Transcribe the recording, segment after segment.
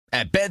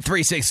At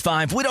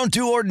Bet365, we don't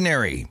do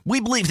ordinary. We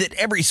believe that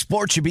every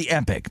sport should be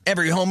epic.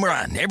 Every home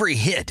run, every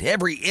hit,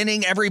 every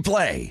inning, every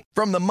play.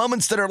 From the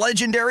moments that are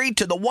legendary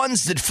to the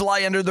ones that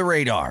fly under the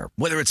radar.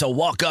 Whether it's a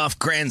walk-off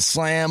grand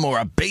slam or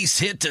a base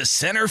hit to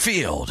center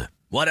field.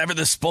 Whatever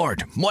the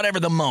sport, whatever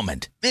the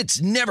moment.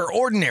 It's never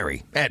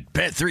ordinary at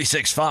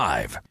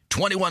Bet365.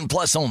 21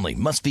 plus only.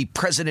 Must be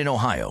present in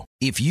Ohio.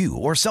 If you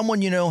or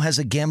someone you know has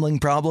a gambling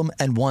problem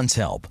and wants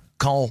help,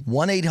 call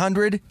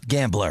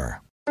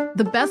 1-800-GAMBLER.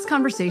 The best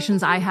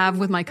conversations I have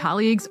with my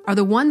colleagues are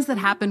the ones that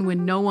happen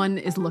when no one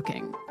is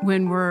looking,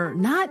 when we're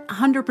not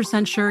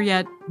 100% sure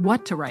yet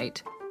what to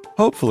write.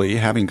 Hopefully,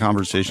 having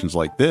conversations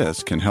like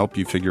this can help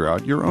you figure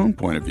out your own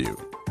point of view.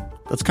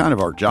 That's kind of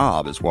our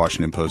job as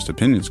Washington Post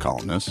opinions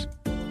columnists.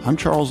 I'm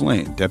Charles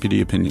Lane, Deputy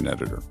Opinion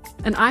Editor.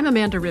 And I'm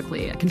Amanda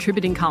Ripley, a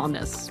contributing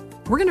columnist.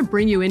 We're going to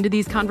bring you into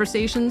these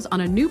conversations on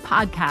a new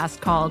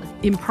podcast called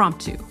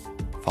Impromptu.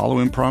 Follow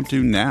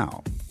Impromptu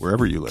now,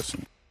 wherever you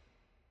listen.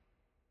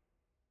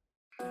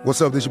 What's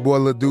up, this your boy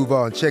Lil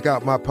Duval, and check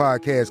out my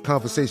podcast,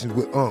 Conversations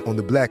with Unc, on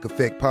the Black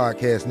Effect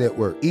Podcast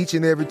Network. Each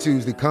and every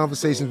Tuesday,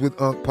 Conversations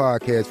with Unc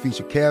podcast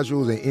feature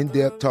casuals and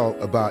in-depth talk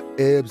about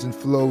ebbs and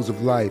flows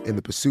of life and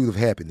the pursuit of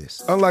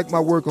happiness. Unlike my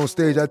work on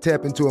stage, I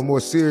tap into a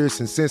more serious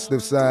and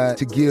sensitive side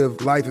to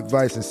give life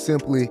advice and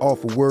simply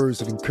offer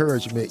words of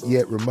encouragement,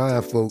 yet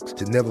remind folks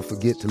to never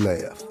forget to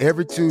laugh.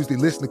 Every Tuesday,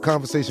 listen to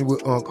Conversations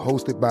with Unc,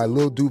 hosted by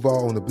Lil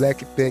Duval on the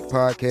Black Effect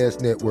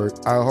Podcast Network,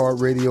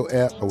 iHeartRadio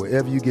app, or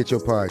wherever you get your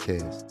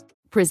podcasts.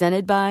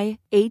 Presented by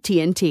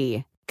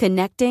AT&T.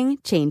 Connecting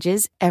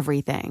changes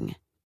everything.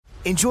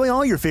 Enjoy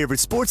all your favorite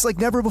sports like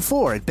never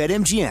before at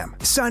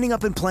BetMGM. Signing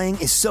up and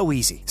playing is so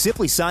easy.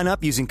 Simply sign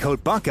up using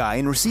code Buckeye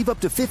and receive up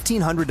to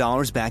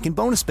 $1,500 back in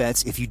bonus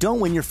bets if you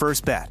don't win your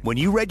first bet. When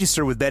you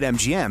register with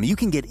BetMGM, you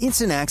can get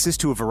instant access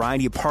to a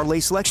variety of parlay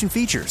selection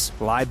features,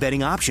 live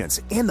betting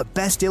options, and the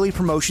best daily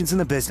promotions in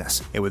the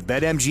business. And with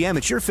BetMGM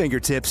at your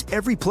fingertips,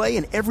 every play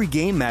and every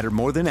game matter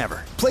more than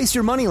ever. Place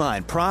your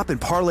moneyline, prop,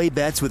 and parlay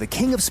bets with the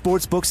king of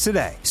sportsbooks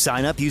today.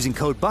 Sign up using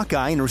code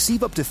Buckeye and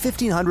receive up to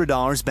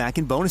 $1,500 back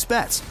in bonus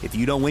bets if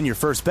you don't win your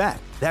first bet.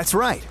 That's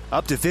right,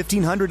 up to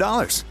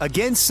 $1,500.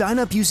 Again, sign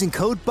up using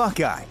code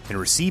Buckeye and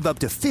receive up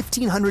to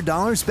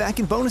 $1,500 back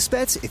in bonus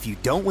bets if you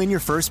don't win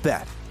your first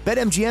bet.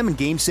 BetMGM and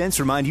GameSense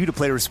remind you to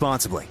play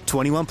responsibly.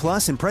 21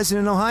 plus and present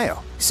in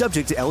Ohio.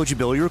 Subject to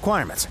eligibility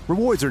requirements.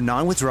 Rewards are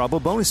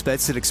non-withdrawable bonus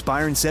bets that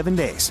expire in 7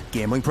 days.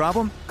 Gambling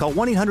problem? Call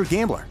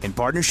 1-800-GAMBLER in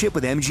partnership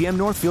with MGM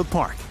Northfield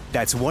Park.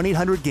 That's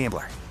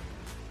 1-800-GAMBLER.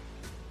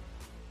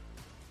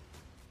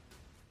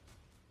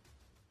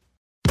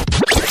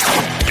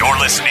 You're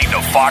listening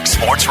to Fox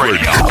Sports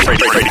Radio.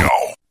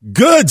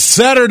 Good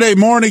Saturday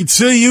morning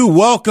to you.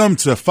 Welcome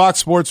to Fox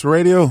Sports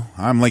Radio.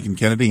 I'm Lincoln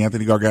Kennedy.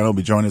 Anthony Gargano will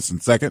be joining us in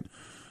a second.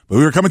 But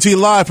we are coming to you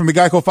live from the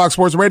Geico Fox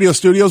Sports Radio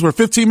studios, where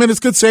 15 minutes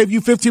could save you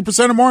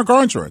 15% or more on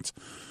car insurance.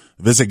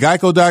 Visit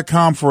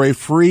geico.com for a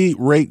free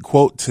rate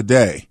quote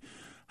today.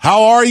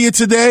 How are you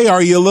today?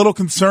 Are you a little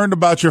concerned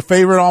about your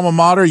favorite alma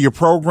mater, your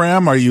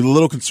program? Are you a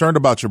little concerned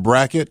about your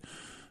bracket?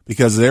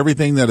 Because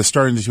everything that is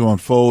starting to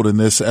unfold in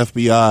this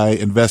FBI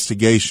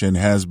investigation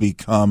has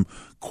become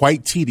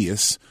quite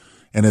tedious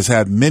and has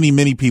had many,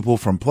 many people,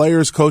 from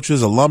players,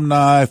 coaches,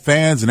 alumni,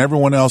 fans, and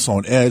everyone else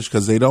on edge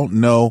because they don't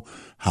know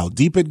how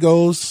deep it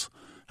goes,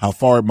 how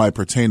far it might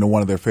pertain to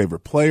one of their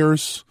favorite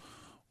players,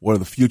 what are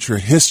the future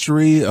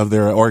history of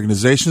their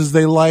organizations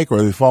they like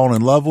or they've fallen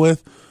in love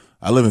with.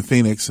 I live in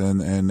Phoenix,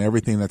 and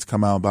everything that's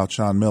come out about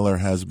Sean Miller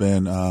has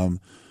been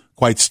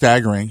quite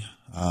staggering.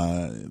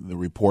 The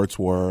reports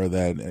were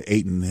that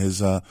Ayton,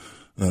 his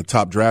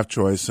top draft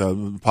choice,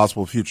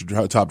 possible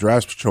future top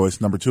draft choice,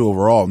 number 2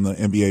 overall in the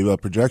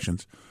NBA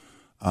projections,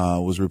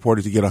 was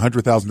reported to get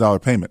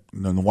 $100,000 payment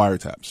in the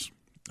wiretaps.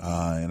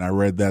 And I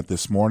read that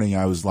this morning.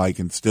 I was like,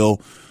 and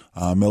still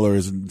Miller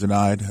is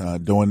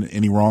denied doing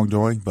any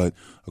wrongdoing, but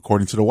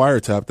according to the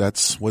wiretap,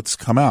 that's what's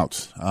come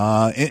out.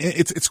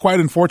 It's quite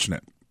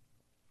unfortunate,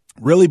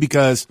 really,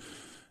 because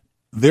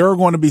there are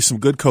going to be some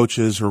good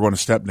coaches who are going to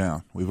step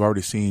down. We've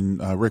already seen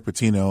Rick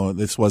Pitino.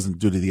 This wasn't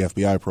due to the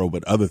FBI probe,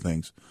 but other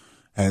things.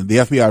 And the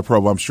FBI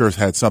probe, I'm sure, has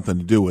had something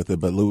to do with it,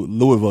 but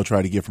Louisville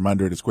tried to get from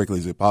under it as quickly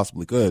as they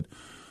possibly could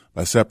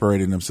by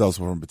separating themselves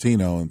from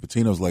Pitino, and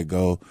Pitino's let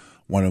go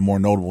one of the more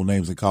notable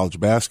names in college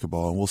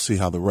basketball, and we'll see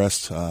how the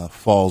rest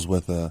falls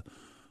with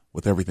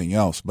everything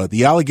else. But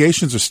the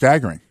allegations are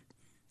staggering.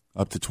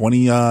 Up to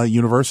 20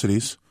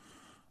 universities,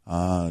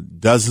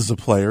 dozens of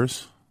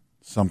players,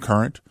 some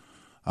current,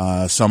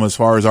 some as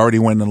far as already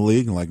winning the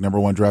league, like number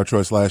 1 draft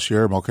choice last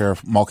year, Markelle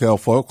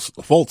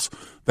Fultz,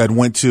 that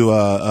went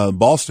to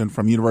Boston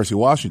from University of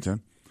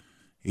Washington.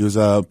 He was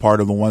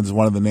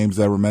one of the names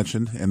that were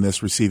mentioned in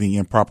this, receiving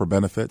improper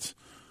benefits.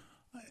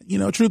 You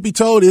know, truth be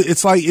told,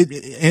 it's like,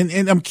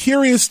 and I'm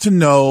curious to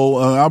know,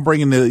 I'll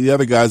bring in the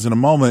other guys in a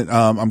moment.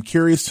 I'm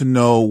curious to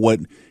know what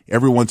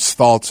everyone's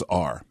thoughts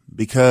are,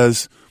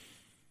 because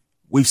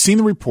we've seen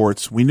the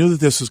reports. We knew that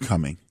this was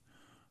coming.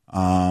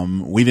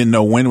 We didn't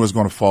know when it was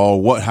going to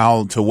fall,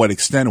 how, to what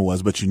extent it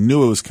was, but you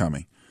knew it was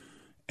coming.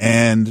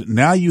 And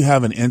now you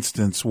have an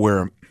instance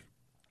where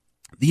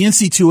the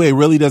NC2A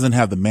really doesn't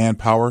have the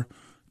manpower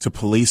to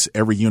police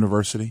every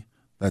university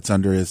that's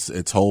under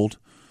its hold.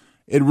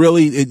 It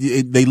really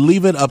they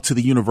leave it up to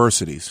the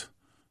universities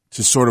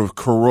to sort of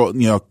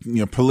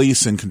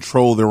police and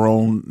control their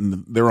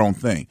own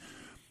thing.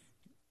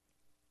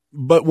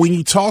 But when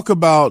you talk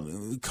about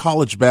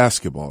college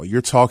basketball,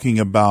 you're talking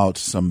about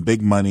some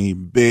big money,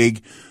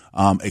 big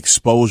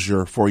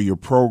exposure for your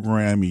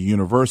program, your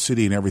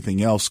university, and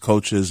everything else,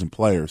 coaches and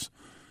players.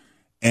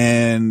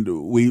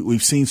 And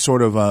we've seen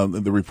sort of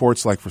the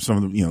reports, like for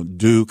some of the,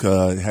 Duke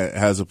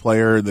has a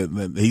player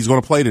that he's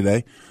going to play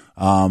today.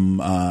 We'll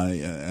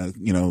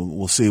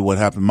see what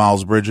happened.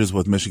 Miles Bridges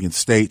with Michigan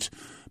State,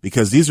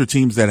 because these are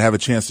teams that have a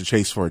chance to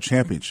chase for a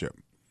championship.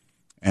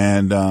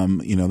 And,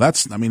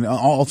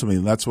 ultimately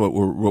that's what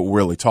we're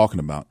really talking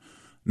about.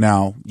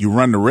 Now, you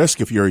run the risk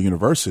if you're a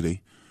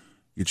university,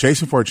 you're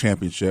chasing for a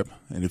championship,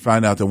 and you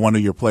find out that one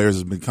of your players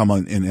has become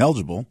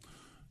ineligible.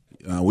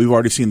 We've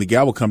already seen the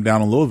gavel come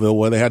down in Louisville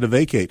where they had to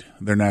vacate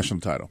their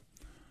national title.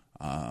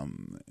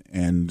 And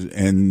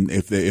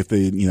if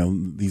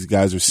these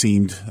guys are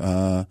seemed,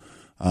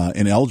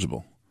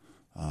 ineligible.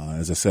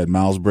 As I said,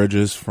 Miles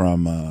Bridges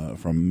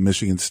from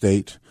Michigan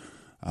State.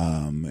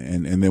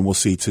 And then we'll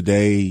see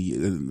today,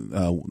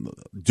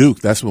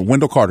 Duke, that's what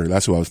Wendell Carter,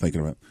 that's who I was thinking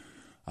about.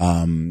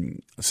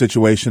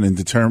 Situation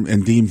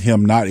and deemed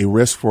him not a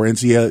risk for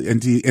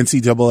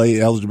NCAA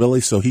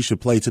eligibility, so he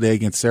should play today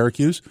against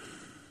Syracuse.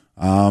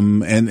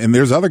 And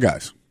there's other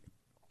guys.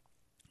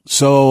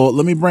 So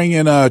let me bring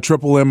in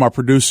Triple M, our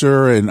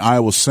producer, and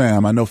Iowa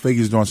Sam. I know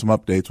Figgy's doing some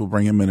updates. We'll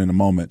bring him in a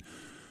moment.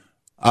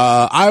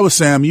 Iowa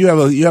Sam, you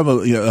have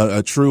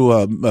a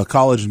true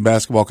college and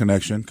basketball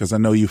connection, because I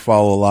know you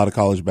follow a lot of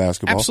college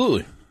basketball.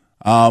 Absolutely.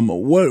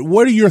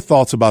 What are your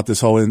thoughts about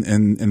this whole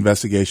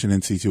investigation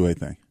NC2A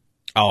thing?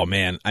 Oh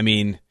man, I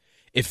mean,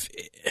 if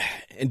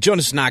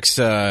Jonas Knox,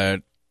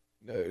 who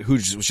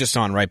was just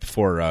on right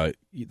before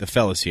the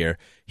fellas here,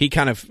 he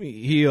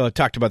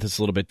talked about this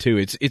a little bit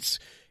too.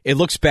 It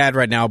looks bad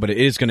right now, but it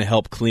is going to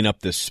help clean up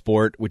this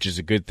sport, which is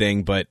a good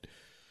thing. But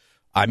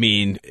I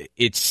mean,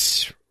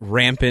 it's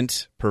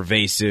rampant,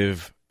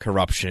 pervasive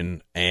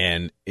corruption,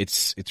 and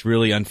it's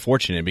really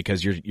unfortunate,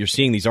 because you're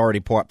seeing these already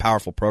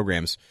powerful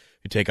programs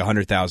who take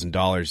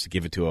 $100,000 to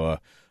give it to a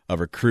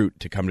recruit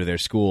to come to their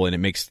school, and it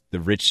makes the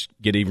rich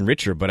get even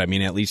richer. But I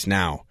mean, at least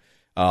now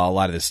a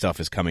lot of this stuff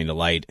is coming to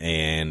light,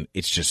 and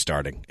it's just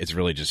starting. It's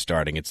really just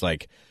starting. It's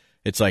like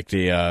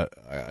the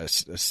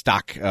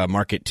stock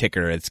market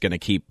ticker. It's going to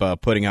keep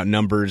putting out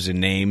numbers and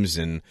names,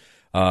 and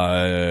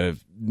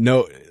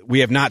no, we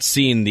have not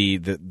seen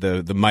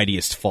the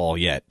mightiest fall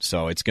yet.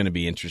 So it's going to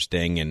be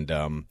interesting,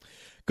 and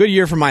good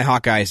year for my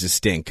Hawkeyes to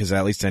stink, because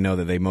at least I know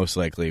that they most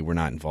likely were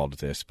not involved with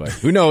this. But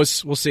who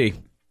knows? We'll see.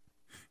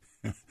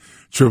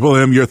 Triple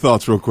M, your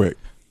thoughts real quick.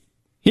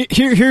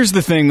 Here's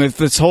the thing with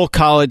this whole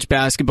college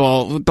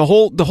basketball, the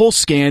whole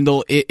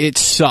scandal. It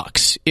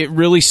sucks. It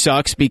really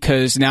sucks,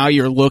 because now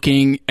you're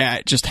looking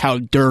at just how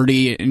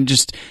dirty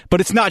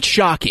but it's not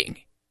shocking.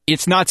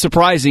 It's not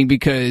surprising,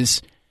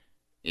 because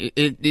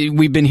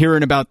we've been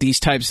hearing about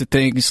these types of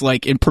things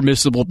like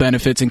impermissible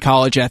benefits in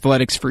college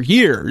athletics for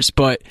years,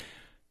 but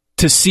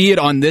to see it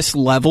on this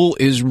level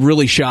is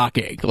really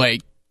shocking.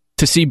 Like,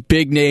 to see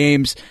big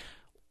names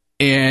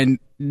and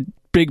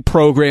big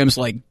programs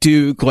like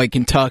Duke, like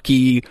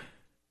Kentucky,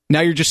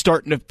 now you're just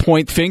starting to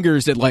point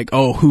fingers at, like,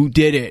 oh, who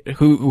did it?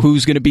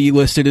 Who's going to be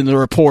listed in the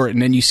report?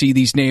 And then you see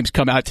these names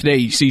come out today.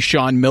 You see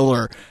Sean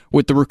Miller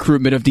with the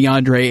recruitment of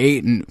DeAndre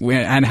Ayton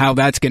and how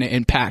that's going to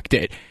impact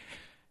it.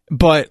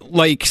 But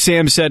like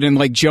Sam said, and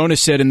like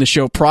Jonas said in the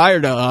show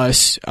prior to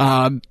us,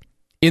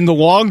 in the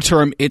long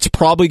term, it's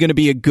probably going to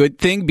be a good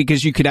thing,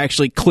 because you could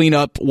actually clean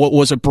up what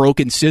was a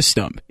broken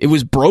system. It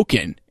was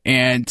broken.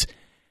 And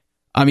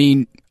I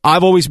mean,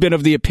 I've always been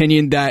of the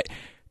opinion that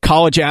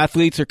college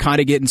athletes are kind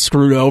of getting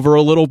screwed over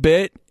a little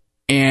bit.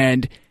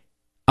 And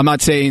I'm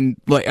not saying,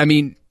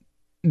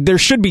 there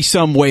should be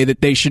some way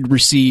that they should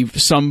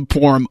receive some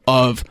form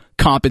of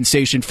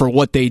compensation for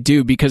what they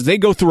do, because they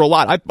go through a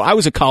lot. I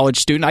was a college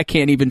student. I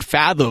can't even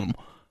fathom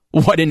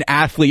what an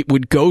athlete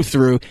would go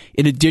through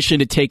in addition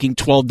to taking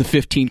 12 to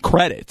 15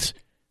 credits.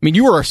 I mean,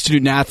 you were a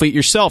student athlete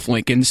yourself,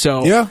 Lincoln,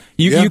 so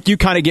you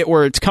kind of get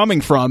where it's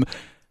coming from.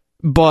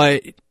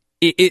 But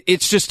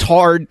it's just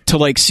hard to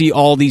like see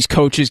all these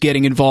coaches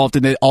getting involved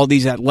in all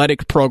these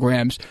athletic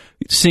programs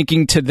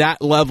sinking to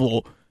that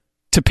level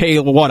to pay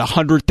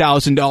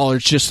 $100,000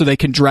 just so they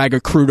can drag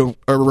a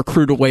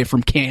recruit away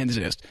from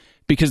Kansas,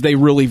 because they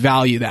really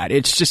value that.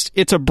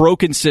 It's a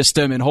broken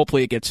system, and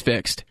hopefully it gets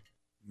fixed.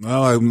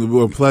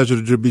 Well, a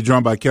pleasure to be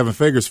joined by Kevin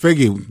Figures.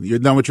 Figgy, you're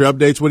done with your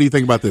updates. What do you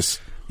think about this?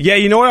 Yeah,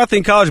 you know what? I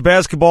think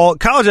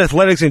college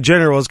athletics in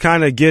general is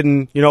kind of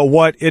getting,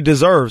 what it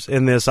deserves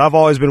in this. I've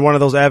always been one of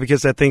those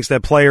advocates that thinks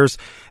that players,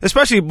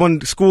 especially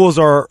when schools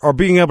are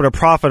being able to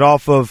profit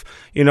off of,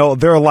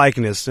 their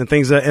likeness and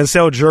things and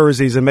sell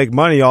jerseys and make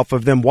money off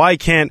of them. Why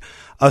can't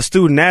a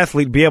student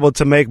athlete be able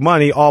to make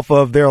money off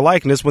of their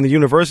likeness when the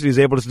university is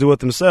able to do it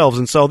themselves?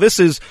 And so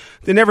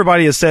and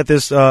everybody has said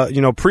this,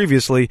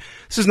 previously.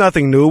 This is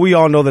nothing new. We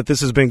all know that this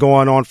has been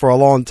going on for a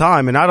long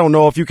time. And I don't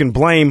know if you can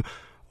blame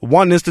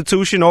one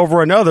institution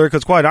over another,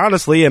 because quite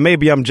honestly, and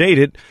maybe I'm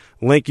jaded,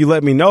 Link, you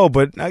let me know,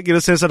 but I get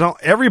a sense that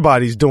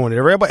everybody's doing it.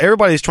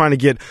 Everybody's trying to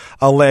get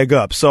a leg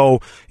up. So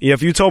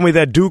if you told me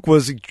that Duke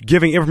was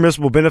giving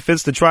impermissible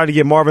benefits to try to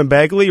get Marvin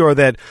Bagley, or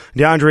that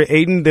DeAndre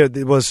Ayton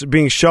that was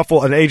being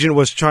shuffled, an agent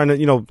was trying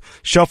to,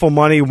 shuffle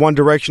money one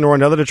direction or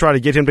another to try to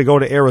get him to go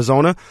to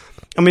Arizona,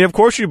 I mean, of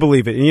course you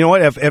believe it. And you know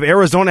what? If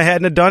Arizona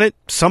hadn't have done it,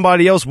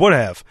 somebody else would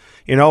have.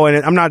 And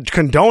I'm not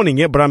condoning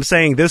it, but I'm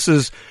saying this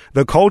is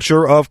the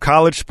culture of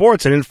college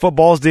sports, and in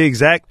football is the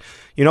exact,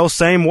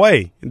 same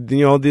way.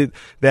 The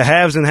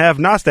haves and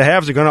have-nots. The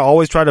haves are going to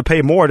always try to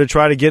pay more to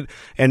try to get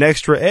an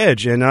extra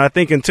edge. And I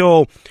think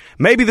until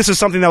maybe this is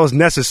something that was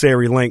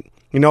necessary, Link,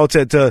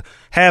 to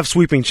have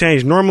sweeping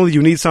change. Normally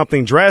you need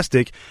something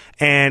drastic,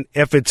 and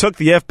if it took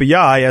the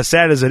FBI, as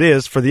sad as it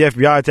is for the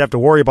FBI to have to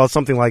worry about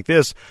something like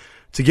this,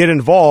 to get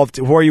involved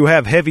where you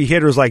have heavy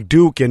hitters like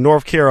Duke and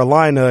North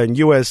Carolina and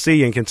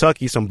USC and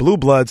Kentucky, some blue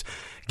bloods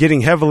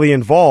getting heavily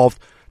involved,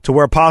 to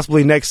where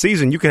possibly next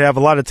season you could have a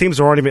lot of teams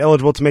that aren't even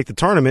eligible to make the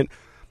tournament.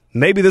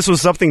 Maybe this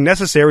was something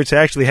necessary to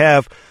actually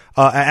have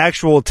an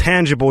actual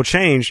tangible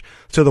change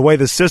to the way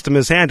the system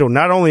is handled,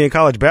 not only in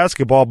college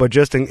basketball, but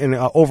just in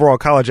overall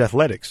college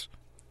athletics.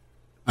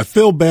 I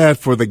feel bad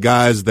for the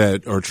guys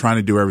that are trying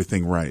to do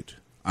everything right.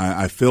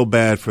 I feel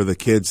bad for the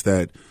kids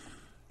that,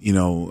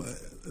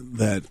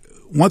 that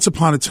once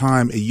upon a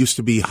time, it used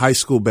to be high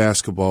school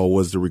basketball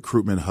was the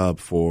recruitment hub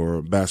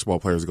for basketball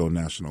players to go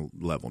national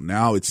level.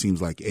 Now it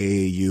seems like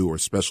AAU or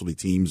specialty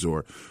teams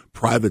or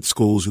private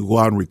schools who go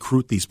out and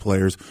recruit these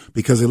players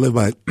because they live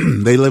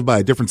by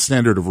a different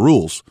standard of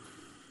rules.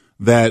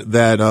 That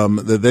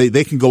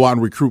they can go out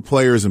and recruit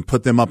players and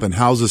put them up in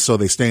houses so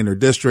they stay in their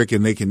district,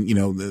 and they can,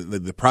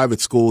 the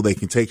private school, they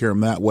can take care of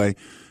them that way.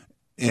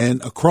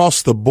 And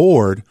across the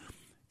board,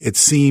 it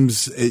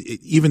seems,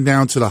 even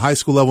down to the high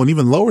school level and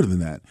even lower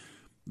than that,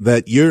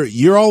 that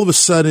you're all of a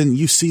sudden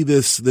you see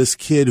this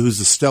kid who's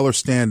a stellar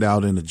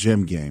standout in a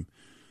gym game,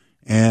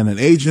 and an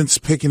agent's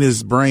picking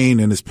his brain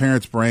and his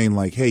parents' brain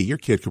like, hey, your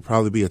kid could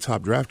probably be a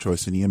top draft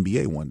choice in the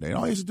NBA one day. And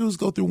all he has to do is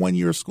go through 1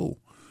 year of school.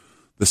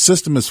 The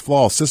system is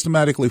flawed,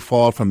 systematically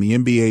flawed from the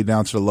NBA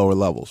down to the lower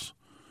levels.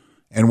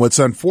 And what's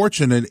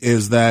unfortunate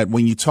is that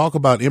when you talk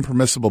about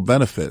impermissible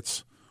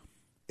benefits,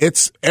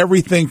 it's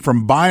everything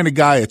from buying a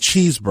guy a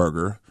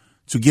cheeseburger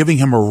to giving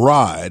him a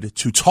ride,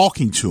 to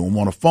talking to him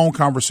on a phone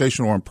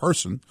conversation or in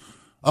person,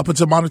 up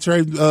into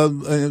monetary,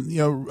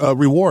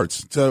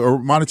 rewards or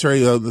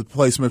monetary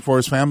placement for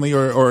his family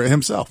or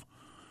himself.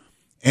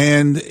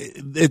 And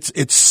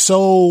it's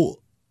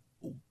so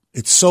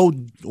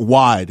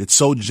wide, it's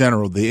so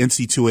general. The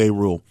NC2A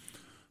rule,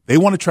 they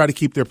want to try to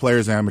keep their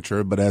players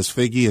amateur, but as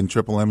Figgy and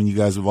Triple M and you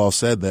guys have all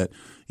said that,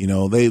 the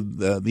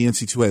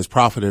NC2A has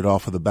profited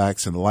off of the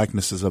backs and the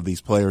likenesses of these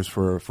players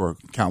for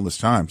countless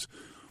times.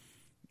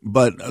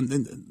 But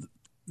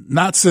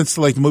not since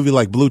like the movie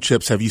like Blue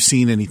Chips have you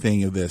seen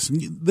anything of this.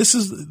 This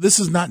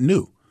is not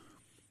new.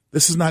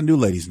 This is not new,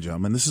 ladies and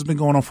gentlemen. This has been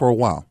going on for a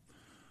while.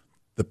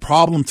 The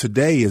problem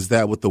today is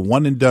that with the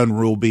one and done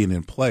rule being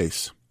in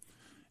place,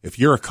 if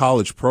you're a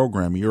college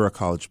program, you're a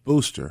college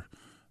booster,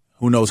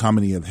 who knows how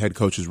many of the head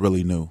coaches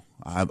really knew?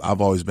 I've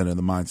always been in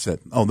the mindset,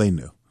 they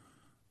knew.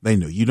 They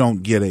knew. You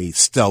don't get a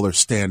stellar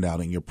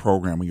standout in your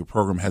program when your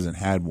program hasn't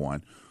had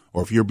one.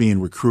 Or if you're being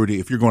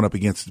recruited, if you're going up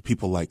against the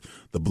people like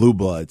the Blue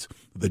Bloods,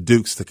 the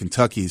Dukes, the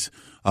Kentuckys,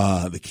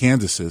 the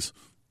Kansases,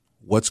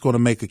 what's going to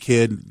make a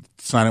kid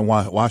sign at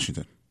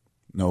Washington?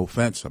 No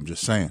offense, I'm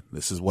just saying.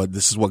 This is what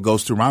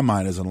goes through my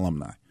mind as an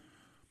alumni.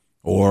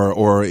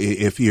 Or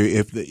if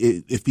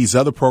these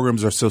other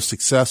programs are so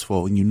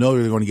successful and you know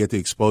you're going to get the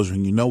exposure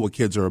and you know what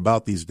kids are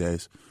about these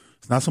days,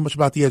 it's not so much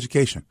about the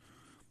education.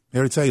 I'm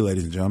here to tell you,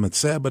 ladies and gentlemen, it's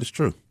sad, but it's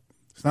true.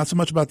 It's not so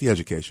much about the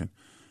education.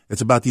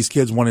 It's about these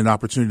kids wanting an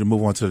opportunity to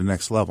move on to the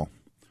next level.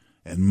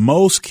 And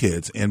most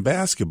kids in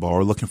basketball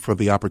are looking for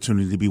the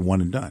opportunity to be one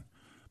and done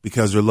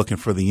because they're looking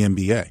for the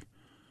NBA.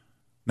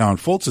 Now, in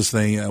Fultz's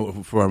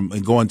thing, from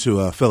going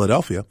to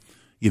Philadelphia,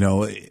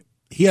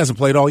 he hasn't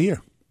played all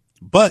year,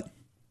 but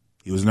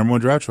he was the number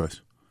one draft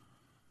choice.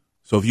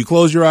 So if you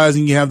close your eyes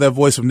and you have that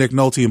voice of Nick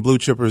Nolte and Blue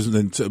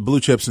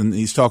Chips, and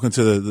he's talking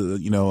to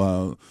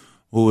the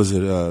who was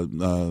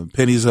it?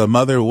 Penny's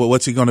mother.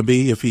 What's he going to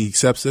be if he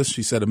accepts this?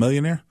 She said a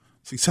millionaire.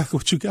 It's exactly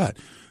what you got.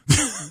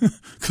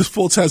 Because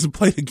Fultz hasn't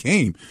played a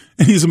game,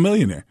 and he's a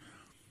millionaire.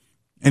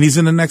 And he's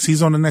on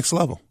the next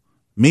level.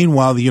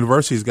 Meanwhile, the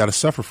university's got to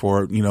suffer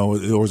for it,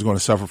 or is going to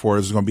suffer for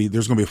it. There's going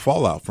to be a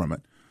fallout from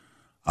it.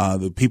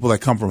 The people that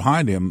come from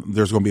behind him,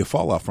 there's going to be a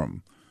fallout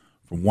from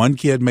from one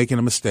kid making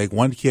a mistake,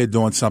 one kid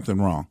doing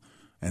something wrong.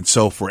 And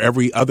so for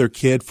every other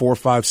kid, 4,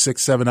 5,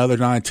 6, 7, other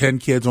 9, 10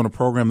 kids on a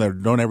program that are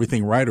doing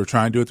everything right or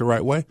trying to do it the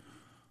right way,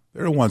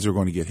 they're the ones who are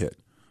going to get hit.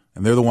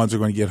 And they're the ones who are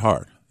going to get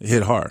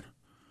hit hard.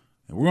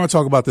 And we're going to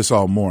talk about this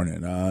all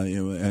morning.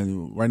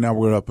 And right now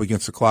we're up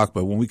against the clock.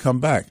 But when we come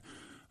back,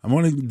 I'm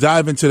going to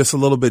dive into this a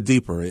little bit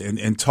deeper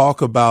and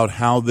talk about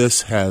how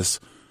this has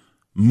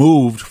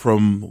moved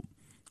from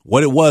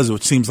what it was,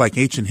 which seems like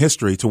ancient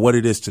history, to what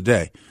it is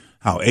today.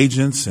 How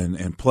agents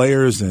and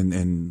players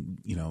and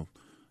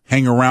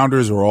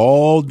hang-arounders are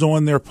all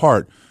doing their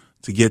part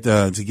to get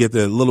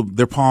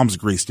their palms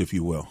greased, if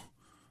you will.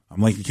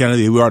 I'm Lincoln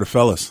Kennedy. We are the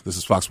fellas. This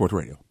is Fox Sports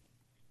Radio.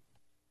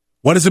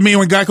 What does it mean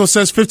when Geico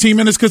says 15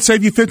 minutes could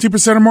save you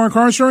 50% or more in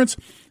car insurance?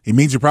 It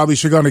means you probably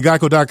should go to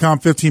geico.com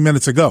 15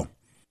 minutes ago.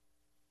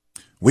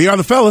 We are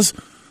the fellas.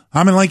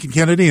 I'm in Lincoln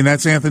Kennedy, and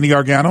that's Anthony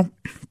Gargano.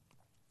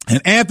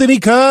 And Anthony,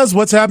 cuz,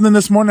 what's happening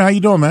this morning? How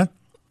you doing, man?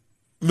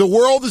 The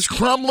world is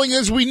crumbling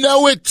as we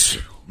know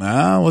it.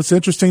 What's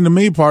interesting to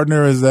me,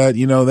 partner, is that,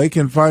 they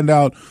can find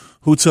out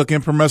who took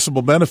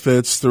impermissible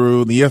benefits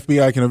through the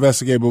FBI can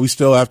investigate, but we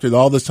still, after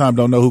all this time,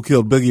 don't know who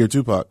killed Biggie or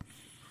Tupac.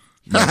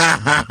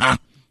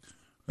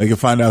 They can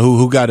find out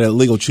who got an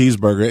illegal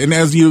cheeseburger. And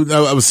as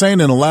I was saying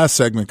in the last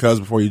segment, cuz,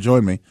 before you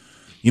joined me,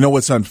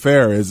 what's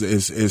unfair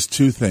is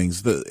two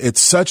things.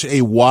 It's such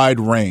a wide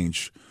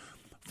range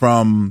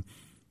from,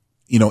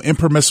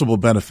 impermissible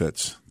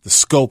benefits, the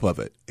scope of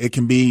it. It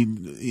can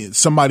be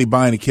somebody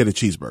buying a kid a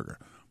cheeseburger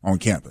on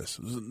campus,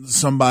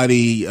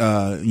 somebody,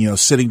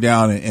 sitting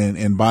down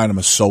and buying them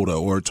a soda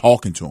or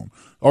talking to them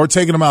or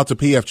taking them out to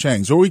P.F.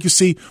 Chang's. Or we could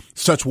see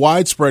such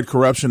widespread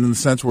corruption in the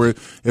sense where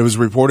it was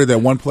reported that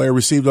one player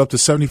received up to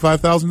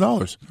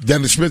 $75,000.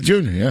 Dennis Smith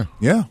Jr., yeah.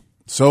 Yeah.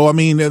 So,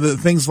 the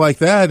things like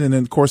that, and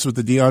then, of course, with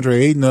the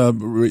DeAndre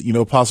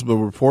Ayton, possible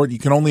report, you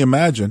can only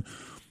imagine,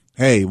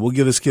 hey, we'll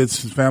give this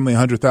kid's family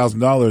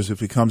 $100,000 if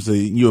he comes to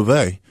U of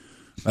A.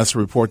 That's a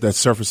report that's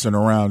surfacing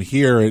around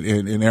here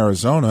in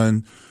Arizona,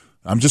 and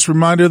I'm just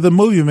reminded of the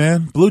movie,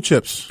 man, Blue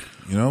Chips.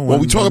 We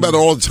talk about it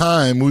all the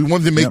time. We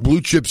wanted to make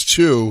Blue Chips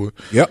too.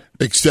 Yep.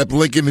 Except,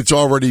 Lincoln, it's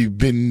already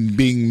been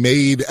being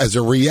made as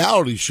a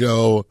reality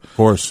show. Of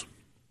course.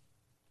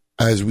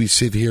 As we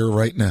sit here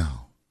right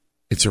now,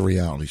 it's a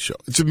reality show.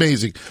 It's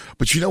amazing.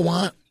 But you know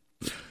what?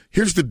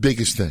 Here's the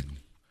biggest thing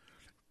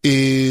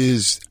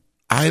is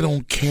I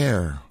don't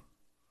care.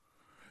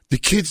 The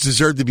kids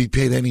deserve to be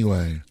paid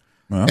anyway.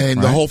 Well,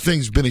 and the whole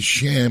thing's been a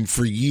sham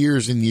for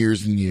years and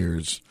years and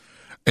years.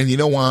 And you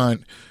know what?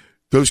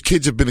 Those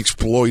kids have been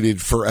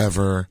exploited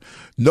forever.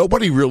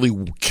 Nobody really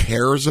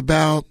cares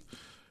about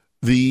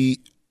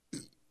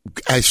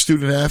as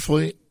student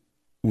athlete,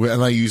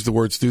 and I use the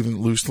word student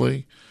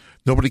loosely,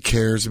 nobody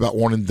cares about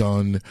one and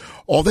done.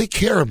 All they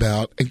care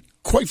about, and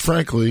quite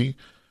frankly,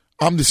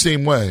 I'm the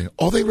same way,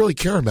 all they really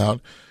care about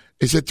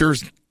is that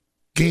there's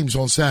games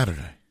on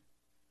Saturday.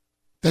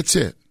 That's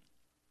it.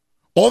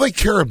 All they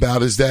care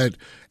about is that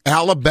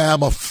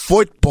Alabama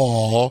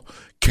football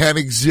can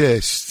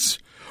exist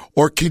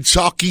or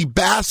Kentucky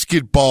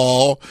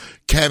basketball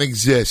can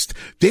exist.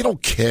 They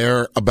don't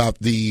care about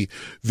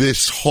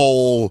this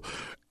whole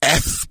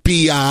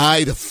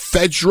FBI, the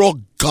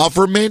federal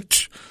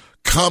government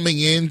coming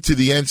into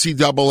the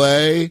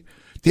NCAA.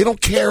 They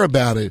don't care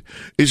about it.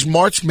 Is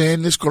March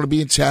Madness going to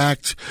be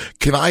intact?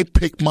 Can I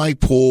pick my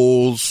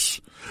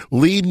pools?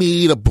 Leave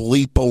me to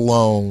bleep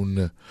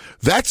alone.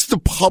 That's the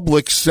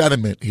public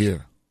sentiment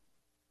here.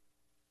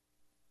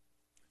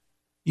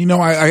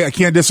 I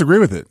can't disagree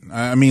with it.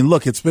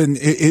 Look, it's been,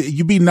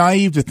 you'd be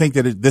naive to think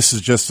that this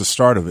is just the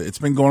start of it. It's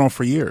been going on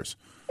for years.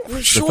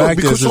 Sure,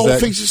 because the whole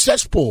thing's a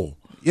cesspool.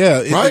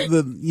 Yeah, right?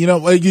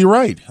 You're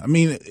right.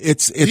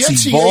 It's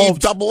the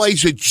evolved. NCAA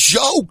is a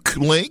joke,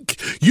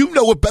 Link. You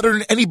know it better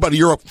than anybody.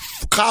 You're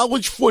a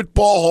college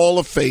football Hall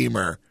of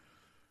Famer.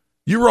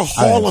 You're a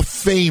Hall of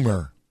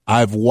Famer.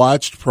 I've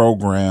watched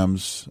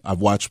programs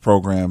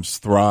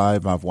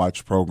thrive. I've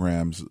watched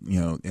programs,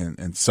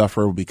 and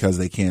suffer because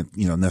they can't,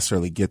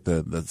 necessarily get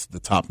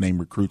the top name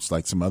recruits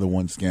like some other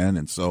ones can.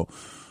 And so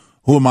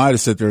who am I to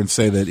sit there and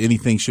say that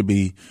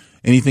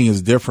anything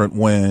is different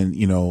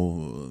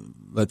when,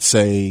 let's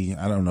say,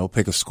 I don't know,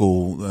 pick a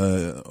school,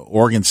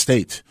 Oregon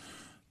State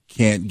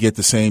can't get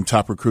the same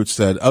top recruits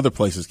that other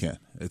places can.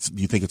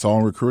 Do you think it's all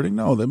in recruiting?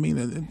 No,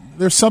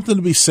 there's something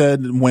to be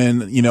said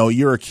when,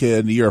 you're a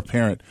kid, you're a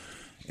parent,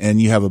 and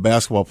you have a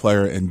basketball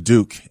player and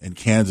Duke and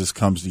Kansas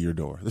comes to your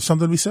door. There's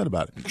something to be said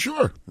about it.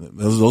 Sure.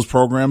 Those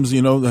programs,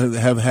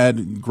 have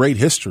had great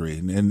history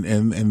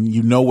and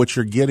you know what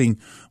you're getting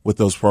with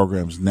those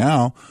programs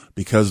now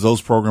because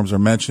those programs are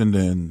mentioned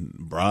in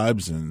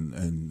bribes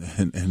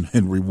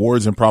and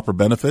rewards and proper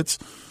benefits.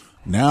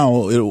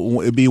 Now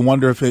it'd be a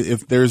wonder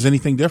if there's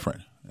anything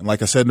different. And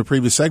like I said in the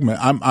previous segment,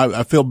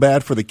 I feel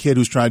bad for the kid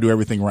who's trying to do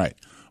everything right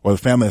or the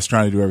family that's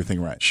trying to do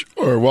everything right.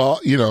 Sure. Well,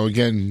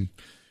 again,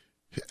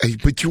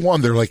 but you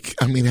wonder,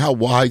 how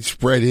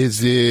widespread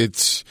is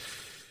it?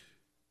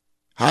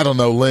 I don't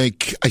know,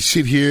 Link. I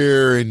sit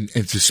here and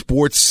it's a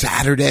sports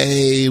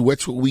Saturday.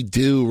 What's what we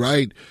do,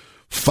 right?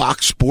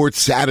 Fox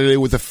Sports Saturday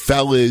with the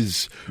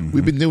fellas. Mm-hmm.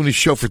 We've been doing this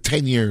show for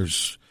 10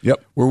 years.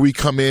 Yep. Where we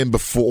come in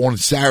on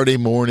Saturday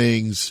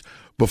mornings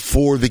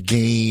before the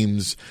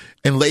games.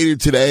 And later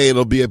today,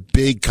 it'll be a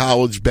big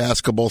college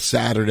basketball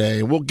Saturday.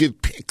 And we'll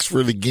give picks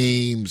for the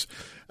games.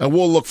 And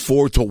we'll look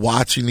forward to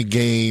watching the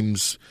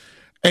games.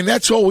 And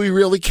that's all we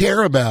really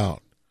care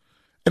about.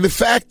 And the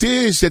fact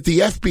is that the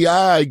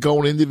FBI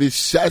going into this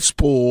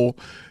cesspool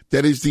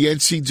that is the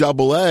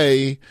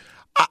NCAA,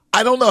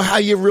 I don't know how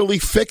you really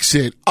fix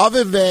it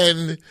other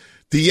than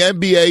the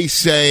NBA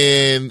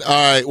saying, all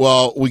right,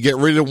 well, we get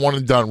rid of the one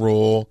and done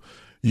rule.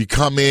 You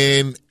come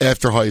in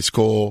after high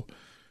school,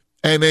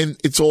 and then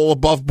it's all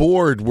above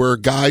board where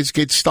guys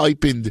get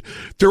stipend.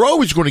 They're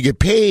always going to get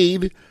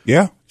paid.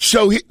 Yeah.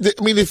 So, I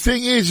mean, the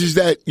thing is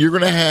that you're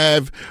going to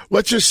have,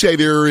 let's just say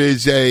there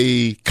is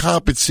a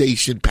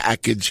compensation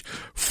package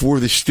for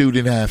the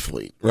student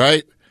athlete,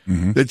 right?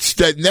 Mm-hmm.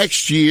 That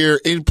next year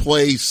in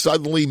place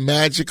suddenly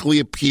magically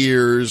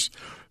appears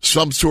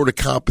some sort of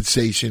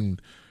compensation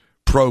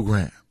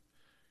program.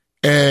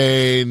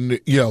 And,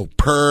 you're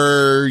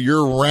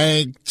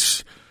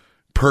ranked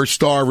per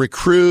star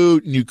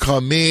recruit, and you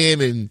come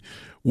in, and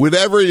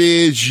whatever it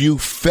is you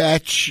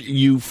fetch.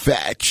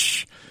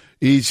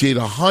 Is it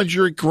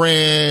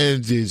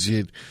 $100,000? Is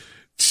it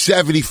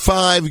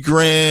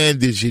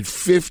 $75,000? Is it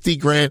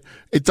 $50,000?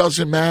 It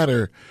doesn't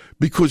matter,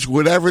 because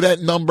whatever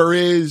that number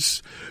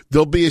is,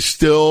 there'll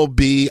still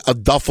be a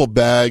duffel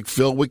bag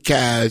filled with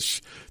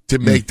cash to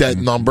make that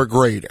number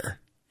greater.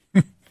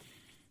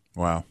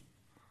 Wow.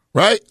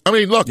 Right? I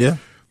mean, look,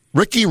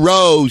 Ricky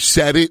Rose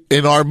said it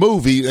in our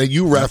movie that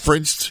you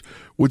referenced,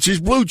 which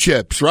is Blue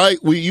Chips, right?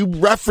 You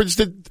referenced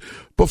it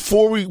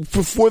before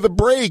the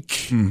break.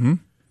 Mm-hmm.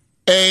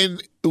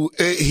 And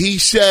he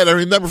said,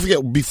 I never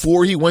forget,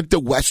 before he went to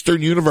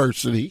Western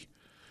University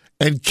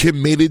and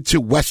committed to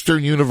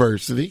Western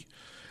University,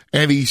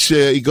 and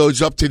he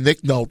goes up to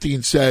Nick Nolte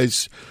and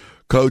says,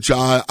 Coach,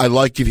 I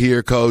like it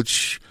here,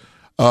 Coach.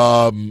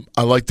 I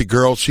like the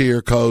girls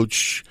here,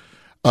 Coach.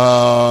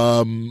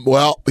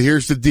 Well,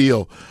 here's the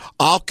deal.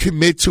 I'll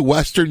commit to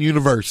Western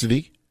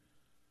University.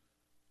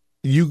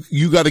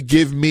 You got to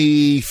give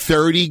me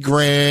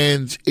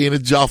 $30,000 in a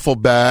duffel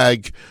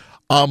bag.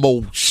 I'm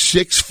a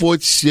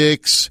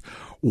 6'6"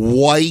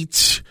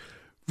 white,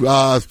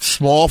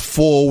 small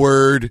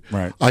forward.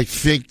 Right. I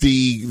think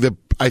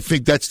I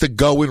think that's the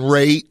going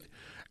rate,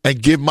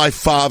 and give my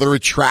father a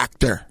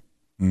tractor.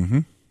 Mm-hmm.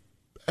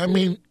 I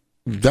mean,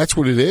 that's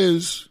what it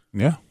is.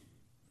 Yeah.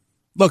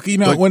 Look,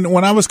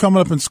 when I was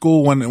coming up in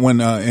school,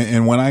 when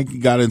I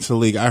got into the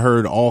league, I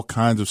heard all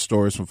kinds of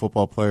stories from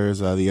football players,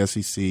 the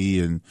SEC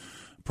and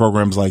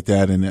programs like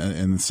that, and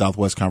the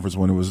Southwest Conference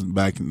when it was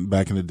back in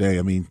the day.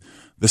 I mean,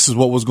 this is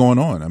what was going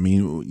on. I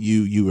mean,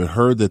 you had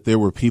heard that there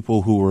were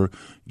people who were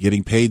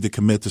getting paid to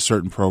commit to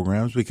certain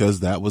programs because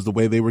that was the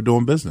way they were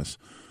doing business.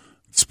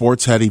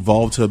 Sports had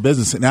evolved to a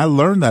business, and I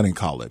learned that in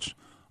college.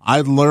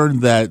 I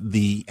learned that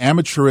the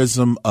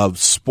amateurism of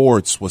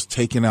sports was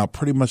taken out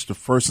pretty much the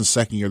first and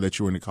second year that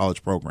you were in the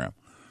college program,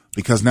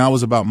 because now it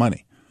was about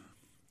money.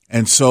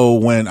 And so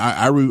when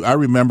I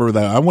remember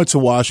that I went to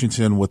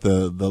Washington with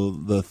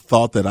the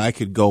thought that I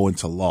could go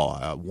into law.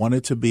 I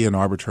wanted to be an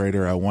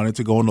arbitrator. I wanted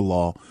to go into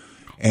law,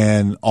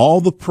 and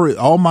all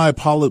my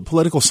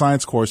political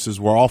science courses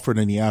were offered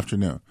in the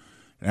afternoon.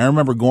 And I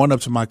remember going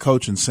up to my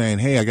coach and saying,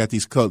 "Hey, I got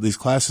these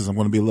classes. I'm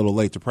going to be a little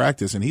late to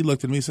practice." And he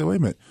looked at me and said, "Wait a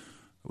minute.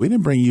 We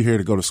didn't bring you here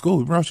to go to school.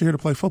 We brought you here to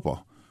play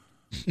football.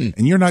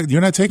 And you're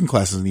not taking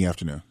classes in the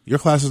afternoon. Your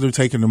classes are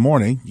taken in the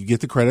morning. You get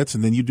the credits,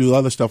 and then you do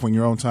other stuff on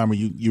your own time, or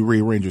you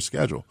rearrange your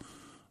schedule."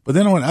 But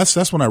then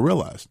that's when I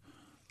realized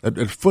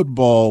that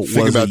football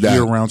was a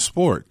year-round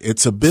sport.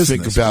 It's a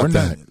business. Think about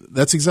that.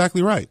 That's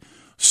exactly right.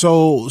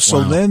 So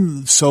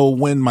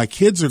when my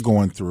kids are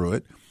going through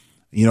it,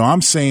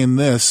 I'm saying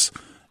this,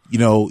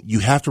 you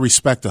have to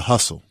respect the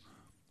hustle.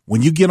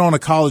 When you get on a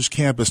college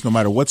campus, no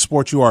matter what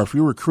sport you are, if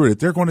you're recruited,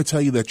 they're going to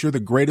tell you that you're the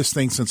greatest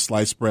thing since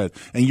sliced bread,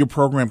 and your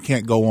program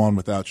can't go on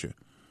without you.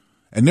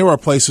 And there are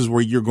places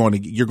where you're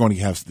going to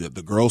have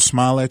the girls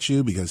smile at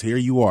you, because here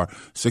you are,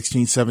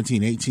 16,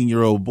 17,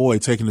 18-year-old boy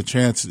taking a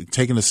chance,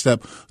 taking a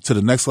step to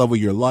the next level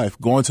of your life,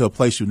 going to a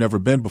place you've never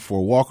been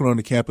before, walking on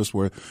the campus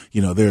where,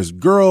 there's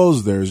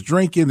girls, there's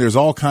drinking, there's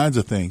all kinds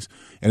of things.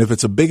 And if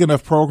it's a big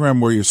enough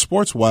program where you're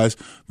sports-wise,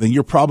 then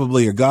you're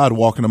probably a god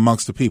walking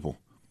amongst the people,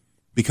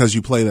 because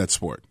you play that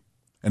sport.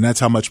 And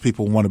that's how much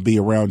people want to be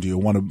around you,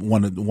 want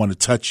to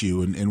touch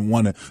you, and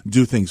want to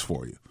do things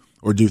for you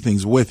or do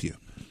things with you.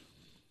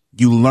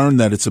 You learn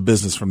that it's a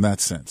business from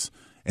that sense.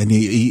 And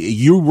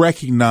you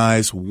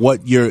recognize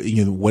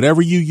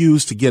whatever you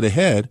use to get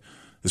ahead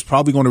is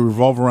probably going to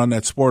revolve around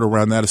that sport,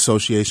 around that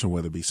association,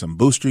 whether it be some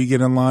booster you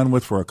get in line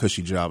with for a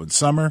cushy job in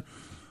summer,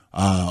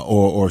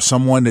 or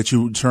someone that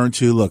you turn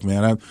to. Look,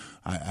 man,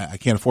 I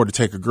can't afford to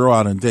take a girl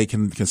out on a date.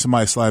 Can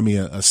somebody slide me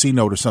a C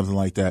note or something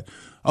like that?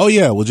 Oh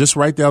yeah, well, just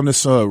write down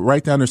this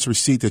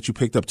receipt that you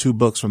picked up 2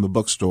 books from the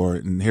bookstore,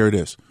 and here it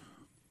is.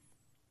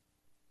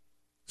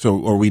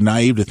 So are we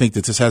naive to think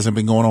that this hasn't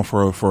been going on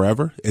for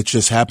forever? It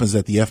just happens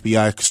that the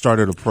FBI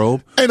started a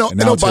probe. And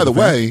by the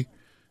way,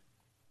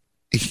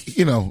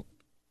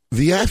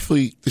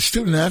 the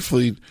student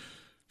athlete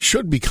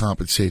should be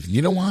compensated.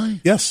 You know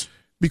why? Yes.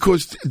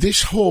 Because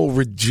this whole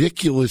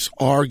ridiculous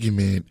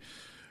argument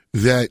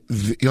that,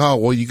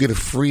 you get a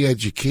free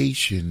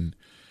education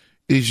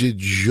is a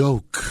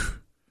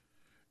joke.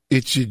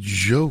 It's a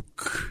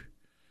joke.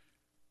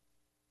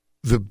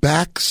 The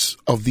backs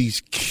of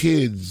these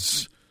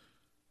kids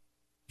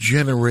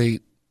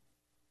generate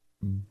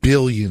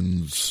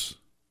billions.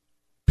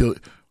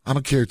 I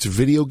don't care if it's a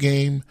video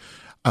game.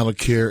 I don't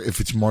care if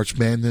it's March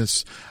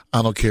Madness.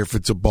 I don't care if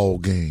it's a bowl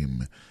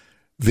game.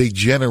 They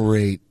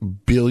generate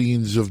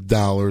billions of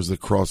dollars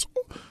across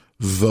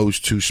those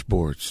two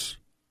sports,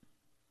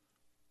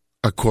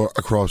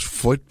 across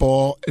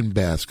football and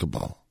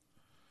basketball.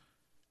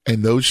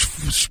 And those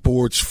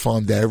sports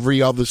fund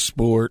every other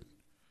sport,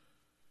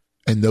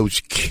 and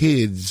those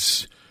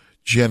kids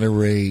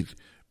generate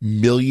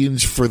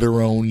millions for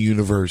their own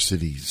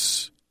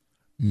universities.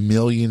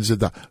 Millions of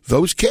dollars.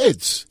 Those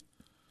kids.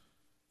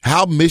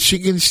 How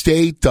Michigan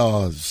State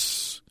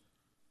does.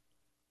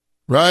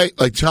 Right?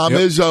 Like Tom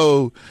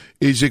Izzo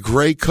is a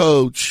great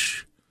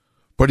coach,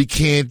 but he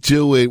can't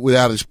do it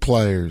without his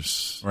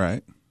players.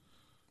 Right.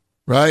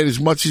 Right?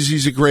 As much as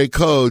he's a great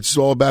coach, it's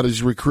all about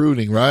his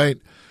recruiting, right?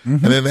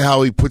 Mm-hmm. And then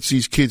how he puts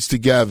these kids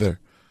together.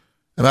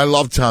 And I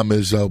love Tom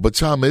Izzo, but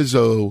Tom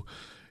Izzo,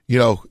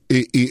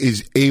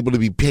 is able to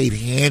be paid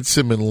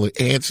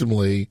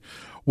handsomely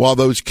while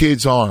those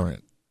kids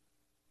aren't.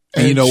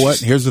 And you know what?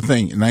 Here's the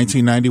thing. In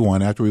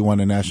 1991, after we won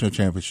the national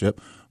championship,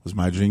 was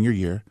my junior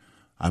year.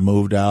 I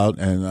moved out,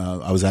 and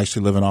I was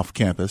actually living off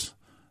campus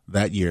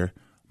that year.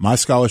 My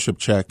scholarship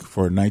check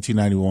for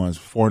 1991 was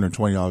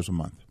 $420 a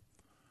month.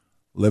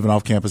 Living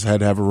off campus, I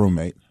had to have a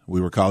roommate. We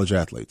were college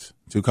athletes,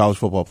 2 college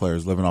football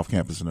players living off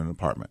campus in an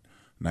apartment.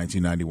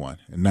 1991.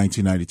 In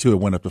 1992, it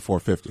went up to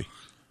 $450.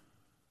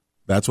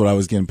 That's what I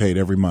was getting paid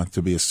every month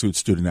to be a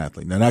student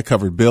athlete. Now that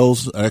covered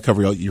bills, that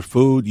covered your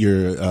food,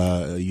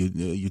 your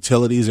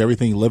utilities,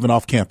 everything. Living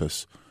off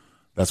campus,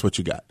 that's what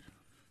you got.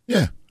 Yeah,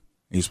 and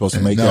you're supposed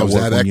to make that work. Is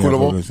that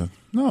equitable?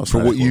 No, it's for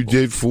not what equitable. you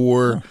did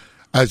for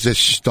as a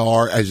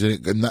star,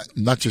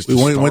 not just.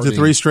 We went to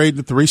three straight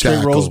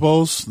Rose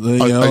Bowls.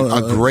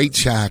 A great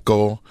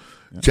tackle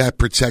that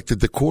protected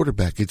the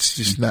quarterback. It's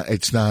just not.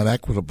 It's not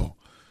equitable.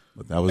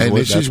 But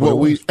this is what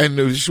we're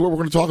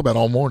going to talk about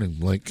all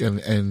morning.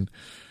 And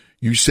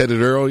you said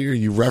it earlier.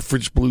 You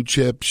referenced blue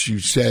chips. You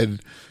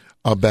said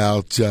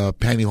about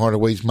Penny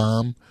Hardaway's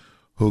mom,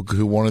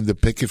 who wanted the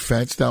picket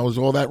fence. Now, is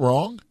all that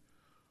wrong,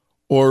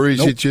 or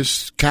is it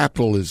just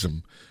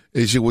capitalism?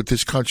 Is it what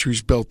this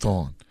country's built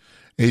on?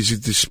 Is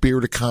it the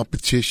spirit of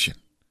competition?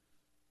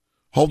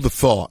 Hold the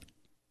thought.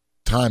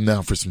 Time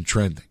now for some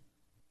trending.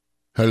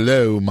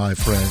 Hello, my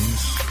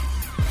friends.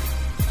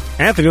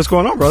 Anthony, what's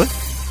going on, brother?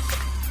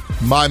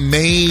 My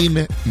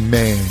main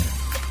man.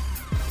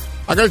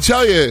 I got to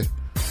tell you,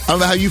 I don't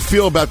know how you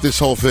feel about this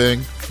whole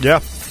thing. Yeah.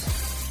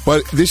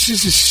 But this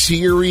is a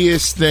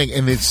serious thing.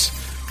 And it's,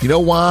 you know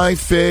why,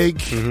 Fig?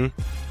 Mm-hmm.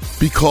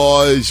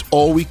 Because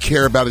all we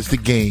care about is the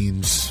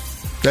games.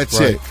 That's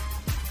it.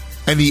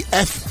 And the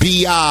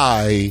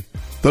FBI,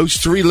 those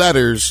 3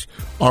 letters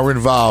are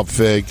involved,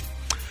 Fig.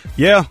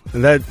 Yeah,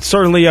 that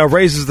certainly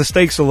raises the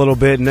stakes a little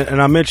bit.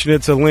 And I mentioned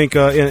it to Link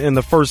in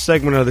the first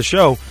segment of the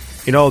show.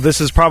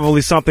 This is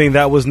probably something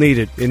that was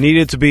needed. It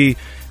needed to be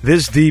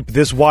this deep,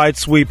 this wide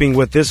sweeping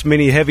with this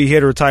many heavy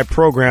hitter type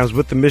programs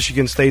with the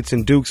Michigan States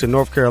and Dukes and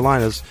North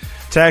Carolinas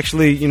to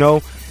actually,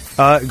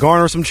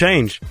 garner some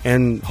change.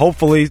 And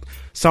hopefully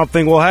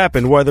something will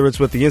happen, whether it's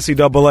with the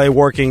NCAA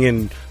working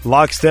in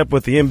lockstep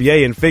with the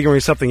NBA and figuring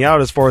something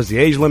out as far as the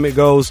age limit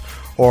goes,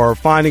 or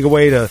finding a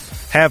way to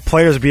have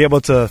players be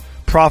able to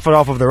profit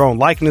off of their own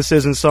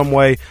likenesses in some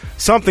way.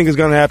 Something is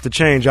going to have to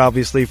change,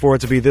 obviously, for it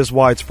to be this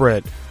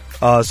widespread.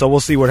 So we'll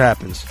see what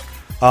happens.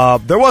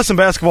 There was some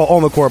basketball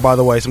on the court, by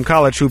the way, some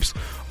college hoops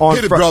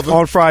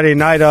on Friday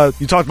night.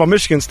 You talked about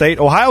Michigan State.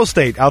 Ohio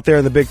State out there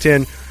in the Big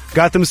Ten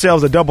got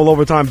themselves a double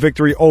overtime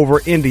victory over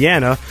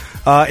Indiana.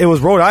 It was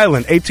Rhode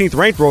Island, 18th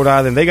ranked Rhode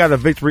Island. They got a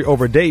victory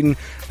over Dayton.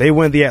 They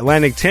win the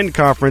Atlantic 10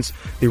 Conference,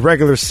 the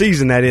regular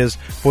season, that is,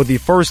 for the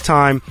first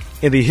time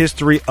in the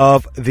history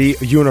of the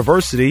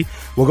university.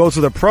 We'll go to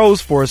the pros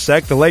for a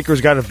sec. The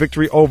Lakers got a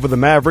victory over the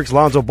Mavericks.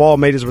 Lonzo Ball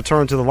made his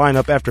return to the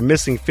lineup after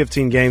missing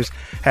 15 games,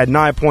 had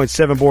 9 points,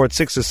 7 boards,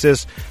 6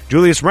 assists.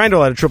 Julius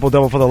Randle had a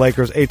triple-double for the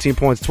Lakers, 18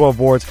 points, 12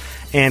 boards,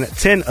 and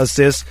 10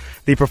 assists.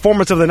 The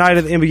performance of the night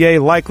of the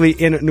NBA likely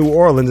in New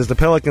Orleans as the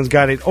Pelicans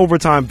got an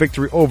overtime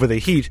victory over the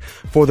Heat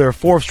for their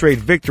 4th straight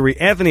victory.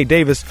 Anthony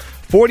Davis,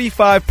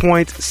 45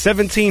 points,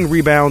 17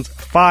 rebounds,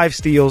 5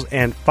 steals,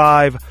 and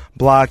 5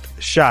 blocked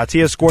shots. He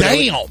has scored.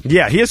 Damn!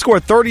 Yeah, he has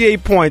scored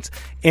 38 points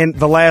in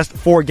the last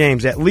 4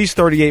 games, at least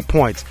 38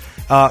 points.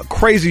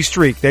 Crazy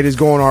streak that is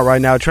going on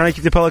right now, trying to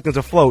keep the Pelicans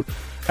afloat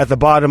at the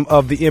bottom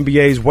of the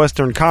NBA's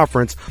Western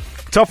Conference.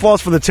 tough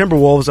loss for the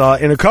Timberwolves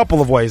in a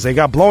couple of ways. They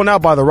got blown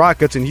out by the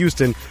Rockets in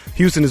Houston.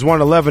 Houston has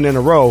won 11 in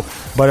a row.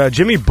 But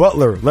Jimmy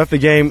Butler left the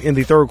game in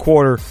the third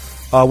quarter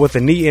with a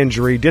knee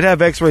injury. Did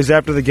have x-rays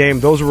after the game.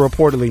 Those were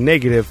reportedly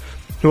negative.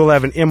 He will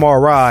have an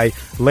MRI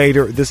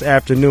later this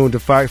afternoon to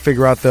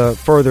figure out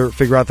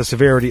the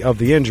severity of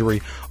the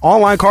injury.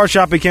 Online car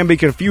shopping can be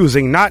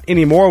confusing. Not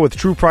anymore with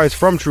True Price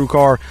from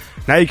TrueCar.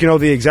 Now you can know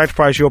the exact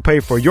price you'll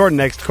pay for your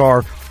next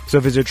car. So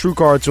visit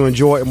TrueCar to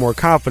enjoy a more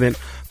confident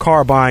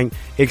car buying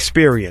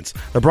experience.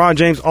 LeBron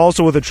James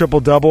also with a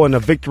triple-double and a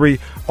victory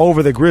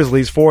over the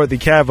Grizzlies for the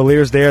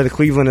Cavaliers there. The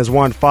Cleveland has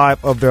won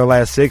 5 of their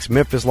last 6.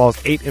 Memphis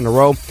lost 8 in a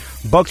row.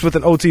 Bucks with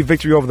an OT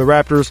victory over the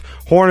Raptors.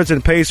 Hornets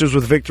and Pacers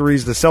with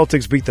victories. The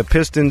Celtics beat the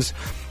Pistons.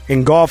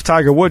 In golf,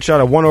 Tiger Woods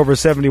shot a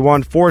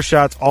 1/71, 4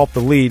 shots off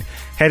the lead,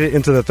 headed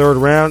into the third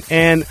round.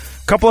 And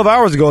a couple of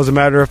hours ago, as a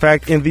matter of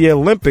fact, in the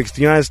Olympics,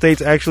 the United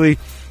States actually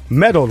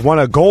won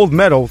a gold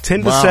medal,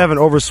 10-7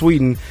 over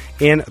Sweden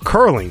in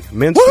curling,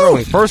 men's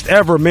curling. First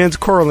ever men's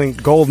curling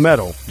gold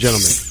medal,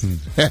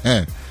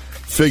 gentlemen.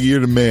 Fig,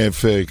 you're the man,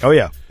 Fig. Oh,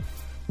 yeah.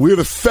 We're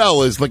the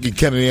fellas, Lincoln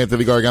Kennedy,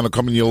 Anthony Gargano,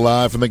 coming to you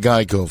live from the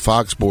Geico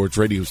Fox Sports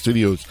Radio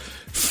Studios.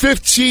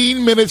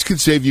 15 minutes can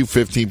save you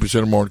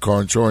 15% or more in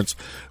car insurance.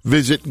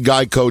 Visit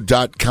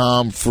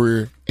geico.com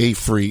for a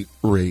free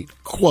rate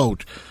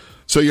quote.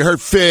 So you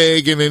heard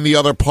Fig, and then the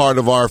other part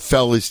of our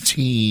fellas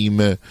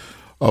team,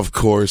 of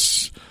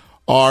course,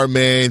 our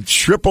man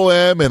Triple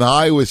M and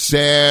I with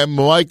Sam.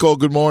 Michael,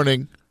 good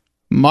morning.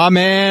 My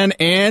man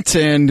Ant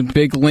and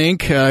Big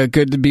Link,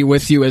 good to be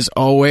with you as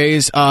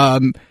always.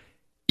 Do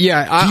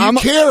you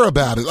care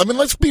about it? I mean,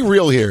 let's be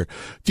real here.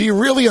 Do you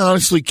really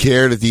honestly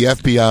care that the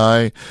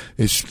FBI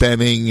is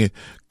spending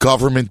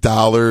government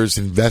dollars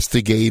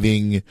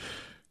investigating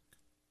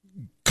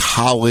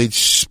college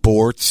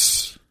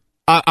sports?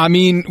 I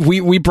mean,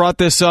 we brought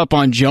this up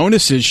on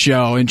Jonas's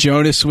show, and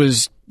Jonas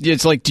was,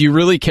 it's like, do you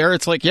really care?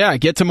 It's like, yeah,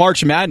 get to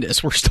March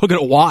Madness. We're still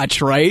going to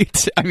watch,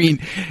 right? I mean,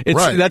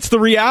 that's the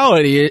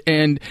reality.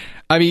 And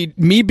I mean,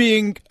 me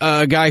being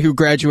a guy who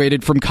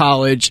graduated from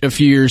college a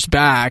few years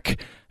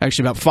back,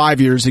 actually about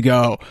 5 years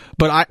ago,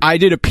 but I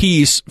did a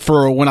piece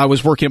for when I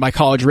was working at my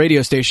college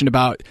radio station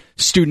about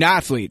student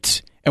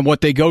athletes and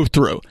what they go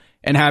through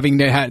and having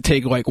to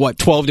take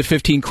 12 to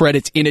 15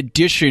 credits in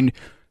addition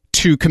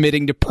to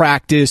committing to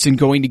practice and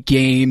going to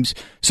games.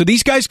 So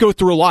these guys go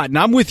through a lot. And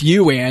I'm with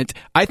you, Ant.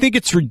 I think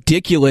it's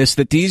ridiculous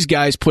that these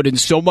guys put in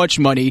so much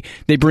money.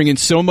 They bring in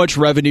so much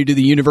revenue to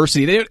the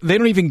university. They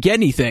don't even get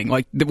anything.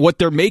 Like what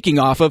they're making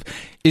off of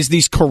is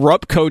these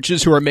corrupt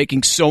coaches who are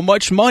making so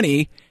much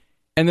money.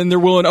 And then they're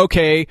willing,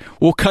 okay,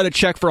 we'll cut a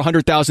check for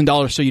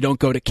 $100,000 so you don't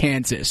go to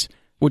Kansas,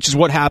 which is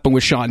what happened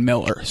with Sean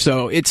Miller.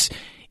 So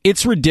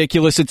it's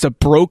ridiculous. It's a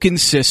broken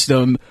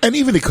system. And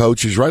even the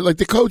coaches, right? Like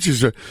the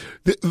coaches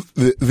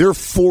they're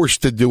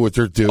forced to do what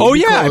they're doing. Oh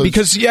yeah,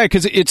 because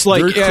it's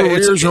like their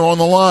careers are on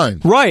the line,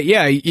 right?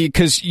 Yeah,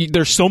 because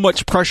there's so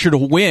much pressure to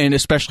win,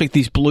 especially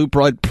these blue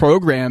blood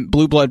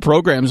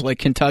programs like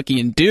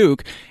Kentucky and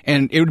Duke.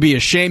 And it would be a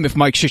shame if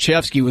Mike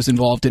Krzyzewski was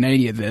involved in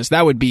any of this.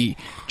 That would be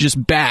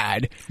just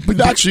bad.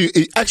 But actually,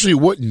 it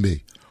wouldn't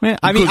be. Man,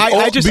 I mean,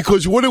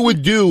 because what it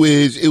would do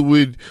is it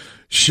would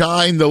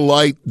shine the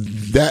light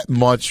that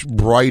much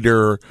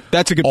brighter.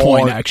 That's a good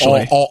point,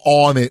 actually.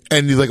 On it.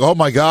 And you're like, oh,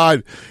 my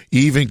God,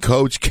 even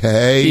Coach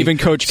K.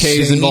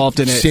 Is involved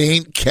in it.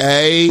 Saint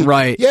K.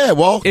 Right. Yeah,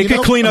 well, it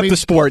could clean up the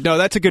sport. No,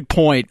 that's a good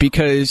point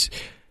because,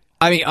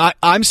 I mean,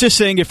 I'm just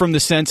saying it from the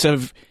sense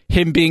of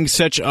him being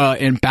such an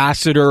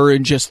ambassador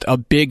and just a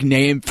big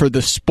name for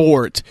the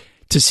sport.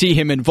 To see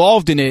him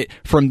involved in it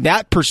from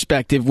that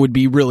perspective would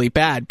be really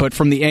bad. But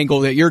from the angle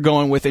that you're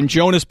going with, and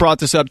Jonas brought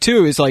this up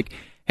too, is like,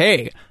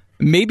 hey,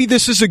 maybe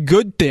this is a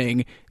good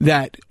thing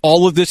that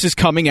all of this is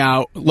coming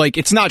out. Like,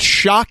 it's not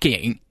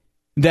shocking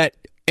that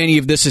any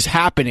of this is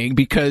happening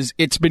because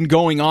it's been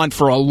going on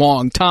for a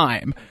long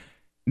time.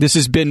 This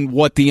has been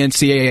what the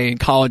NCAA and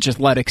college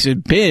athletics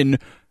have been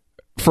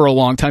for a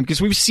long time because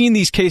we've seen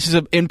these cases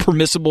of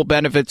impermissible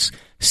benefits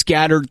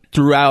scattered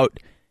throughout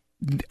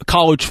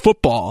college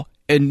football.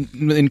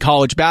 In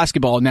college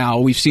basketball now,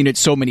 we've seen it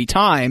so many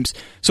times.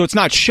 So it's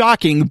not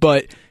shocking,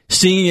 but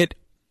seeing it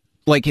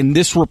like in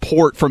this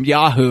report from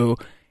Yahoo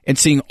and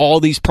seeing all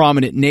these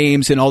prominent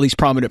names and all these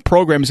prominent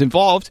programs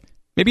involved,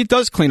 maybe it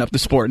does clean up the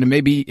sport and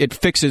maybe it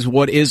fixes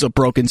what is a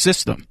broken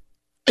system.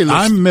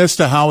 I'm missed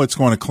to how it's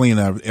going to clean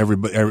up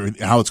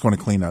how it's going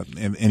to clean up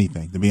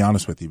anything, to be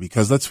honest with you,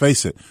 because let's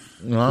face it,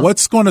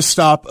 what's going to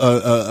stop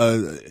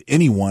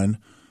anyone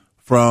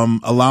from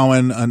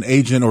allowing an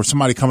agent or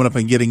somebody coming up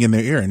and getting in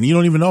their ear, and you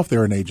don't even know if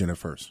they're an agent at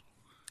first.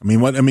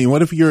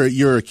 What if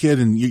you're a kid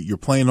and you're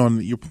playing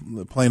on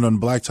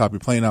blacktop, you're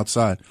playing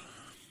outside,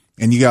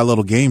 and you got a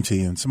little game to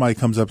you, and somebody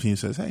comes up to you and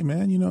says, "Hey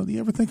man, do you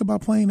ever think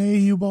about playing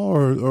AAU ball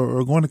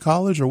or going to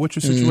college, or what's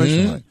your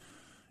situation like?"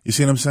 You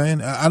see what I'm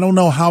saying? I don't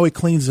know how it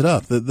cleans it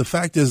up. The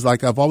fact is,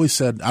 like I've always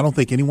said, I don't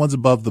think anyone's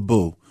above the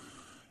boo.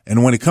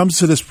 And when it comes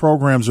to these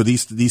programs or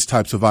these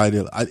types of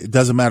ideas, it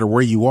doesn't matter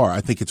where you are. I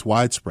think it's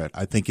widespread.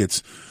 I think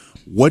it's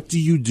what do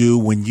you do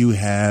when you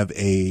have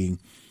a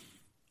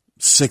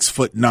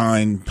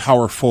 6'9"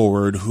 power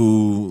forward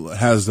who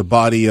has the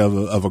body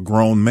of a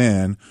grown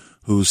man,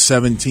 who's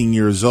 17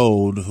 years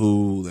old,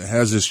 who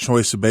has this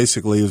choice of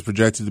basically is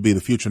projected to be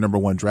the future number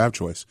 1 draft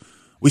choice.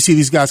 We see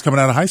these guys coming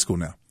out of high school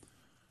now.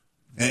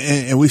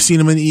 And we've seen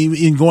them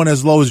in going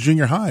as low as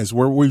junior highs,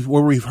 where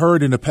we've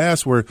heard in the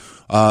past where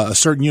a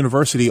certain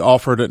university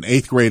offered an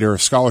 8th grader a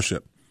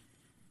scholarship.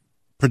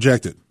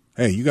 Projected.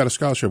 Hey, you got a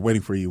scholarship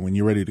waiting for you when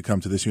you're ready to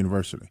come to this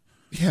university.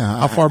 Yeah.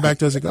 How far back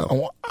does it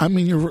go? I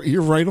mean,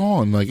 you're right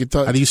on. Like,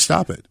 how do you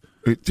stop it?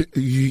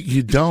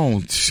 You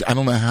don't. I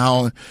don't know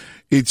how.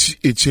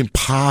 It's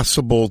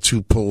impossible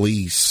to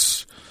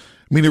police.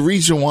 I mean, the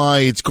reason why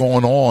it's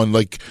going on,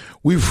 like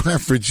you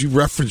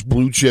referenced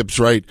Blue Chips,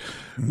 right?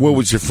 What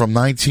was it from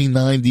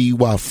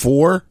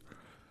 1994?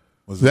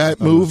 That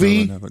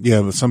movie?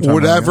 Yeah, but sometime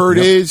whatever it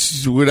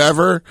is,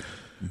 whatever.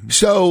 Mm-hmm.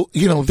 So,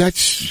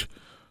 that's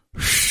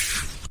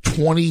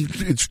 20.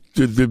 It's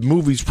the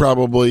movie's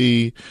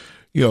probably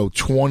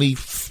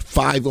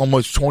 25,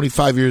 almost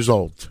 25 years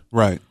old.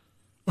 Right.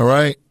 All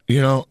right.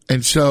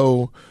 And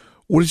so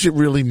what does it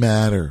really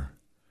matter?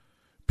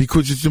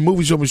 Because the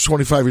movie's almost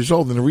 25 years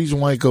old, and the reason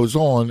why it goes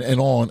on and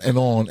on and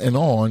on and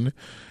on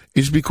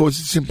is because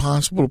it's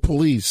impossible to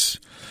police.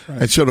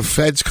 Right. And so the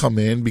feds come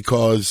in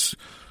because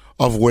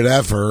of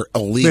whatever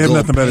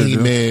illegal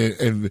payment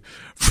and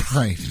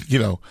right,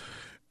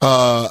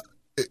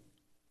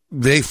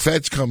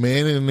 feds come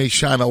in and they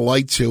shine a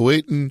light to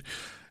it, and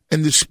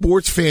the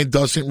sports fan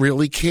doesn't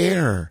really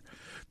care.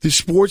 The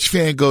sports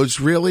fan goes,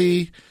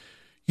 really,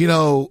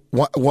 why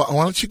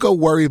don't you go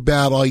worry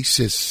about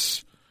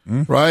ISIS,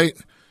 right?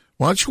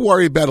 Why don't you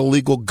worry about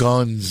illegal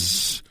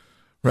guns,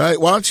 right?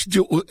 Why don't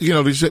you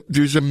do,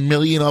 there's a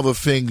million other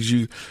things.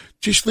 You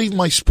just leave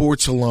my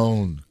sports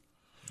alone.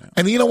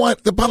 And you know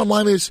what? The bottom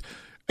line is,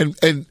 and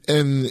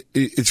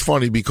it's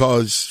funny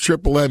because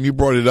Triple M, you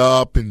brought it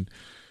up, and,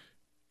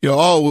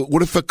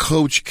 what if a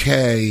Coach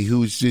K,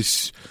 who's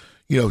this,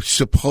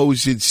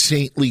 supposed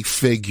saintly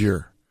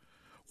figure,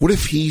 what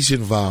if he's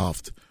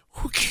involved?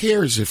 Who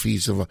cares if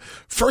he's involved?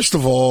 First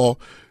of all,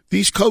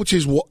 these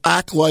coaches will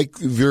act like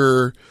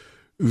they're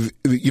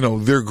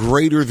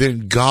greater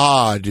than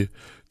God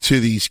to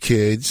these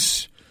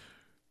kids.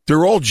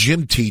 They're all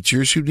gym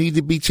teachers who need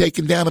to be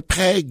taken down a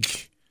peg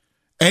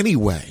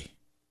anyway.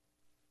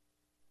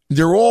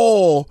 They're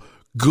all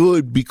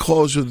good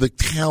because of the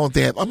talent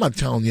they have. I'm not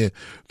telling you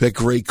that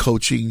great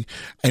coaching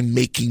and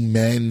making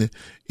men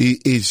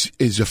is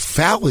a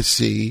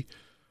fallacy,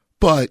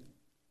 but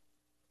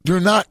they're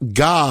not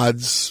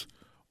gods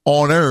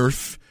on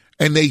earth,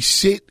 and they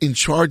sit in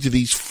charge of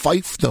these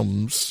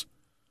fiefdoms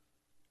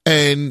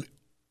and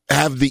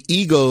have the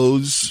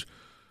egos,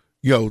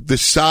 the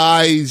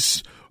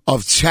size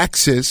of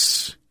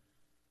Texas,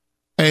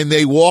 and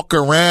they walk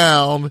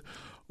around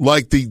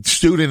like the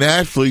student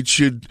athlete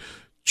should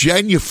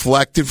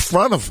genuflect in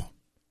front of them.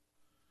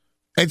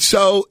 And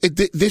so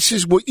this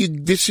is what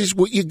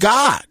you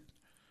got.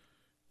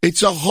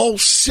 It's a whole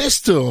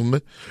system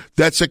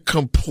that's a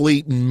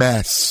complete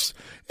mess.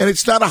 And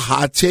it's not a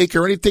hot take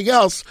or anything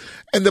else.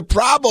 And the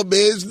problem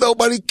is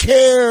nobody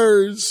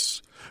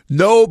cares.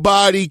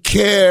 Nobody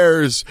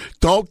cares.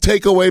 Don't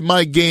take away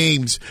my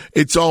games.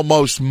 It's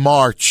almost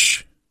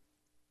March.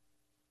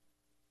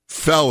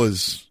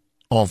 Fellas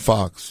on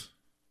Fox.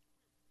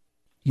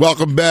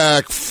 Welcome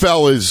back,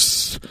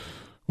 fellas,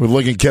 with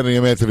Lincoln Kennedy.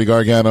 I'm Anthony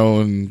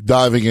Gargano, and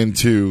diving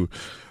into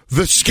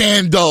the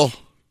scandal.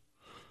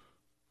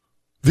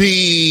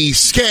 The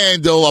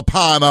scandal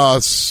upon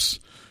us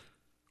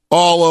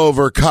all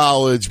over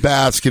college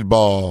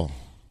basketball.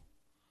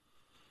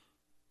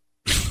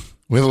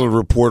 We had a little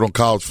report on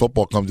college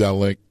football comes out,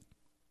 Link.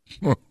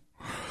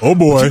 Oh,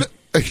 boy.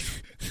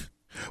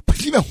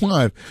 But you know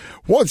what?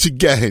 Once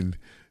again,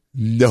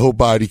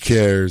 nobody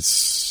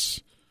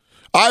cares.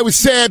 Iowa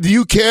Sam, do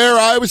you care,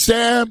 Iowa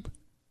Sam?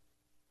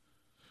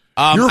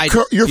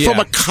 You're from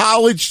a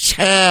college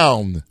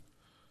town.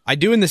 I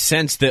do, in the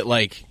sense that,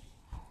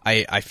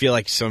 I feel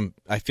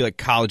like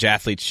college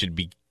athletes should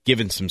be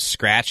given some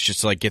scratch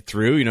just to get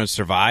through,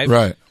 survive.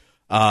 Right.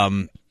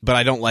 But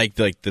I don't like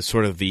the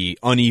sort of the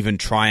uneven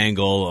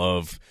triangle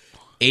of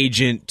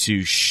agent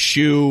to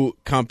shoe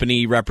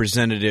company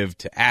representative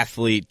to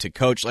athlete to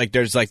coach.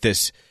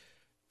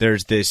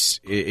 There's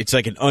this. It's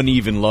like an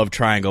uneven love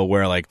triangle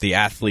where the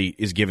athlete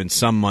is given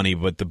some money,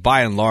 but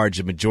by and large,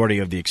 the majority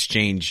of the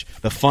exchange,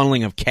 the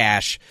funneling of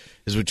cash,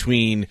 is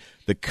between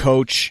the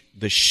coach,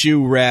 the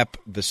shoe rep,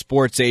 the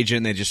sports agent.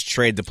 And they just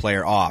trade the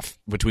player off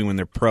between when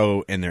they're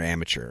pro and they're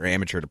amateur, or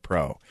amateur to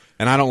pro.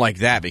 And I don't like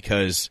that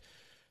because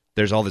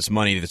there's all this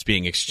money that's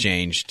being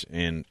exchanged,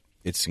 and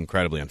it's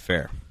incredibly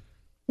unfair.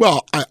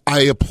 Well,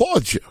 I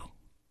applaud you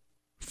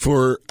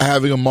for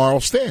having a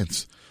moral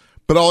stance,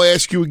 but I'll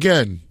ask you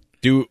again.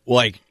 No,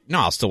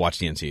 I'll still watch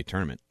the NCAA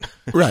tournament.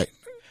 Right.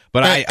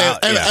 But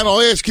and I'll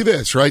ask you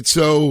this, right?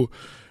 So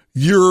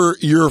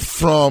you're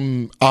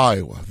from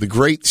Iowa, the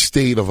great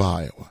state of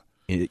Iowa.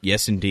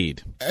 Yes,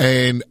 indeed.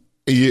 And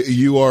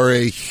you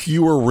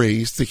were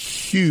raised a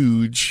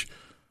huge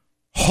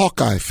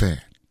Hawkeye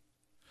fan.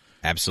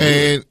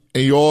 Absolutely.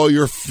 and all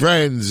your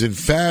friends and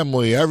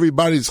family,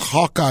 everybody's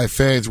Hawkeye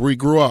fans where you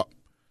grew up.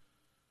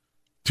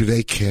 Do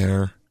they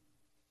care?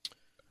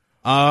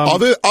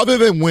 Other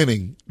than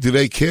winning, do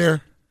they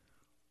care?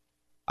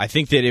 I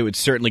think that it would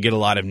certainly get a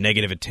lot of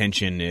negative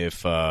attention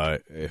if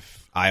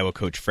Iowa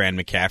coach Fran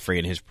McCaffrey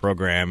and his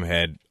program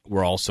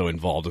were also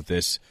involved with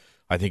this.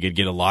 I think it'd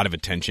get a lot of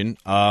attention.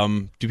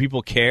 Do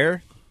people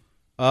care?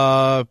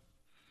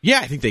 Yeah,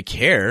 I think they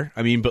care.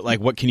 I mean, but like,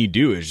 what can you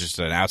do? It's just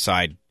an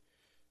outside.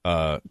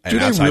 Do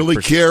they really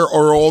care,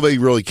 or all they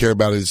really care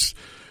about is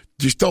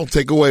just don't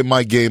take away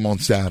my game on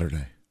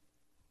Saturday?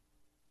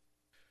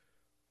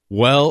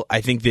 Well,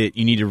 I think that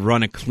you need to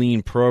run a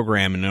clean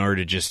program in order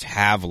to just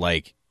have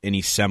like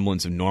any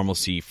semblance of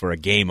normalcy for a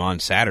game on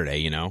Saturday.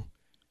 You know,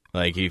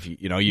 like if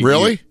you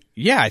really.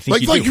 Yeah, I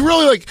think you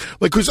really like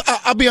because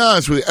I'll be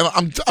honest with you, and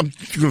I'm going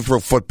to throw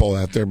football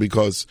out there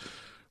because,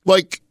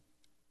 like,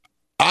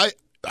 I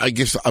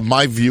guess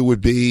my view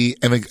would be,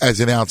 and as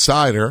an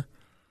outsider,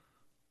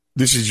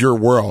 this is your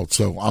world,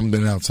 so I'm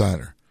an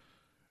outsider,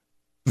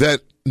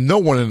 that no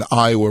one in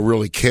Iowa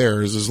really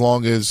cares as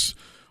long as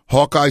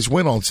Hawkeyes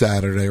win on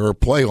Saturday or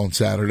play on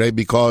Saturday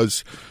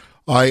because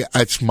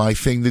that's my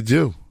thing to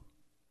do.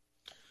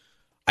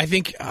 I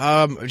think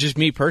just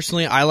me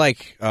personally, I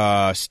like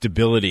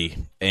stability,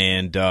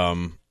 and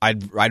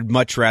I'd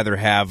much rather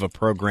have a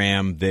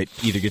program that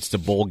either gets to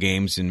bowl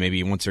games and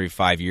maybe once every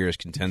 5 years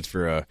contends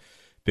for a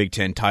Big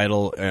Ten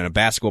title, and a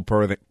basketball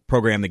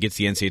program that gets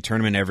the NCAA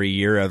tournament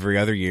every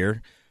other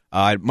year.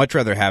 I'd much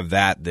rather have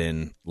that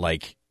than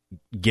like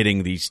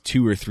getting these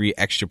 2 or 3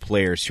 extra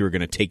players who are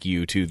going to take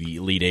you to the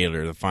Elite Eight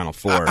or the Final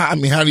Four. I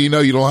mean, how do you know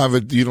you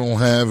don't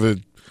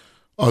have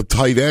a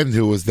tight end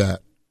who was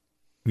that?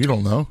 You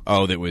don't know.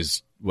 Oh, that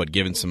was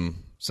given some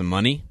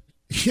money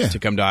to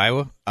come to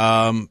Iowa.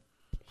 I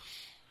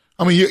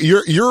mean,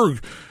 you're.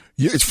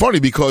 It's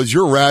funny because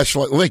you're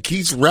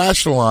he's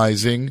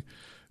rationalizing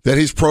that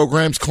his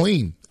program's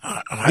clean.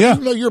 I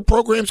didn't know your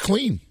program's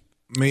clean.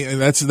 I mean,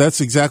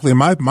 that's exactly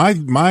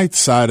my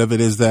side of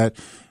it is that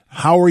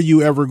how are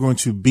you ever going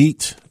to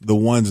beat the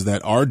ones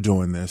that are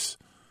doing this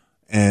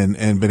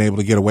and been able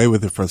to get away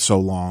with it for so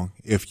long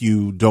if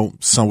you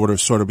don't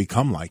sort of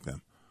become like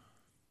them?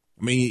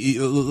 I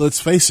mean, let's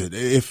face it.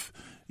 If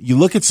you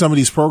look at some of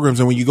these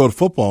programs and when you go to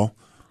football,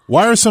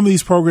 why are some of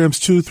these programs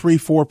 2, 3,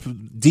 4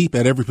 deep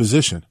at every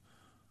position?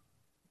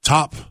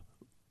 Top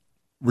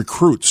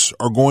recruits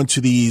are going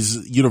to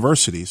these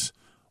universities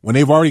when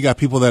they've already got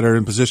people that are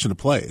in position to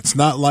play. It's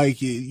not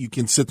like you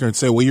can sit there and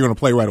say, well, you're going to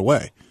play right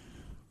away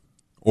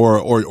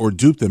or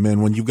dupe them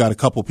in when you've got a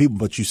couple people,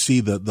 but you see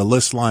the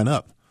list line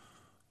up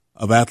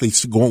of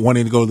athletes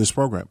wanting to go to this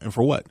program. And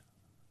for what?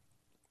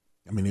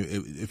 I mean,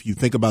 if you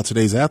think about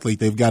today's athlete,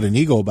 they've got an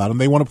ego about them.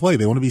 They want to play.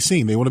 They want to be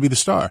seen. They want to be the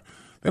star.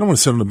 They don't want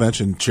to sit on the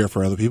bench and cheer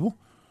for other people.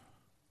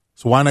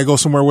 So why not go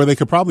somewhere where they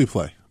could probably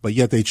play? But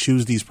yet they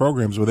choose these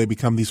programs where they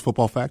become these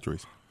football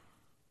factories.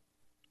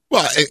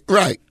 Well,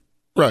 right.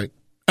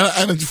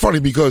 And it's funny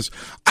because,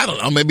 I don't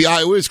know, maybe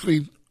Iowa is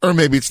clean or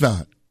maybe it's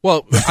not.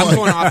 Well, I'm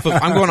going off of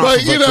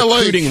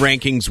recruiting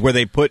rankings where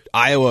they put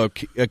Iowa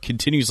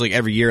continuously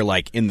every year,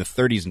 like in the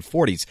 30s and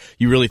 40s.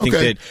 You really think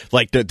that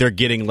like they're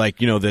getting like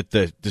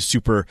the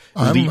super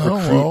elite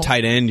recruit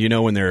tight end? You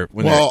know when they're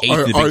eighth in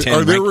the Big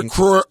Ten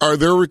rankings. Are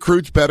their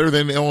recruits better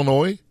than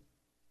Illinois?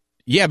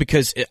 Yeah,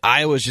 because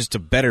Iowa's just a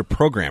better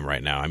program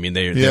right now. I mean,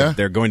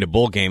 they're going to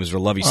bowl games where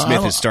Lovie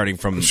Smith is starting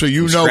from. So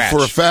you know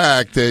for a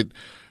fact that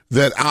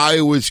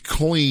Iowa's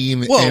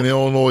clean and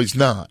Illinois'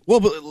 not.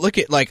 Well, but look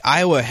at like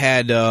Iowa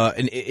had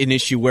an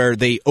issue where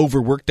they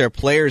overworked their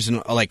players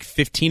and like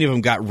 15 of them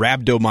got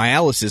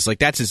rhabdomyolysis. Like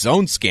that's its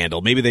own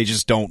scandal. Maybe they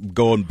just don't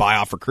go and buy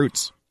off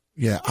recruits.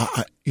 Yeah,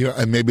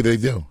 and maybe they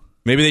do.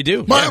 Maybe they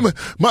do. My only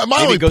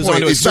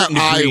point is not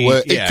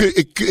Iowa. Yeah.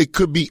 It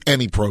could be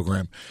any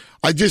program.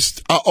 I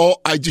just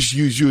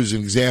use you as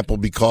an example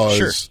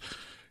because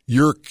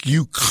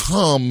you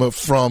come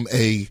from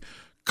a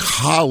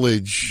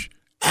college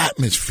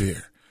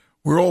atmosphere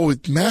where all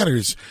it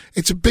matters,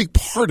 it's a big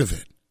part of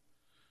it.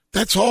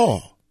 That's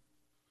all.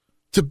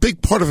 It's a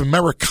big part of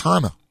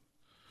Americana.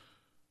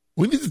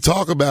 We need to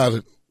talk about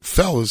it,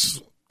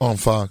 fellas, on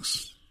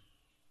Fox.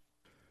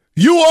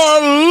 You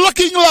are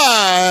looking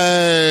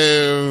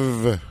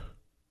live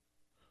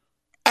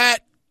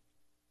at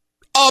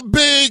a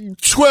Big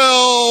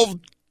 12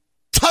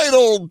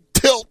 title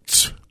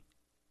tilt.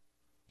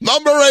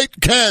 Number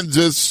 8,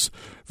 Kansas,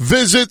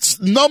 visits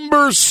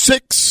number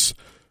 6,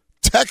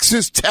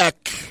 Texas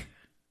Tech.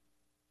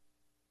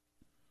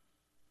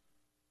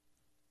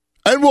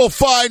 And we'll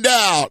find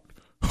out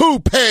who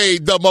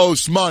paid the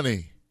most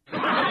money.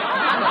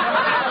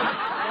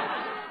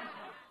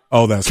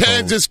 Oh, that's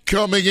Kansas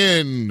cold. Coming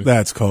in.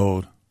 That's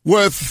cold.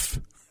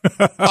 With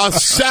a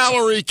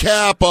salary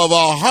cap of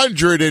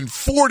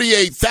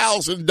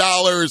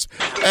 $148,000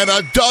 and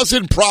a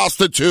dozen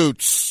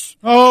prostitutes.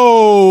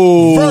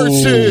 Oh.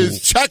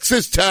 Versus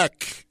Texas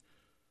Tech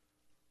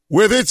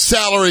with its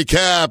salary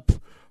cap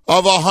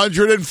of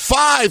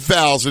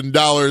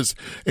 $105,000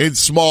 in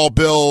small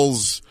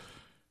bills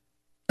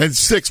And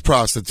 6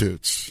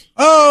 prostitutes.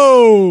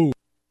 Oh!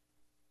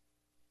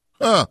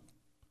 Huh.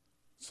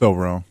 So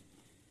wrong.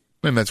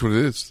 And that's what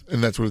it is.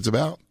 And that's what it's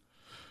about.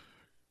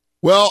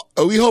 Well,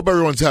 we hope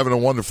everyone's having a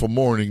wonderful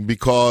morning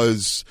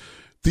because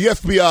the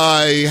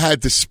FBI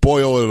had to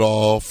spoil it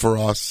all for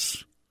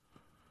us.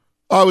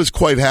 I was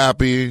quite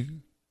happy,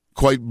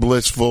 quite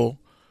blissful,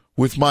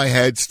 with my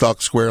head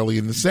stuck squarely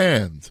in the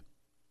sand.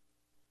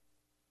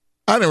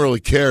 I didn't really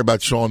care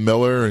about Sean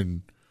Miller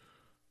and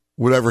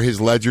whatever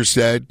his ledger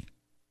said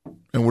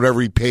and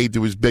whatever he paid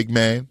to his big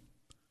man.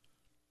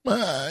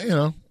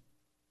 All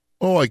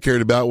I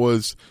cared about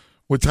was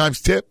what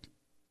time's tip.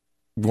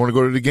 We want to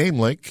go to the game,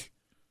 Link.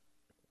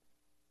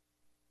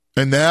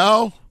 And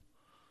now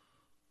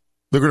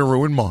they're going to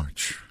ruin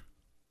March.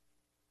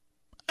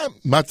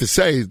 Not to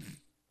say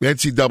the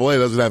NCAA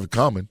doesn't have it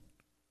coming.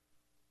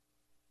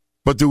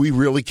 But do we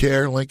really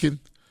care,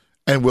 Lincoln?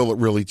 And will it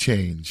really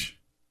change?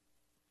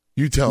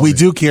 You tell me. We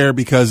do care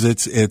because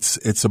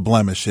it's a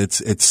blemish.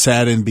 It's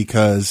saddened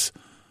because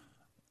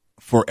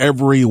for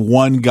every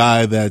one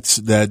guy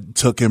that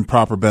took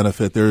improper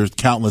benefit, there's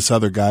countless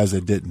other guys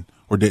that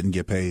didn't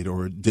get paid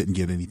or didn't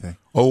get anything.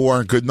 Oh,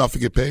 weren't good enough to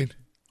get paid?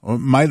 Or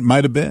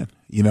might have been.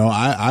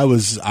 I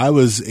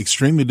was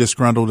extremely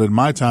disgruntled in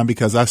my time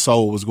because I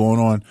saw what was going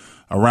on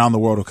around the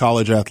world of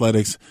college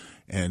athletics,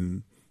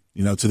 and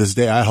to this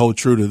day I hold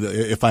true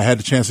to if I had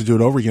the chance to do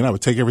it over again, I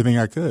would take everything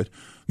I could.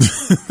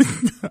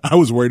 I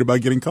was worried about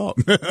getting caught.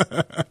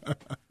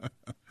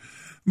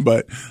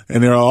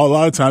 And there are a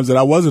lot of times that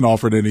I wasn't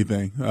offered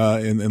anything,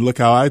 and look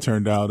how I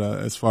turned out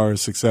as far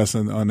as success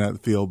on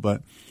that field.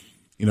 But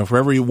for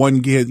every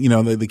one kid,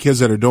 the kids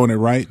that are doing it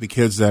right, the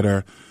kids that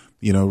are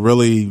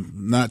really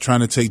not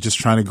trying to just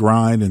trying to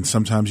grind, and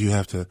sometimes you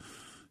have to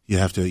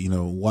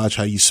watch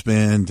how you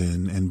spend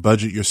and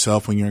budget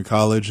yourself when you're in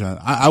college.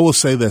 I will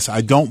say this: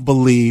 I don't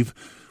believe.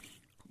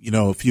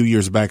 A few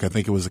years back, I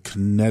think it was a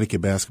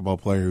Connecticut basketball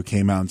player who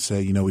came out and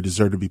said, we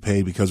deserve to be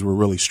paid because we're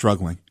really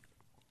struggling.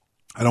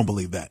 I don't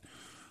believe that.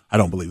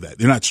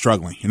 You're not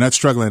struggling. You're not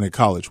struggling at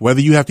college.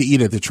 Whether you have to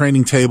eat at the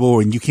training table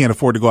and you can't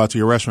afford to go out to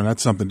your restaurant,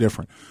 that's something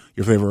different.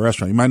 Your favorite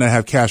restaurant. You might not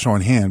have cash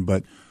on hand,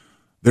 but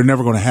they're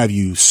never going to have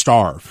you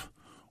starve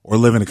or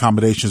live in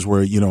accommodations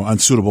where,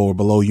 unsuitable or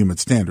below human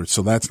standards.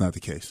 So that's not the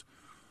case.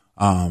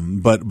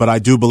 But I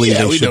do believe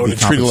they should be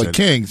treated like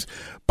kings.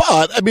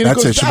 But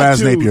that's it.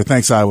 Shabazz Napier.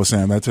 Thanks, Iowa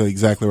Sam. That's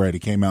exactly right. He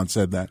came out and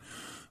said that.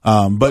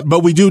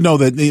 But we do know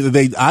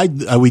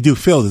that we do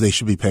feel that they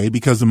should be paid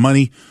because the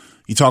money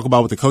you talk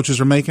about what the coaches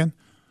are making.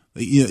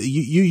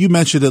 You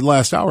mentioned it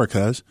last hour,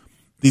 cuz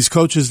these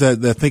coaches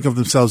that think of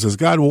themselves as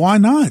God. Well, why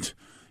not?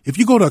 If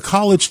you go to a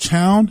college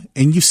town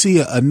and you see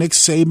a Nick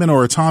Saban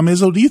or a Tom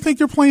Izzo, do you think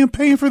they're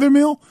paying for their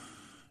meal?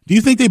 Do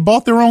you think they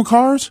bought their own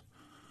cars?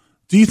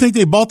 Do you think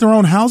they bought their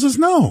own houses?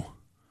 No.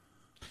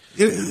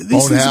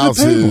 Own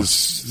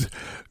houses,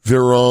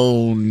 their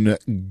own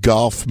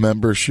golf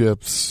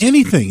memberships,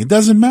 anything. It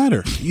doesn't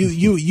matter.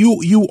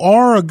 You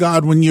are a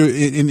god when you're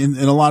in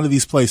a lot of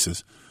these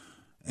places,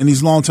 in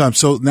these long times.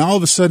 So now all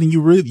of a sudden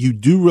you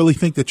do really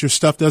think that your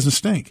stuff doesn't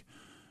stink.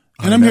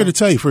 And I'm here to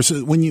tell you,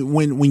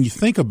 when you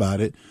think about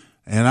it,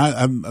 and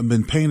I've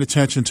been paying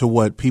attention to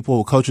what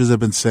coaches have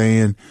been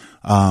saying,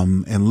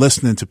 and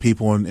listening to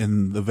people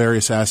in the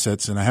various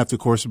assets, and I have to, of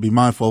course, be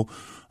mindful.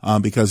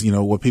 Because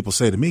what people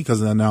say to me,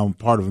 because I'm now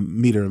part of a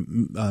media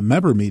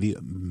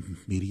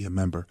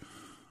member.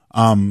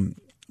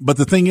 But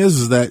the thing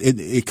is that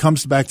it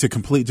comes back to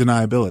complete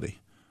deniability.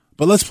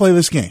 But let's play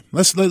this game.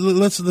 Let's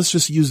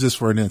just use this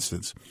for an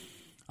instance.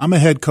 I'm a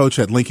head coach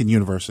at Lincoln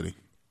University,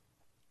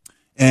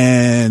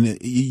 and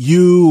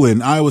you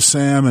and Iowa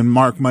Sam and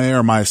Mark Mayer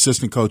are my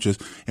assistant coaches,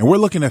 and we're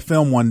looking at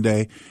film one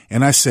day,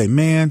 and I say,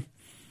 man,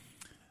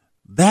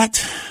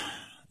 that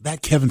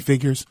Kevin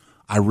Figures,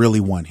 I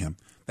really want him.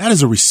 That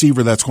is a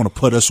receiver that's going to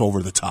put us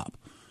over the top.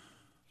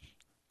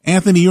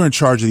 Anthony, you're in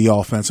charge of the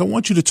offense. I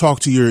want you to talk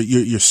to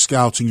your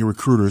scouts and your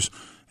recruiters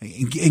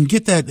and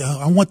get that.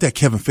 I want that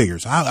Kevin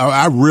Figures.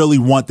 I really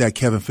want that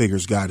Kevin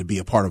Figures guy to be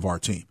a part of our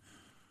team.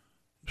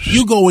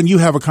 You go and you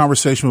have a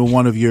conversation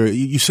with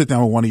you sit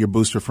down with one of your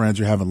booster friends,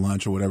 you're having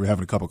lunch or whatever,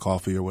 having a cup of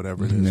coffee or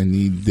whatever it is. I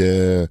need,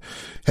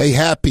 hey,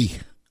 Happy,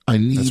 I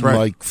need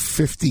like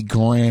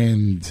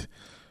 $50,000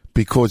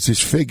 because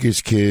this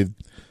Figures kid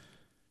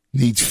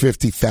needs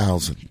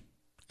 50,000,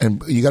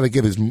 and you got to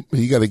get Hey,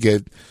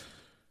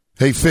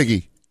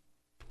 Figgy.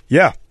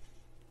 Yeah.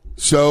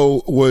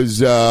 So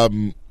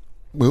who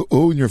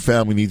in your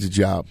family needs a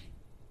job?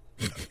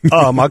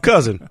 My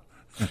cousin.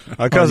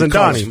 My cousin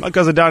Donnie. My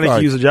cousin Donnie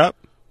can use a job.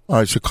 All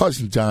right, so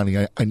cousin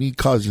Donnie, I need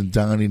cousin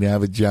Donnie to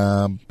have a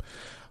job.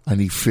 I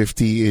need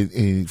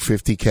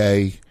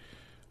 50K.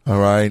 All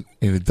right,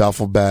 in a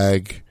duffel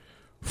bag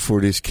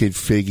for this kid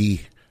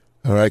Figgy.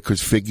 All right,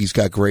 because Figgy's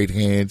got great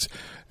hands.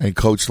 And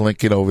Coach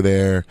Lincoln over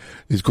there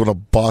is going to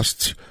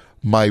bust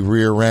my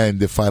rear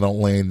end if I don't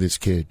land this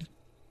kid.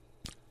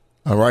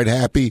 All right,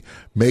 Happy?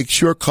 Make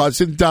sure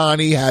cousin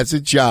Donnie has a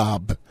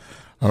job.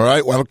 All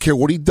right? Well, I don't care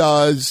what he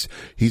does.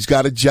 He's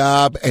got a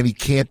job, and he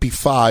can't be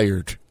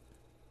fired.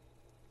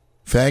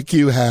 Thank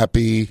you,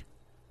 Happy.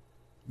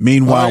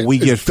 Meanwhile, Right, we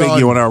get it's done.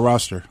 Figgy on our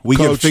roster. We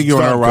Coach, get Figgy it's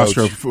on done, our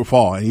roster Coach. for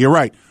fall. And you're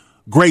right.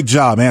 Great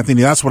job,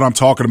 Anthony. That's what I'm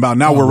talking about.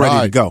 Now we're ready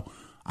to right. go.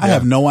 I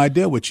have no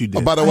idea what you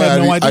did. By the way, I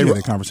have no idea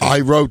the conversation.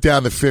 I wrote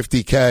down the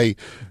 $50K.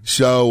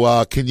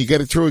 So can you get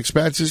it through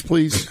expenses,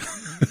 please?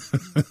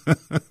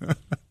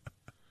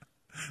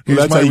 Here's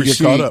That's my how you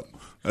receipt. get caught up.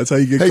 That's how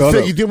you get Hey, caught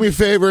Figgy, up. do me a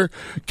favor.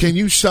 Can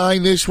you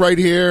sign this right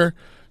here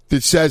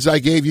that says I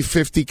gave you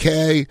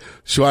 $50K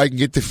so I can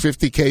get the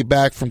 $50K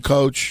back from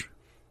Coach?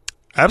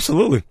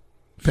 Absolutely.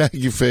 Thank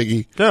you,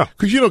 Figgy. Yeah.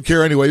 Because you don't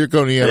care anyway. You're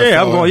going to the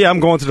NFL. I'm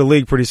going to the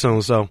league pretty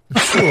soon. So.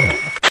 Sure.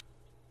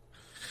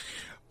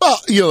 Well,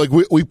 like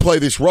we play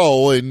this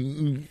role,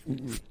 and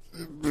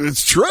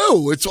it's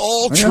true. It's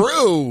all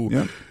true.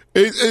 Yeah.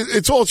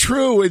 It's all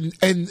true,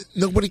 and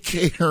nobody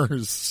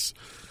cares.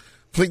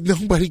 Like,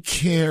 nobody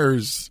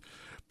cares.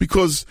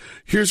 Because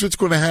here's what's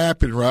going to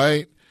happen,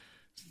 right?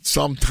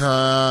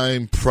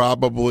 Sometime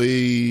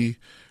probably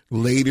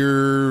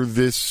later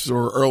this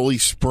or early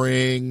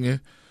spring,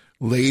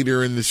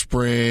 later in the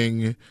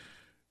spring,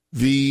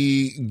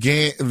 the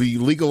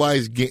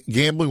legalized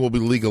gambling will be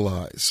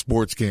legalized,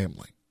 sports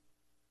gambling.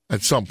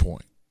 At some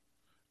point.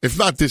 If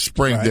not this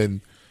spring,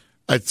 then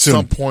at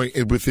some point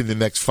within the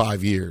next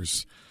 5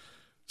 years,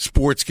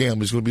 sports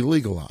gambling is going to be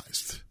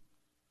legalized.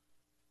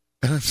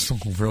 And that's all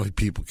really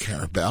people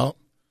care about.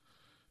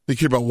 They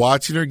care about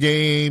watching their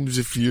games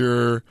if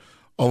you're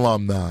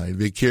alumni.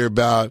 They care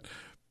about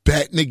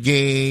betting the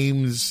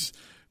games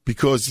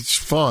because it's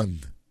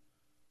fun.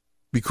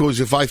 Because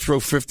if I throw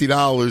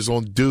 $50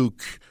 on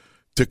Duke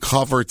to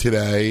cover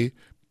today,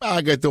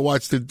 I get to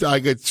watch I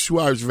get 2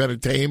 hours of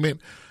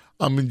entertainment.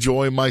 I'm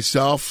enjoying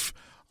myself.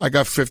 I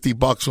got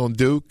 $50 on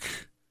Duke.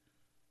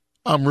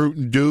 I'm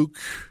rooting Duke.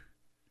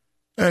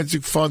 And it's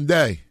a fun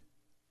day.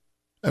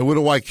 And what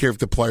do I care if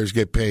the players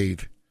get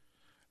paid?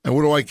 And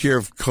what do I care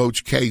if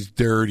Coach K's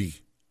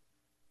dirty?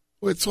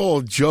 Well, it's all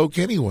a joke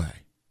anyway.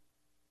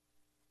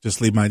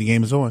 Just leave my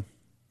games on.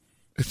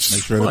 It's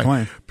Make sure they're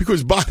playing.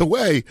 Because, by the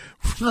way,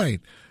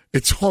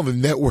 it's all the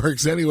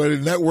networks anyway.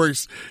 The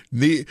networks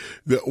need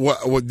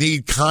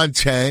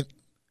content.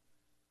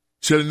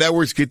 So the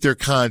networks get their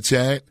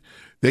content.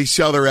 They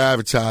sell their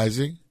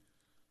advertising,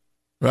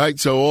 right?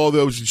 So all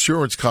those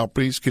insurance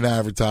companies can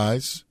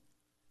advertise,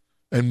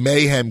 and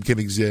mayhem can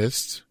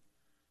exist,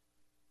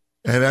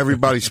 and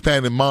everybody's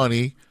spending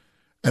money,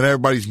 and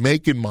everybody's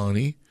making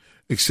money,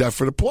 except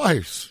for the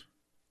players.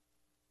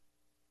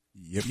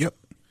 Yep.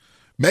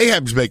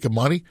 Mayhem's making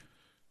money.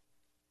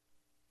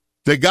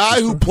 The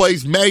guy who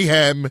plays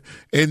Mayhem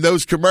in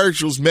those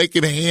commercials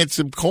making a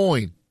handsome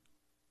coin.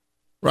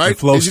 Right?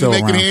 Flo's Isn't he still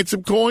making around. a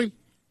handsome coin?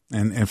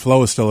 And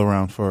Flo is still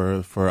around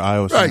for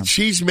Iowa. Right.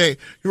 You're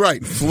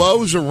right.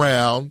 Flo's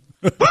around.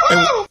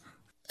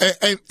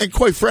 and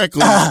quite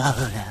frankly,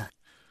 I'm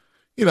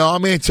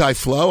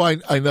anti-Flo.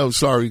 I know,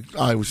 sorry,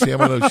 Iowa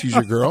Sam. I know she's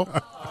your girl.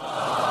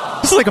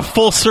 This is like a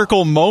full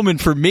circle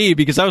moment for me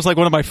because I was like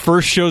one of my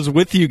first shows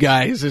with you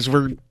guys as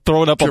we're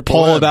throwing up a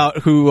poll about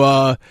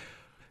who's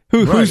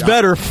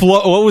better.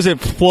 Flo, what was it?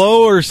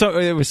 Flo or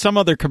something? It was some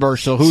other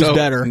commercial. Who's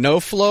better? No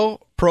Flo,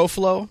 Pro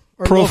Flo,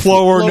 or Pro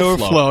Flo or low no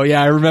Flo?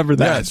 Yeah, I remember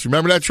that. Yes,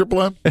 remember that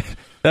Triple M?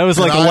 That was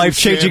like a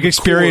life-changing Sam,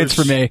 experience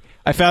for of me.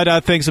 I found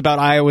out things about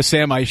Iowa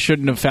Sam I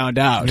shouldn't have found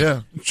out.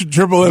 Yeah.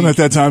 Triple M at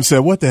that time said,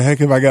 "What the heck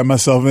have I got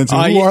myself into?"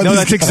 No,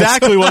 that's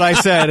exactly what I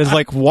said. Is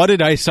like, what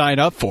did I sign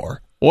up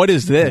for? What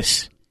is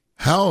this?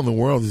 How in the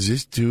world is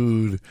this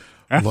dude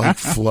like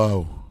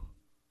Flo?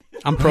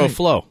 I'm pro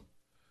Flo.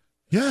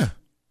 Yeah.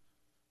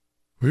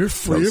 We're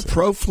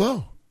pro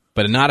Flo.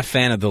 But not a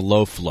fan of the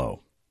low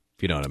flow,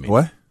 if you know what I mean.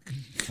 What?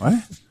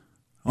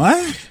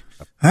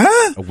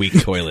 Huh? A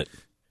weak toilet,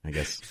 I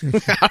guess. I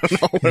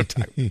don't know what I'm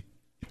talking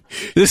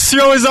about. This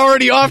show is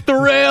already off the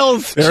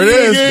rails. There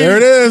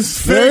it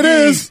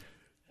is.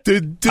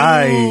 The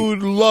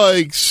dude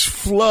likes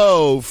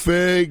Flo,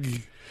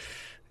 Fig.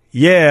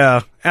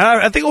 Yeah,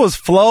 I think it was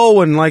Flo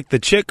and like the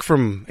chick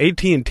from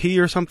AT&T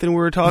or something we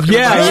were talking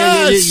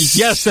about.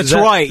 Yes, that's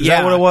right. Is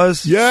that what it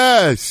was?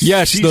 Yes.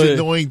 She's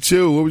annoying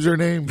too. What was her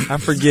name? I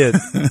forget.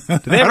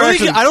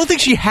 I don't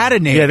think she had a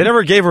name. Yeah, they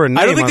never gave her a name.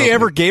 I don't think they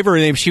ever gave her a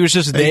name. She was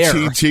just there.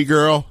 AT&T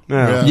girl.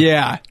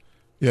 Yeah.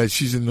 Yeah,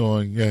 she's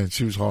annoying. Yeah,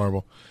 she was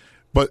horrible.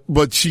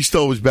 But she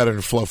still was better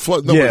than Flo.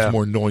 Nobody's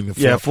more annoying than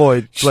Flo.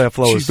 Yeah,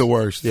 Flo She's is the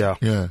worst.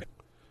 Yeah.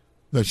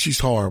 No, she's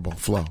horrible,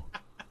 Flo.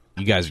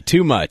 You guys are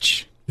too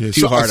much. Yeah,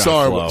 too hard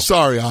on Flo.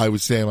 Sorry, I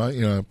was saying.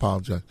 I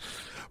apologize.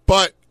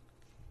 But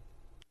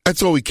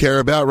that's all we care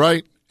about,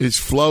 right? Is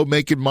Flo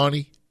making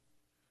money?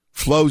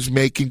 Flo's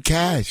making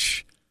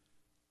cash.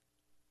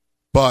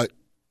 But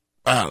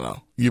I don't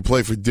know. You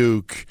play for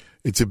Duke,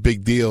 it's a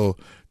big deal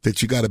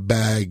that you got a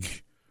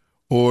bag.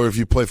 Or if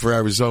you play for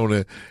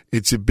Arizona,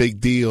 it's a big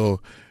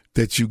deal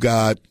that you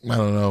got, I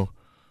don't know,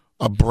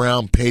 a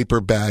brown paper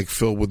bag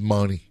filled with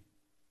money.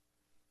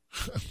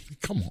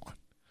 Come on.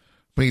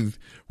 I mean,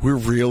 we're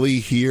really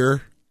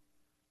here,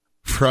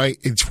 right?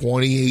 In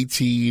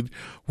 2018,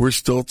 we're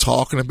still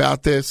talking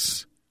about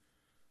this.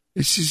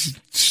 This is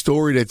a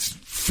story that's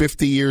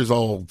 50 years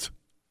old.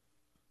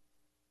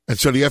 And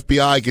so the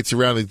FBI gets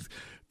around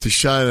to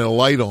shine a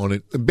light on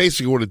it. And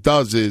basically what it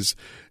does is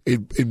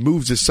it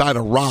moves aside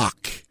a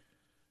rock.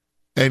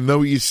 And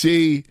though you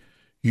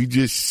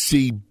just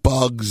see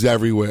bugs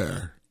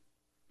everywhere.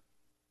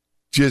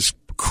 Just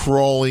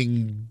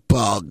crawling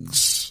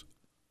bugs.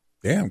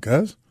 Damn,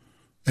 cuz.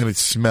 And it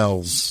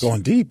smells.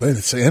 Going deep. And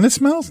it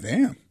smells?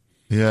 Damn.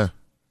 Yeah.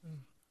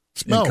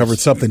 Smells. You covered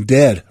something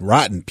dead,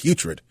 rotten,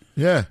 putrid.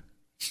 Yeah.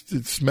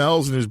 It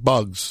smells and there's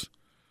bugs.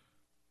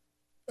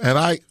 And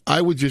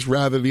I would just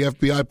rather the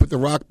FBI put the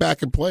rock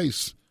back in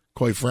place,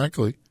 quite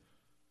frankly.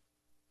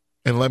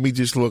 And let me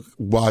just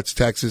watch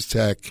Texas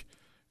Tech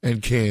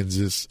and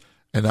Kansas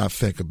and not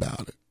think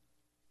about it.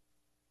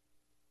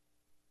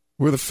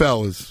 We're the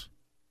fellas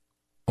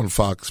on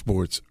Fox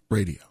Sports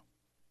Radio.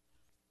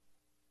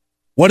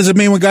 What does it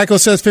mean when Geico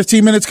says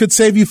 15 minutes could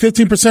save you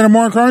 15% or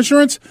more on car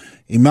insurance?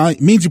 It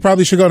means you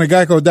probably should go to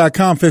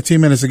geico.com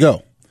 15 minutes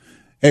ago.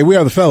 Hey, we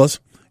are the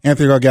fellas,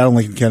 Anthony Gargano and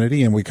Lincoln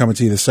Kennedy, and we're coming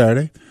to you this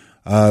Saturday.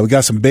 We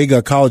got some big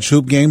college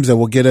hoop games that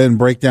we'll get in and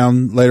break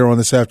down later on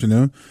this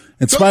afternoon.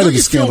 In spite of the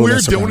scandal, don't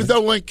you feel weird doing it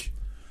though, Link?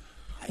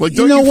 Like,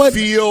 don't you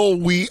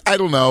feel I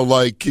don't know,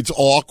 like it's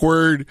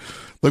awkward?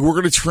 Like we're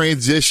going to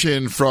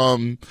transition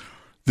from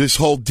this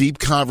whole deep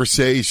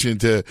conversation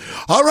to,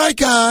 all right,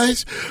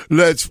 guys,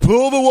 let's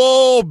pull the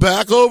wool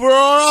back over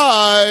our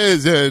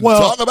eyes and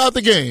talk about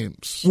the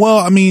games. Well,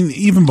 I mean,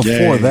 even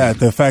before that,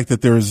 the fact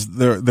that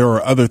there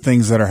are other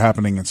things that are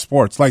happening in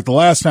sports. Like the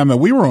last time that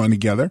we were on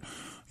together,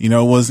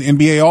 was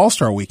NBA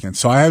All-Star Weekend.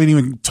 So I haven't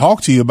even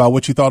talked to you about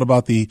what you thought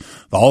about the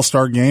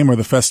All-Star game or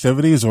the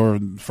festivities or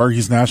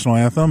Fergie's national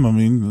anthem. I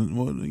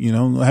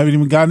mean, I haven't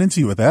even gotten into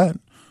you with that.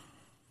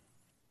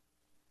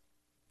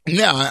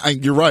 Yeah,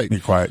 you're right. You're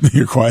quiet.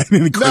 You're quiet. No,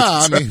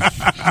 I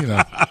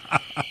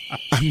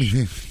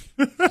mean,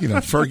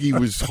 Fergie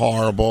was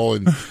horrible,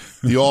 and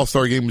the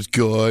All-Star game was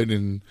good,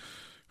 and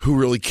who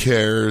really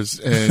cares?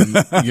 And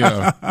no,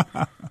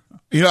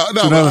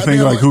 it's another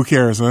thing. Like, who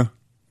cares, huh?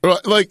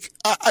 Like,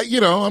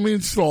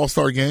 it's an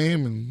All-Star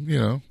game, and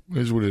it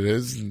is what it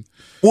is. And,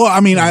 well, I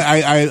mean,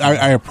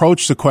 I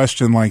approached the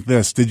question like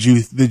this: Did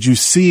you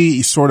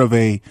see sort of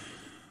a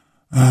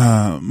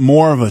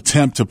more of an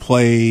attempt to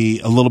play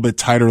a little bit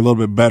tighter, a little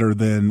bit better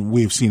than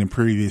we've seen in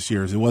previous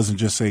years? It wasn't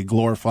just a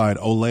glorified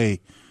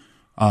Olay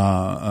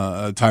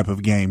type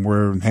of game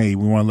where, hey,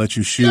 we want to let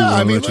you shoot.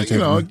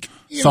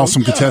 Saw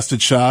some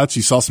contested shots.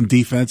 You saw some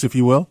defense, if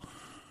you will.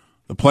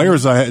 The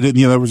players,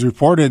 there was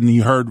reported, and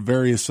you heard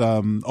various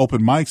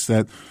open mics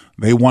that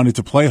they wanted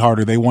to play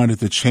harder. They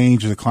wanted to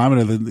change the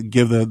climate and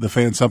give the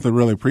fans something to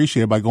really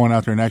appreciate by going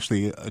out there and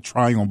actually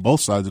trying on both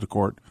sides of the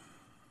court.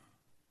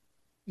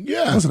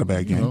 Yeah, it wasn't a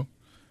bad game.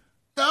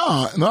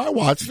 No, I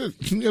watched it.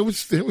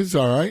 It was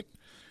all right.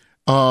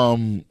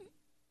 I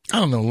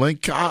don't know,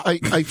 Link.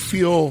 I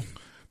feel.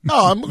 No,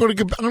 I'm gonna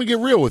get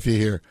real with you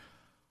here.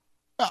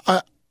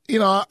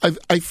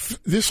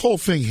 This whole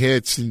thing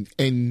hits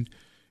and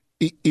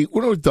it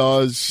what it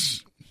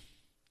does,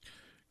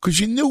 because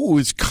you knew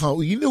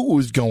it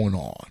was going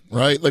on,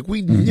 right? Like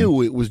we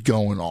knew it was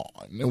going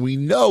on, and we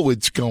know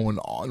it's going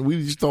on.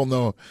 We just don't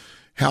know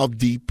how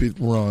deep it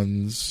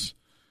runs.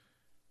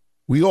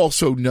 We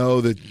also know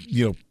that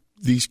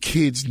these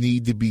kids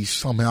need to be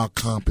somehow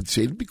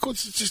compensated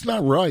because it's just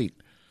not right.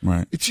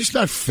 Right. It's just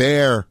not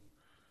fair.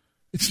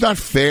 It's not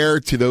fair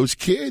to those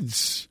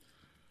kids.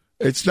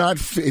 It's not.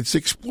 It's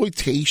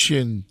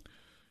exploitation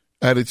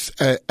at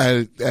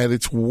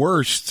its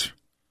worst,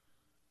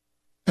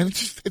 and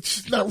it's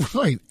just not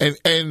right.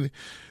 And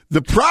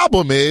the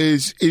problem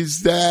is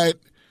that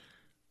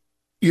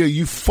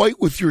you fight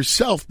with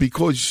yourself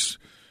because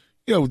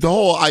the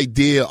whole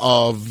idea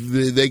of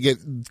they get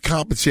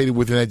compensated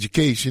with an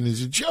education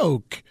is a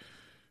joke.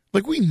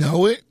 Like, we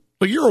know it.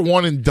 Like, you're a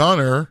one and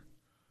doneer.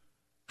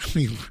 I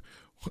mean,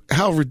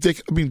 how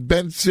ridiculous. I mean,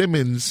 Ben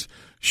Simmons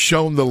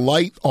shone the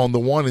light on the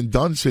one and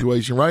done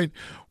situation, right?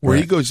 Where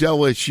he goes to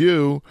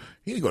LSU.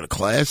 He didn't go to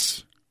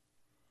class.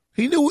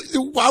 He knew.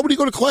 Why would he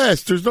go to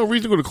class? There's no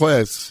reason to go to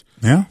class.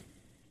 Yeah.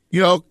 He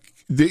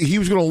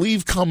was going to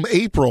leave come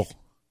April.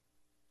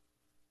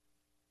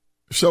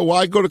 So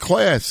why go to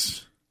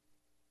class?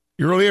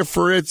 You're there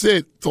for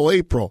till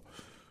April.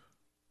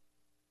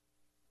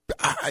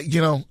 I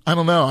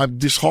don't know. I'm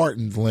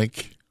disheartened,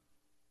 Link.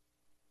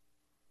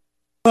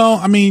 Well,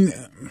 I mean,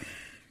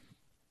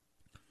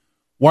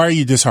 why are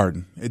you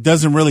disheartened? It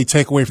doesn't really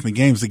take away from the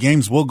games. The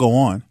games will go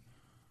on.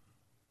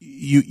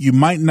 You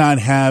might not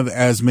have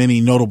as many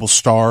notable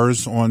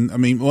stars on. I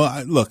mean,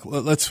 well, look,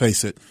 let's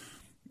face it.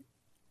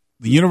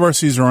 The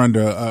universities are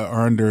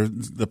under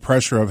the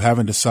pressure of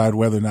having to decide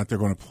whether or not they're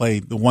going to play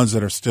the ones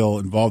that are still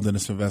involved in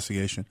this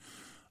investigation.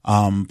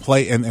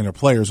 Play and their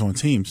players on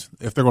teams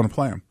if they're going to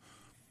play them.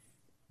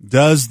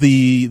 Does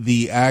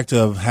the act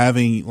of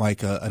having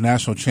like a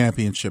national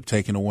championship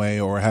taken away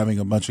or having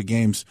a bunch of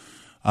games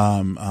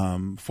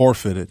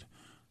forfeited,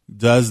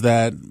 does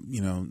that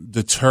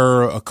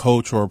deter a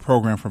coach or a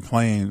program from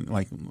playing,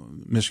 like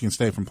Michigan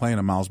State from playing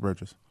at Miles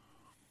Bridges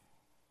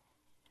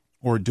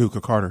or Duke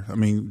or Carter? I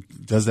mean,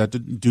 does that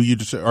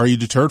are you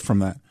deterred from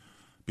that?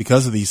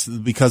 because of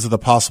the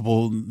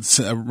possible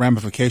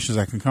ramifications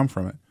that can come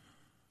from it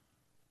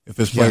if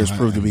this player is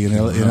proved to be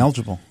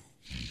ineligible.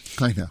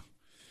 I know.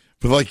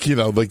 But like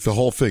the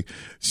whole thing.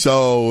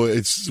 So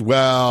it's,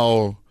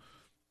 well,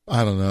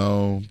 I don't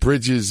know.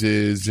 Bridges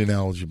is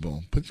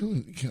ineligible, but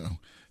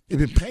they've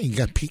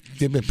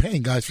been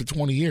paying guys for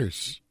 20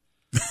 years,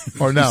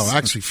 or no,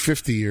 actually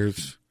 50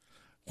 years,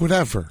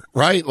 whatever.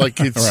 Right?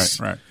 Like it's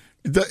right.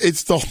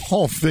 It's the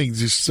whole thing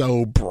just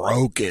so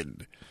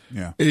broken.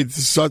 Yeah,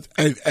 it's such,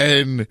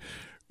 and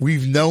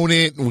we've known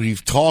it, and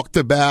we've talked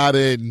about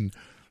it, and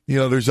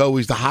there's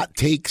always the hot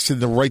takes and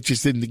the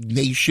righteous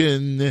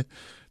indignation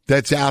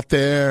that's out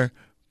there.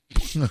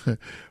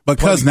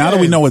 Because now that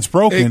we know it's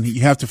broken,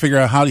 you have to figure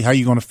out how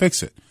you're going to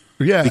fix it.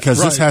 Yeah, because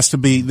right. this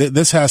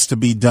has to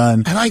be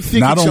done. And I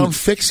think it's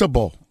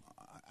unfixable.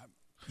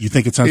 You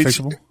think it's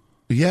unfixable?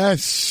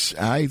 Yes,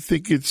 I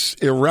think it's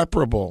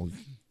irreparable.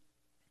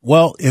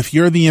 Well, if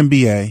you're the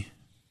NBA,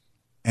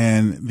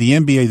 and the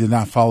NBA did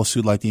not follow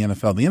suit like the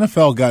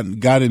NFL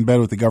got in bed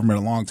with the government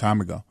a long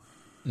time ago,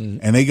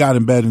 and they got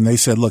in bed and they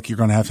said, "Look, you're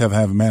going to have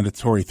a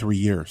mandatory 3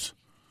 years."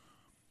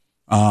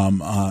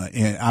 And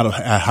out of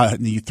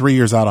 3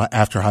 years out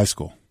after high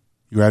school,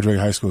 you graduate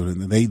high school,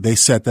 and they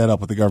set that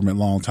up with the government a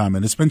long time,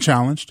 and it's been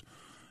challenged,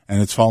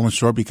 and it's fallen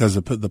short because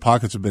the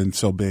pockets have been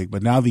so big.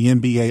 But now the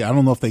NBA, I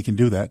don't know if they can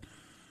do that.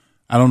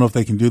 I don't know if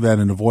they can do that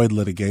and avoid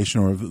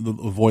litigation or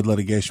avoid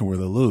litigation where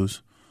they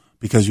lose,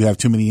 because you have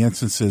too many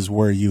instances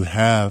where you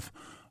have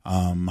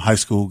high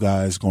school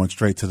guys going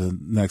straight to the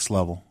next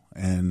level.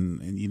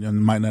 And you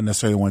might not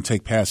necessarily want to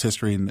take past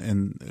history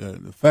in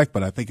effect,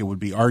 but I think it would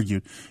be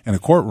argued in a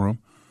courtroom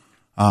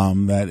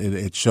that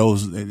it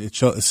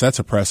sets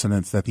a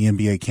precedent that the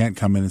NBA can't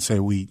come in and say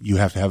you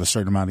have to have a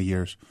certain amount of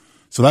years.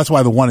 So that's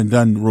why the one and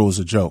done rule is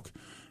a joke.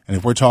 And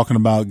if we're talking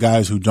about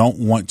guys who don't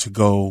want to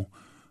go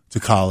to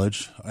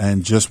college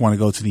and just want to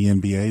go to the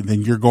NBA,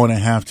 then you're going to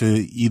have to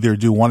either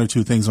do one or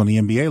two things on the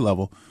NBA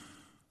level.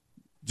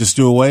 Just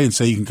do away and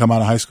say you can come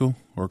out of high school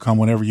or come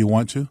whenever you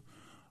want to.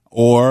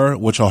 Or,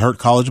 which will hurt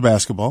college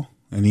basketball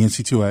and the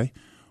NCAA,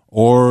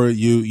 or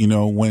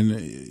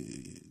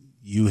when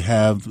you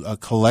have a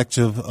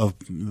collective of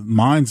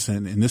minds,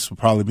 and this will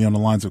probably be on the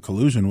lines of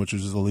collusion, which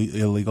is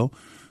illegal,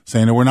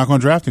 saying that we're not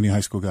going to draft any high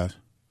school guys,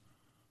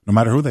 no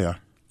matter who they are.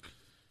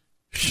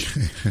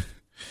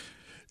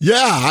 Yeah,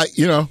 I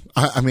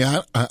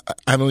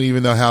don't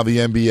even know how the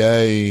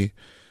NBA,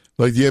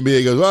 like the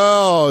NBA goes,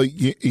 well,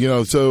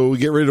 so we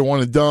get rid of one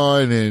and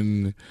done,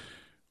 and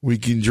we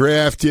can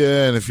draft you,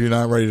 and if you're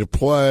not ready to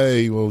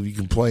play, well, you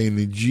can play in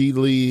the G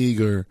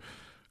League or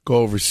go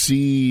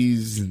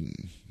overseas.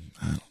 And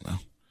I don't know. I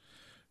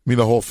mean,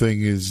 the whole thing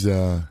is,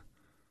 it's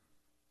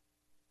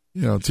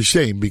a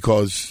shame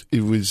because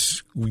it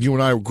was, you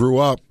and I grew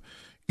up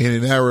in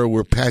an era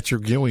where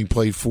Patrick Ewing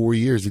played 4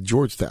 years at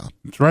Georgetown.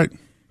 That's right.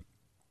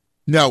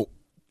 Now,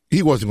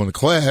 he wasn't going to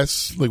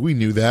class. Like, we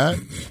knew that.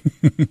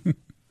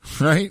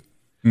 Right?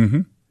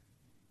 Mm-hmm.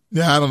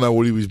 Now, I don't know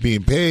what he was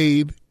being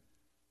paid.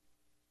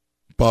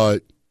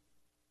 But,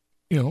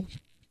 it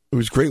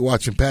was great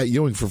watching Pat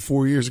Ewing for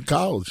 4 years in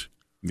college.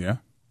 Yeah.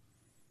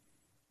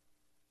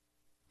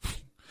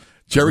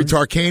 Jerry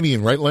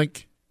Tarkanian, right,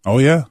 Link? Oh,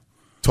 yeah.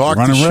 Talk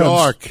Running to Rebs.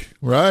 Shark,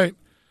 right?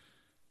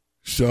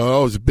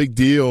 So it was a big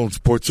deal in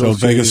Sports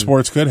Associated. Vegas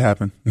sports could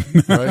happen.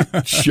 Right?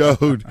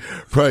 Showed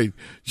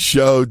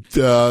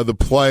the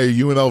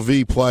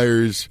UNLV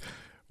players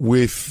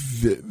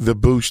with the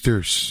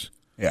boosters.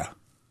 Yeah.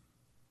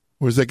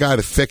 Was that guy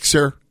the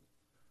Fixer?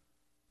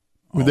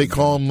 Would they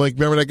call him, like,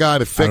 remember that guy,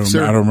 the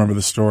Fixer? I don't remember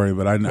the story,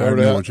 but I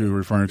know what you were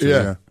referring to.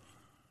 Yeah.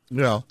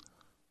 Yeah.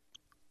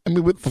 I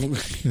mean,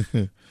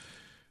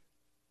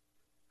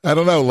 I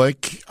don't know.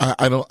 Like,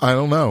 I don't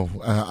know.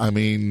 Let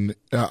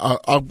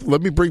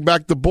me bring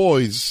back the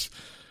boys,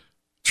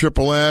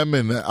 Triple M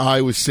and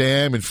Iowa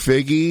Sam and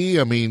Figgy.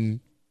 I mean,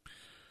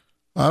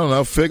 I don't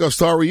know. Fig, I'll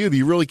start with you. Do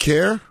you really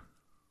care?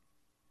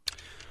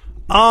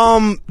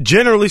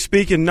 Generally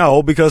speaking,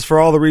 no, because for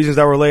all the reasons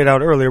that were laid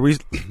out earlier, we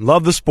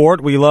love the sport.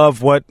 We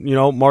love what,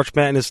 March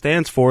Madness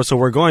stands for. So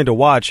we're going to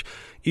watch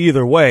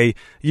either way.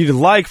 You'd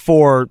like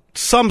for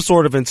some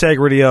sort of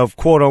integrity of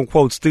quote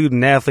unquote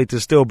student athlete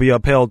to still be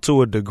upheld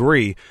to a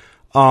degree.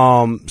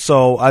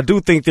 So I do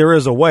think there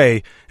is a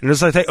way, and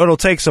it'll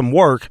take some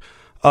work,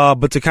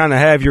 but to kind of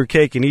have your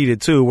cake and eat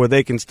it too, where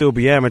they can still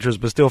be amateurs,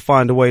 but still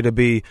find a way to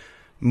be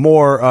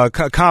more,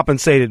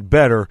 compensated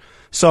better.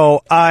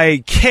 So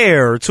I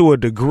care to a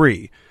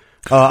degree.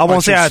 I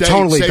won't say I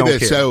totally don't care.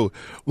 So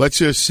let's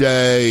just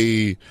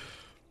say,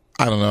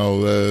 I don't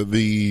know,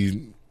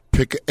 the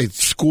pick a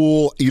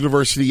school,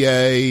 University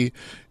A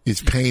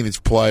is paying its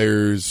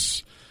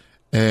players,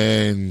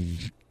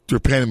 and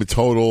they're paying them a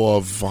total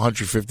of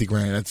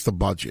 $150,000. That's the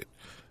budget.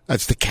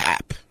 That's the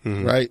cap,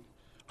 right?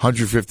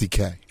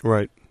 $150K.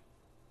 Right.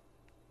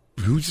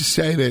 Who's to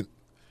say that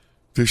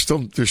there's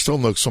still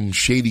no some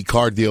shady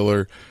car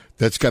dealer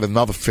that's got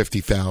another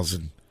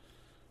 $50,000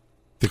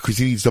 because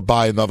he needs to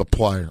buy another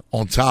player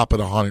on top of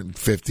the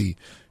 $150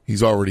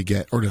 he's already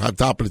getting, or on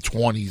top of the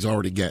 $20 he's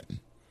already getting.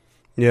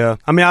 Yeah.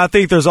 I mean, I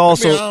think there's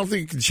also... I don't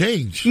think it can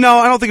change. No,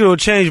 I don't think it will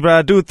change, but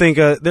I do think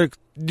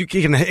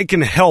it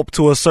can help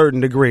to a certain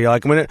degree.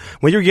 Like when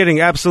you're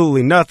getting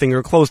absolutely nothing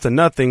or close to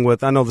nothing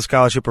with, I know the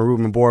scholarship and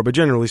recruitment board, but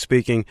generally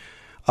speaking,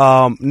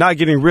 not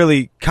getting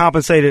really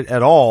compensated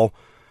at all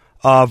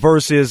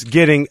versus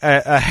getting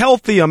a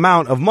healthy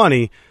amount of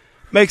money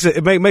makes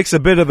a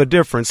bit of a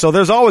difference. So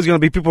there's always going to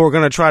be people who are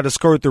going to try to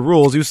skirt the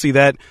rules. You see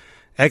that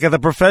at the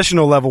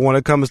professional level when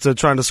it comes to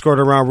trying to skirt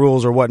around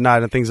rules or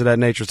whatnot and things of that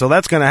nature. So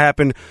that's going to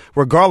happen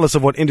regardless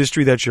of what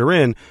industry that you're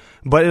in,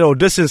 but it'll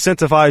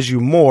disincentivize you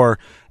more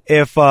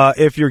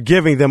if you're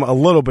giving them a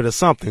little bit of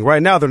something.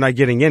 Right now, they're not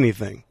getting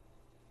anything.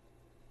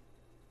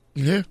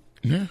 Yeah,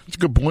 that's a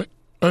good point.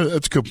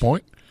 That's a good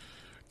point.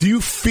 Do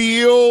you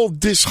feel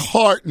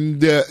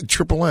disheartened at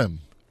Triple M?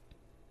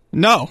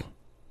 No,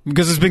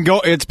 because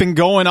it's been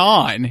going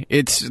on.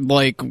 It's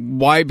like,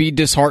 why be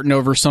disheartened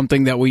over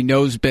something that we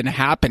know's been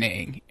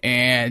happening?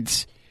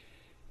 And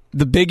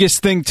the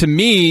biggest thing to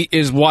me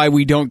is why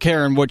we don't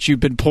care, and what you've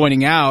been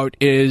pointing out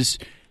is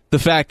the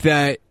fact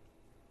that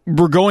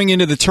we're going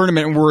into the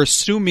tournament and we're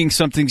assuming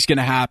something's going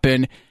to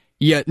happen,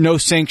 yet no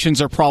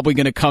sanctions are probably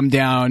going to come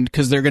down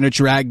because they're going to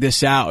drag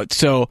this out.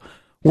 So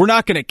we're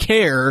not going to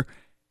care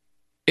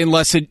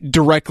unless it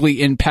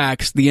directly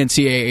impacts the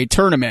NCAA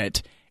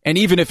tournament. And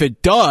even if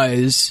it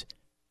does,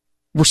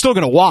 we're still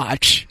going to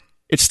watch.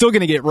 It's still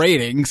going to get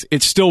ratings.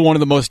 It's still one of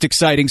the most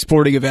exciting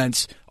sporting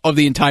events of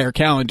the entire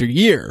calendar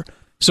year.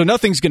 So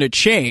nothing's going to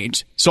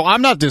change. So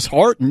I'm not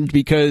disheartened,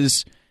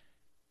 because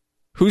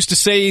who's to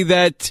say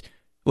that,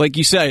 like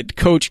you said,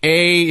 Coach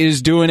A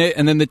is doing it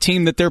and then the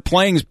team that they're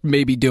playing is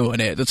maybe doing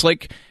it. It's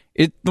like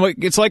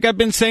I've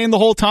been saying the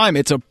whole time.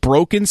 It's a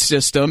broken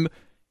system.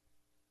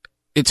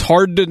 It's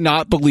hard to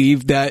not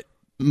believe that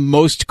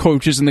most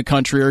coaches in the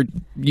country are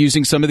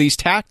using some of these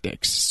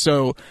tactics.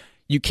 So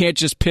you can't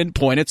just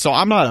pinpoint it. So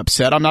I'm not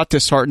upset. I'm not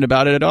disheartened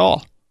about it at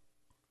all.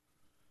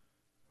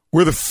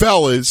 We're the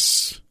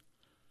fellas.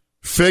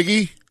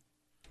 Figgy,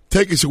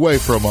 take us away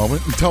for a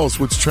moment and tell us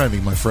what's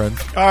trending, my friend.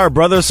 All right,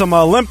 brother. Some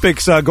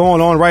Olympics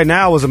going on right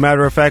now, as a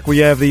matter of fact. We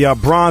have the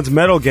bronze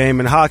medal game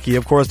in hockey.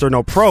 Of course, there are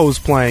no pros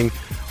playing,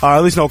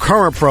 at least no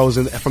current pros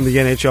from the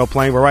NHL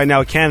playing. But right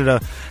now, Canada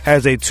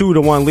has a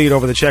 2-1 lead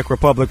over the Czech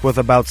Republic with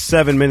about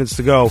 7 minutes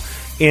to go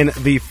in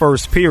the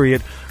first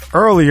period.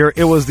 Earlier,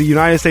 it was the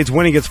United States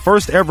winning its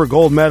first ever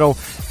gold medal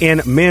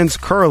in men's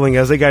curling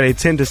as they got a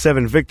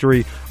 10-7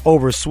 victory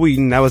over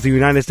Sweden. That was the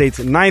United States'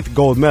 9th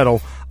gold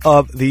medal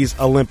of these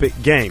Olympic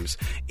Games.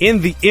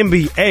 In the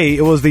NBA,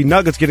 it was the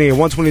Nuggets getting a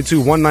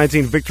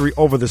 122-119 victory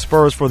over the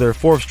Spurs for their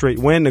 4th straight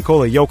win.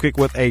 Nikola Jokic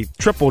with a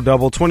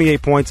triple-double,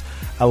 28 points,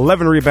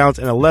 11 rebounds,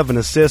 and 11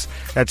 assists.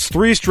 That's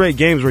 3 straight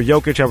games where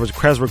Jokic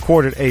has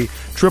recorded a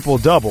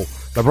triple-double.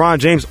 LeBron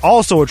James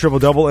also a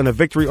triple-double in a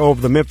victory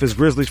over the Memphis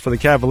Grizzlies for the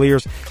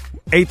Cavaliers.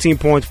 18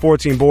 points,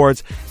 14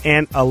 boards,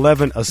 and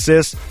 11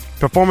 assists.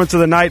 Performance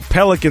of the night,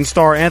 Pelican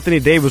star Anthony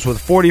Davis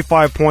with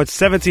 45 points,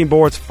 17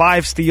 boards,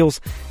 5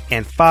 steals,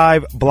 and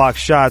 5 block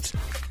shots.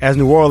 As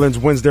New Orleans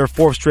wins their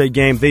 4th straight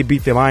game, they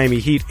beat the Miami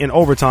Heat in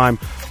overtime,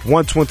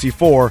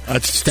 124.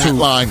 That's stat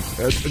line.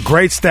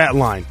 Great stat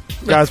line.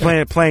 Guys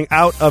playing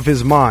out of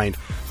his mind.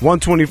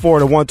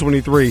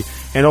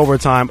 124-123 in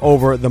overtime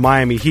over the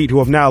Miami Heat, who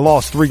have now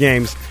lost 3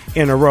 games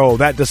in a row.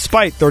 That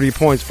despite 30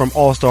 points from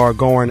All-Star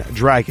Goran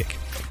Dragic.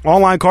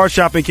 Online card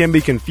shopping can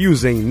be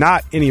confusing.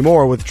 Not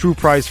anymore with True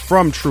Price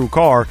from True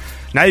Car.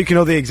 Now you can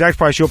know the exact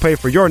price you'll pay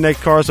for your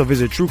next car, so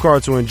visit True Car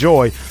to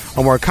enjoy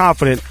a more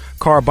confident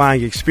car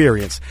buying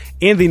experience.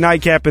 In the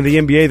nightcap in the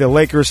NBA, the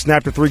Lakers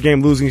snapped a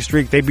 3-game losing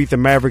streak. They beat the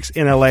Mavericks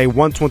in LA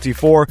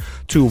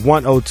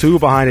 124-102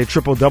 behind a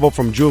triple-double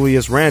from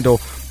Julius Randle.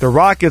 The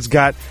Rockets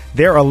got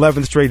their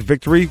 11th straight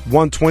victory,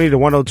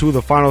 120-102,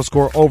 the final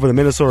score over the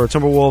Minnesota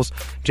Timberwolves.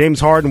 James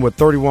Harden with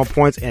 31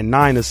 points and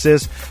 9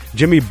 assists.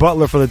 Jimmy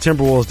Butler for the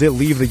Timberwolves did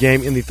leave the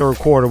game in the third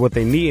quarter with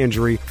a knee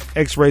injury.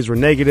 X-rays were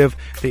negative.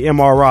 The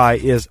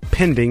MRI is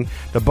pending.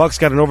 The Bucks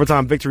got an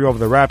overtime victory over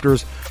the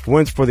Raptors.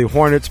 Wins for the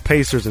Hornets,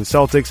 Pacers, and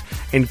Celtics.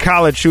 In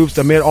college hoops,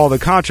 amid all the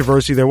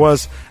controversy, there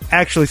was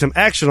actually some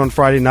action on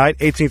Friday night.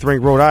 18th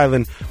ranked Rhode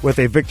Island with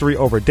a victory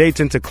over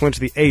Dayton to clinch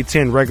the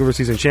A-10 regular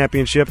season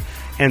championship.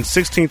 And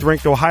 16th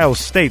ranked Ohio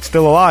State,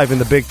 still alive in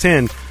the Big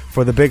Ten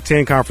for the Big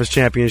Ten Conference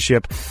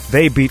Championship.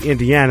 They beat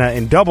Indiana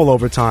in double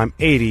overtime,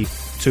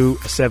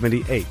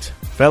 80-78.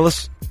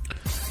 Fellas?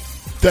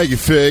 Thank you,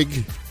 Fig.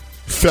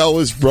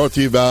 Fellas, brought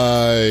to you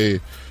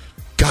by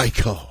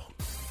Geico.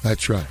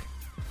 That's right.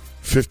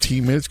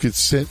 15 minutes could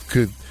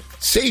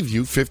save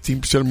you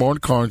 15% more on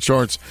car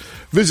insurance.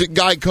 Visit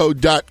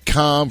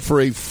geico.com for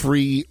a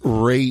free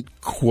rate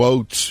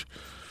quote.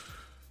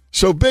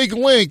 So, Big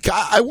Link,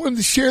 I wanted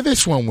to share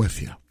this one with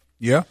you.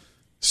 Yeah?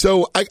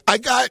 So, I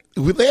got,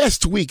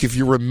 last week, if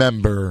you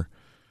remember,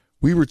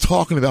 we were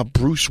talking about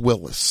Bruce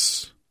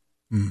Willis.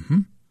 Mm-hmm.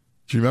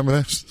 Do you remember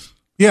this?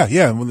 Yeah.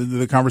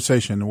 The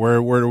conversation. Where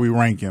do we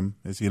rank him?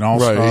 Is he an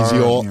all-star? Right. Is he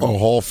a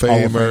Hall of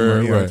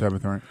Famer? Yeah, right. Type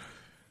of thing. Right.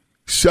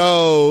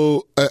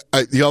 So,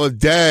 the other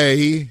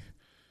day,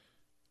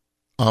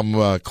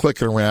 I'm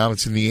clicking around.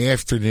 It's in the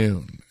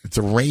afternoon. It's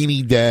a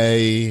rainy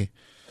day.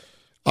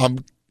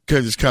 I'm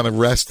just kind of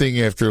resting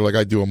after, like,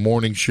 I do a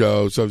morning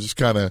show. So I was just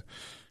kind of,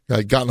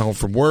 I gotten home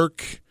from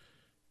work,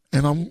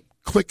 and I'm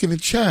clicking the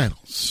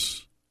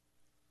channels.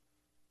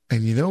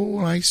 And you know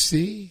what I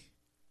see?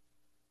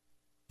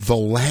 The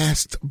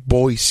Last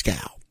Boy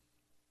Scout.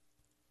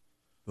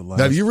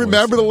 Now, do you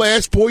remember The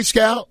Last Boy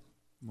Scout?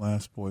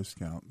 Last Boy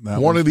Scout.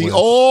 One of the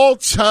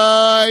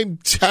all-time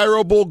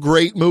terrible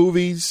great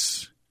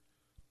movies.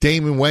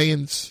 Damon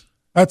Wayans.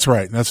 That's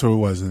right. That's who it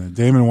was.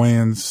 Damon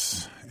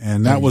Wayans.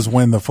 And that was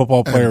when the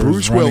football player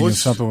was running and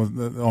something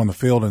was on the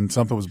field and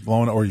something was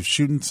blowing, or you're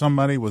shooting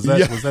somebody. Was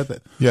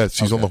that? Yes,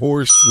 he's on the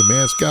horse, the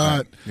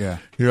mascot. Yeah.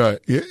 Yeah.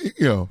 You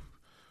know,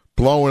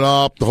 blowing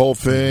up the whole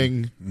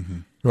thing. Mm-hmm.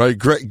 Right.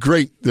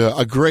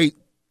 A great,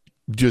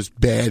 just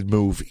bad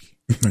movie.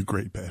 A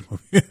great bad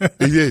movie.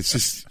 It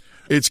is.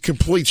 It's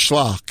complete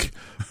schlock,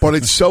 but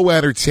it's so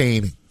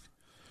entertaining.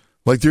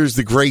 Like, there's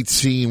the great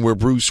scene where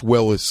Bruce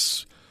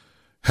Willis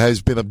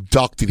has been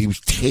abducted. He was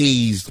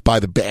tased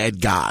by the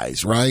bad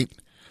guys, right?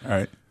 All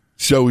right.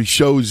 So he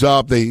shows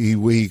up. He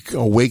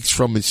awakes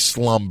from his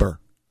slumber.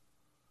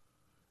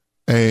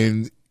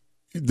 And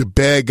the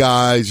bad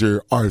guys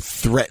are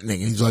threatening.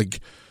 He's like,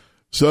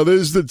 so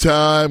this is the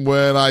time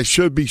when I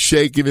should be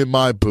shaking in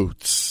my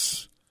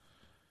boots.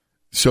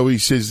 So he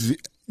says,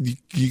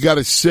 you got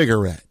a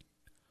cigarette.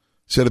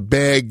 So the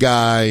bad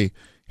guy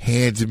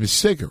hands him a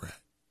cigarette.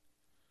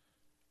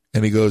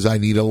 And he goes, I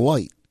need a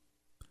light.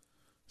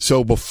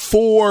 So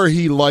before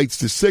he lights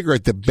the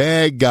cigarette, the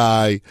bad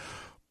guy,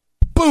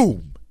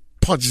 boom,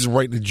 punches him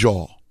right in the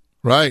jaw,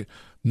 right?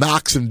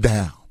 Knocks him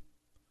down.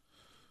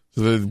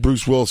 So then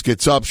Bruce Willis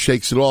gets up,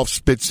 shakes it off,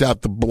 spits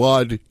out the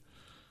blood,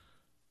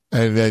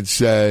 and then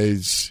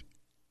says,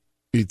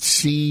 it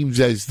seems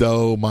as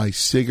though my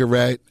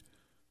cigarette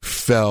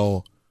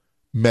fell.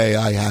 May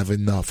I have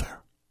another?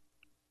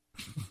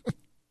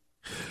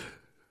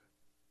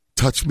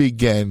 Touch me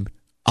again,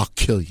 I'll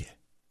kill you.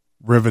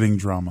 Riveting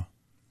drama.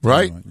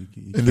 Right?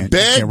 And the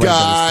bad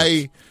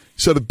guy,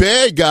 so the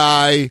bad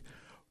guy,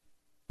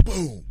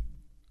 boom,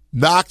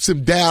 knocks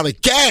him down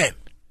again.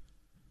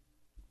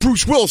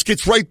 Bruce Willis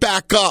gets right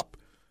back up.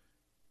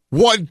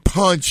 One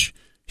punch,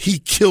 he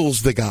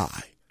kills the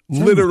guy.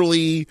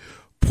 Literally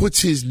puts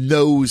his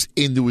nose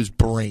into his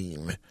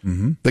brain.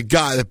 Mm-hmm.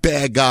 The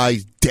bad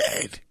guy's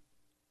dead.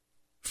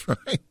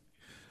 Right?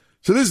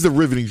 So this is the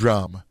riveting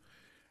drama.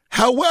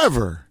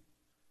 However,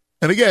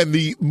 and again,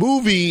 the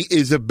movie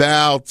is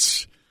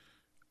about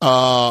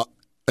a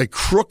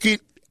crooked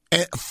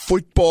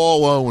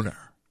football owner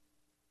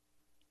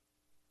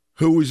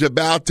who was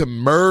about to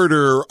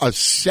murder a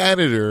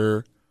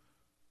senator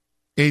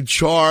in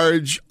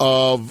charge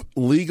of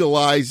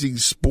legalizing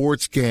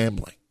sports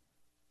gambling.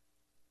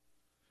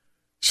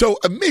 So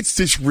amidst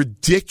this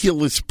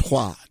ridiculous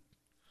plot,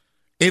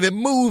 in a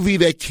movie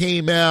that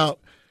came out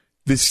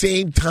the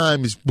same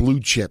time as Blue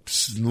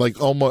Chips, like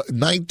almost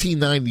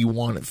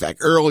 1991, in fact,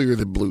 earlier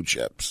than Blue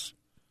Chips.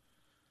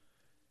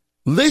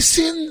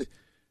 Listen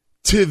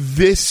to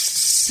this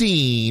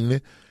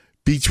scene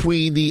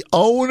between the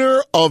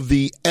owner of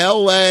the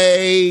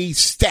L.A.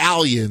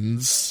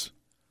 Stallions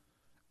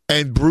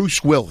and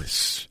Bruce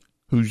Willis,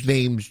 whose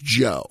name's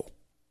Joe.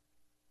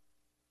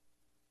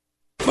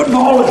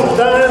 Football is a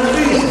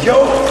dying beast,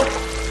 Joe.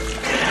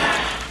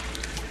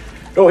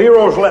 No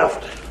heroes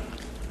left.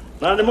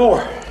 Not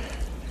anymore.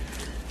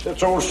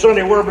 Since old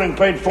Sonny Werbling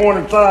paid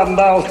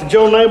 $400,000 to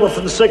Joe Namath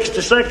in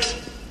 '66,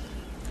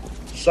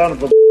 son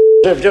of a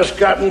have just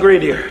gotten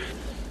greedier.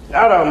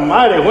 God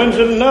almighty, when's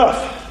it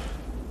enough?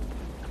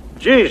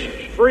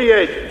 Jesus, free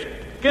agents.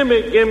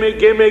 Gimme.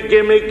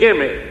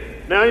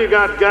 Now you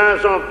got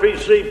guys on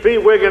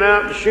PCP wigging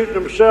out and shooting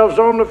themselves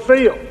on the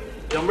field.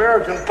 The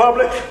American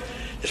public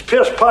is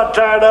piss-pot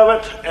tired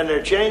of it, and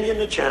they're changing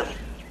the channel.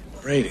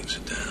 Ratings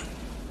are down.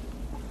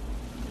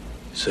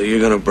 So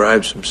you're going to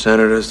bribe some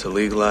senators to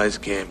legalize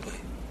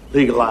gambling?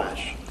 Legalize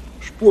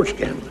sports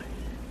gambling.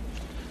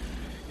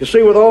 You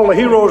see, with all the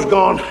heroes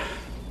gone,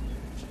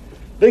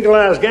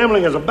 legalized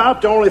gambling is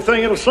about the only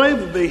thing that'll save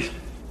the beast.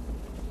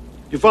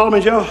 You follow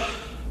me, Joe?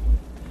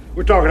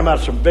 We're talking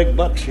about some big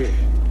bucks here.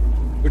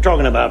 We're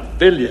talking about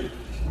billions.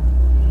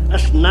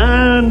 That's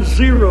 9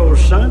 zeros,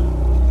 son.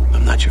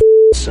 I'm not your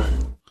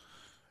son.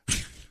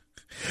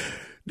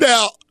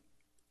 Now,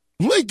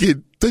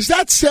 Lincoln, does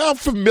that sound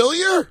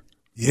familiar?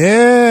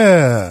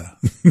 Yeah.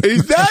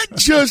 Is that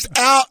just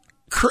out?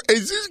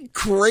 Is this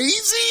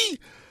crazy?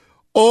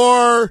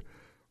 Or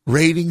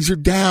ratings are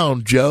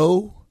down,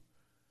 Joe?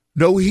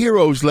 No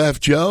heroes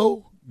left,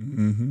 Joe?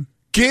 Mm-hmm.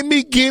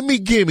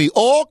 Gimme.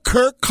 All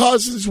Kirk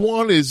Cousins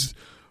want is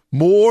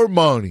more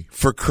money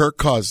for Kirk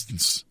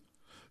Cousins.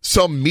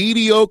 Some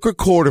mediocre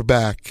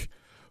quarterback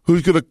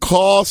who's going to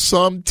cost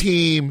some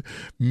team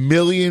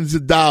millions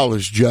of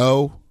dollars,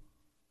 Joe.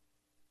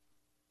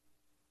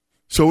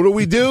 So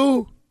what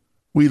do?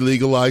 We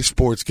legalize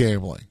sports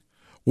gambling.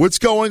 What's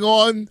going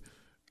on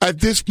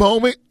at this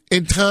moment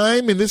in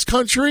time in this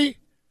country?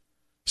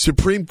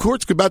 Supreme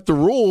Court's about to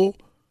rule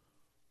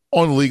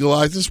on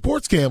legalizing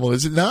sports gambling,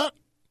 is it not?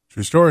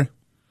 True story.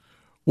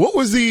 What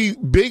was the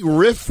big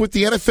riff with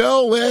the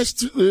NFL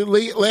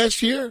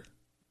last year?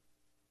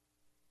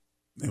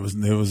 It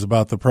was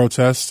about the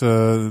protest,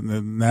 the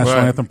national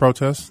anthem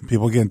protest.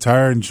 People getting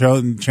tired and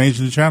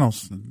changing the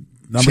channels.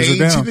 Numbers are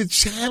down. Changing the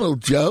channel,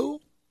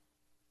 Joe.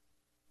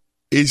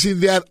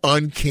 Isn't that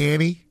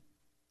uncanny?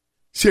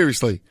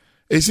 Seriously,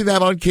 isn't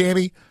that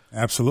uncanny?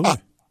 Absolutely.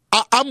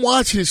 I'm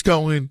watching this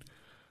going,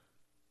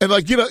 and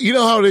like you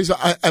know how it is.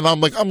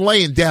 I'm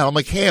laying down. I'm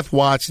like half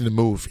watching the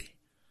movie,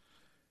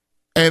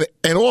 and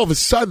all of a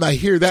sudden I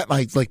hear that and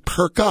I like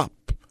perk up.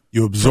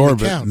 You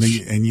absorb it, and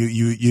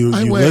you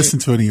listen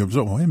to it, and you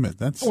absorb. Wait a minute,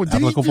 that's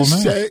applicable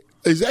now.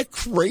 Is that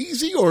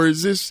crazy, or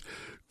is this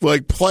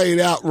like playing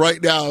out right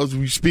now as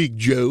we speak,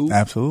 Joe?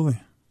 Absolutely.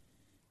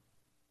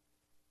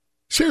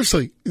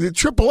 Seriously, the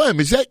Triple M,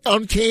 is that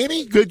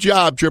uncanny? Good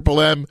job, Triple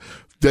M,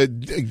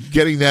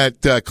 getting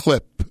that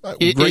clip.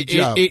 Great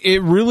job.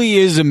 It really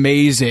is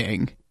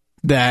amazing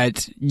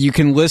that you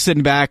can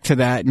listen back to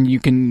that and you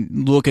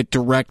can look at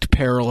direct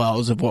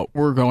parallels of what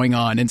we're going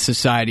on in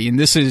society, and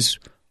this is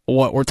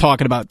what we're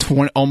talking about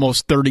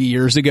almost 30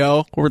 years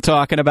ago. We're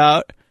talking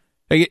about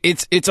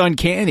it's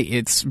uncanny.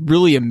 It's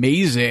really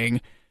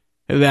amazing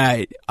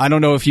that I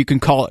don't know if you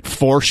can call it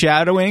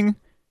foreshadowing,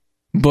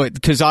 but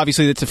because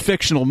obviously it's a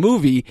fictional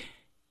movie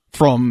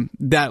from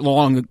that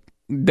long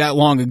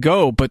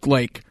ago, but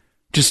like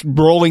just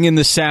rolling in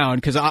the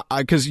sound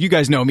because you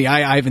guys know me,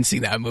 I haven't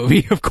seen that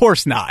movie. Of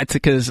course not,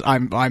 because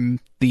I'm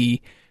the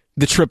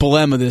Triple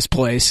M of this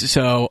place.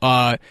 So.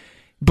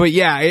 But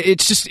yeah,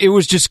 it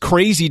was just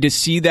crazy to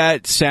see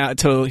that sound,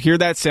 to hear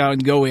that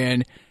sound go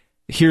in,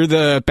 hear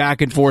the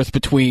back and forth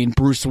between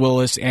Bruce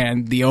Willis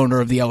and the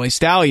owner of the LA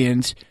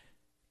Stallions,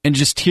 and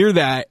just hear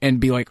that and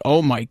be like,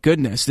 oh my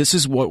goodness, this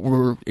is what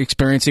we're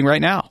experiencing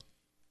right now.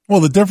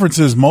 Well, the difference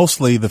is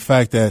mostly the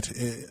fact that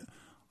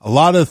a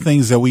lot of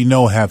things that we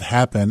know have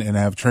happened and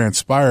have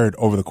transpired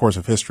over the course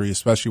of history,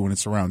 especially when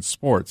it's around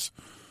sports,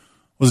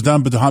 was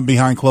done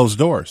behind closed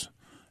doors.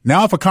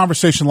 Now, if a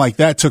conversation like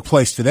that took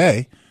place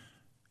today,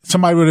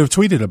 somebody would have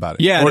tweeted about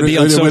it. Yeah, it'd be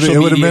on social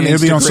media.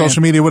 It'd be on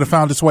social media. It would have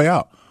found its way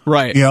out.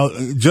 Right. You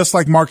know, just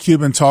like Mark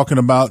Cuban talking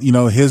about, you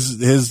know,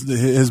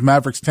 his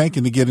Mavericks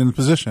tanking to get in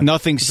position.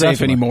 Nothing's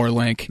safe anymore,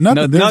 Link.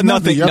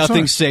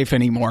 Nothing's safe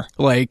anymore.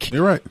 Like,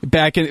 you're right.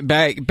 Back in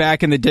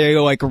the day,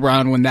 like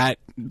around when that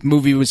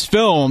movie was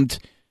filmed,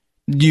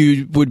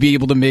 you would be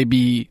able to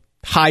maybe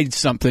hide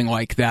something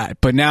like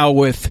that. But now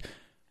with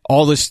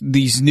all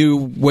these new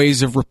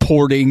ways of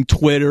reporting,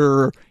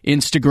 Twitter,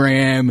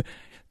 Instagram,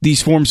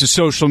 these forms of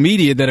social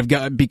media that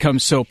have become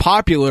so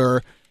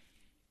popular,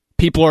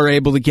 people are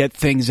able to get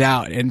things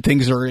out, and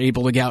things are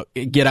able to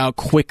get out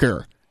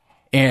quicker.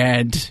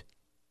 And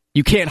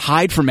you can't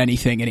hide from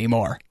anything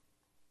anymore.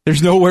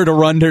 There's nowhere to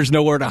run. There's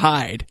nowhere to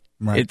hide.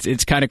 Right.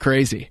 It's kind of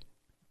crazy.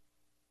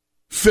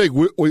 Fig,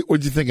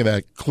 what'd you think of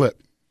that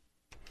clip?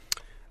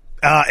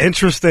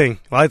 Interesting.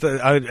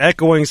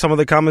 Echoing some of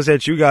the comments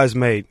that you guys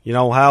made. You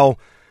know, how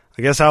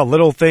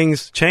little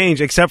things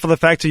change, except for the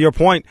fact, to your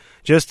point,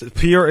 just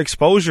pure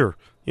exposure,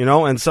 you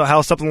know, and so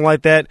how something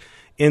like that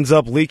ends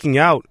up leaking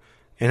out,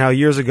 and how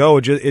years ago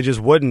it just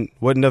wouldn't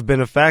have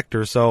been a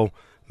factor. So,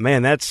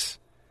 man, that's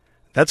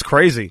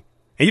crazy.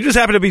 And you just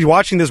happened to be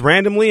watching this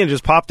randomly and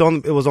just popped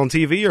on, it was on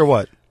TV or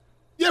what?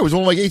 Yeah, it was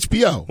on like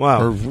HBO.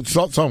 Wow. Or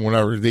something,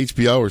 whatever,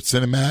 HBO or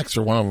Cinemax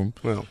or one of them.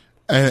 Well.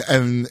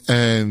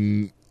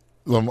 And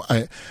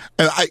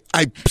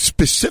I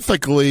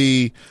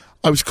specifically,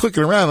 I was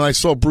clicking around and I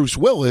saw Bruce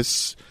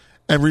Willis,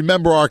 and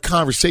remember our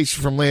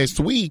conversation from last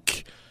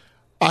week,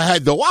 I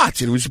had to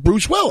watch it. It was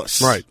Bruce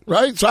Willis. Right?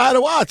 So I had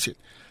to watch it.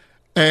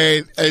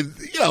 And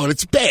you know, and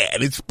it's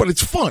bad. But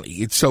it's funny.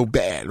 It's so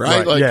bad,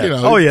 right? Like, yeah. You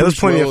know, oh yeah, Bruce there's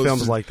plenty Willis, of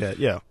films like that.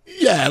 Yeah.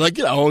 Yeah, like,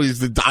 you know, always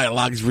the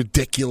dialogue is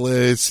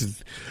ridiculous, and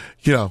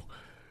you know,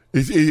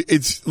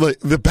 it's like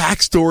the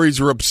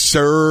backstories are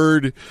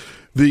absurd.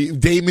 The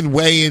Damon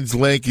Wayans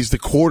link is the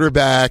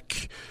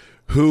quarterback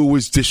who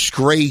was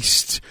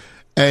disgraced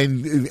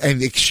and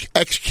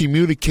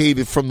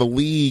excommunicated from the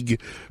league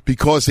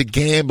because of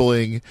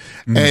gambling,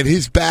 and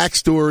his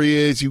backstory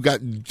is you got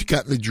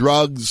the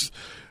drugs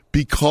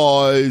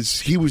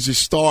because he was a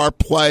star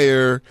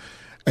player,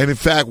 and in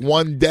fact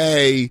one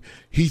day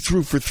he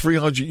threw for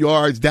 300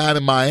 yards down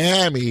in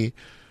Miami,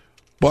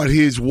 but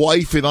his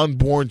wife and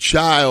unborn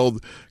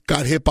child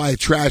got hit by a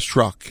trash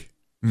truck.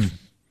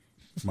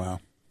 Wow.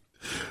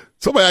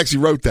 Somebody actually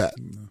wrote that.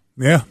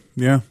 Yeah.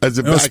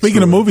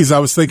 Speaking of movies, I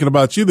was thinking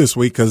about you this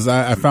week because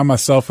I found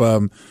myself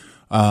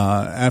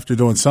after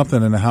doing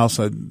something in the house,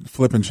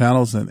 flipping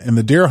channels, and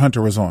The Deer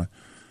Hunter was on.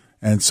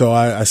 And so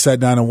I sat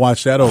down and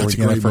watched that over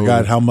again. I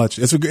forgot how much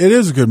it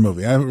is a good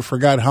movie. I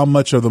forgot how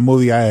much of the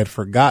movie I had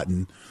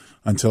forgotten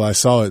until I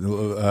saw it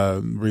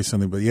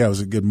recently. But yeah, it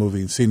was a good movie.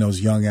 And seeing those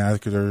young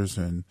actors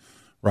and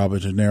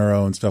Robert De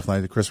Niro and stuff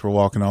like that, Christopher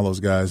Walken, all those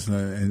guys.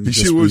 And you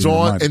see who was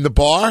on in the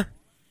bar?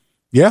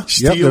 Yeah,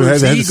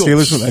 Steelers,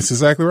 Eagles. That's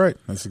exactly right.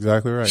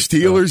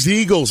 Steelers,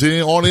 Eagles,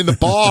 on in the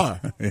bar.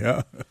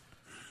 Yeah.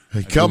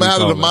 They come out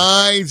of the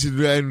mines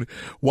and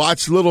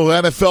watch little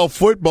NFL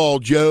football,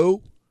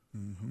 Joe.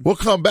 We'll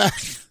come back.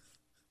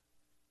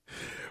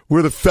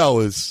 We're the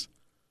fellas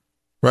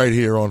right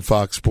here on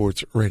Fox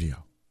Sports Radio.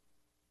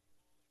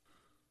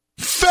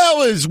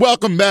 Fellas,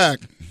 welcome back.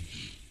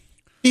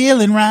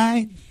 Feeling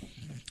right.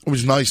 It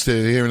was nice to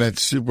hear that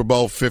Super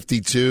Bowl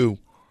 52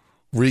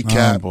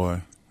 recap. Oh,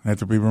 boy. I have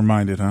to be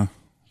reminded, huh?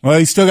 Well,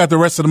 you still got the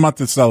rest of the month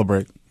to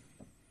celebrate.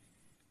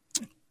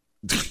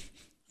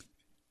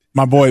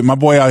 My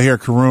boy out here,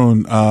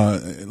 Karoon,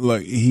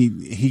 look,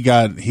 he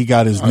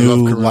got his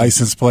new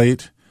license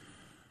plate,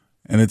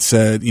 and it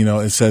said,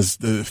 it says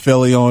the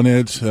Philly on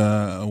it,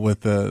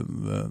 with the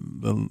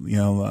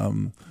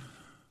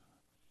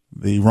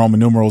Roman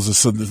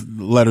numerals, the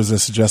letters that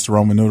suggest the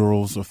Roman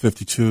numerals of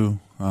 52.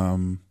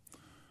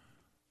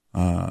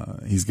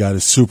 He's got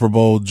his Super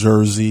Bowl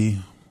jersey,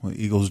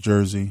 Eagles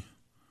jersey.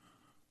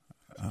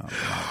 Oh my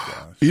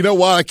gosh! You know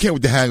why I can't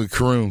wait to hang with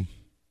Karoon?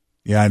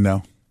 Yeah, I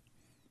know.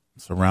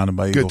 Surrounded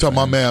by Eagle Good. Tell fans.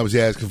 my man I was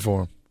asking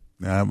for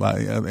him.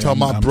 Tell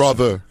my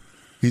brother. Sure.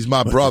 He's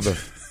my brother.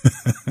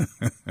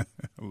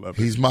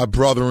 He's my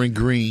brother in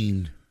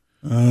green.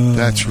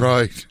 That's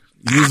right.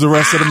 Use the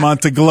rest of the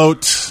month to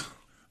gloat.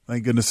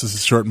 Thank goodness it's a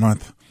short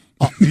month.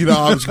 I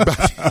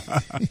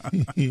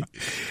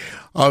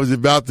was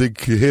about to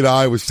hit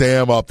Iowa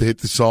Sam up to hit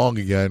the song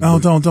again. No,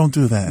 don't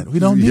do that. We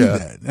don't need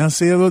that. Now,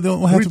 see,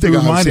 we'll have to be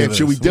reminded of this.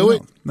 Should we do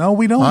it? No,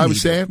 we don't. Iowa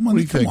Sam? What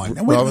do you think?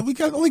 We only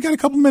got a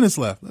couple minutes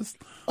left. Let's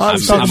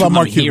talk about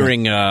Mark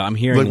Cuban. I'm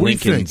hearing Like,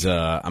 Lincoln's.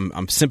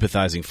 I'm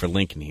sympathizing for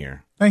Lincoln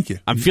here. Thank you.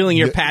 I'm feeling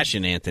your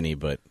passion, Anthony.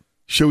 But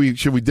should we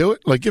do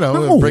it? Like,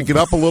 break it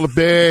up a little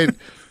bit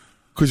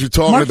because you're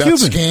talking Mark about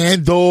Cuban.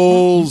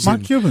 scandals.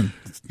 Mark Cuban.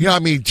 Yeah, I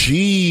mean,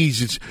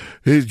 geez,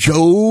 it's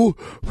Joe.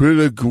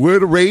 Where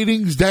the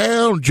ratings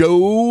down,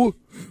 Joe?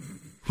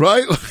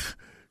 Right?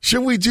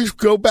 Shouldn't we just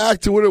go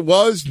back to what it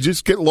was and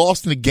just get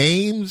lost in the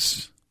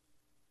games?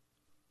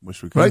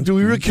 Wish we could. Right? Do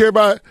we really care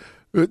about?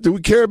 Do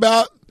we care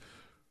about?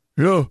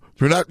 They're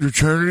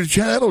turning the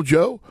channel,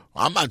 Joe.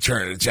 I'm not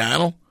turning the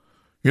channel.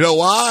 You know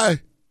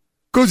why?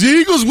 Because the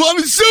Eagles won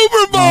the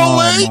Super Bowl,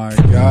 Oh my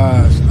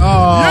gosh!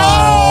 Oh,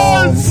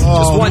 yes!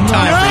 Just one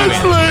time.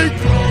 Yes, Link.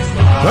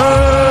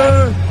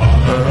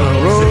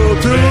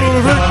 Road to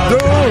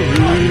victory.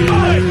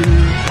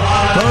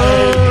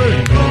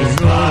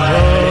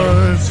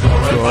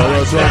 Score a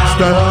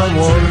touchdown,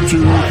 1, 2, 3.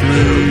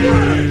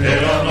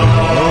 Hit 'em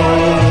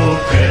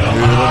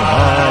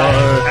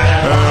high,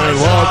 and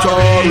watch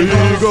our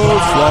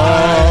Eagles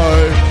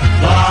fly.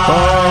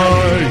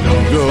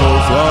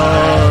 Eagles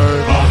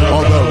fly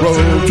on the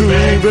road to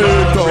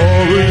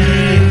victory.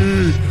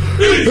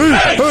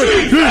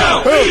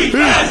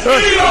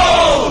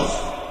 Eagles!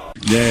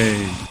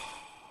 Yay!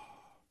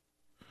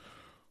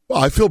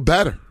 Well, I feel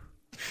better.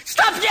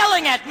 Stop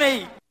yelling at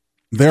me!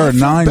 There are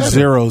 9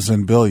 zeros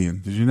in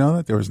billion. Did you know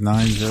that there was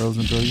 9 zeros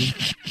in billion?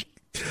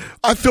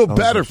 I feel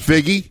better,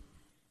 Figgy.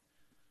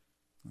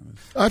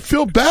 I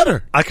feel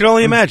better. I can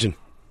only imagine.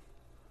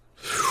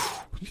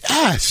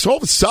 Yes, all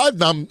of a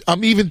sudden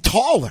I'm even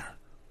taller.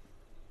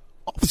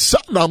 All of a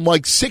sudden I'm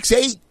like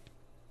 6'8".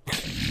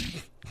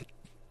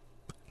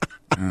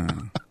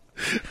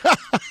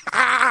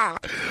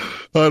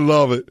 I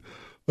love it.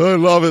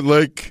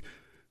 Like,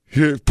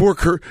 here, poor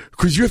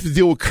because you have to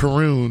deal with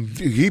Karoon.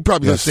 He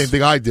probably does the same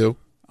thing I do.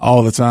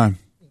 All the time.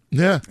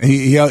 Yeah.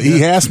 He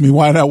asked me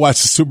why not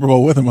watch the Super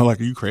Bowl with him. I'm like,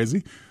 are you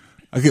crazy?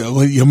 I'm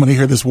going to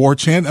hear this war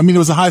chant. I mean, it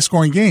was a high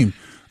scoring game.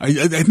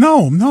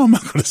 No, I'm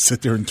not going to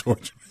sit there and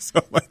torture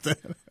myself like that.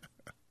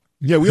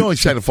 Yeah, we only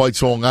sang the fight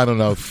song, I don't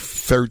know,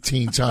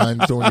 13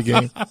 times during the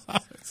game.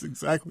 That's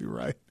exactly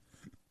right.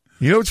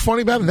 You know what's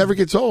funny about it? It never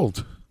gets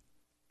old.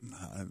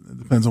 It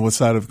depends on what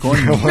side of the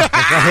coin you're on. I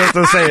have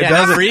to say, it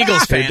doesn't. For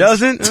Eagles fans. It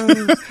doesn't.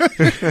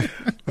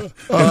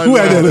 Who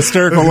had that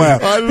hysterical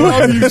laugh? I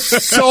love you,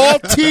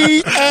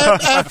 salty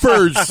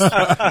MFers.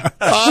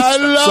 I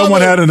love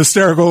Someone it. had an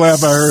hysterical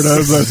laugh, I heard. I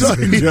was like,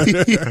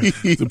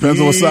 depends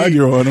on what side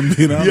you're on.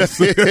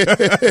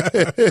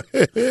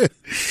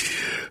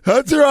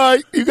 That's all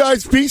right. You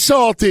guys be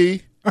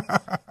salty.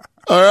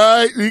 All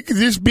right? You can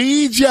just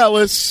be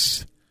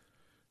jealous.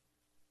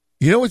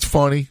 You know what's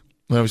funny?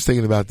 When I was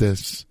thinking about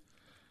this,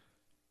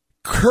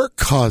 Kirk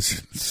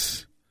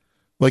Cousins,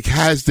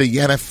 has the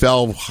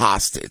NFL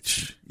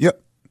hostage. Yep.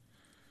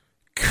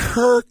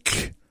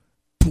 Kirk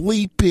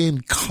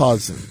bleeping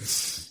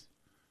Cousins.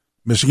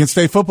 Michigan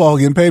State football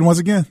getting paid once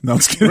again. No, I'm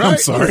just kidding. I'm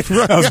sorry.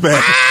 Right. That was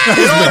bad.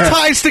 It all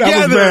ties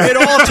together. It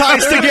all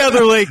ties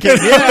together, Lincoln.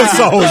 That's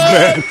always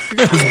bad.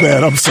 That was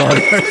bad. I'm sorry.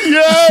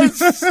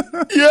 Yes.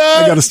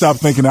 I got to stop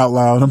thinking out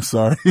loud. I'm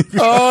sorry.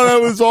 Oh, that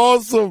was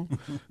awesome.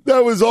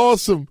 That was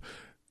awesome.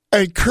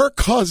 And Kirk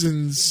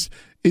Cousins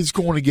is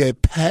going to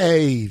get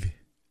paid.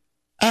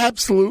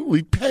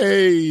 Absolutely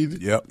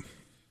paid. Yep.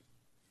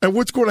 And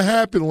what's going to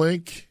happen,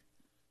 Link?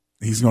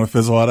 He's going to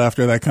fizzle out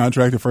after that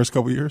contract the first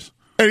couple of years.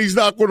 And he's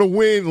not going to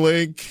win,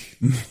 Link.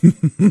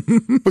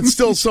 But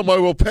still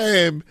somebody will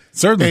pay him.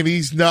 Certainly. And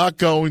he's not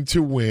going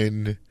to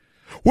win.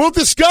 We'll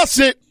discuss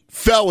it,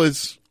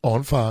 fellas,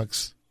 on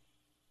Fox.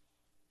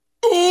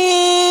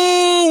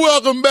 Ooh,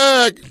 welcome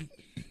back.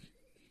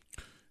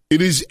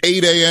 It is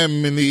 8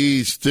 a.m. in the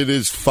East. It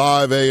is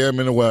 5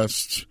 a.m. in the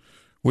West.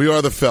 We are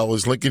the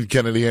fellas. Lincoln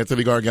Kennedy,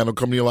 Anthony Gargano,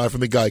 coming to you live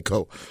from the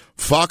Geico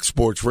Fox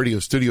Sports Radio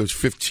Studios.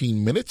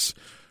 15 minutes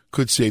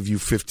could save you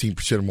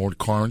 15% or more in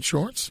car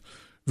insurance.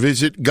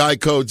 Visit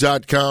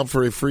geico.com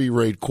for a free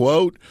rate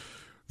quote.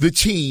 The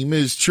team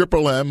is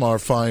Triple M, our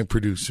fine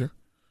producer.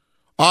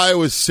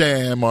 Iowa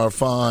Sam, our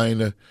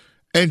fine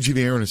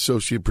engineer and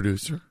associate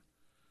producer.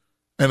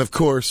 And, of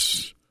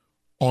course,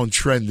 on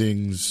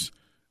Trendings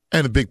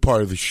and a big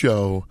part of the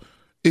show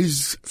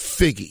is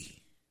Figgy.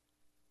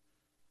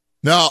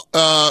 Now,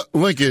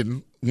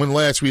 Lincoln, when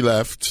last we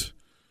left,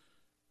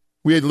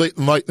 we had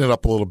lightened it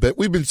up a little bit.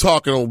 We've been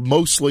talking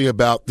mostly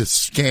about the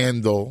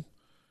scandal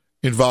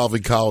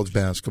involving college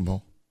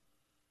basketball.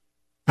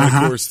 And,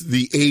 of course,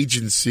 the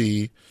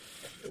agency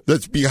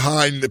that's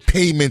behind the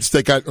payments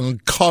that got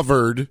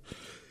uncovered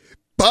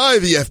by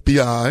the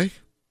FBI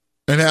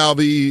and how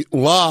the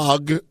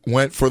log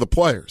went for the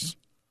players.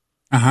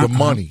 The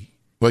money,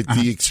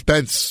 the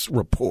expense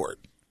report.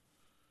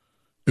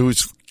 It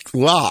was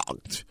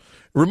logged.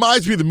 It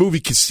reminds me of the movie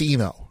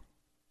Casino.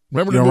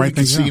 Remember the movie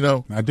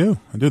Casino? I do.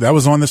 That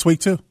was on this week,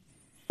 too.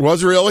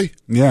 Was it really?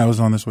 Yeah, it was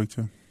on this week,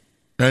 too.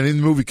 And in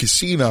the movie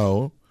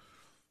Casino,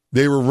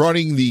 they were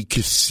running the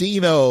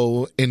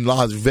casino in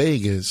Las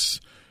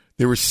Vegas.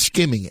 They were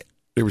skimming it.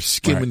 They were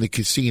skimming the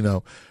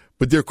casino.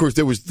 But there, of course,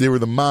 they were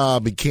the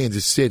mob in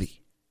Kansas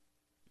City.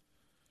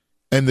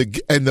 And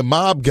the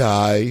mob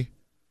guy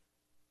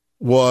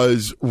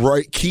was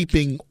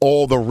keeping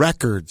all the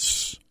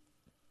records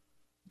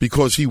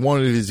because he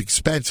wanted his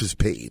expenses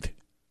paid.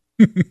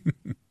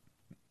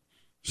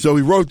 So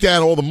he wrote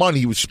down all the money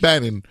he was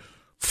spending,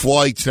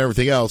 flights and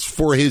everything else,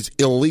 for his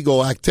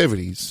illegal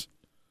activities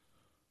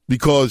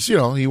because,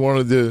 he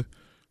wanted the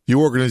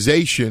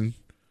organization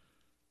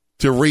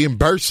to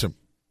reimburse him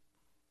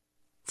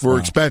for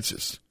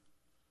expenses.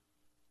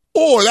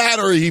 Or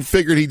he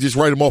figured he'd just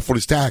write him off on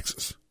his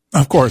taxes.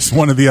 Of course,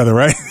 one or the other,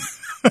 right?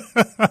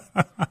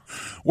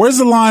 Where's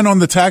the line on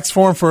the tax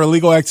form for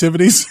illegal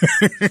activities?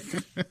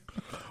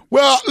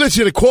 Well,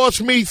 listen, it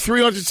cost me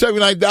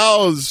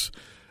 $379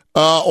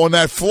 on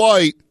that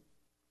flight.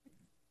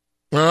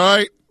 All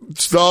right?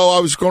 So I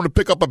was going to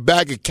pick up a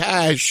bag of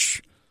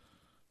cash.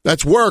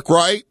 That's work,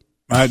 right?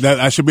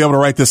 I should be able to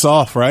write this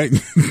off, right?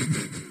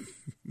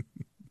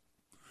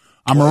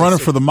 I'm a runner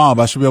for the mob.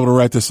 I should be able to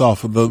write this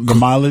off. The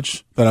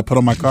mileage that I put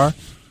on my car.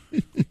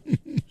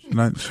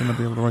 Shouldn't I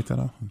be able to write that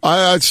off?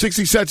 I had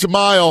 60 cents a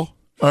mile.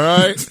 All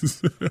right.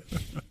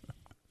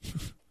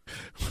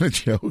 What a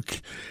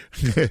joke.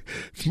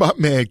 My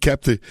man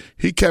kept records.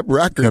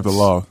 Kept the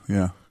law,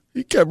 yeah.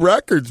 He kept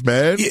records,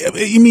 man.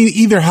 You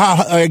mean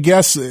I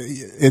guess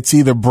it's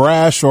either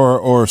brash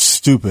or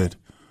stupid.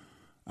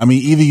 I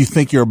mean, either you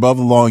think you're above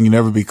the law and you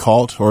never be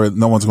caught, or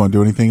no one's going to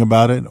do anything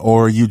about it,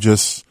 or you're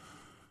just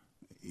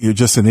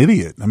an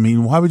idiot. I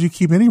mean, why would you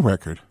keep any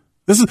record?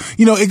 This is,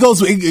 it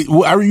goes.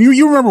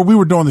 You remember we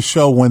were doing the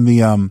show when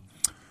the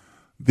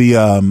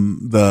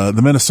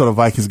Minnesota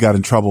Vikings got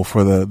in trouble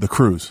for the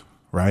cruise,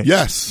 right?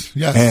 Yes.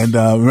 And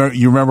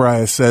you remember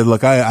I said,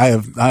 look, I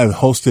have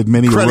hosted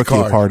many rookie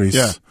parties.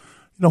 Yeah.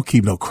 You don't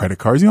keep no credit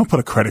cards. You don't put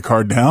a credit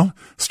card down.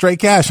 Straight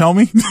cash,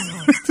 homie.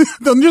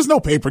 There's no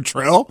paper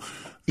trail.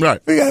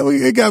 Right. We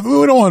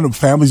don't want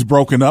families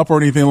broken up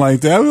or anything like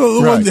that.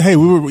 Right. Hey,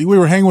 we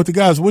were hanging with the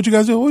guys. What'd you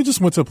guys do? We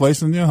just went to a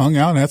place and hung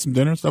out and had some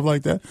dinner and stuff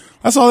like that.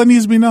 That's all that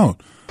needs to be known.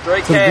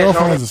 Straight to cash, the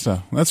girlfriends and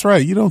stuff. That's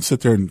right. You don't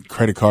sit there and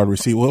credit card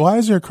receipt. Well, why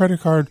is there a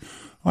credit card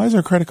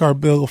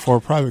bill for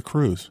a private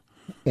cruise?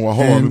 Well,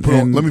 hold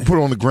on. Let me put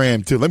it on the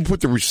gram too. Let me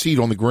put the receipt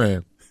on the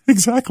gram.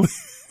 Exactly.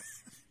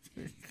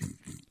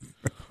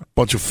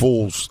 Bunch of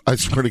fools. I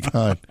swear to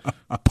God.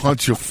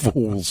 Bunch of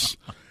fools.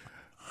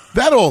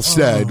 That all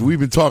said,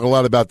 we've been talking a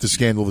lot about the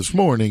scandal this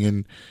morning,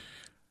 and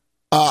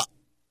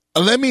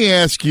let me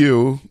ask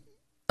you,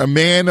 a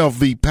man of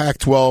the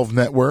Pac-12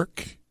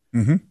 network,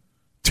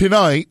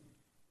 tonight,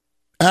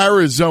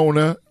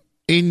 Arizona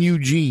in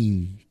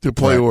Eugene to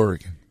play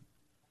Oregon.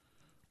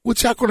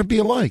 What's that going to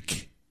be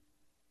like?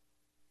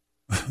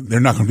 They're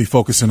not going to be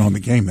focusing on the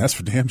game, that's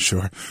for damn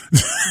sure.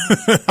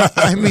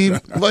 I mean,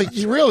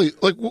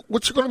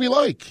 what's it going to be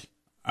like?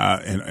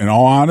 In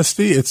all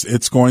honesty,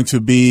 it's going to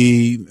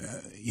be...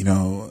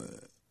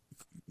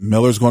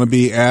 Miller's going to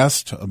be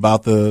asked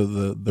about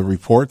the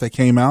report that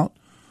came out.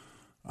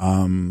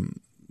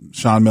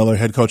 Sean Miller,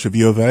 head coach of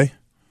U of A,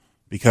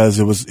 because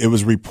it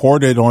was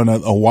reported on a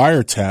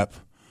wiretap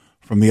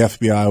from the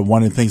FBI.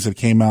 One of the things that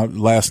came out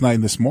last night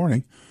and this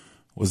morning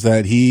was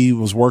that he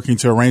was working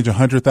to arrange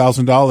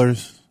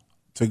 $100,000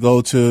 to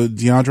go to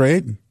DeAndre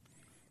Ayton,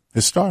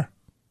 his star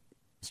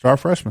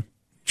freshman.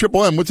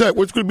 Triple M, what's that?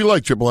 What's going to be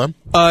like, Triple M?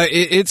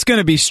 It's going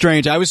to be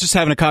strange. I was just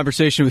having a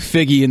conversation with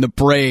Figgy in the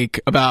break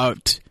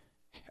about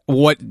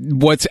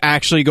what's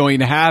actually going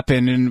to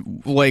happen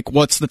and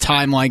what's the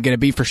timeline going to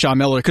be for Sean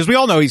Miller, because we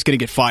all know he's going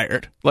to get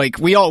fired.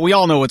 We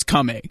all know what's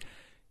coming.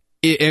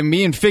 And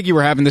me and Figgy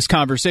were having this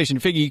conversation.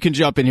 Figgy, you can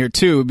jump in here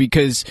too,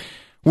 because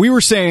we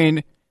were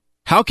saying,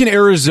 how can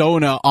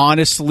Arizona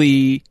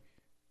honestly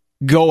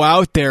go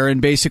out there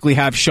and basically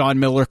have Sean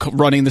Miller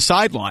running the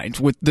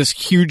sidelines with this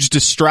huge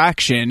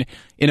distraction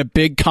in a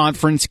big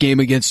conference game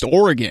against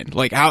Oregon.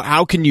 Like,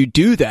 how can you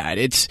do that?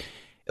 It's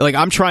like,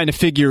 I'm trying to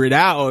figure it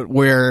out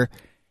where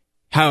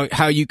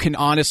how you can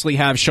honestly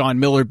have Sean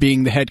Miller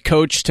being the head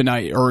coach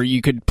tonight, or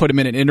you could put him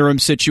in an interim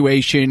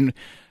situation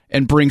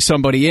and bring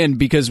somebody in,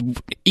 because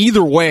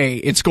either way,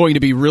 it's going to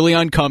be really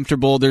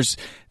uncomfortable. There's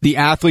the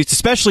athletes,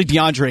 especially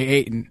DeAndre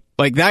Ayton.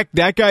 Like,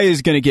 that guy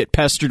is going to get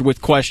pestered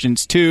with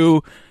questions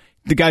too.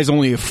 The guy's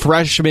only a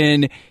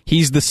freshman.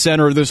 He's the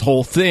center of this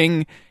whole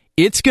thing.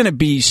 It's going to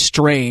be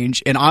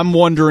strange, and I'm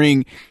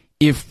wondering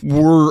if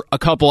we're a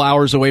couple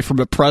hours away from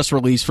a press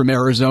release from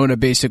Arizona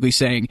basically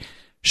saying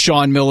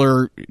Sean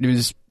Miller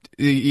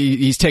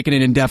he's taking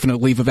an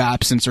indefinite leave of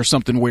absence or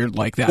something weird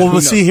like that.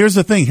 Well, see, here's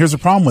the thing. Here's the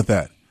problem with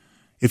that.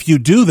 If you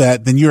do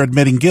that, then you're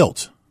admitting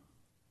guilt.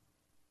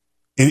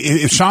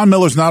 If Sean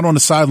Miller's not on the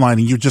sideline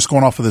and you're just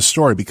going off of this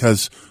story,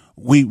 because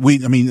I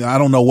mean, I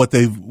don't know what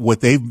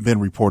they've been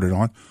reported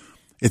on.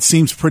 It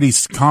seems pretty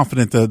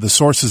confident, the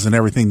sources and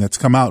everything that's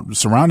come out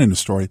surrounding the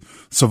story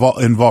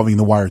involving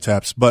the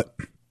wiretaps. But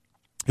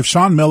if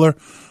Sean Miller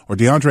or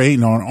DeAndre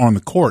Ayton are on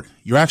the court,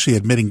 you're actually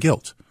admitting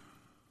guilt.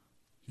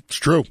 It's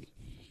true.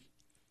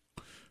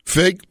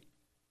 Fig?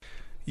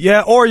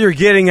 Yeah, or you're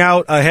getting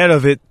out ahead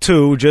of it,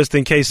 too, just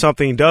in case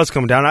something does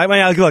come down. I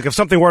mean, look, if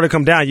something were to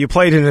come down, you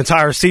played an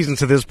entire season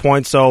to this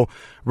point, so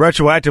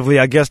retroactively,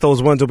 I guess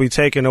those wins will be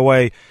taken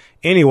away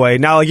anyway.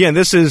 Now, again,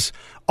 this is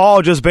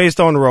all just based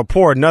on the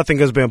report. Nothing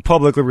has been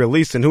publicly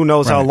released, and who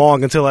knows how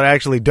long until it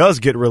actually does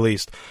get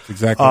released.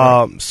 Exactly.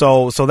 Right.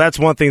 So that's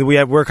one thing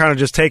we're kind of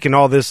just taking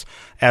all this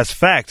as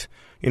fact.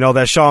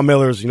 That Sean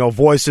Miller's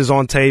voice is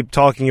on tape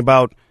talking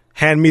about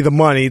hand me the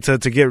money to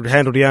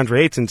handle DeAndre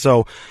Ayton.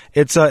 So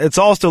it's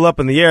all still up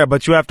in the air,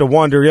 but you have to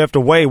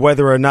weigh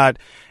whether or not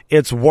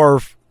it's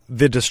worth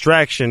the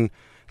distraction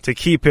to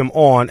keep him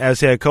on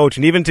as head coach,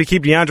 and even to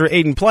keep DeAndre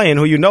Ayton playing,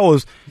 who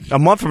is a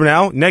month from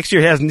now, next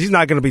year he's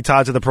not going to be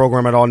tied to the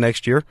program at all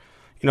next year.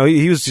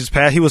 He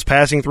was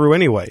passing through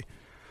anyway.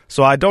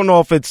 So I don't know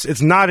if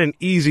it's not an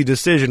easy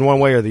decision one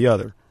way or the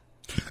other.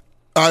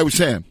 I was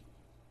saying,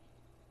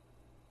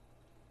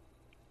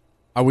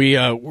 are we?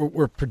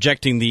 We're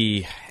projecting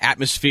the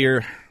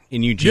atmosphere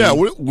in Eugene. Yeah,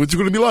 what's it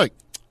going to be like?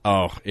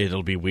 Oh,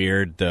 it'll be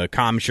weird.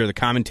 I'm sure the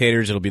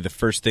commentators, it'll be the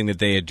first thing that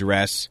they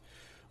address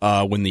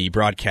when the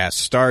broadcast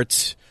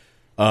starts.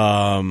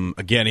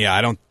 Again,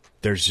 yeah,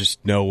 there's just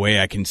no way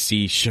I can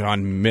see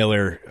Sean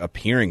Miller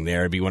appearing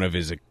there. It'd be one of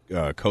his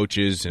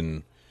coaches,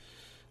 and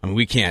I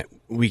mean,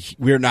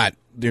 we're not.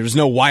 There's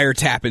no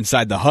wiretap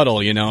inside the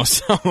huddle,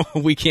 so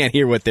we can't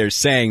hear what they're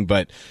saying.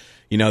 But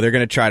they're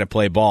going to try to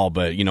play ball.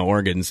 But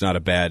Oregon's not a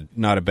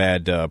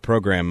bad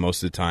program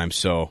most of the time.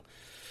 So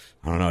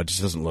I don't know. It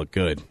just doesn't look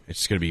good.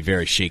 It's going to be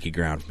very shaky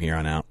ground from here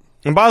on out.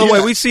 And by the way,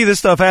 we see this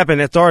stuff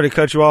happen. Sorry to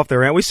cut you off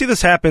there, Ant. We see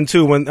this happen,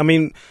 too,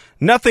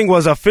 nothing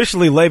was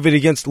officially levied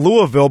against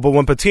Louisville, but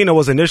when Pitino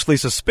was initially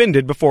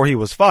suspended before he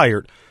was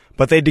fired.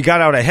 But they got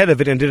out ahead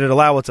of it and didn't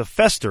allow it to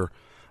fester.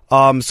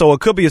 So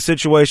it could be a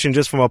situation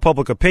just from a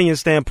public opinion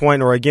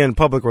standpoint or, again,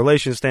 public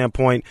relations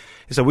standpoint.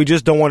 So we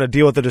just don't want to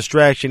deal with the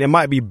distraction. It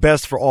might be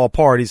best for all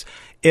parties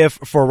if,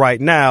 for right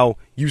now,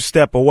 you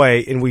step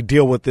away and we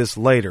deal with this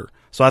later.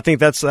 So I think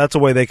that's a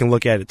way they can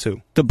look at it,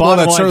 too.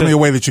 That's certainly a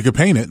way that you could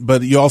paint it,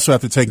 but you also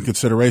have to take in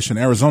consideration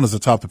Arizona's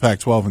atop the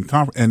Pac-12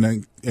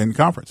 in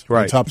conference.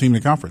 Right. The top team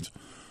in the conference.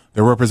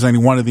 They're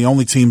representing one of the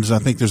only teams. I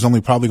think there's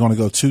only probably going to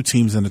go 2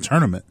 teams in the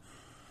tournament.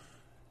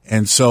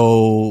 And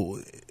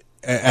so,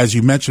 as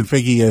you mentioned,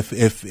 Figgy,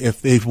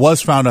 if it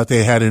was found out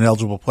they had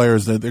ineligible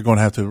players, that they're going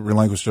to have to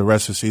relinquish the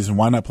rest of the season.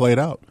 Why not play it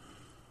out?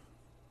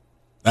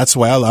 That's the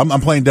way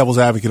I'm playing devil's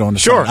advocate on the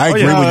sure. side. I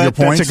agree with your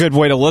points. That's a good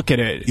way to look at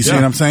it. You see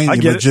what I'm saying? I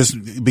get it.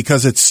 Just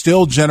because it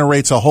still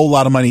generates a whole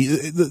lot of money.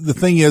 The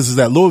thing is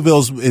that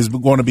Louisville is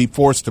going to be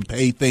forced to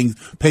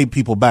pay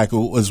people back,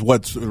 is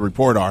what the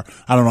report are.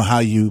 I don't know how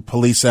you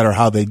police that or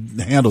how they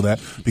handle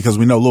that, because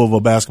we know Louisville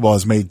basketball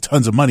has made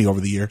tons of money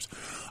over the years.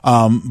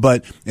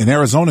 But in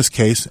Arizona's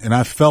case, and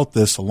I felt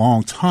this a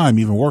long time,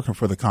 even working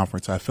for the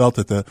conference, I felt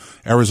that the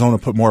Arizona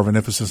put more of an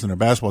emphasis on their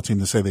basketball team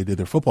than say they did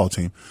their football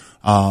team.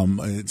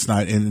 It's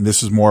not, and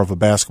this is more of a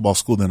basketball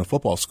school than a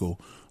football school.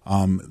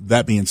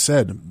 That being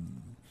said,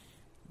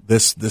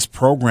 this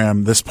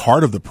program, this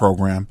part of the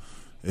program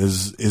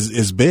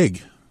is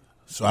big.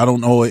 So I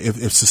don't know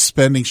if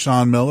suspending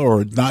Sean Miller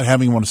or not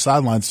having him on the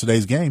sidelines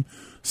today's game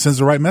sends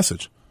the right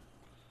message.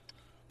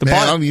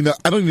 I don't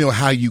even know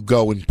how you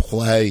go and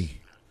play.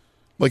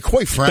 Like,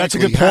 quite frankly, that's a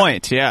good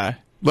point. Yeah,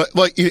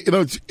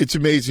 it's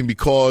amazing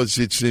because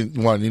it's an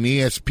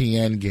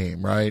ESPN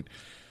game, right?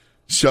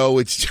 So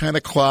it's 10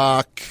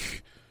 o'clock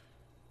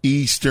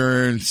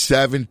Eastern,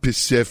 7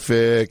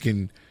 Pacific,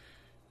 and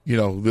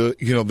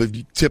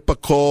the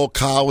typical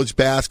college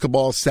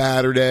basketball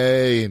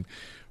Saturday, and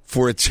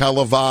for a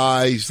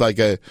televised, like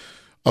a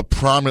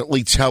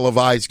prominently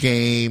televised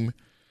game.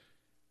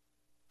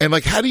 And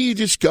how do you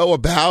just go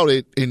about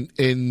it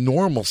in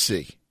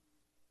normalcy?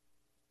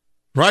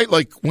 Right?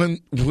 Like when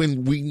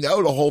we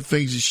know the whole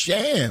thing's a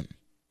sham.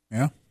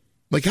 Yeah.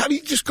 Like, how do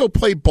you just go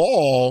play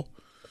ball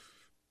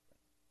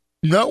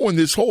knowing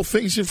this whole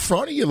thing's in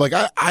front of you? Like,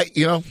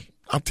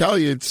 I'll tell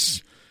you,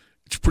 it's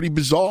pretty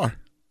bizarre.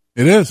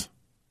 It is.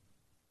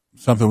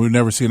 Something we've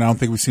never seen. I don't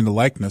think we've seen the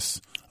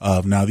likeness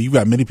of. Now, you've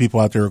got many people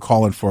out there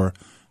calling for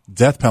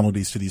death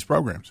penalties to these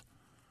programs.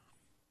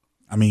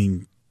 I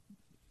mean,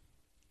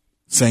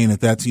 saying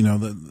that that's,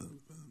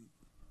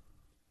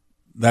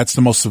 that's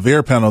the most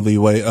severe penalty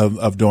way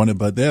of doing it,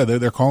 but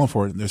they're calling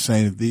for it. They're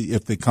saying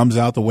if it comes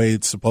out the way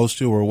it's supposed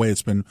to or the way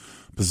it's been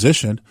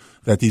positioned,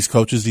 that these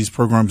coaches, these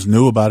programs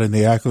knew about it and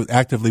they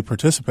actively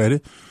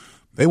participated,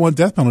 they want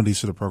death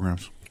penalties to the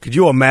programs. Could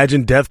you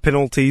imagine death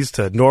penalties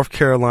to North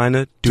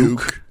Carolina,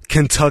 Duke,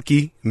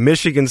 Kentucky,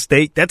 Michigan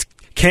State? That's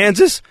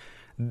Kansas.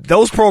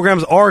 Those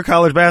programs are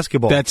college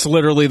basketball. That's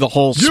literally the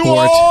whole sport. You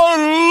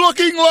are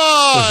looking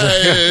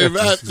live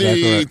at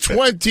the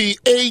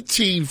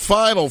 2018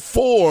 Final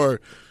Four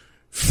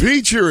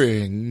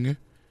featuring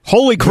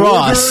Holy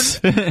Cross,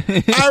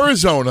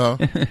 Arizona.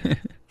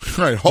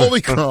 Right,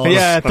 Holy Cross.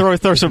 Yeah,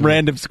 throw some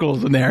random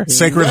schools in there.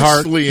 Sacred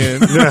Heart.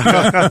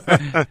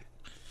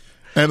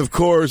 And, of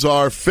course,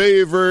 our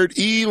favorite,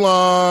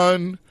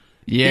 Elon.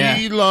 Yeah.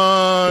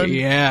 Elon.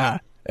 Yeah.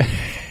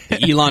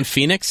 Elon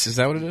Phoenix, is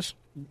that what it is?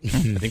 I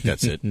think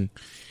that's it.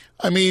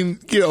 I mean,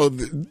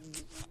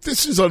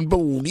 this is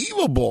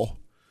unbelievable.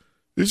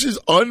 This is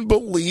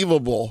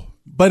unbelievable.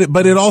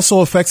 But it also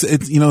affects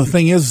it. The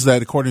thing is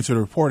that according to the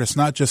report, it's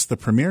not just the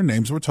premier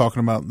names we're talking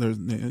about.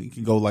 You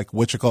can go like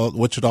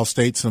Wichita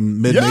State,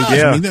 some mid majors.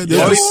 Yeah. I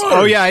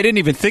mean, I didn't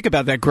even think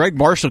about that. Greg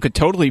Marshall could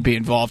totally be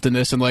involved in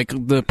this, and like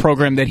the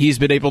program that he's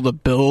been able to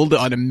build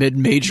on a mid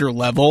major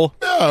level.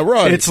 Yeah,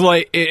 right.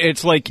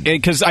 It's like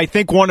because I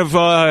think one of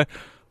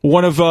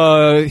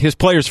his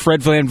players,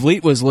 Fred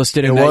VanVleet, was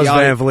listed in that.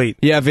 VanVleet.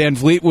 Yeah,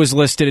 VanVleet was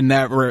listed in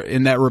that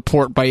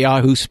report by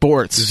Yahoo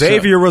Sports.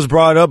 Xavier was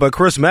brought up, but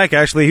Chris Mack,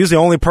 actually, he's the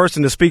only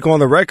person to speak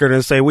on the record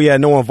and say we had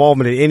no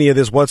involvement in any of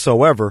this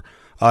whatsoever.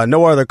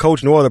 No other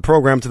coach, no other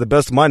program, to the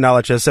best of my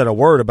knowledge, has said a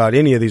word about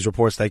any of these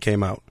reports that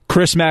came out.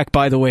 Chris Mack,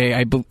 by the way,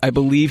 I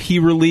believe he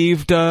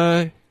relieved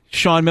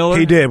Sean Miller.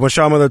 He did. When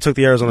Sean Miller took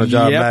the Arizona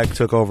job, Mack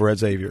took over at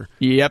Xavier.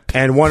 Yep.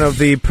 And one of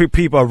the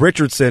people,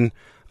 Richardson,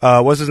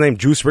 what's his name?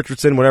 Juice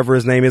Richardson, whatever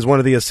his name is. One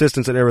of the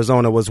assistants at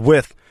Arizona was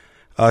with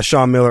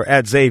Sean Miller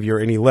at Xavier,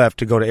 and he left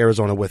to go to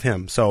Arizona with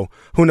him. So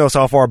who knows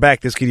how far back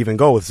this could even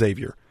go with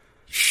Xavier.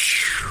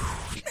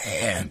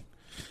 Man.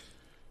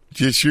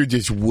 You're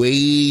just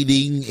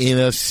wading in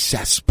a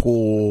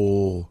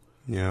cesspool.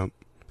 Yeah.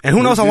 And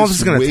who knows how long this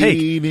is going to take?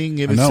 Wading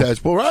in a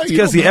cesspool, right?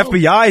 Because the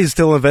FBI is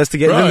still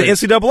investigating. Right. And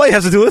the NCAA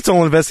has to do its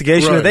own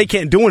investigation, and they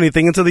can't do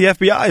anything until the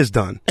FBI is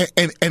done.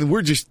 And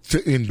we're just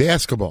in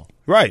basketball.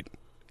 Right.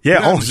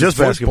 Yeah, just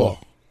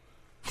basketball.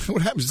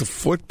 What happens to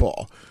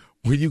football?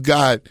 Where you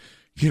got,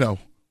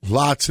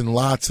 lots and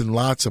lots and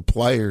lots of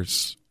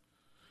players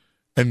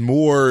and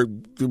more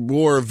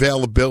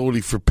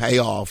availability for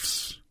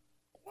payoffs.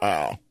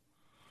 Wow.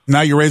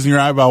 Now you're raising your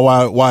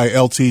eyebrow why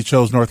LT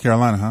chose North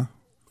Carolina, huh?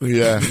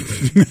 Yeah.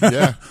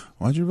 Yeah.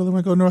 Why'd you really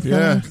want to go to North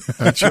Carolina? Yeah,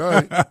 that's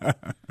right.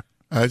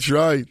 That's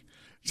right.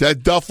 It's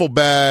that duffel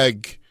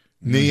bag,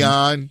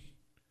 neon.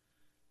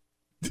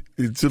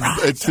 It's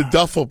the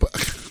duffel bag.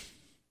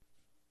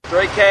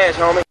 Straight cash,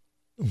 homie.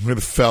 We're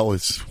the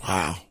fellas.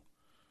 Wow.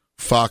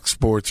 Fox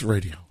Sports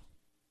Radio.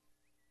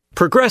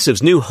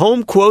 Progressive's new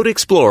Home Quote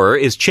Explorer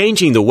is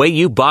changing the way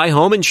you buy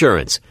home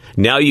insurance.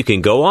 Now you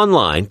can go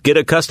online, get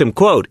a custom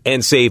quote,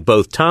 and save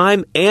both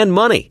time and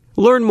money.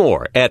 Learn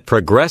more at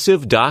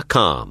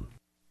Progressive.com.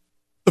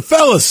 The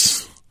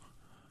fellas.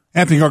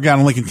 Anthony Gargano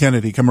and Lincoln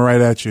Kennedy coming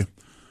right at you.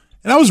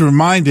 And I was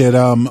reminded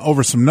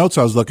over some notes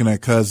I was looking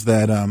at because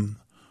that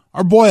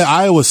our boy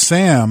Iowa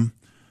Sam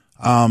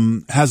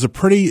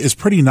is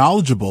pretty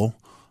knowledgeable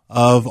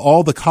of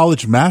all the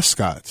college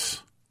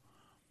mascots.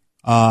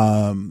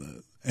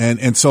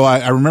 And so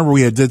I remember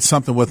we did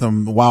something with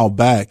him a while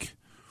back.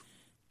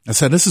 I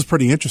said, this is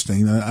pretty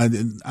interesting.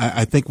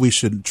 I think we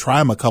should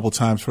try him a couple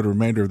times for the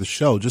remainder of the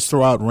show. Just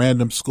throw out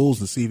random schools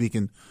and see if he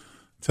can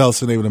tell us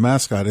the name of the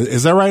mascot.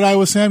 Is that right,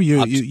 Iowa Sam?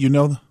 You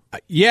know?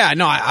 Yeah,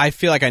 no, I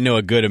feel like I know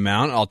a good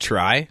amount. I'll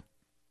try.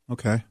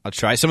 Okay. I'll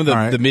try. Some of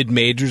the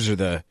mid-majors or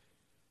the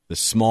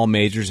small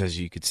majors, as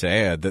you could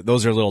say,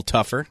 those are a little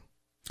tougher.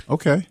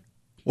 Okay.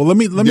 Well, let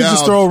me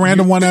just throw a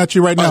random one at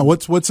you right now.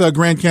 What's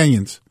Grand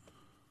Canyon's?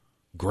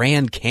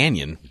 Grand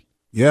Canyon?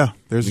 Yeah,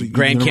 there's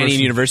Grand Canyon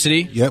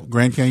University. Yep,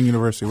 Grand Canyon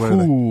University. What are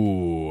they?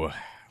 Ooh,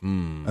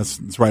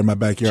 it's right in my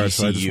backyard. GCU.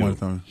 So I just wanted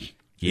to.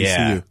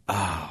 Yeah. GCU.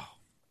 Oh,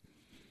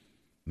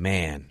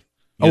 man.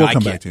 We'll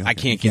come back to you. I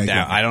can't get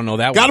that. I don't know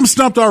that. Got one. him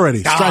stumped already.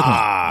 Strike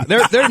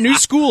him. They're a new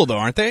school though,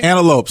 aren't they?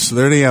 Antelopes.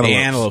 They're the Antelopes. The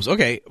Antelopes.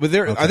 Okay, but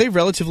are they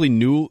relatively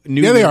new?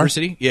 Yeah, they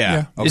university? Are.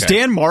 Yeah. Okay. Is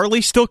Dan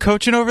Marley still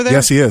coaching over there?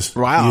 Yes, he is.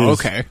 Wow. He is.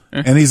 Okay.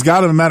 And he's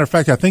got, as a matter of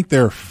fact, I think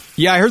they're.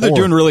 Yeah, I heard they're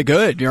doing really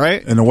good. You're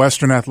right. In the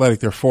Western Athletic,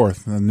 they're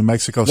fourth. In New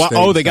Mexico State.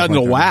 Oh, they got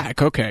into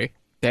whack. Okay.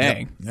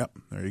 Dang. Yep.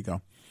 There you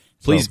go.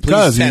 Please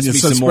test me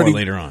some more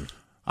later on.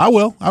 I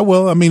will.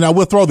 I mean, I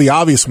will throw the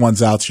obvious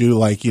ones out to you,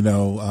 like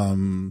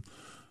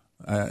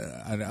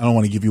I don't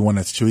want to give you one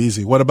that's too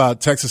easy. What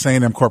about Texas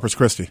A&M Corpus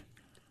Christi?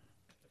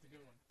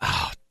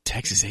 Oh,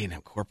 Texas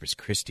A&M Corpus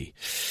Christi.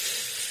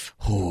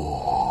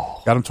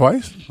 Got them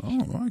twice?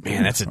 Oh,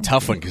 man, that's a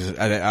tough one because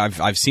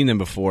I've seen them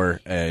before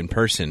in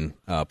person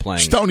playing.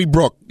 Stony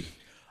Brook.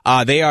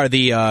 They are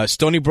the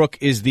Stony Brook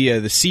is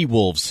the Sea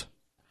Wolves.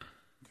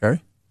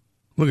 Okay,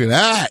 look at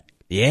that.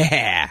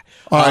 Yeah.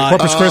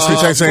 Corpus Christi,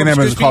 Texas A&M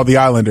is called the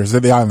Islanders.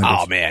 They're the Islanders.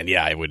 Oh man,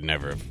 yeah, I would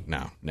never.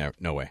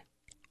 No way.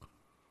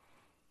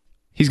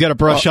 He's got to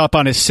brush up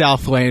on his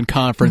Southland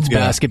Conference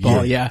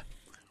basketball. Yeah.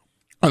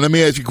 Let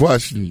me ask you a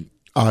question,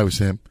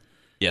 Sam.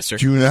 Yes, sir.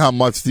 Do you know how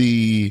much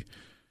the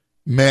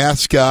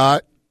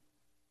mascot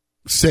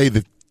say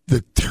that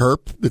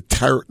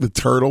the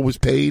turtle was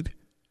paid?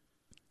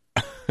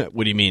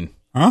 What do you mean?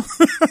 Huh?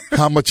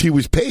 How much he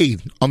was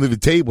paid under the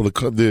table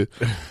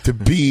to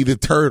be the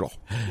turtle?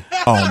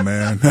 Oh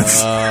man,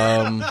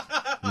 I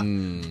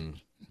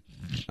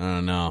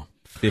don't know.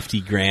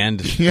 50 grand.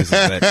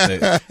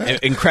 The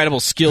incredible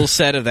skill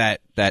set of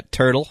that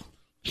turtle.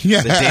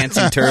 Yeah. The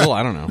dancing turtle.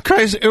 I don't know.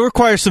 It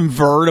requires some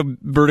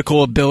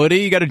vertical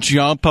ability. You got to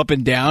jump up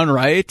and down,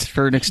 right,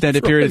 for an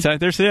extended period of time.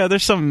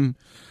 There's some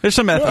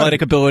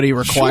athletic ability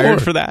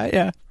required for that.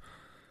 Yeah.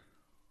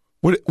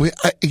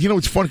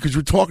 It's funny because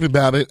we're talking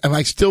about it, and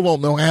I still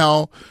don't know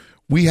how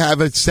we have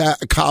a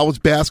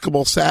college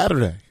basketball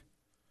Saturday.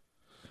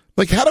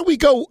 Like, how do we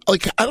go?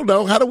 Like, I don't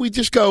know. How do we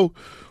just go?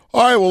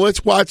 All right, well,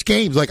 let's watch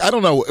games. Like, I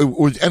don't know.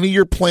 Was any of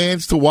your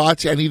plans to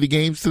watch any of the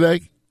games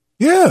today?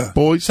 Yeah,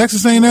 boys.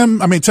 Texas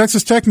A&M. I mean,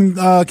 Texas Tech and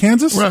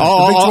Kansas. Right.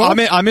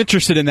 I'm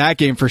interested in that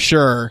game for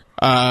sure.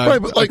 Right,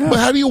 but but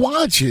how do you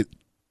watch it?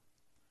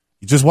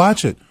 You just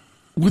watch it.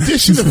 With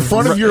this in the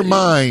front of your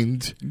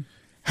mind,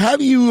 how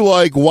do you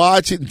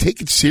watch it and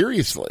take it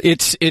seriously?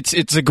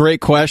 It's a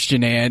great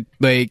question, Ant.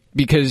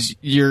 Because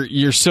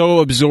you're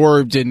so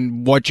absorbed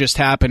in what just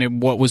happened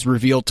and what was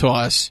revealed to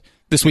us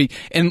this week.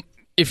 And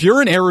if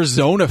you're an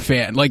Arizona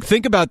fan,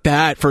 think about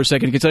that for a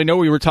second, because I know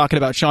we were talking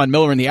about Sean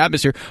Miller in the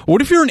atmosphere.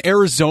 What if you're an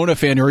Arizona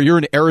fan or you're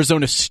an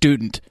Arizona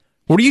student?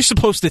 What are you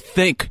supposed to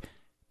think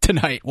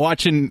tonight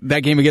watching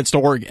that game against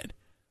Oregon?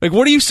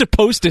 What are you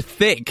supposed to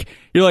think?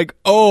 You're like,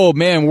 oh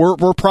man,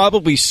 we're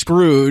probably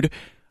screwed.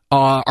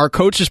 Our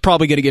coach is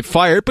probably going to get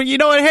fired, but you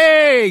know what?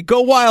 Hey,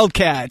 go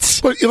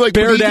Wildcats! But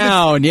bear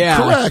down, yeah.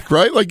 Correct,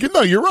 right?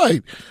 You're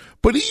right.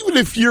 But even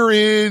if you're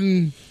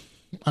in,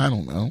 I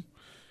don't know,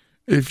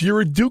 if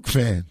you're a Duke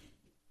fan,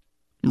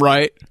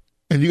 right,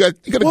 and you got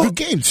a good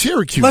game,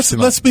 Syracuse.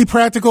 Let's be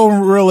practical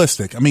and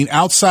realistic. I mean,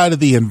 outside of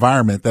the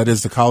environment that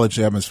is the college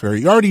atmosphere,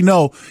 you already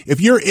know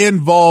if you're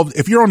involved,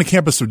 if you're on the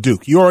campus of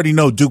Duke, you already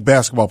know Duke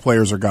basketball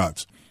players are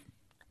gods.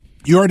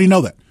 You already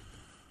know that.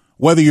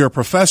 Whether you're a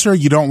professor,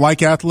 you don't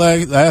like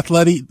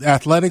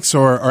athletics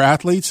or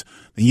athletes,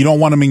 and you don't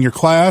want them in your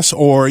class,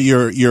 or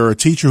you're a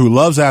teacher who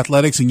loves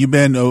athletics and you've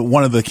been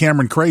one of the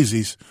Cameron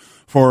crazies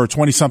for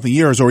 20-something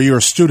years, or you're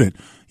a student,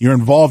 you're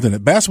involved in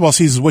it. Basketball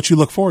season is what you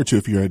look forward to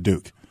if you're at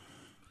Duke.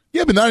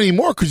 Yeah, but not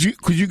anymore because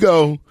you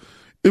go,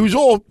 it was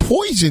all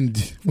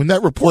poisoned when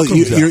that report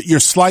comes out. You're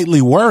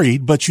slightly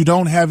worried, but you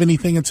don't have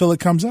anything until it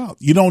comes out.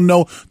 You don't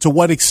know to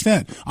what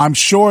extent. I'm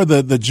sure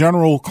the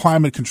general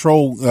climate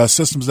control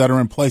systems that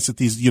are in place at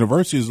these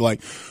universities are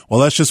like,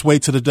 well, let's just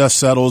wait till the dust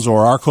settles,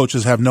 or our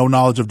coaches have no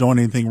knowledge of doing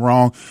anything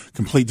wrong,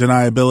 complete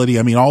deniability.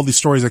 I mean, all these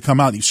stories that come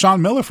out.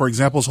 Sean Miller, for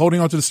example, is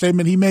holding on to the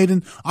statement he made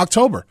in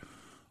October.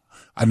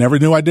 I never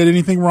knew I did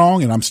anything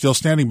wrong, and I'm still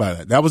standing by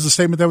that. That was the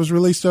statement that was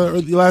released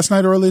last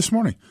night or early this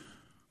morning.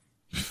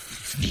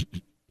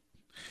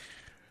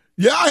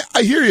 Yeah,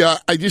 I hear you.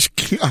 I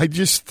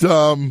just,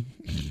 I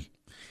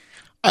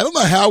don't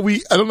know how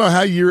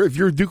if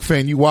you're a Duke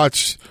fan, you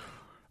watch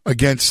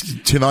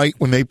against tonight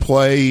when they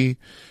play,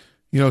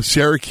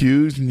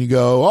 Syracuse, and you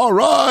go, all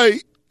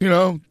right,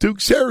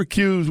 Duke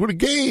Syracuse, what a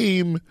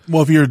game.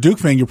 Well, if you're a Duke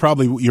fan, you're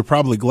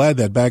probably glad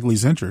that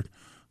Bagley's injured,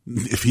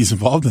 if he's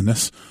involved in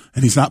this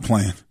and he's not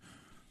playing.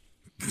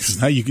 Because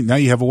now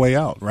you have a way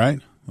out, right?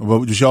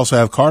 But you also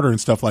have Carter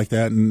and stuff like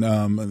that, and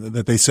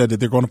that they said that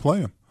they're going to play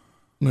him.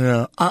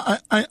 Yeah,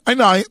 I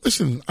know.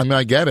 Listen, I mean,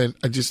 I get it.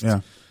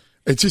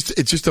 It's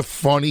just a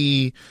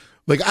funny,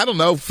 I don't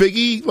know,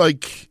 Figgy,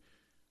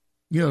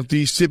 do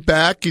you sit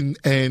back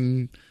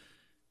and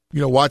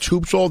watch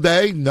hoops all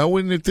day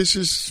knowing that this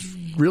is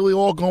really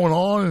all going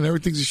on and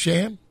everything's a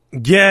sham?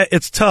 Yeah,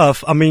 it's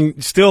tough. I mean,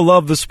 you still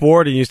love the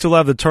sport and you still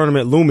have the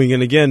tournament looming.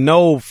 And again,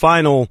 no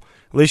final,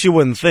 at least you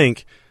wouldn't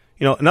think,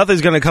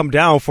 nothing's going to come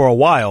down for a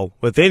while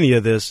with any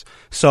of this.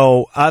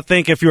 So I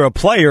think if you're a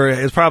player,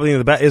 it's probably in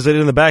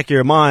the back of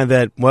your mind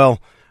that, well,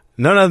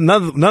 none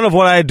of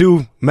what I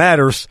do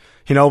matters,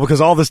 because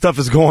all this stuff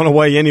is going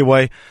away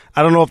anyway.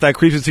 I don't know if that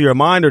creeps into your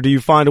mind, or do you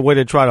find a way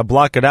to try to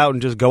block it out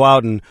and just go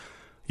out and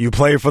you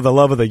play for the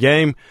love of the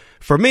game?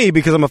 For me,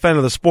 because I'm a fan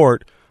of the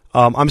sport,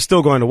 I'm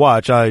still going to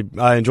watch. I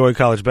enjoy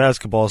college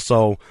basketball,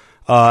 so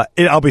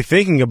I'll be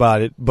thinking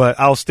about it, but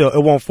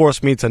it won't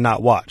force me to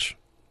not watch.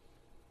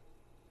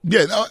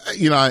 Yeah,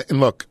 and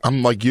look,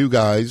 I'm like you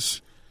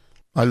guys.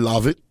 I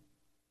love it.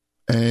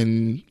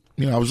 And,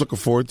 I was looking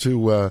forward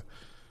to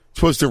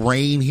supposed to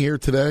rain here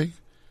today.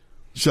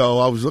 So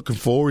I was looking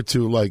forward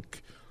to,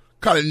 like,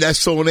 kind of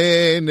nestling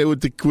in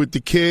with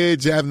the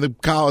kids, having the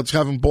college,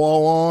 having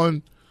ball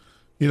on.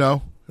 You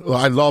know,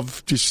 I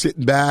love just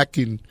sitting back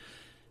and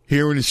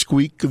hearing the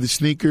squeak of the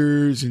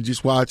sneakers and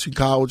just watching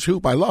college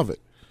hoop. I love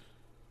it.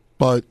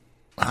 But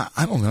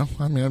I don't know.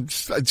 I mean,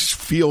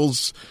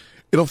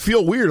 it'll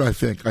feel weird, I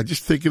think. I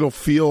just think it'll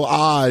feel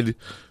odd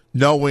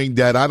knowing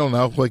that, I don't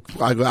know, like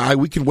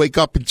we can wake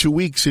up in 2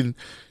 weeks and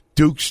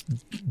Duke's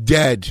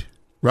dead,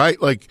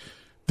 right? Like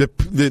the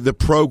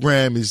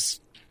program is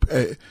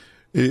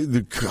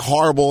the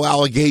horrible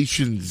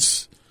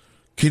allegations,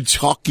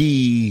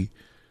 Kentucky.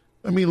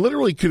 I mean,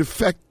 literally could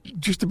affect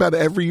just about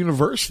every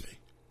university.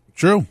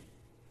 True.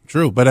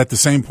 But at the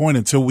same point,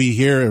 until we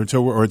hear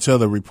until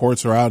the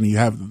reports are out and you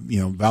have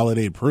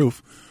validated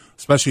proof,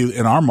 especially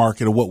in our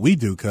market of what we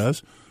do,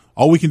 because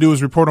all we can do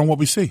is report on what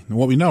we see and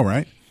what we know,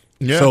 right?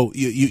 Yeah. So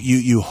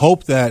you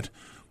hope that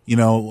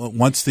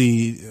once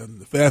the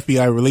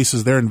FBI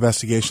releases their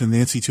investigation,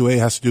 the NCAA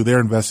has to do their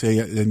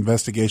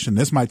investigation.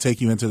 This might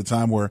take you into the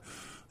time where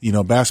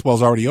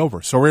basketball's already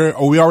over. So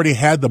we already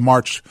had the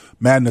March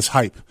Madness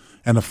hype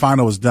and the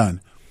final is done.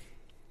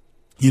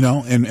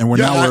 And we're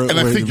now.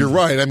 I think you're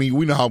right. I mean,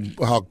 we know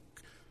how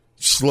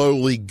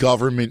slowly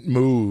government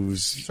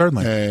moves.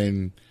 Certainly,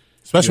 and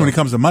especially when it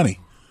comes to money.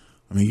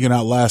 I mean, you can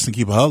outlast and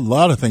keep a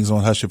lot of things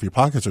on hush if your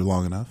pockets are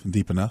long enough and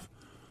deep enough.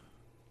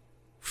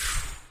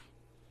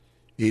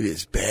 It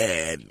is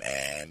bad,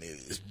 man.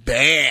 It is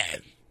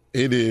bad.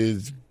 It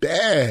is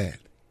bad.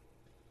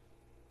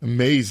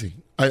 Amazing.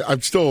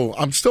 I'm still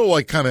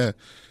like kind of.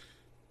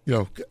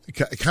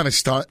 Kind of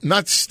stunned.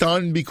 Not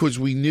stunned because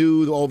we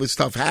knew all this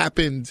stuff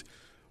happened.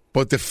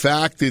 But the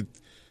fact that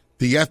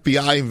the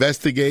FBI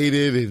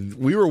investigated and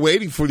we were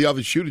waiting for the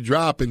other shoe to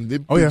drop, and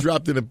it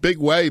dropped in a big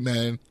way,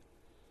 man.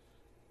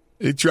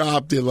 It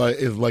dropped in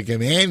like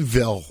an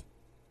anvil.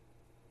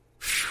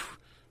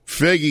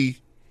 Figgy,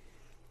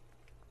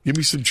 give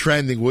me some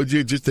trending, would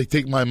you? Just to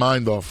take my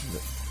mind off of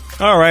it.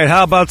 All right,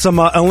 how about some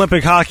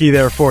Olympic hockey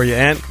there for you,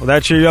 Ant? Will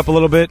that cheer you up a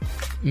little bit?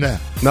 Nah.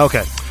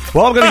 Okay.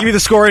 Well, I'm going to give you the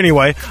score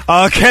anyway.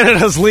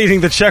 Canada's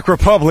leading the Czech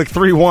Republic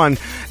 3-1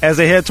 as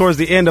they head towards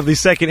the end of the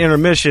second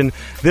intermission.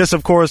 This,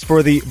 of course,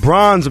 for the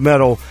bronze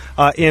medal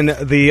in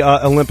the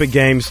Olympic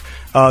Games.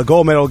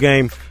 Gold medal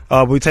game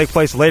will take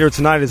place later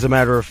tonight, as a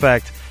matter of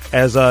fact,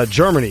 as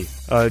Germany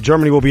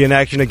will be in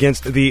action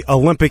against the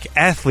Olympic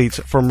athletes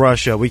from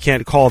Russia. We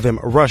can't call them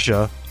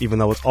Russia, even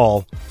though it's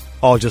all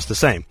just the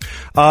same.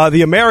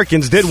 The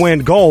Americans did win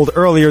gold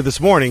earlier this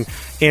morning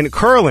in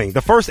curling,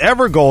 the first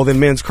ever gold in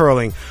men's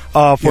curling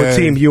for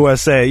Team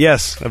USA.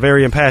 Yes, a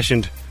very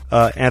impassioned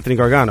Anthony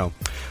Gargano.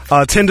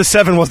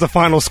 10-7 was the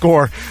final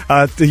score.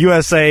 The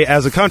USA,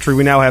 as a country,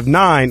 we now have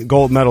 9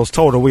 gold medals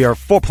total. We are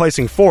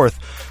placing fourth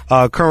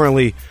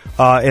currently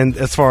in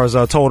as far as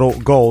total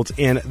golds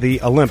in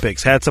the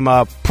Olympics. Had some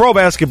pro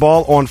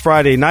basketball on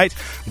Friday night.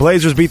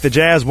 Blazers beat the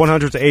Jazz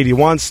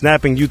 100-81,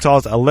 snapping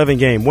Utah's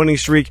 11-game winning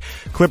streak.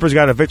 Clippers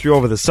got a victory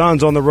over the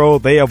Suns on the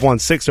road. They have won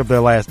 6 of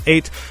their last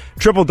 8.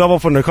 Triple-double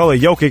for Nikola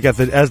Jokic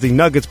as the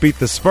Nuggets beat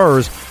the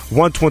Spurs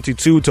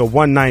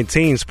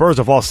 122-119. Spurs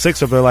have lost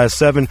 6 of their last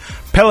 7.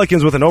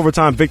 Pelicans with an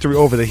overtime victory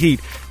over the Heat.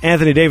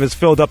 Anthony Davis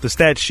filled up the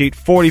stat sheet,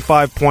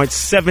 45 points,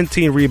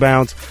 17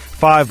 rebounds,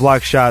 5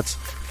 block shots,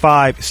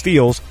 5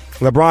 steals.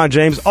 LeBron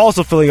James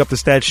also filling up the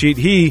stat sheet.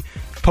 He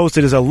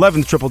posted his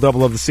 11th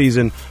triple-double of the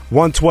season.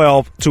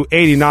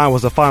 112-89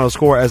 was the final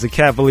score as the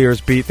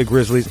Cavaliers beat the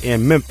Grizzlies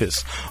in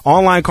Memphis.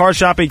 Online car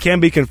shopping can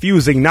be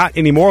confusing. Not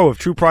anymore with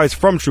True Price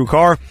from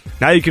TrueCar.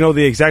 Now you can know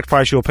the exact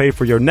price you'll pay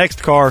for your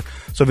next car.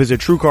 So visit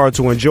TrueCar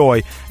to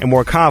enjoy a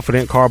more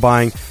confident car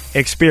buying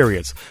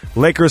experience.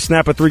 Lakers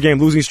snap a 3-game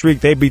losing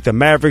streak. They beat the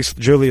Mavericks.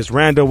 Julius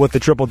Randle with the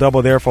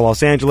triple-double there for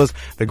Los Angeles.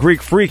 The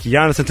Greek Freak,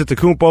 Giannis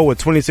Antetokounmpo with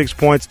 26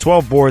 points,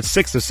 12 boards,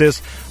 6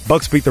 assists.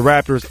 Bucks beat the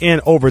Raptors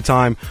in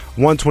overtime,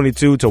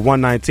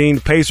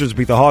 122-119. Pacers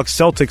beat the Hawks.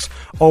 Celtics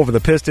over the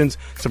Pistons.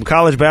 Some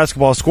college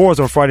basketball scores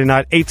on Friday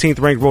night.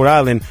 18th-ranked Rhode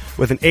Island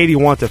with an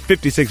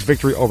 81-56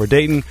 victory over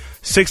Dayton.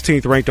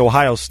 16th-ranked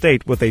Ohio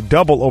State with a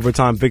double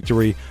overtime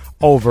victory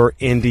over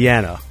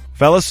Indiana.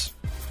 Fellas?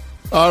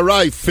 All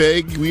right,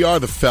 Fig. We are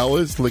the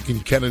fellas.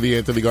 Lincoln Kennedy,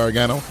 Anthony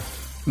Gargano.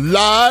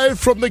 Live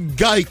from the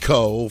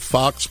Geico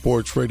Fox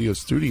Sports Radio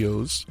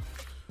studios.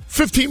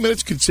 15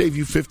 minutes could save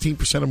you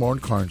 15% or more on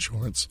car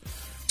insurance.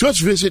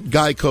 Just visit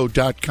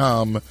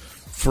geico.com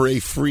for a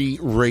free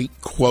rate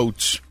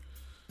quote.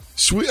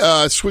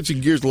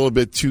 Switching gears a little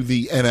bit to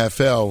the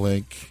NFL,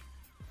 Link.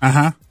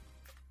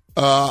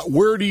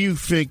 Where do you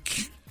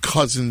think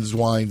Cousins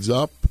winds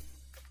up?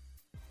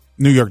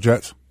 New York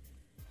Jets.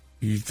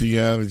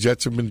 The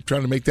Jets have been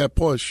trying to make that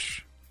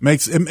push.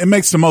 It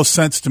makes the most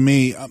sense to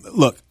me.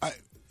 Look,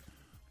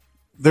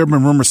 there have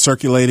been rumors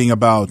circulating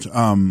about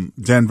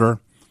Denver,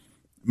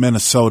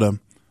 Minnesota.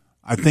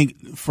 I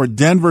think for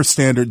Denver's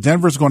standard,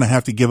 Denver's going to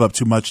have to give up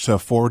too much to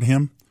afford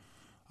him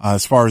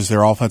as far as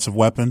their offensive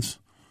weapons.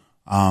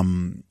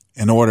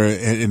 in order,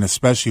 and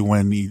especially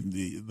when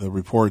the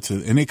reports,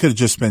 and it could have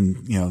just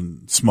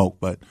been smoke,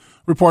 but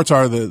reports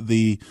are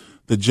the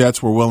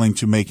Jets were willing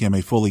to make him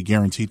a fully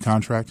guaranteed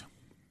contract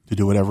to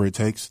do whatever it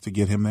takes to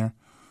get him there.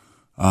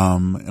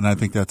 And I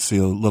think that's a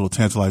little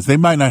tantalizing. They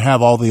might not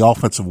have all the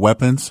offensive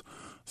weapons,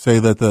 say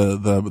that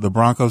the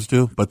Broncos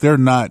do, but they're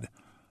not.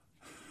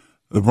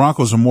 The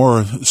Broncos are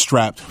more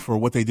strapped for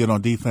what they did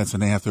on defense,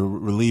 and they have to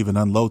relieve and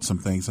unload some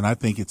things. And I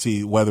think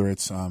whether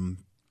it's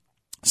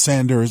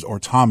Sanders or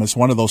Thomas,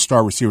 one of those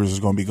star receivers is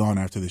going to be gone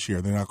after this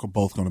year. They're not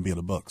both going to be in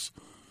the books.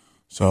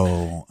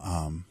 So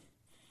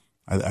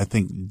I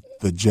think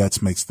the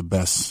Jets makes the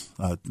best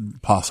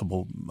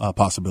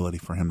possibility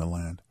for him to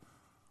land.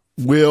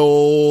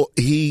 Will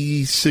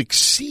he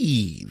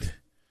succeed?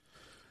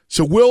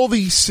 So will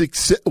the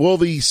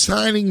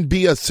signing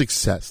be a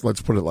success?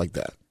 Let's put it like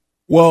that.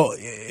 Well,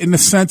 in the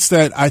sense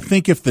that I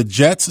think if the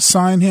Jets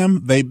sign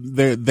him, they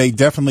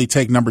definitely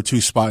take number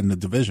 2 spot in the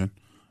division.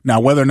 Now,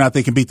 whether or not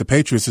they can beat the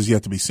Patriots is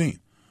yet to be seen.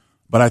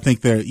 But I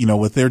think they're,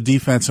 with their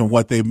defense and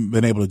what they've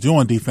been able to do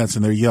on defense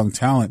and their young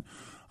talent,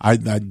 I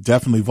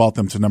definitely vault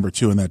them to number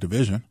 2 in that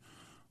division,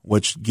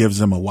 which gives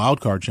them a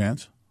wild card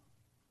chance.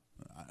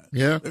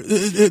 Yeah,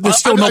 there's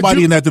still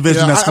nobody in that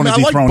division that's going to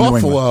dethrone New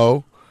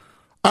England.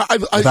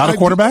 Without a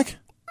quarterback?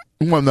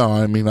 Well, no.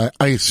 I mean,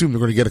 I assume they're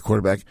going to get a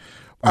quarterback.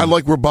 I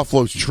like where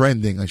Buffalo's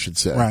trending, I should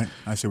say. Right.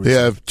 I see what they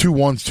you're have 2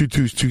 1s, 2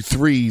 2s, 2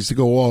 3s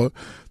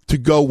to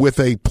go with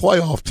a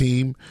playoff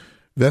team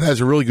that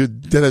has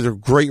a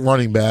great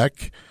running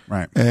back,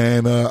 right,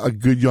 and a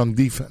good young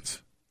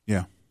defense.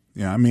 Yeah.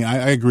 I mean,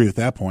 I agree with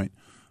that point.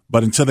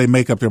 But until they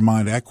make up their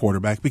mind at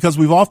quarterback, because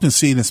we've often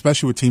seen,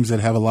 especially with teams that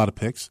have a lot of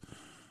picks,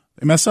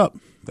 they mess up.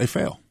 They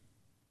fail.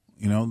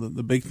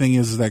 The big thing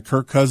is that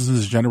Kirk Cousins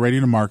is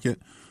generating a market,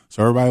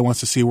 so everybody wants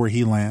to see where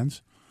he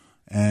lands.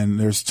 And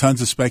there's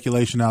tons of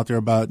speculation out there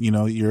about,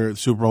 your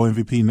Super Bowl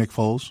MVP, Nick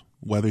Foles,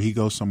 whether he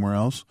goes somewhere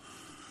else.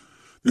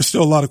 There's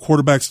still a lot of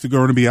quarterbacks that are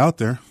going to be out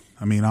there.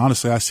 I mean,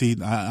 honestly,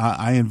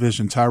 I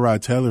envision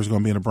Tyrod Taylor is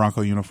going to be in a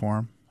Bronco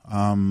uniform.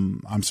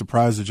 I'm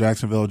surprised the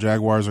Jacksonville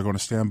Jaguars are going to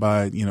stand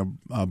by,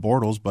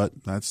 Bortles,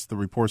 but that's the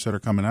reports that are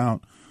coming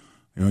out.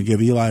 They're going to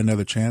give Eli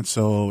another chance.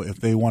 So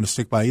if they want to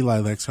stick by Eli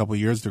the next couple of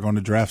years, they're going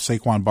to draft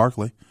Saquon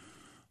Barkley.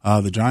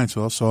 The Giants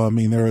will. So, I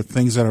mean, there are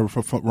things that are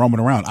roaming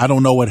around. I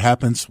don't know what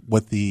happens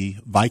with the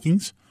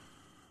Vikings.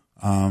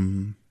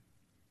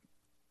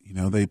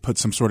 They put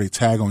some sort of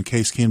tag on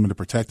Case Keenum to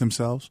protect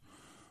themselves.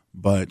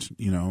 But,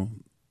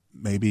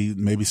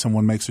 maybe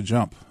someone makes a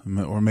jump.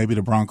 Or maybe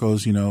the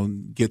Broncos,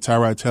 get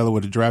Tyrod Taylor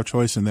with a draft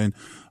choice and then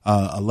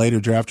a later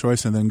draft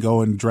choice and then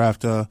go and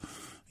draft, one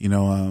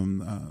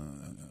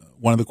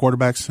of the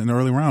quarterbacks in the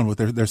early round with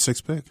their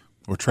 6th pick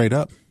or trade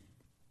up.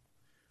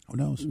 Who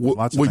knows?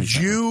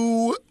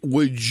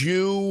 Would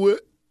you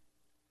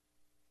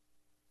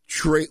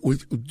trade?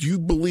 Do you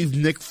believe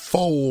Nick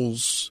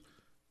Foles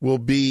will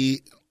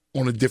be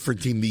on a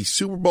different team? The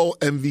Super Bowl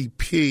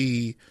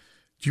MVP.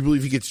 Do you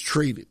believe he gets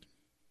traded?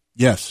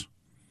 Yes.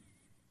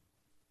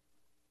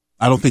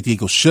 I don't think the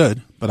Eagles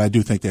should, but I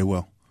do think they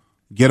will.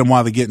 Get him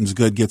while the getting's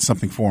good. Get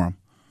something for him.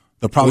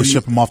 They'll probably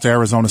ship him off to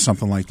Arizona,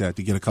 something like that,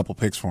 to get a couple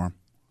picks for him.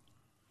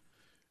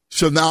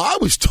 So now I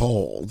was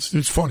told.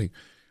 It's funny.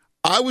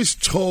 I was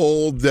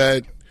told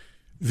that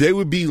they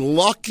would be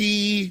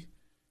lucky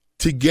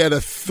to get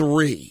a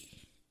 3.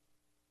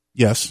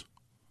 Yes,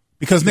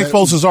 because Nick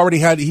Foles has already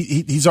had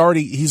he's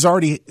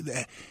already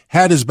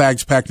had his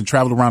bags packed and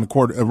traveled around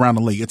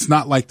the league. It's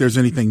not like there's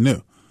anything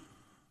new.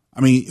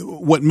 I mean,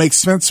 what makes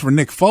sense for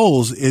Nick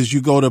Foles is you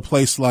go to a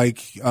place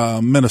like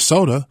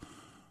Minnesota,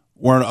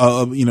 where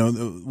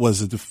what's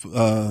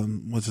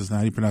his name? How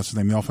do you pronounce his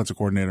name? The offensive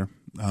coordinator,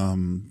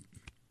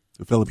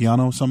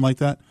 Filippiano, something like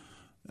that.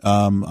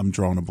 I'm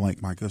drawing a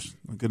blank, my goodness.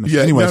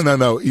 Yeah, anyways.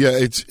 no. Yeah,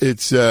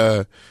 it's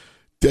John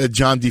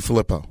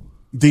DeFilippo.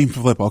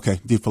 Okay,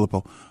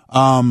 DeFilippo.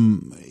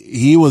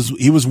 He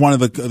was one of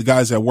the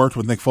guys that worked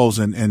with Nick Foles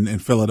in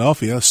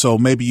Philadelphia. So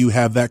maybe you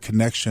have that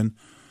connection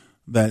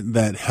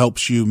that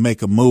helps you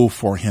make a move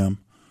for him.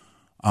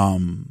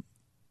 But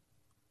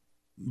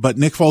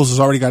Nick Foles has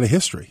already got a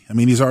history. I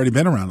mean, he's already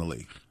been around the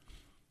league.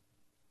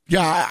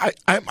 Yeah,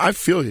 I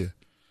feel you.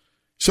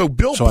 So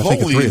Bill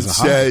Polian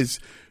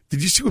says.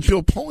 Did you see what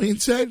Bill Polian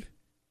said?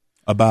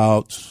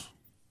 About?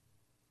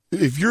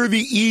 If you're the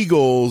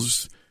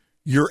Eagles,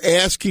 your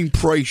asking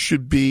price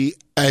should be,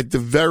 at the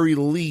very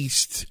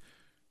least,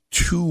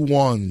 2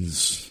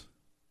 1s.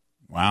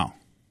 Wow.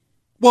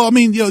 Well, I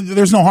mean,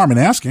 there's no harm in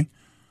asking.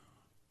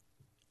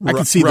 I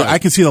can see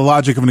the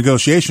logic of a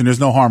negotiation. There's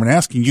no harm in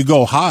asking. You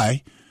go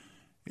high.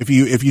 If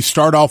you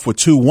start off with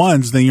 2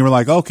 1s, then you're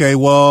like, okay,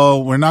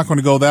 well, we're not going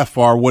to go that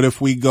far. What if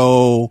we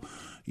go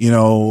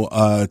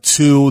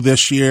 2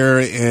 this year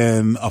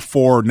and a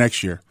 4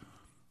 next year?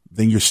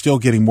 Then you're still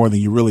getting more than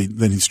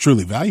he's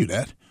truly valued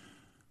at.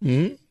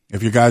 Mm-hmm.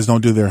 If your guys don't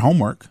do their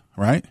homework,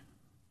 right?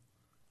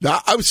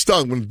 Now, I was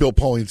stunned when Bill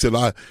Polian said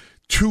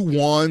 2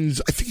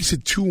 1s. I think he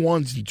said 2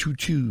 1s and 2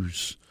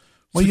 2s.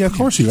 Well, yeah, of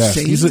course you ask.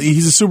 He's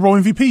a Super Bowl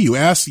MVP. You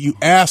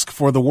ask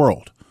for the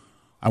world.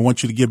 I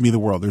want you to give me the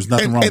world. There's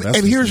nothing wrong with that.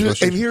 And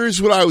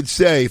here's what I would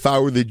say if I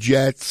were the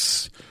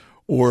Jets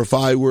or if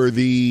I were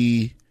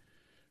the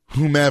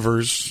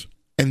whomevers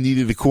and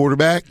needed a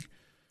quarterback.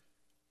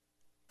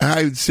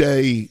 I would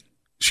say,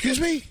 excuse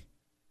me?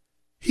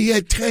 He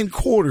had 10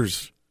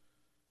 quarters,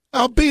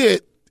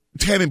 albeit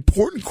 10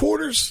 important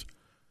quarters,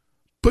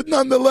 but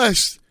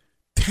nonetheless,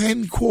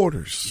 10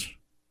 quarters.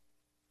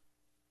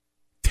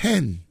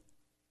 10.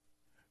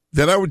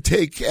 Then I would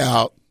take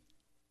out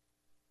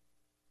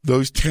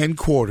those 10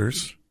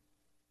 quarters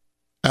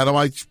out of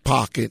my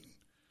pocket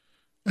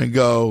and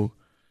go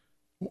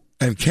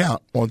and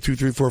count 1, 2,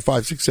 3, 4,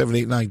 5, 6, 7,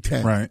 8, 9,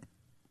 10. Right.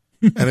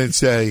 And then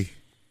say,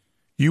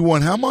 you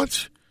won how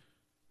much?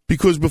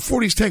 Because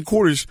before these 10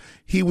 quarters,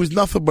 he was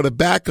nothing but a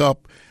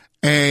backup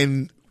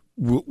and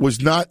was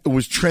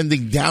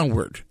trending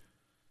downward.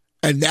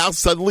 And now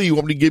suddenly you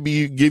want me to give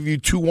you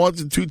 2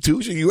 1s and 2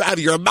 2s? Are you out of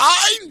your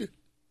mind?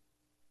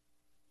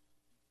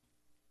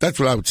 That's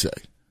what I would say.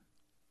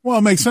 Well,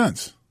 it makes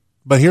sense.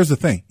 But here's the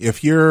thing.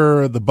 If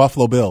you're the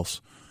Buffalo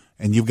Bills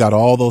and you've got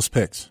all those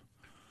picks,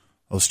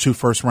 those 2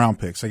 first-round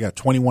picks, they got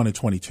 21 and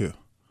 22,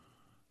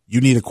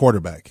 you need a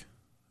quarterback.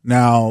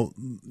 Now,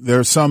 there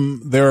are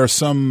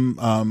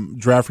some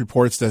draft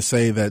reports that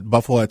say that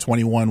Buffalo at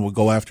 21 will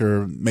go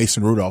after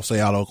Mason Rudolph, say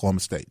out of Oklahoma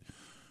State.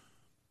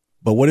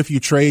 But what if you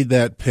trade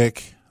that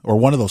pick or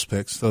one of those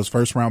picks, those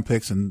first-round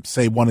picks, and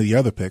say one of the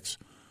other picks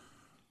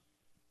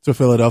to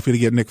Philadelphia to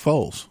get Nick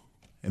Foles?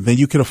 And then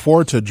you can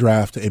afford to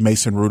draft a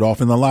Mason Rudolph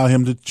and allow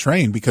him to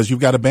train because you've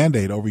got a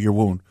Band-Aid over your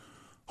wound,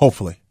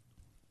 hopefully.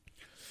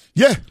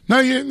 Yeah. No,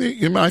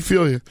 I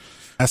feel you.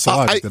 That's the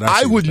logic that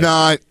I would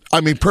not. I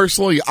mean,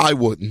 personally, I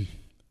wouldn't.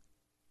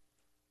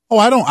 Oh,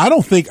 I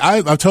don't think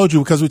I told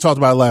you because we talked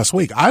about it last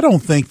week. I don't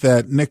think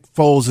that Nick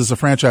Foles is a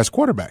franchise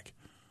quarterback.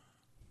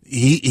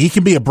 He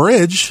can be a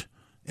bridge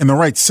in the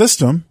right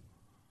system.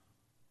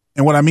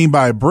 And what I mean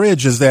by a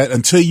bridge is that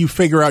until you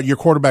figure out your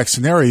quarterback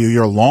scenario,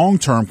 your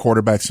long-term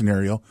quarterback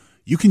scenario,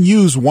 you can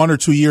use 1 or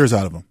 2 years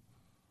out of him.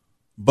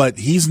 But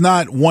he's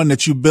not one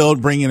that you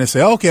bring in and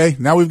say, okay,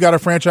 now we've got a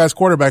franchise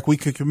quarterback. We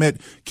could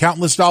commit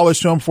countless dollars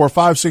to him for a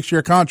 5-6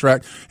 year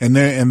contract. And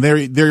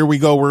there we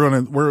go.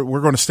 We're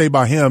going to stay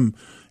by him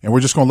and we're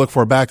just going to look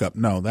for a backup.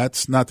 No,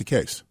 that's not the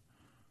case.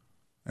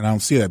 And I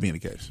don't see that being the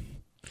case.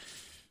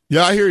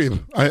 Yeah, I hear you.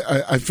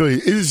 I feel you.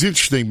 It is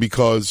interesting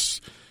because,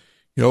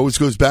 it always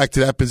goes back to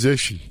that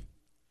position.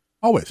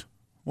 Always.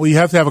 Well, you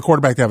have to have a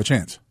quarterback to have a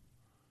chance.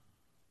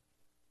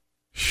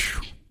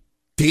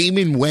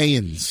 Damon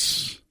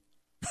Wayans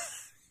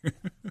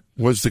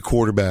was the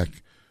quarterback.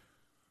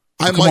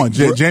 Come on,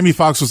 Jamie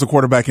Foxx was the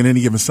quarterback in Any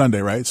Given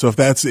Sunday, right? So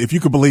if you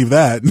could believe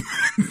that,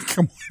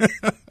 come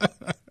on.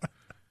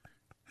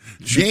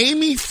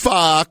 Jamie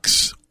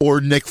Foxx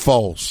or Nick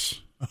Foles?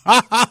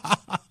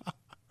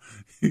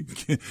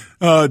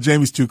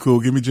 Jamie's too cool.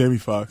 Give me Jamie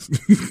Foxx.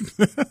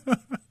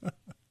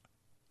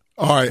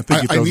 All right,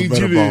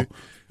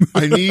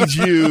 I need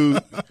you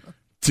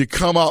to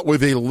come up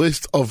with a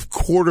list of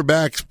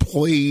quarterbacks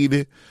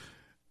played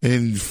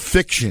in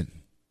fiction.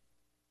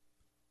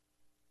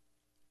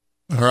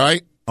 All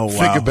right? Oh, wow.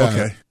 Think about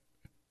it.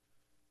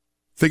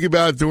 Think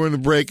about it during the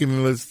break,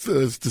 and let's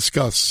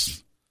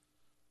discuss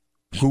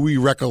who we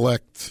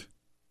recollect.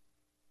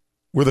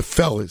 We're the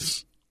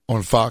fellas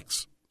on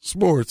Fox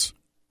Sports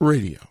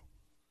Radio.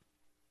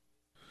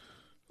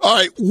 All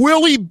right,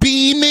 Willie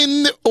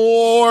Beeman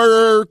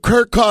or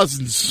Kirk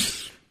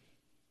Cousins?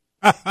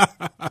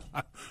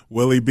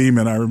 Willie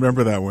Beeman, I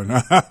remember that one.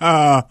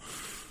 I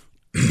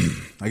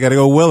got to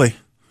go Willie.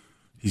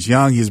 He's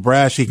young, he's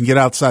brash, he can get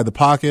outside the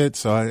pocket,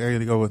 so I got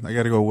to go with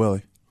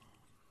Willie.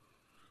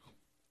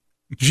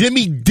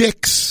 Jimmy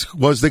Dix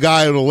was the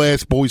guy of the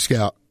last Boy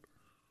Scout.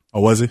 Oh,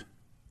 was he?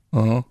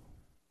 Uh-huh.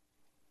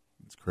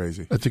 That's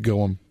crazy. That's a good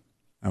one.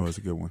 That was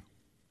a good one.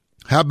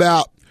 How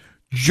about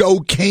Joe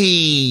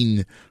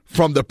Kane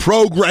from the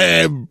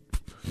program?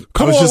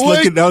 I was just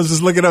looking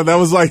up. That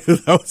was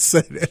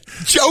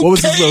Joe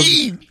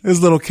Kane.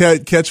 His little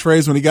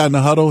catchphrase when he got in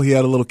the huddle. He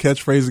had a little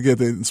catchphrase to get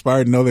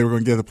inspired to know they were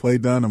going to get the play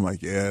done. I'm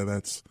like, yeah,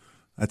 that's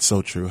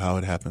so true how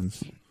it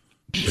happens.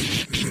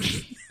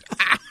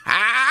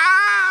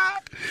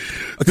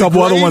 A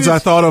couple other ones I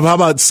thought of. How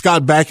about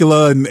Scott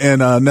Bakula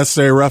and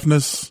Necessary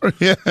Roughness? Or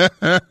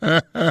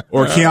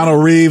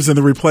Keanu Reeves and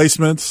The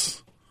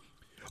Replacements?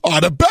 Oh,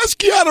 the best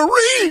Keanu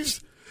Reeves!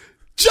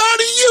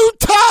 Johnny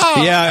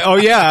Utah! Yeah, oh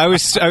yeah, I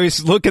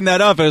was looking that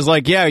up. I was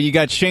like, yeah, you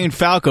got Shane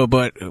Falco,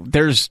 but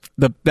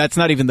that's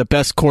not even the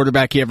best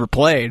quarterback he ever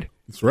played.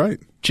 That's right.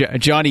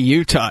 Johnny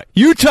Utah.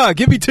 Utah,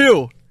 give me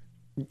 2.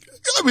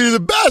 I mean, the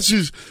best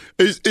is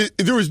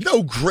there was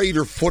no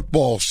greater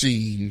football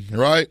scene,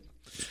 right?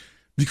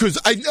 Because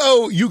I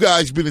know you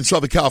guys have been in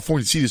Southern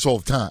California and see this all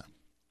the time.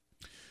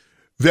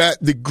 That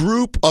the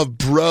group of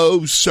bro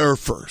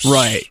surfers.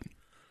 Right.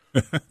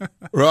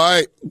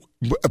 Right?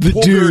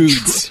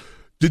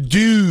 The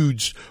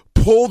dudes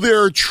pull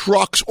their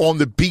trucks on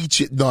the beach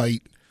at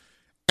night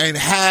and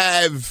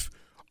have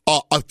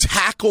a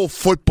tackle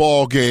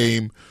football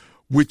game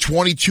with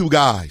 22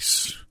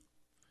 guys.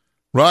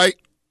 Right?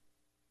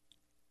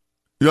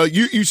 You know,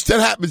 that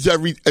happens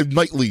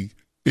nightly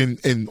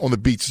in on the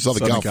beach in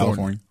Southern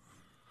California.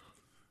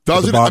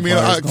 Doesn't it? I mean,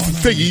 I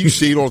figure you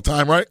see it all the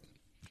time, right?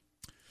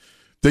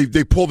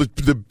 They pull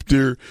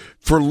their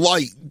for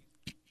light,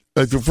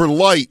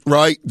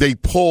 right? They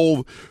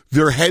pull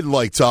their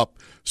headlights up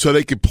so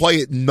they can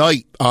play at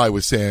night.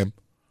 Sam.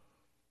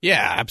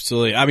 Yeah,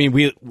 absolutely. I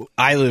mean,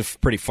 I live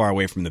pretty far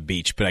away from the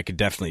beach, but I could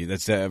definitely.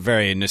 That's a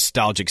very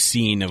nostalgic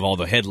scene of all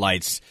the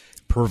headlights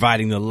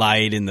providing the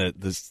light in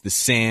the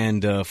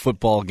sand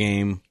football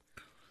game.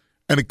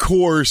 And of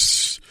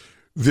course,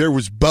 there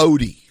was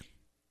Bodie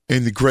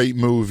in the great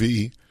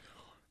movie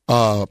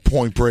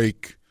Point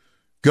Break,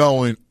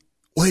 going,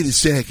 "Wait a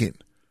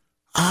second,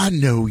 I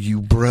know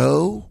you,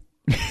 bro.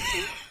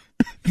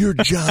 You're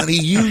Johnny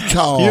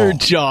Utah. You're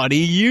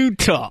Johnny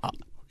Utah.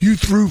 You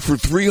threw for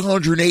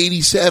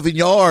 387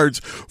 yards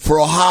for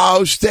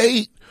Ohio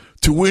State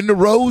to win the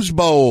Rose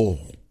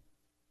Bowl."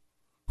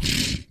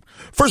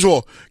 First of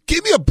all,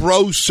 give me a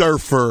bro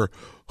surfer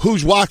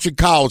who's watching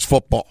college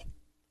football.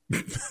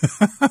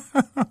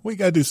 We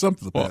got to do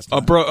something.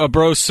 A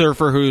bro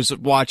surfer who's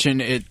watching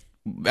it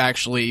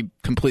actually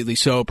completely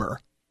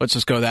sober. Let's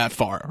just go that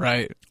far,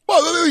 right?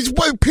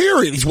 Well,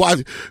 period. He's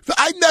watching.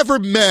 I never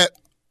met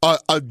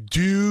a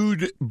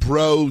dude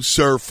bro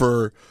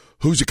surfer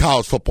who's a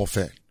college football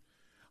fan.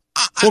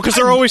 Well, because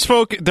they're always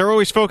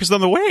focused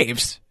on the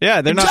waves.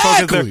 Yeah, they're not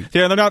focused.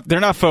 They're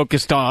not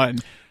focused on.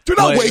 They're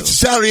not wasting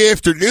Saturday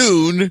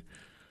afternoon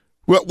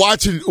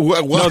watching.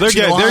 No, they're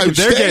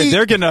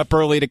getting up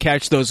early to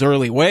catch those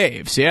early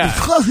waves. Yeah,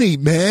 right,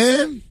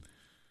 man.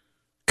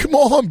 Come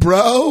on,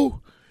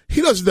 bro.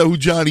 He doesn't know who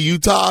Johnny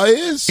Utah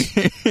is.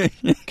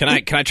 Can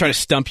I try to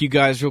stump you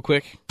guys real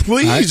quick?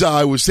 Please,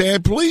 I was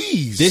saying,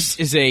 please. This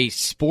is a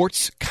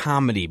sports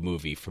comedy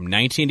movie from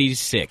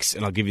 1986,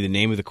 and I'll give you the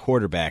name of the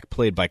quarterback,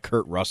 played by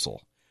Kurt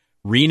Russell.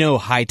 Reno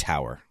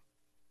Hightower.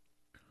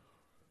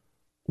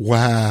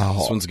 Wow.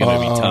 This one's going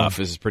to be tough.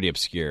 This is pretty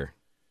obscure.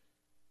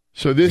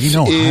 So this is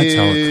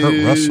Hightower,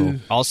 Kurt Russell.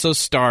 Also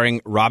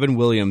starring Robin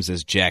Williams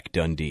as Jack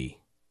Dundee.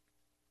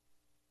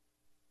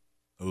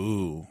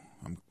 Ooh,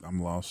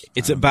 I'm lost.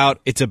 It's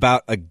about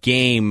a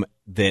game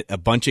that a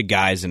bunch of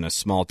guys in a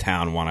small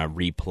town want to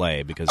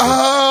replay because.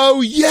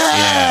 Oh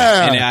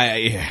yeah.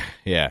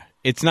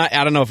 It's not.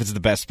 I don't know if it's the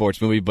best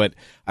sports movie, but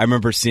I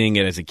remember seeing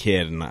it as a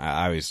kid, and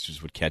I always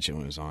just would catch it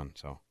when it was on.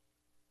 So,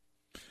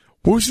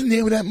 what was the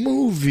name of that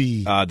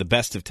movie? The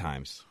Best of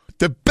Times.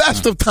 The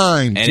Best of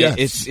Times. And yes.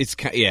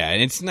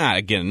 and it's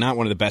not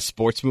one of the best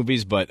sports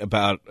movies, but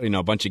about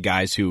a bunch of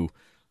guys who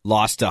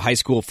lost a high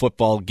school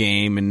football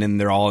game, and then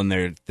they're all in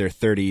their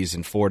 30s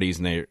and 40s,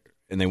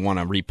 and they want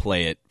to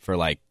replay it for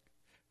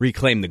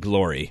reclaim the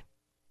glory.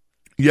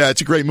 Yeah,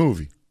 it's a great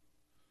movie.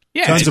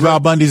 Yeah, tons of Al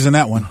Bundys in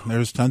that one.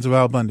 There's tons of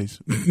Al Bundys.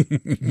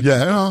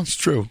 Yeah, no, it's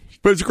true.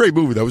 But it's a great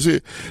movie.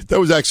 That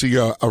was actually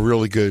a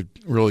really good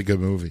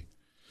movie.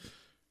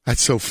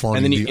 That's so funny.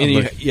 And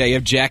then you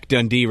have Jack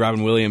Dundee.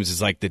 Robin Williams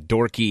is like the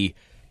dorky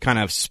kind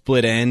of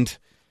split end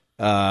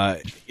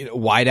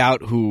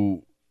wideout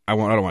who I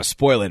don't want to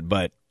spoil it,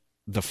 but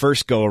the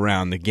first go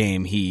around the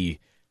game he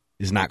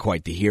is not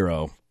quite the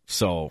hero,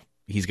 so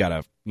he's got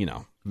to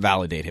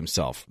validate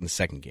himself in the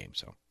second game.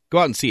 So go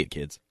out and see it,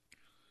 kids.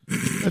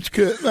 That's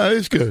good. That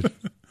is good.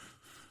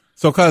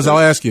 So, cuz I'll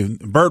ask you,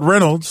 Burt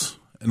Reynolds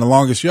in The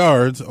Longest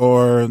Yards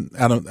or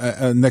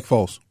Nick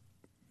Foles?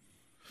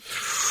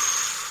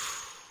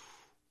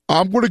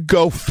 I'm going to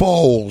go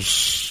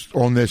Foles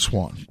on this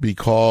one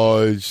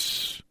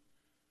because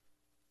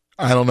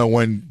I don't know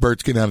when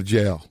Burt's getting out of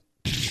jail.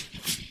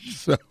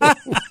 So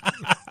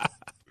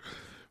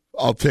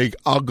I'll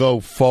go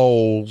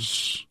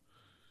Foles.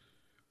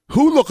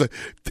 Who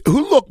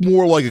looked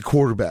more like a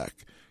quarterback?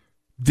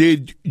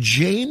 Did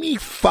Jamie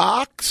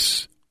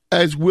Foxx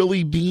as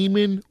Willie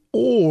Beeman,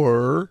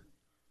 or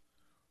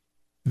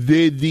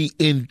did the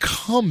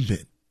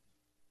incumbent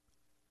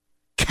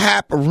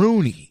Cap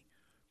Rooney,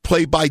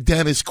 played by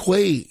Dennis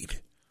Quaid,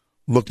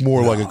 look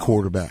more like a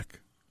quarterback?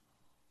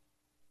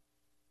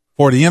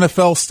 For the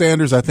NFL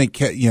standards, I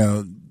think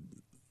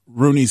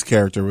Rooney's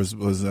character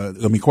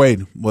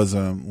Quaid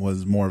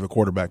was more of a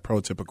quarterback,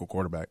 prototypical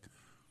quarterback.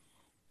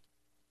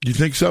 You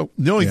think so?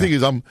 The only thing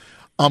is I'm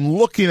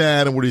looking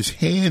at him with his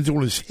hands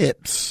on his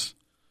hips,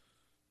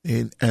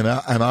 and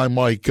I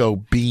might go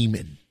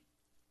Beeman.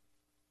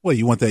 Well,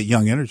 you want that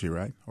young energy,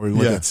 right? Or you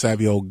want that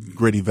savvy old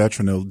gritty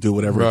veteran who'll do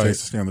whatever it takes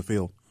to stay on the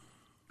field.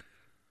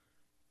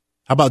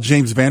 How about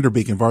James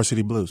Vanderbeek in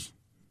Varsity Blues?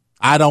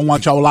 I don't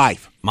want your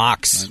life.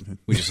 Mox.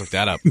 We just looked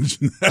that up.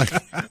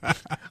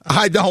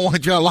 I don't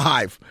want your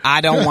life.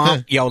 I don't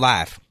want your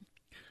life.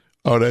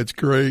 Oh, that's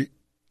great.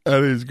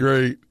 That is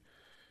great.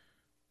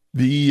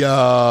 The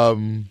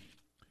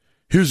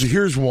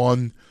here's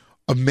one,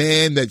 a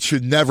man that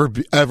should never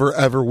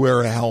ever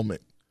wear a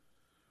helmet.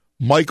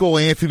 Michael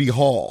Anthony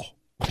Hall.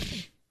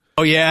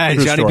 Oh yeah,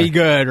 Johnny B.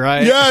 Good,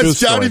 right? Yes,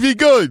 Johnny B.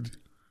 Good.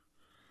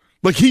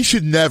 Like he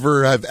should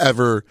never have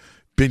ever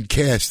been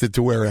casted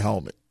to wear a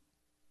helmet.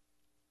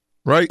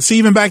 Right. See,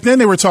 even back then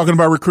they were talking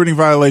about recruiting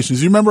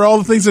violations. You remember all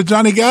the things that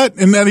Johnny got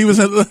and that he was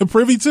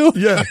privy to?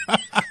 Yeah.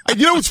 And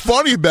you know what's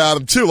funny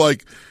about him, too?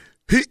 Like,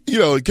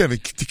 again,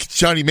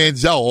 Johnny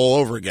Manziel all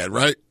over again,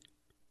 right?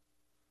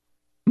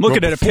 I'm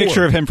looking at a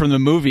picture of him from the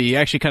movie. He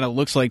actually kind of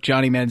looks like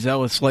Johnny Manziel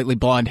with slightly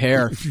blonde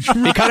hair.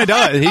 He kind of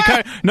does.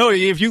 No,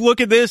 if you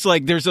look at this,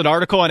 like there's an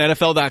article on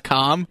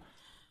NFL.com.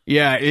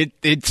 Yeah,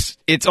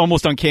 it's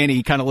almost uncanny.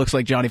 He kind of looks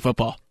like Johnny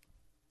Football.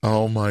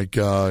 Oh, my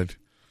God.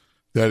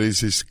 That is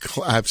just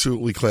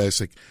absolutely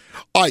classic.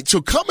 All right,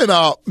 so coming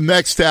up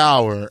next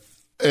hour,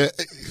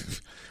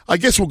 I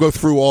guess we'll go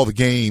through all the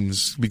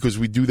games because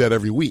we do that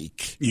every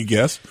week. You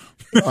guess?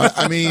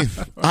 I mean,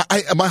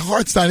 my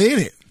heart's not in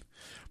it,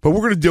 but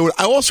we're going to do it.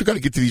 I also got to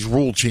get to these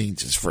rule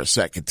changes for a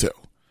second, too.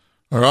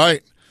 All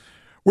right?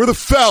 We're the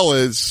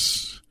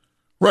fellas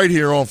right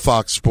here on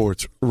Fox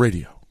Sports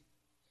Radio.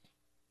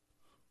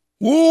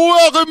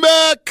 Welcome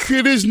back.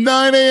 It is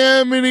 9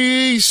 a.m. in the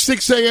East,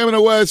 6 a.m. in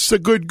the West. A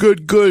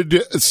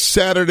good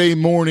Saturday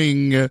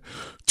morning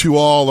to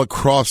all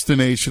across the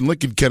nation.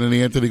 Lincoln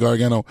Kennedy, Anthony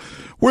Gargano.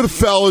 We're the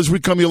fellas. We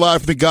come to you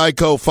live from the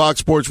Geico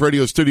Fox Sports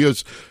Radio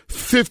studios.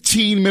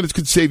 15 minutes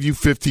could save you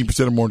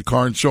 15% or more in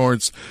car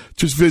insurance.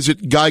 Just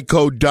visit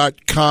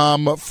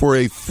geico.com for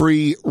a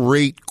free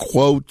rate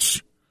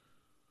quote.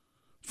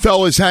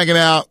 Fellas hanging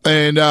out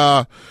and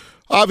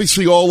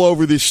obviously all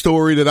over this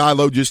story that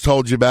Ilo just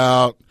told you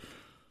about,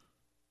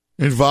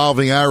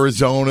 involving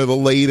Arizona, the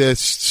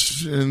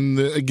latest, and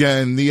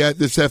again,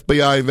 this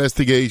FBI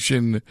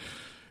investigation.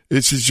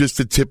 This is just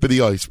the tip of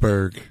the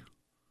iceberg.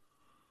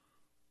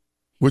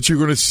 What you're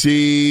going to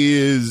see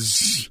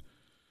is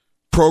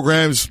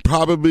programs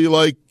probably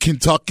like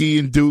Kentucky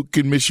and Duke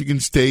and Michigan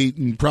State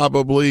and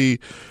probably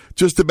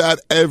just about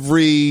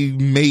every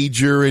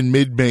major and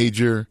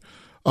mid-major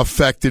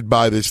affected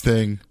by this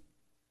thing.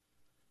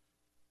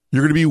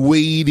 You're going to be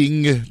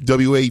wading,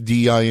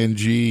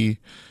 W-A-D-I-N-G,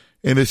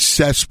 in a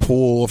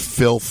cesspool of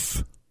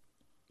filth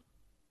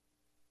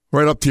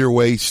right up to your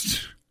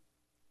waist.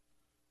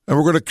 And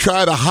we're going to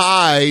try to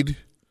hide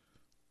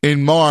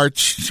in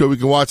March so we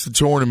can watch the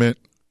tournament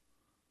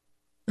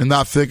and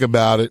not think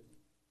about it.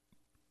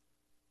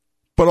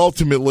 But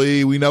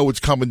ultimately, we know what's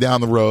coming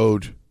down the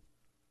road.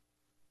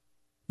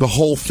 The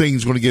whole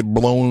thing's going to get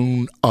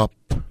blown up.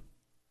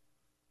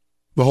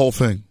 The whole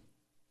thing.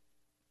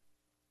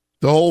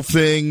 The whole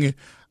thing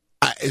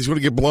is going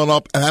to get blown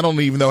up, and I don't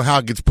even know how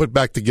it gets put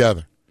back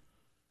together,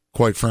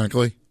 quite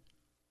frankly.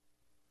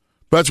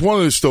 But that's one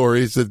of the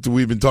stories that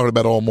we've been talking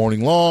about all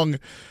morning long.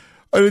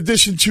 In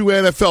addition to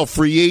NFL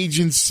free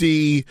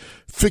agency,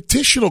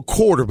 fictional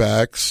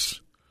quarterbacks.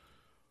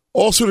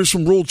 Also, there's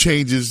some rule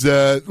changes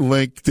that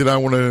I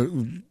want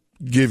to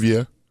give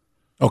you.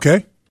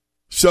 Okay.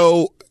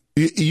 So,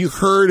 you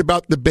heard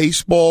about the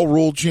baseball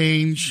rule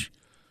change?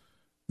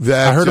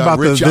 That, I heard about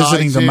Rich the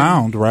visiting Eisen, the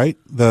mound, right?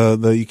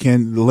 The you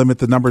can limit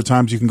the number of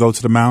times you can go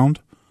to the mound.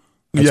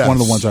 That's one of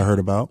the ones I heard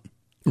about.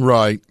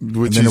 Right. And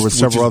then there were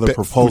several other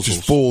proposals. Which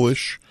is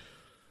foolish.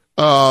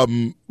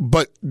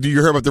 But do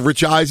you hear about the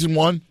Rich Eisen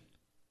one?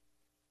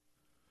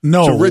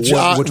 No. So Rich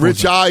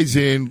one?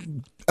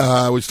 Eisen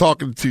was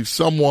talking to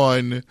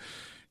someone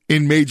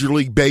in Major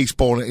League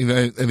Baseball,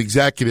 an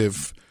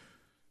executive,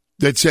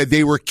 that said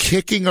they were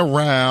kicking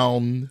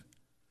around.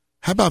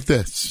 How about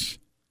this?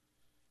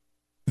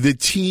 The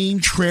team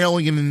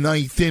trailing in the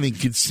ninth inning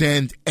could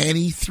send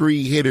any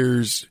three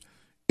hitters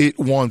it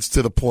wants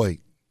to the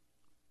plate.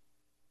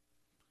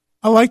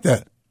 I like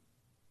that.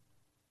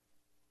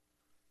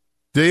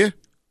 Do you?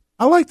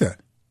 I like that.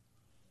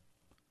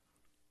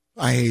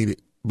 I hate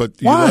it. But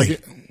you why? Like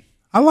it?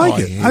 I like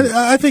it.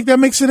 I think that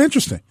makes it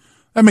interesting.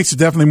 That makes it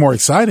definitely more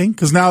exciting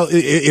because now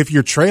if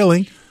you're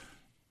trailing,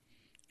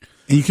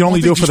 and you can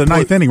only do it for the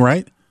ninth inning,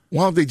 right?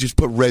 Why don't they just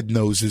put red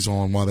noses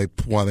on while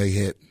they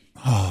hit?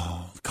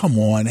 Oh, come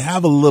on.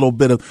 Have a little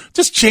bit of –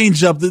 just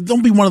change up.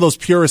 Don't be one of those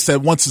purists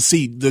that wants to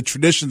see the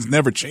traditions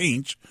never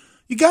change.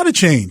 You got to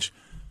change.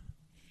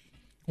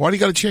 Why do you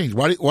got to change?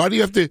 Why do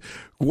you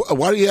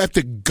have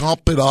to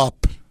gump it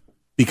up?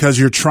 Because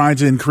you're trying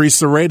to increase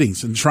the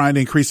ratings and trying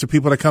to increase the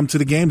people that come to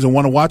the games and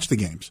want to watch the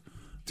games.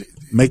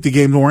 Make the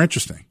game more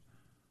interesting.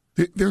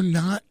 They're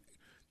not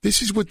 –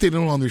 this is what they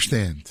don't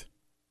understand.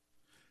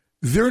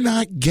 They're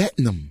not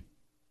getting them.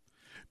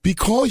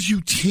 Because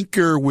you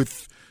tinker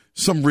with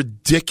some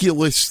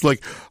ridiculous,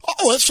 like,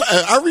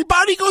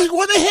 everybody goes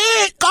with a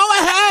hit. Go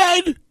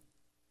ahead.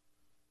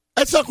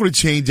 That's not going to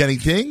change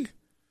anything.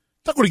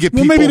 It's not going to get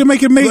people. Well, maybe to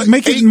make it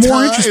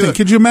more interesting.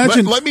 Could you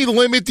imagine? Let me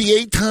limit the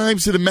 8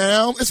 times to the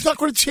mound. It's not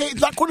going to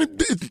change.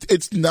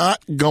 It's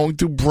not going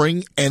to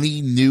bring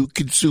any new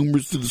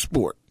consumers to the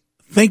sport.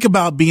 Think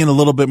about being a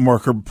little bit more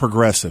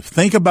progressive.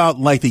 Think about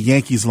like the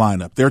Yankees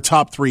lineup, their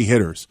top 3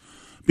 hitters.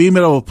 Being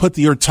able to put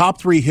your top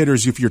 3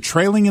 hitters, if you're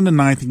trailing in the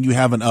ninth and you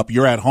have an up,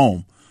 you're at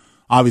home,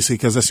 obviously,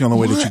 because that's the only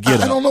way that you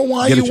get it. I don't know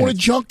why you want to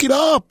junk it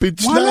up. Why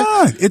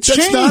not? It's that's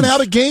changed. Not how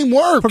the game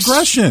works.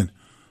 Progression.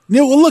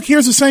 Well, look,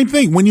 here's the same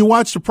thing. When you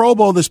watch the Pro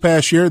Bowl this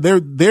past year, they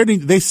don't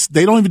even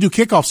do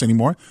kickoffs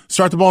anymore.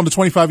 Start the ball on the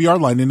 25-yard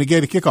line and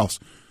negate the kickoffs.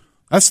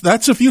 That's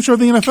the future of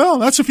the NFL.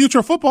 That's the future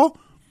of football.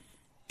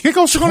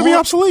 Kickoffs are going to be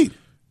obsolete.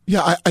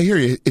 Yeah, I hear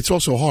you. It's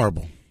also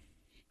horrible.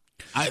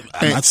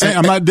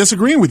 I'm not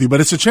disagreeing with you, but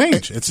it's a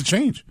change. It's a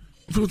change.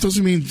 It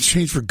doesn't mean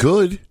change for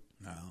good.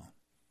 No.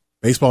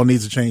 Baseball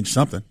needs to change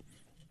something.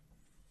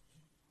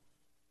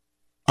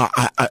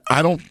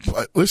 I don't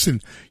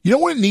listen. You know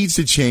what it needs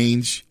to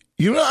change?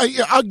 You know,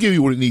 I'll give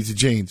you what it needs to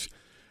change.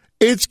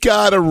 It's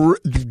got to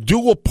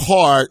do a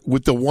part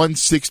with the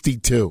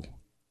 162.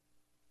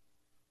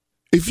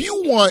 If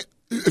you want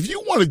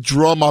to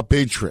drum up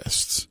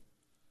interests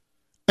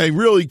and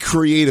really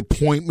create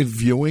appointment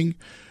viewing,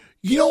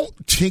 you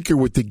don't tinker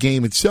with the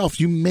game itself.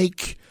 You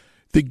make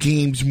the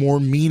games more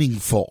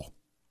meaningful.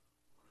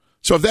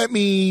 So if that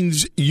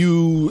means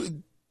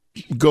you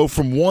go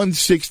from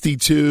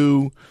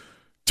 162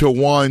 to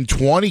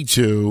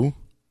 122,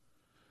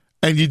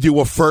 and you do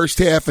a first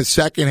half, a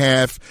second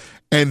half,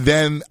 and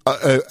then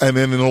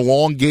an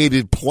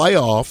elongated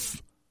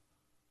playoff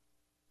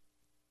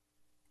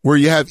where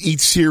you have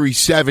each series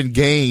 7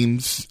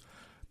 games,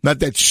 not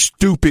that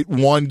stupid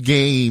one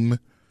game,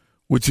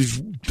 which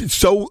is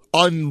so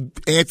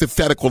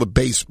antithetical to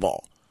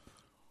baseball.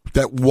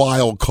 That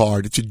wild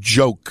card, it's a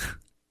joke.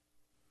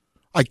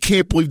 I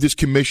can't believe this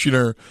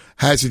commissioner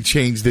hasn't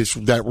changed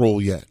that rule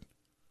yet.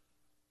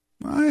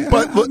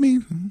 I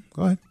mean,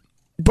 go ahead.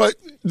 But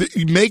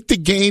make the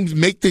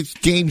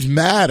games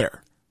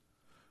matter,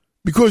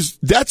 because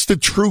that's the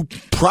true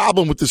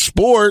problem with the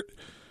sport,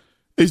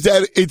 is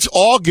that it's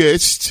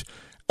August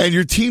and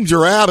your teams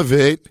are out of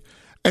it,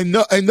 and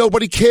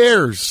nobody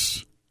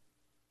cares.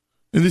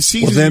 And the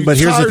season, but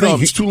here's the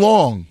thing: it's too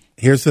long.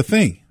 Here's the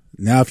thing.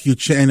 Now, if you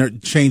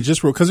change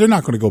this rule, because they're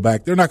not going to go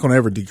back, they're not going to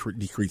ever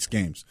decrease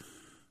games.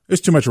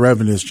 There's too much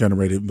revenue that's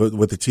generated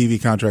with the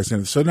TV contracts,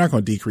 so they're not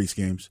going to decrease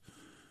games.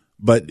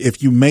 But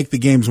if you make the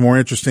games more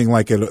interesting,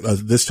 like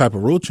this type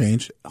of rule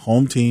change,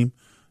 home team,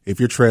 if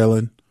you're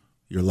trailing,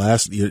 you're in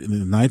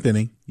the 9th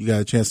inning, you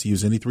got a chance to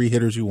use any 3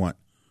 hitters you want.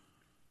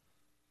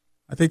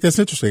 I think that's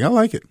interesting. I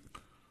like it.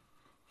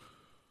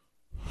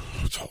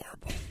 It's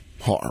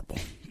horrible.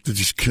 They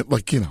just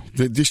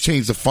they just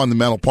change the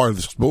fundamental part of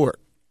the sport.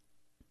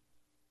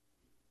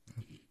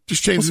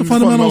 Just change the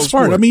fundamental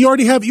sport. I mean, you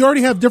already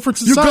have different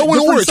sides. You're going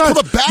over. It's called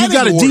a batting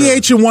order. You got a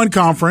DH in one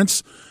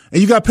conference,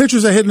 and you got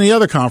pitchers that hit in the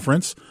other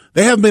conference.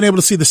 They haven't been able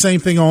to see the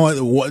same thing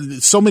on.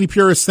 So many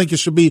purists think it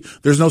should be.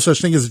 There's no such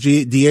thing as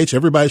a DH.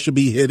 Everybody should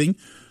be hitting.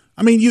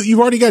 I mean,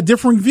 you've already got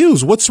differing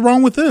views. What's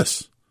wrong with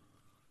this?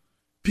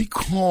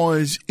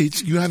 Because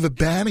you have a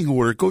batting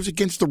order. It goes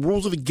against the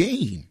rules of the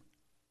game.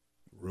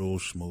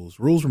 Rules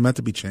were meant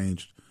to be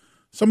changed.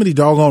 So many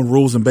doggone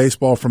rules in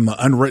baseball, from the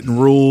unwritten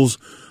rules.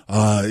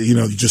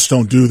 You just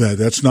don't do that.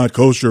 That's not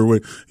kosher.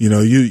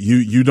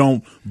 You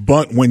don't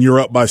bunt when you're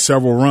up by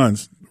several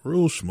runs.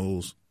 Rules,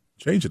 schmools.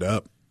 Change it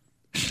up.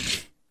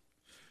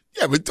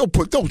 Yeah, but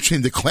don't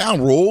change the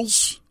clown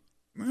rules.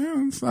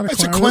 It's not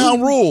That's a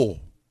clown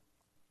rule.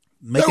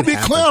 That'll be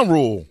a clown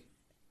rule.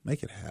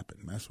 Make it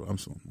happen. That's what I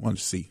want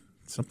to see.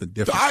 Something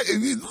different.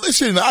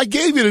 I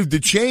gave you the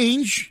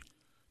change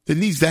that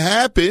needs to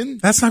happen.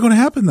 That's not going to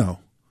happen, though.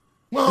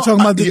 Well,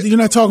 you're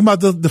not talking about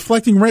the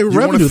deflecting revenue.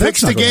 You want to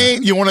fix the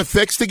game? You want to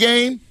fix the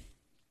game?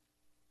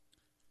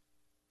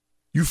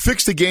 You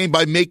fix the game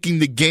by making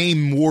the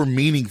game more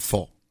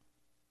meaningful.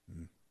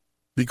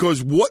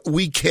 Because what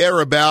we care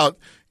about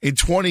in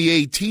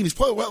 2018 is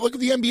play. Look at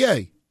the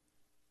NBA.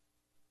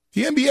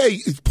 The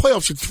NBA is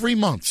playoffs in 3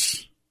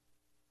 months.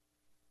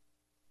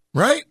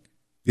 Right?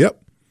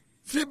 Yep.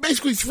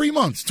 Basically 3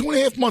 months,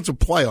 2.5 months of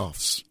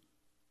playoffs.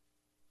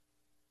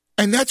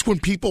 And that's when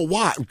people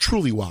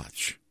truly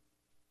watch.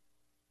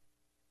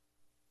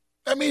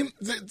 I mean,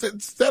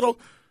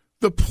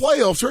 the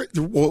playoffs are.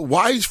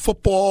 Why is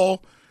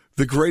football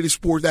the greatest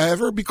sport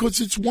ever? Because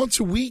it's once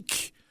a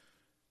week,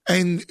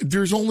 and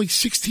there's only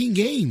 16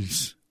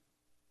 games.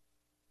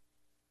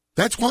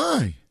 That's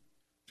why.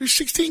 There's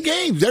 16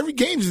 games. Every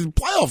game is a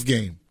playoff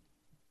game.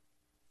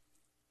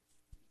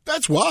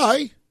 That's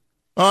why.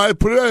 All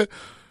right,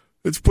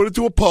 let's put it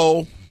to a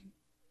poll.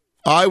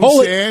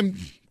 Sam,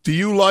 do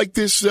you like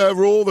this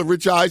rule that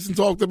Rich Eisen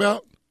talked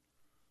about?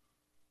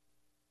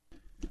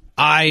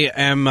 I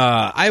am.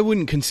 I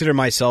wouldn't consider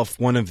myself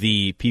one of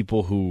the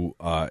people who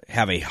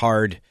have a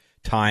hard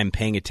time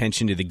paying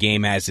attention to the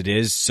game as it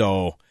is,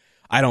 so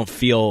I don't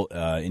feel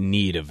in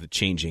need of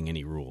changing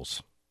any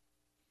rules.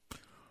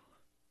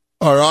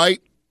 All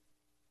right.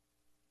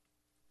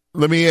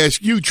 Let me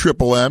ask you,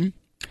 Triple M.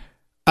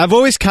 I've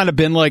always kind of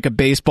been like a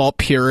baseball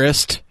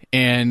purist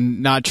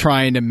and not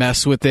trying to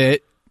mess with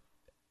it.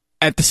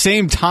 At the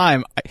same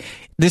time,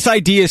 this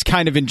idea is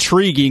kind of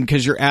intriguing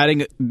because you're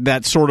adding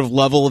that sort of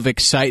level of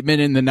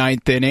excitement in the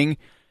 9th inning.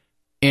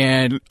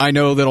 And I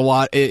know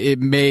that it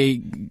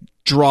may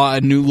draw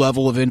a new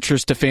level of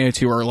interest to fans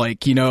who are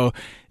like,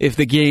 if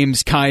the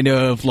game's kind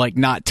of like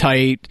not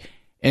tight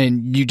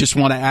and you just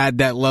want to add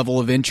that level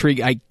of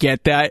intrigue, I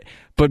get that.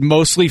 But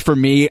mostly for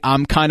me,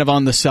 I'm kind of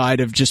on the side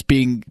of just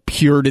being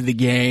pure to the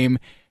game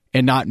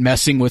and not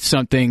messing with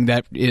something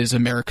that is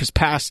America's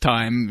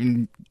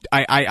pastime.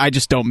 I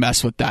just don't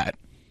mess with that.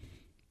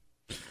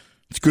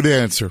 It's a good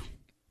answer.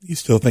 You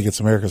still think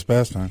it's America's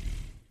pastime?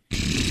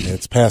 Yeah,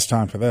 it's past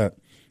time for that.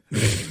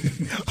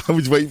 I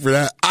was waiting for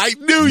that. I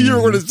knew you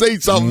were going to say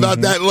something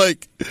about that,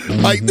 Lake.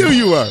 I knew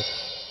you were.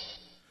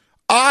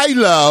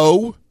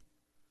 Ilo,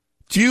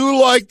 do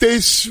you like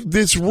this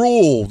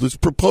rule, this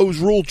proposed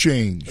rule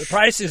change? The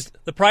price is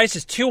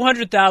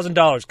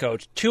 $200,000,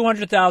 Coach.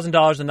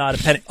 $200,000 and not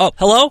a penny. Oh,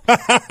 hello?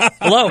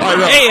 Hello.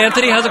 Hey,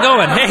 Anthony, how's it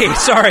going? Hey,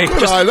 sorry.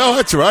 I know,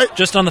 that's right.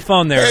 Just on the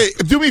phone there. Hey,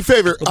 do me a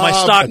favor. With my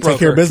stockbroker. Take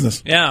care of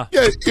business. Yeah.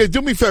 Yeah,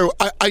 do me a favor.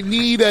 I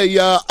need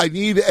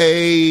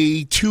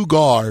a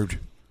 2-guard.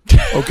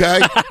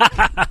 Okay?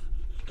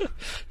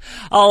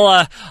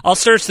 I'll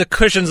search the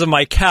cushions of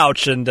my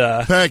couch and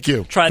thank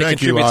you. Try to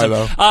contribute some.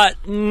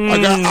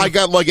 I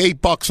got like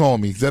 $8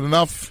 on me. Is that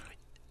enough?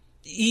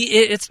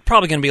 It's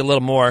probably going to be a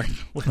little more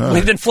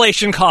with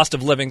inflation, cost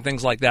of living,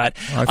 things like that.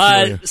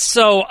 I feel you.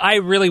 So I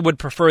really would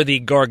prefer the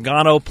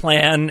Gargano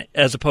plan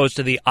as opposed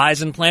to the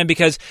Eisen plan,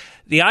 because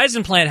the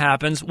Eisen plan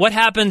happens. What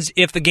happens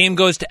if the game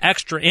goes to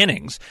extra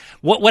innings?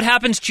 What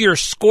happens to your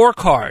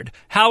scorecard?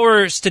 How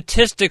are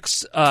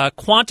statistics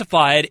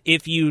quantified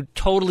if you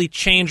totally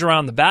change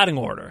around the batting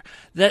order?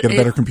 Get a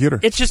better computer.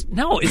 It's just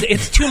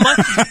it's too much.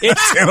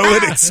 It's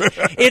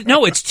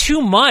analytics. It's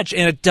too much,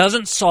 and it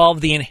doesn't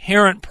solve the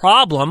inherent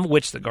problem,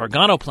 which the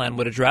Gargano plan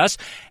would address,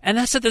 and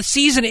that's that the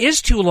season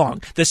is too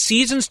long. The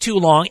season's too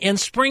long, and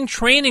spring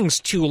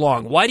training's too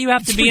long. Why do you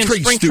have to be in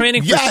spring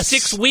training for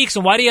 6 weeks,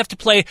 and why do you have to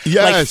play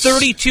like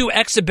 32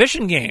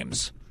 exhibition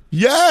games?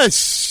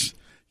 Yes.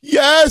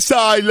 Yes,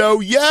 Ilo,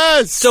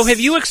 yes. So have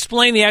you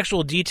explained the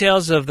actual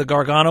details of the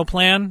Gargano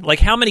plan? Like,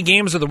 how many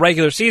games of the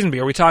regular season be?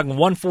 Are we talking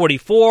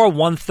 144,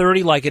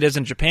 130 like it is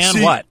in Japan?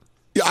 See, what?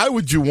 Yeah, I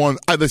would do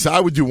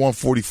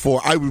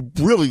 144. I would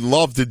really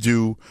love to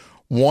do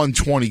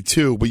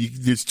 122, but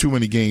there's too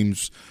many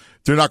games.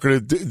 They're not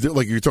going to,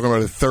 like you're talking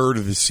about a third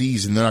of the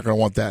season, they're not going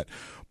to want that.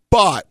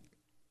 But,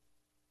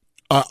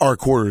 or a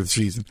quarter of the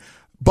season.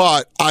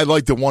 But I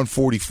like the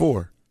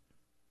 144.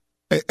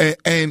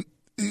 And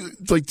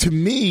like, to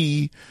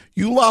me,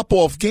 you lop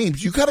off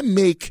games. You got to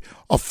make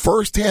a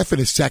first half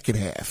and a second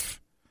half.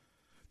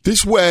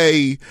 This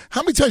way,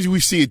 how many times do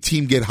we see a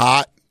team get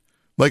hot,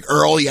 like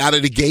early out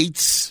of the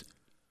gates,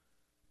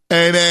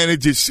 and then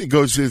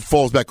it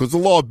falls back? Because the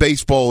law of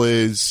baseball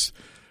is,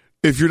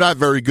 if you're not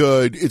very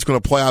good, it's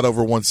going to play out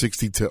over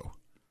 162.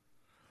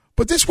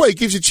 But this way, it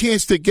gives you a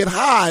chance to get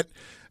hot,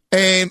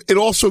 and it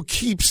also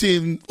keeps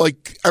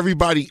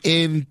everybody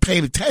in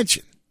paying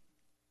attention.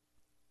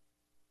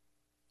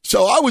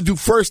 So I would do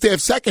first half,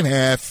 second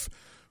half,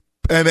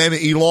 and then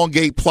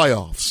elongate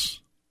playoffs.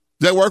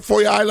 Does that work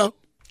for you, Ilo?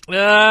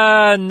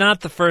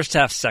 Not the first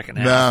half, second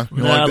half.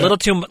 No, a little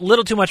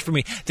too much for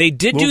me. They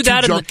did do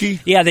that.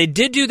 They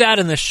did do that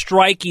in the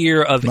strike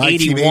year of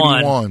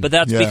 81, but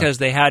that's because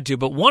they had to.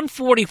 But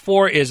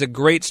 144 is a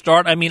great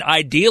start. I mean,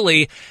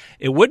 ideally,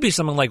 it would be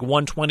something like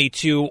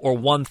 122 or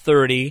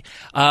 130.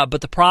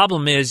 But the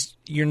problem is,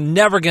 you're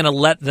never going to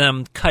let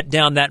them cut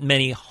down that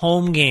many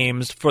home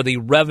games for the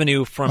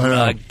revenue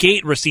from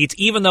gate receipts,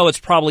 even though it's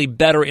probably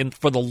better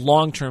for the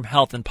long-term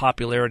health and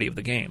popularity of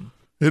the game.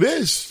 It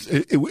is.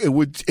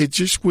 It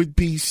just would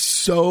be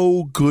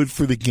so good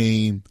for the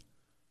game.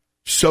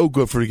 So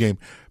good for the game.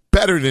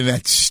 Better than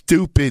that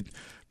stupid,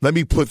 let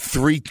me put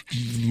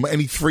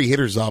any three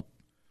hitters up.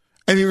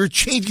 And you're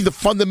changing the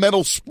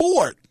fundamental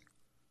sport.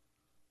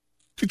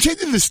 You're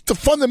changing the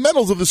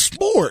fundamentals of the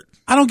sport.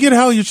 I don't get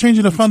how you're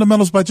changing the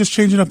fundamentals by just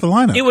changing up the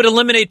lineup. It would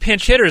eliminate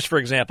pinch hitters, for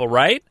example,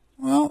 right?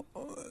 Well,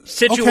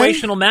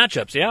 situational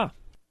matchups, yeah.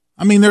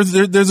 I mean, there's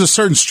a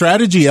certain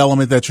strategy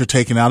element that you're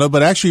taking out of,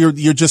 but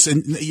actually you're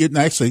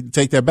actually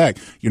take that back.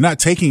 You're not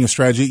taking a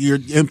strategy. You're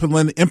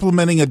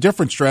implementing a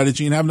different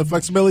strategy and having the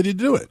flexibility to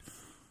do it.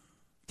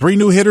 3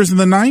 new hitters in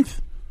the 9th.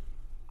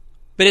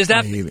 But is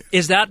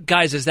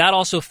that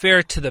also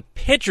fair to the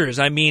pitchers?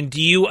 I mean,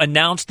 do you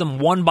announce them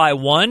one by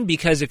one?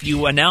 Because if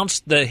you announce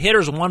the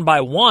hitters one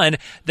by one,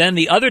 then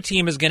the other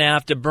team is going to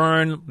have to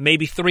burn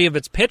maybe 3 of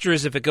its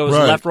pitchers if it goes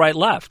left, right,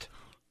 left.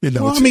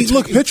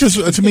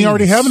 Pitchers to me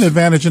already have an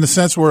advantage in the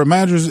sense where it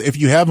matters if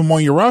you have them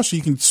on your roster,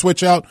 you can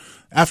switch out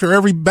after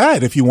every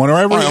bat if you want, or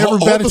every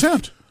bat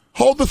attempt.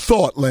 Hold the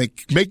thought,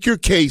 Link. Make your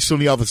case on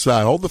the other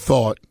side. Hold the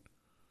thought.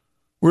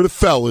 We're the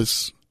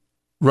fellas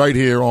right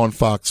here on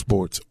Fox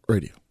Sports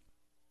Radio.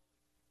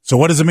 So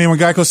what does it mean when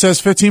Geico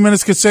says 15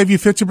 minutes could save you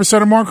 50%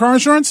 or more on car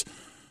insurance?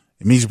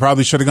 It means you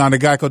probably should have gone to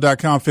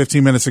geico.com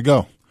 15 minutes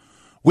ago.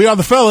 We are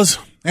the fellas,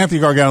 Anthony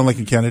Gargano and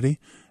Lincoln Kennedy.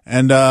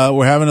 And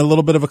we're having a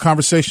little bit of a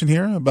conversation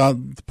here about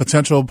the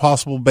potential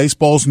possible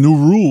baseball's new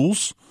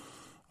rules.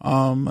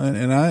 And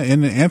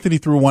Anthony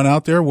threw one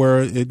out there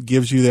where it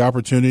gives you the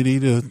opportunity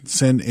to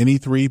send any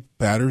 3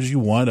 batters you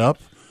want up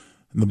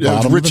in the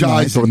bottom of the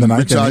ninth or in the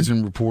ninth inning. Rich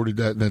Eisen reported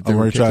that they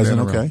were Rich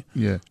Eisen, okay.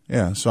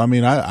 Yeah. So I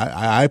mean,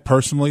 I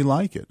personally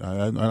like it.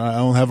 I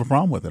don't have a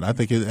problem with it. I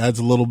think it adds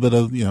a little bit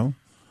of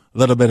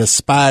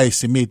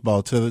spicy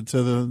meatball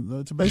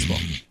to baseball.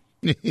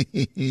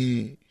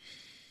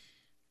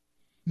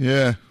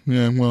 Yeah,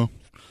 well.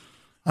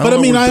 But I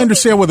mean, I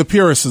understand where the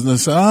purists is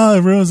this.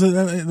 Everyone's,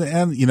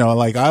 and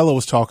like Isla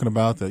was talking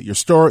about that your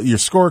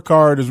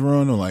scorecard is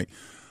ruined. Or like,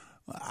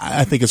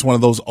 I think it's one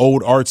of those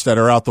old arts that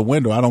are out the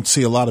window. I don't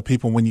see a lot of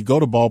people when you go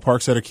to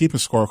ballparks that are keeping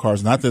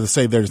scorecards. Not to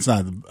say that it's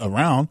not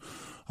around,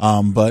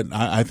 but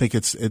I think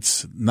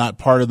it's not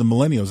part of the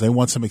millennials. They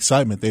want some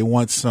excitement. They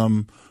want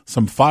some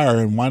fire,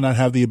 and why not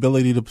have the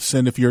ability to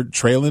send, if you're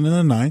trailing in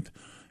the ninth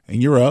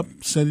and you're up,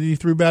 send any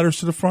 3 batters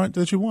to the front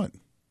that you want.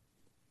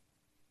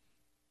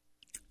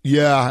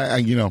 Yeah,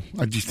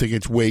 I just think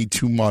it's way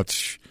too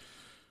much,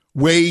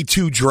 way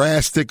too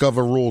drastic of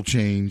a rule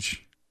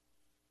change.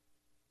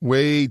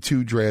 Way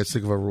too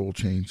drastic of a rule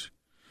change.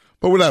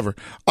 But whatever.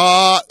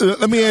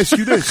 Let me ask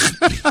you this.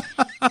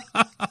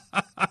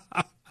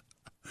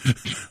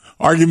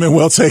 Argument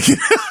well taken.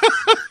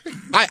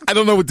 I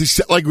don't know what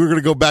this, like we're going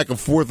to go back and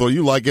forth on.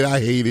 You like it, I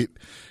hate it.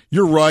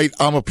 You're right,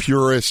 I'm a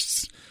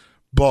purist.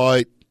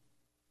 But,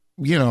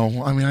 I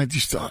mean, I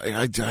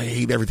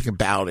hate everything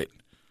about it.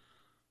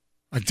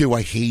 I do.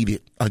 I hate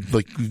it. I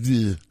like,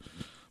 ugh.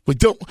 But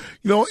don't,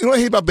 what I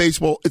hate about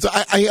baseball?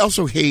 I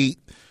also hate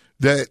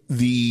that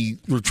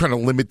we're trying to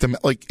limit them.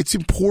 Like, it's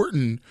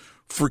important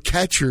for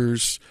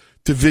catchers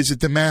to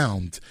visit the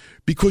mound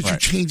because you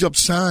change up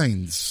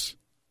signs.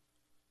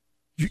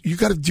 You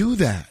got to do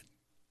that.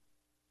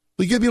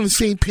 Like, you got to be on the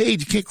same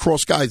page. You can't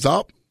cross guys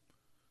up.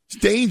 It's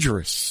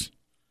dangerous.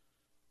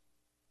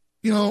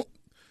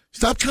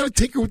 Stop trying to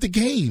tinker with the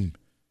game.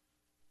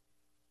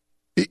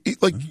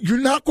 You're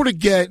not going to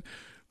get,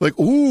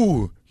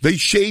 they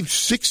shaved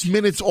 6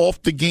 minutes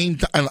off the game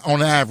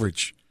on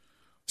average.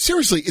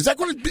 Seriously, is that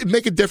going to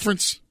make a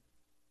difference?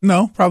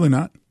 No, probably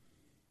not.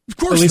 Of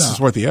course not. At least not. It's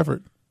worth the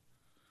effort.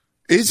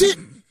 Is it?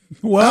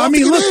 Well, I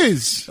mean, it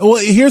is. Well,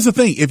 here's the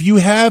thing. If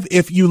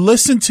you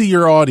listen to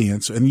your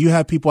audience and you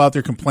have people out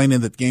there complaining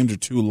that games are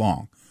too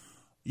long,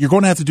 you're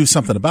going to have to do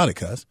something about it,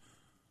 cuz.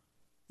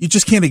 You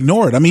just can't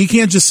ignore it. I mean, you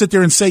can't just sit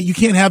there and say, you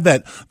can't have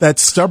that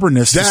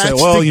stubbornness to say,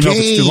 well, if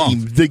it's too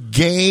long. The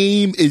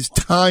game is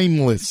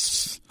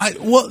timeless.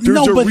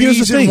 There's a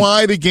reason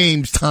why the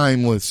game's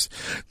timeless.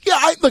 Yeah,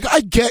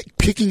 I get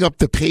picking up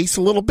the pace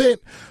a little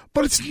bit,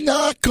 but it's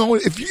not going,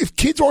 if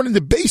kids aren't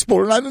into baseball,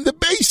 they're not into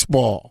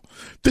baseball.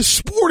 The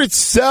sport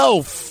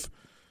itself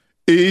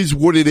is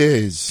what it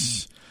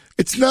is.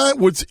 It's not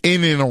what's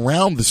in and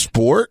around the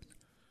sport.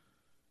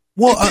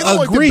 Well,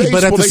 I agree,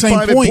 but at the same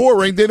point, they find it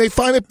boring. Then they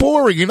find it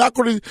boring. You're not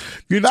going to.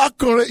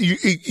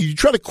 You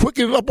try to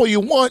quicken it up all you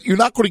want. You're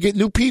not going to get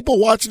new people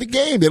watching the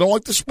game. They don't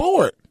like the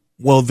sport.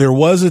 Well, there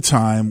was a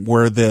time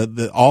where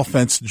the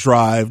offense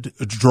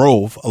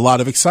drove a lot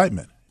of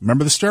excitement.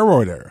 Remember the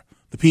steroid era,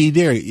 the PED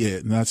era? Yeah,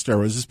 not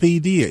steroids, it's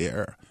PED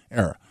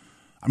era.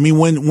 I mean,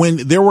 when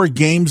there were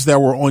games that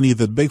were on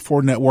either the Big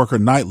Four Network or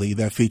nightly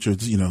that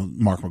featured,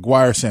 Mark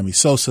McGwire, Sammy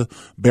Sosa,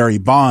 Barry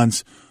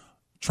Bonds,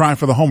 trying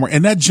for the homer,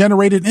 and that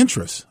generated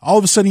interest. All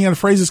of a sudden, you had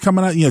phrases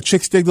coming out,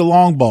 chicks dig the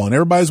long ball, and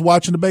everybody's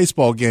watching the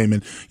baseball game,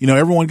 and,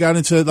 everyone got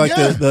into,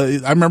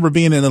 I remember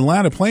being in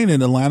Atlanta, playing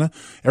in Atlanta,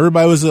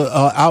 everybody was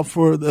out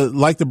for,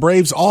 the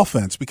Braves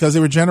offense, because they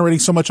were generating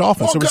so much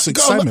offense. There was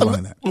excitement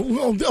behind that.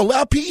 Well,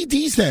 allow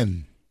PEDs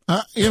then.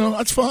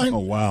 That's fine. Oh,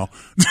 wow.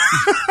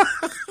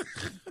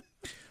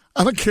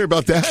 I don't care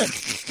about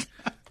that.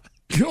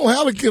 You don't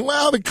want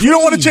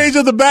to change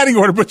up the batting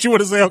order, but you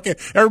want to say, okay,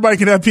 everybody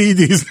can have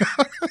PEDs.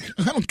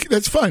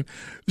 That's fine.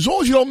 As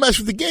long as you don't mess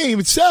with the game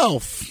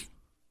itself.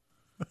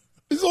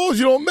 As long as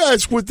you don't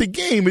mess with the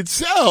game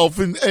itself.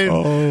 And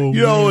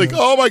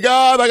oh my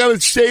God, I got to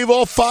shave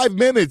off 5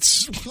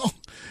 minutes.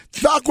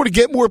 It's not going to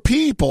get more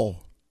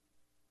people.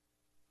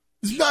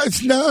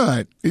 It's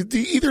not.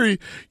 Either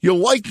you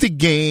like the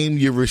game,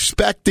 you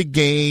respect the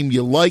game,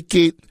 you like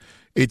it.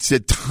 It's a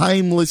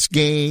timeless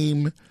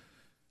game.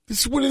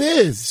 This is what it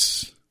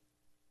is.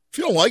 If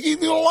you don't like it,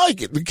 you don't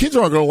like it. The kids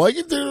aren't going to like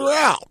it. They're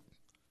out.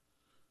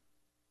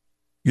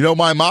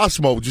 My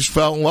Massimo just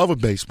fell in love with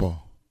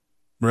baseball.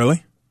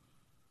 Really?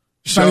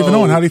 Not even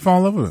knowing. How do you fall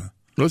in love with it?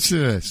 Listen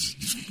to this.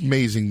 It's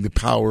amazing the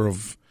power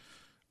of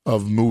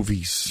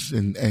movies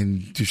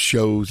and just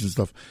shows and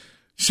stuff.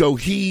 So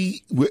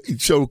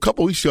a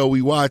couple weeks ago,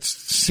 we watched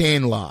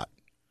Sandlot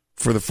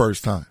for the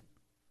first time.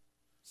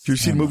 Did you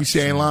see the movie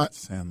Sandlot?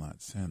 Sandlot.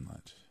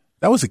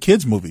 That was a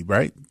kid's movie,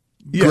 right?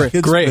 Yeah,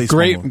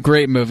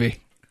 great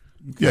movie.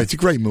 Yeah, it's a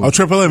great movie. Oh,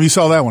 Triple M, you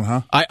saw that one,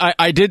 huh?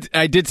 I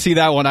did see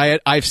that one.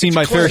 I've seen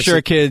my fair share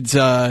of kids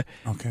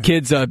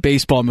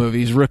baseball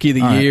movies. Rookie of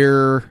the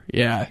Year,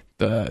 yeah.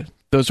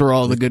 Those were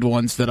all the good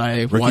ones that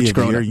I watched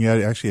growing up. You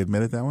actually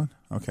admitted that one?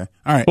 Okay,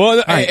 all right.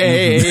 Well,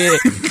 hey.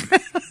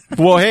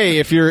 Well, hey,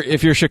 if you're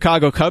a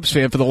Chicago Cubs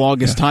fan for the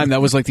longest time,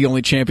 that was like the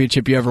only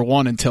championship you ever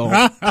won until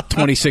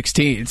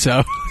 2016.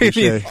 So,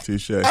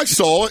 touche. I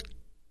saw it.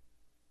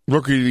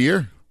 Rookie of the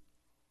Year.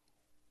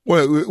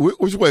 What's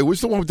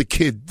the one with the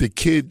kid? The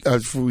kid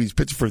he's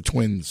pitching for the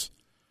Twins.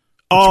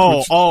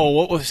 What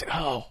was?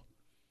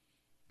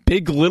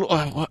 Big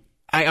Little.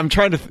 I'm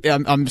trying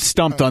to. I'm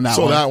stumped on that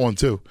one. Saw that one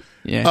too.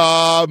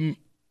 Yeah.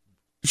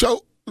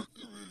 So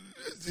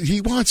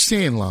he watched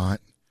Sandlot,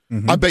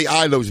 I bet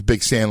Ilo's a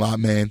big Sandlot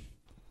man.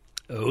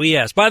 Oh,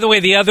 yes. By the way,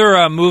 the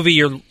other movie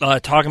you're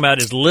talking about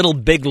is Little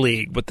Big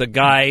League with the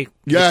guy,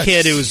 the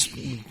kid whose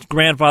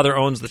grandfather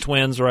owns the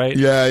Twins, right?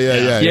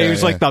 Yeah. He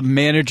was like the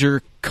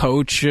manager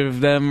coach of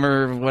them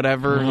or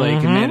whatever.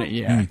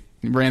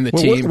 Mm-hmm. Ran the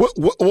team.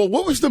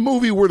 What was the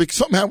movie where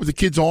something happened with the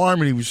kid's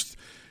arm and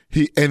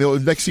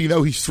next thing you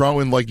know he's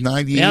throwing like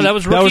 90? Yeah, that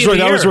was Rookie of the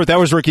Year. That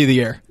was Rookie of the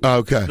Year.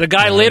 Okay. The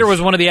guy later was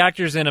one of the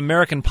actors in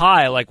American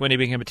Pie, like when he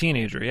became a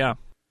teenager. Yeah.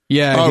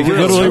 Yeah,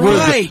 literally,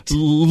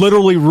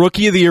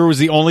 Rookie of the Year was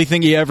the only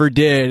thing he ever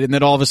did, and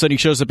then all of a sudden he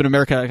shows up in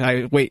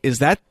America. Wait, is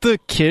that the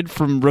kid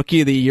from Rookie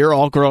of the Year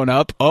all grown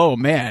up? Oh,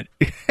 man.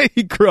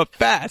 He grew up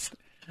fast.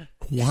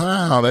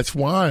 Wow, that's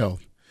wild.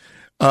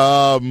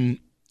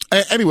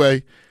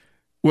 Anyway,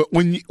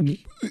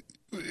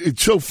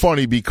 it's so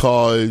funny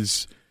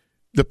because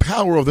the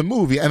power of the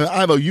movie, and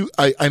I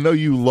know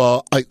you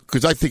love,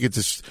 because I think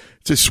it's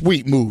a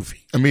sweet movie.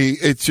 I mean,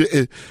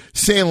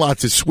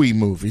 Sandlot's a sweet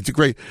movie. It's a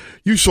great.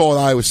 You saw it,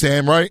 Iowa,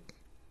 Sam, right?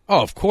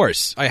 Oh, of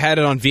course. I had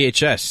it on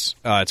VHS.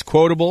 It's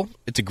quotable.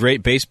 It's a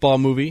great baseball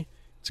movie.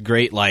 It's a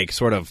great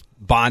sort of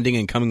bonding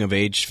and coming of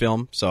age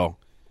film. So,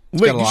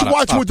 Link, you should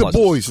watch with the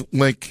boys.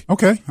 Link.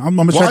 Okay, I'm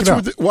gonna check it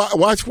out.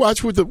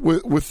 Watch with the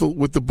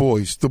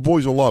boys. The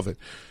boys will love it.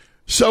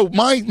 So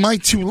my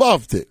two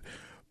loved it,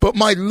 but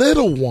my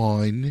little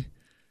one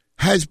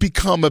has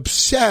become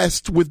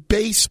obsessed with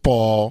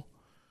baseball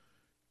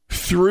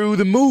through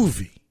the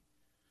movie.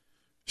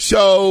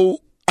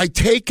 So I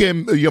take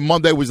him.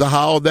 Monday was the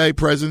holiday,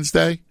 President's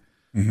Day.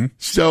 Mm-hmm.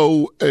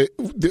 So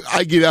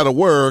I get out of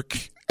work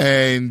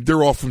and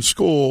they're off from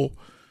school.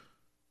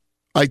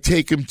 I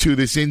take him to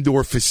this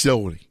indoor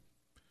facility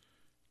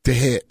to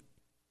hit.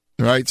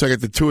 Right, so I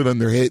got the two of them.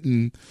 They're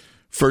hitting.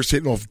 First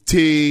hitting off the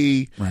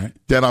tee. Right.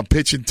 Then I'm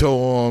pitching to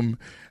them,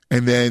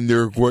 and then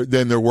they're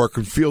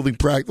working fielding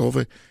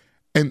practice.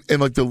 And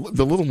like the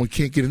little one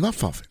can't get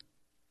enough of it.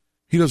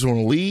 He doesn't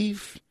want to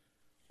leave.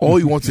 All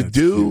he wants to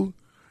do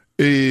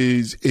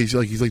is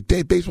like he's like,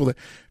 baseball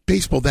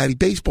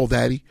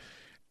daddy,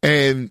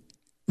 and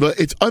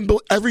it's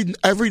unbelievable.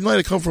 Every night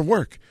I come from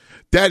work,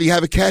 Daddy,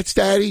 have a catch,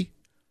 Daddy.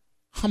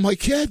 I'm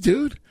like, yeah,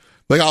 dude.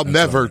 Like I'll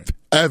never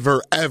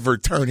ever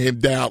turn him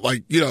down.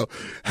 Like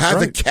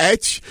have a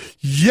catch.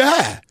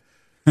 Yeah.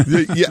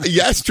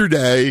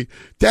 Yesterday,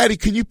 Daddy,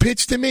 can you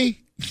pitch to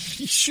me?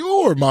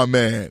 Sure, my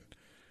man.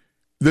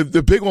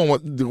 The big one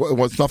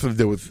wants nothing to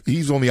do with.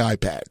 He's on the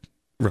iPad,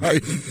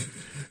 right?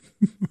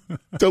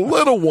 The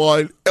little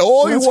one,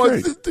 all he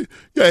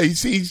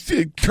wants. He's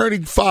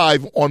turning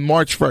 5 on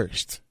March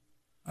 1st.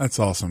 That's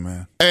awesome,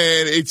 man.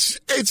 And it's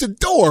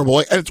adorable,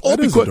 and it's all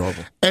because.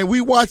 Adorable. And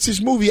we watch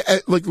this movie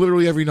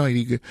literally every night.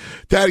 He goes,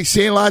 Daddy,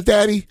 Sandlot,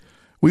 Daddy.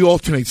 We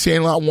alternate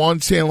Sandlot 1,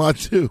 Sandlot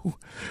 2.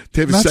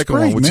 They have a second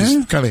one, which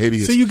is kind of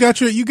hideous. So you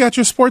got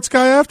your sports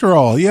guy after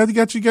all. Yeah, you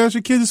got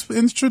your kids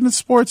interested in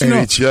sports. And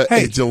it's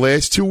the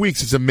last 2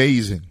 weeks. It's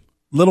amazing.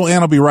 Little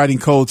Ann will be writing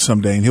code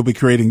someday, and he'll be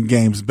creating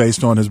games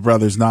based on his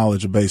brother's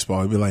knowledge of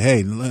baseball. He'll be like,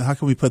 "Hey, how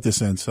can we put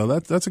this in?" So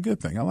that's a good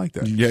thing. I like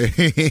that. Yeah.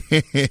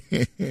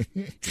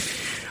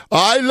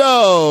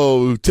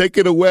 Ilo, take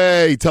it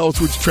away. Tell us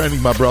what's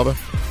trending, my brother.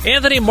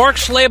 Anthony, Mark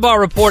Schlabach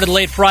reported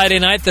late Friday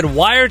night that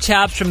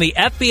wiretaps from the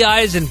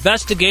FBI's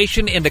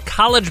investigation into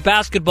college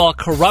basketball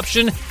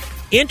corruption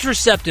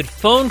intercepted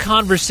phone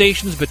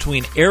conversations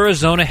between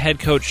Arizona head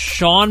coach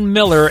Sean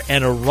Miller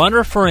and a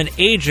runner for an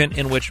agent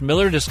in which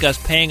Miller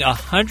discussed paying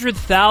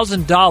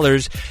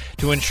 $100,000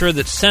 to ensure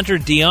that center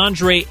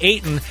DeAndre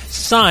Ayton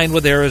signed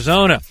with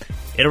Arizona.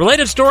 In a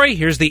related story,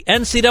 here's the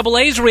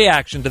NCAA's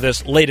reaction to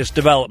this latest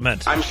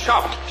development. I'm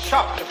shocked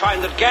to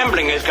find that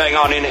gambling is going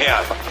on in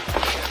here.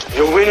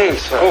 You're winning,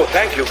 sir. Oh,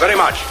 thank you very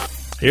much.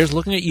 Here's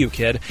looking at you,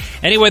 kid.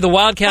 Anyway, the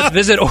Wildcats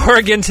visit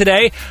Oregon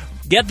today.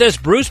 Get this,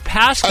 Bruce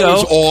Pascoe. That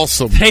was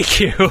awesome. Thank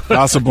you.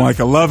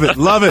 Casablanca, love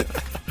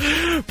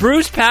it.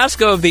 Bruce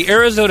Pascoe of the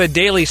Arizona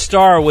Daily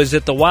Star was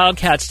at the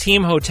Wildcats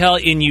team hotel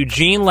in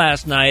Eugene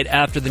last night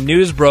after the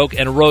news broke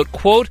and wrote,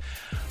 quote,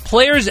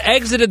 players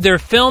exited their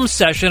film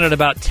session at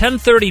about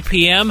 10:30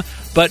 p.m.,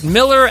 but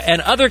Miller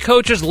and other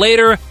coaches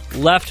later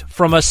left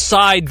from a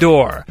side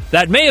door.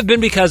 That may have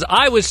been because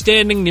I was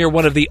standing near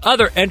one of the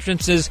other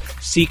entrances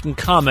seeking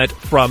comment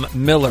from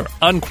Miller,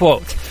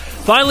 unquote.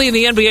 Finally, in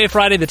the NBA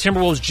Friday, the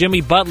Timberwolves'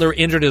 Jimmy Butler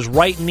injured his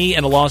right knee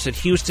in a loss at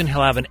Houston.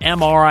 He'll have an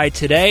MRI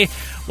today.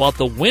 While at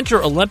the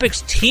Winter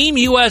Olympics, Team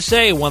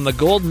USA won the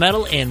gold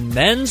medal in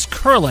men's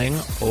curling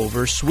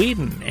over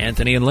Sweden.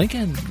 Anthony and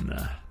Lincoln.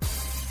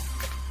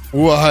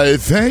 Why,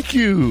 thank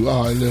you,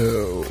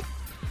 Ilo.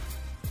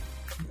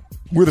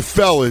 We're the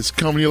fellas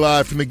coming to you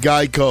live from the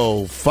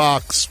Geico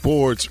Fox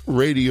Sports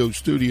Radio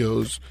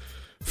Studios.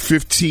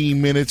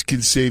 15 minutes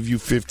can save you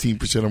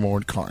 15% or more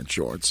in car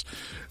insurance.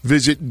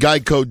 Visit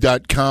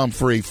geico.com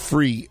for a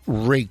free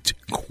rate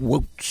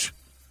quote.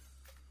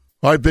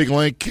 All right, Big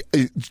Link,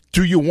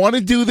 do you want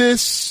to do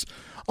this?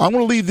 I'm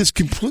going to leave this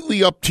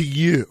completely up to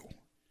you.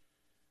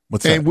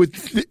 What's that? What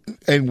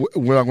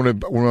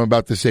I'm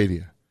about to say to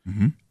you.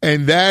 Mm-hmm.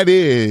 And that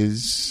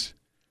is,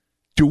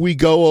 do we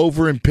go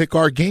over and pick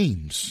our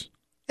games?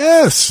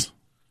 Yes.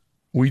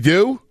 We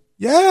do?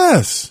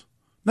 Yes.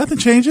 Nothing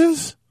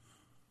changes.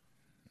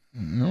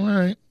 All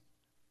right.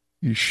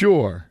 You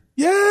sure?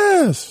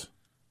 Yes.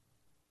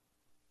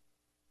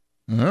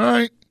 All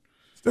right.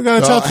 Still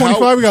got a top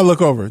 25 we got to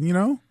look over, you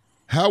know?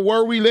 How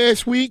were we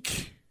last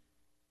week?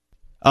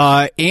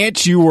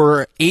 Ant, you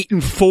were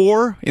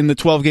 8-4 in the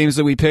 12 games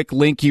that we picked.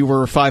 Link, you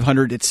were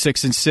 500 at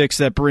 6-6.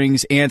 That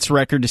brings Ant's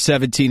record to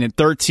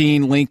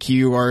 17-13. Link,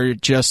 you are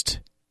just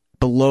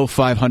below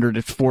 500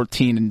 at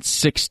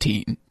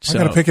 14-16. So.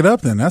 I got to pick it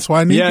up then. That's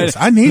why I need this.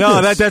 I need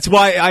this. That's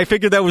why I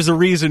figured that was the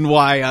reason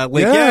why.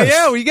 Link,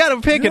 we got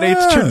to pick it.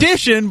 It's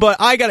tradition, but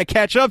I got to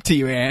catch up to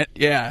you, Ant.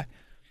 Yeah.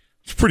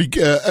 It's pretty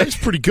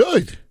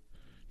good.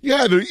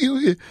 Yeah,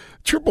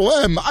 Triple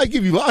M, I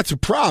give you lots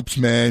of props,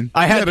 man.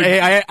 I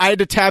had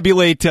to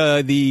tabulate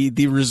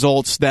the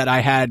results that I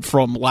had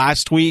from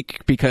last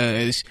week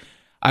because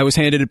I was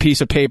handed a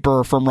piece of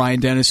paper from Ryan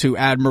Dennis, who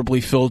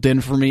admirably filled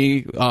in for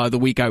me the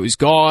week I was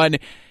gone,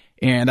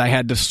 and I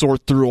had to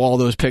sort through all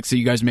those picks that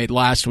you guys made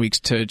last week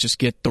to just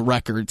get the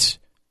records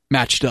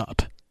matched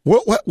up.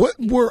 What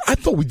were? I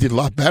thought we did a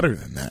lot better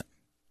than that.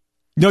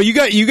 No, you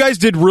guys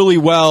did really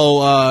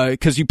well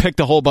because you picked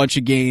a whole bunch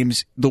of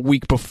games the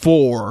week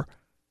before,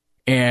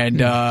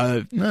 and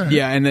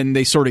and then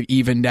they sort of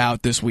evened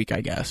out this week,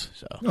 I guess.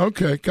 So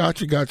okay,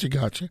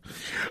 gotcha.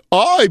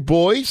 All right,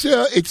 boys,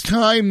 it's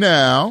time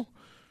now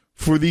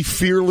for the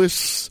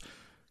Fearless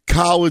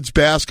College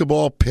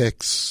Basketball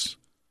Picks.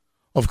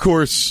 Of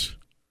course,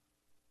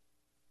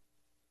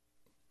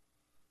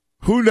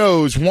 who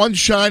knows? One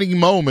shining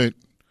moment.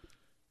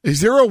 Is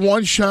there a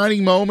one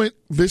shining moment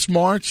this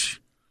March?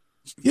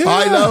 Yeah.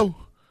 I know.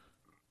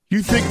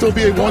 You think there'll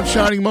be a one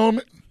shining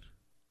moment?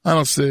 I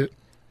don't see it.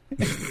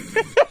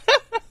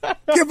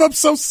 Give up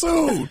so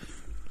soon.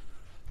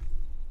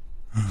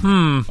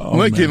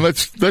 Lincoln, man.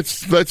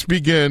 Let's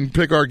begin.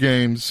 Pick our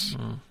games.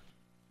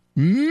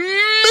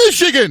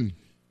 Michigan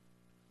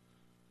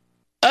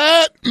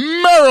at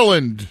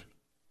Maryland.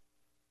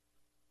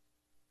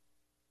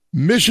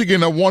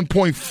 Michigan, a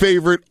 1-point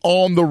favorite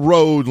on the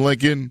road,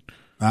 Lincoln.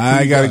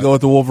 I got to go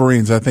with the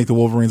Wolverines. I think the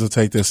Wolverines will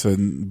take this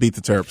and beat the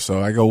Terps,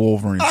 so I go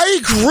Wolverines. I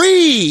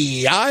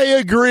agree.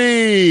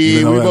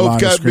 We both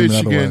got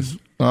Michigan.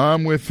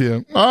 I'm with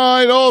you. All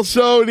right,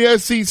 also the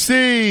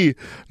SEC,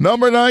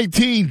 number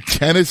 19,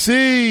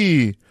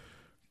 Tennessee,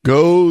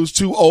 goes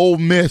to Ole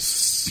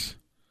Miss.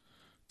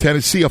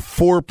 Tennessee, a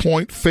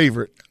 4-point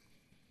favorite.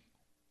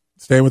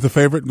 Staying with the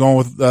favorite,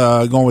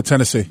 going with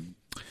Tennessee.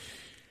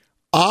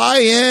 I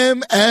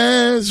am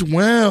as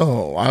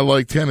well. I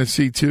like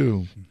Tennessee,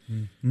 too.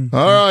 Mm-hmm.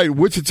 All right,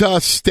 Wichita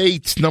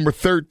State's number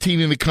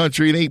 13 in the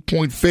country, an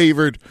 8-point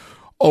favorite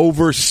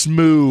over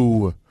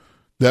SMU.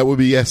 That would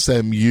be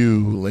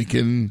SMU,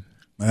 Lincoln.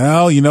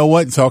 Well, you know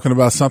what? Talking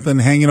about something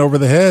hanging over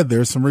the head,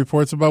 there's some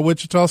reports about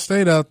Wichita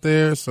State out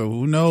there, so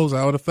who knows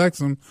how it affects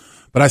them.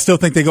 But I still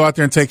think they go out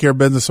there and take care of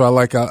business, so I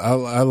like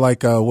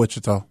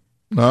Wichita.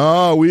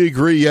 Oh, we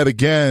agree yet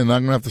again.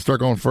 I'm going to have to start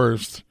going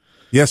first.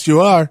 Yes,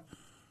 you are.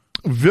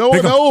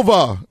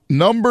 Villanova,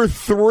 number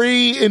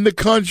 3 in the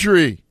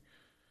country.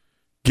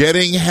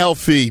 Getting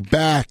healthy,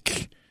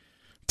 back.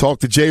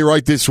 Talked to Jay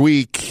Wright this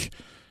week,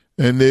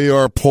 and they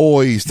are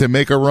poised to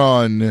make a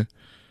run.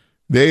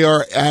 They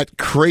are at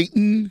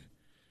Creighton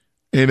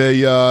in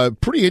a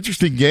pretty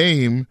interesting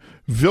game.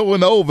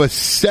 Villanova,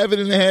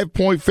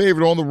 7.5-point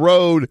favorite on the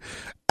road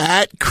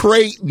at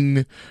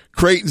Creighton.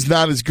 Creighton's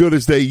not as good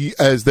as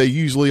they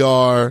usually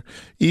are,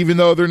 even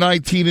though they're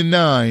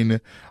 19-9.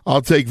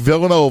 I'll take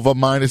Villanova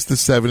minus the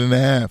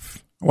 7.5.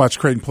 I watched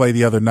Creighton play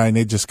the other night, and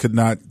they just could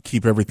not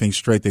keep everything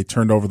straight. They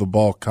turned over the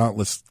ball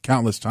countless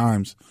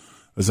times. It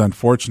was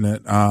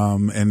unfortunate,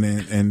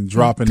 and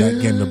dropping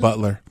that game to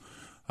Butler.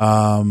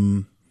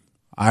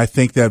 I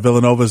think that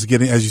Villanova is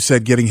getting, as you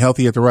said, getting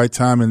healthy at the right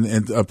time,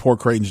 and poor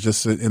Creighton's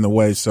just in the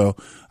way. So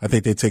I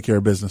think they take care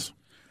of business.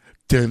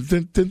 Dun,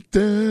 dun, dun,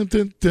 dun,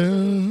 dun,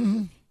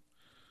 dun.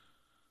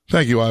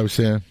 Thank you, Iowa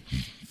Sam.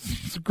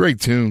 It's a great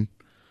tune.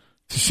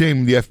 It's a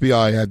shame the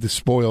FBI had to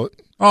spoil it.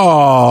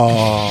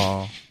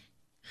 Oh.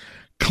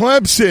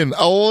 Clemson,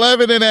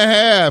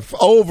 11.5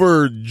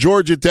 over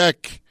Georgia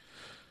Tech.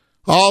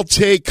 I'll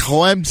take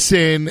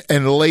Clemson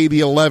and lay the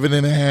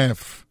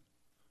 11.5.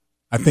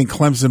 I think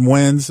Clemson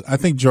wins. I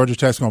think Georgia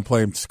Tech's going to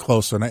play them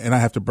closer, and I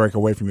have to break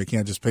away from you. I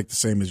can't just pick the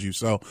same as you.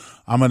 So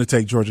I'm going to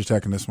take Georgia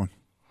Tech in this one.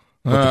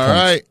 All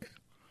right.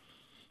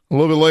 A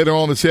little bit later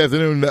on this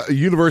afternoon,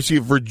 University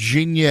of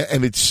Virginia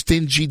and its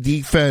stingy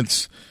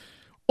defense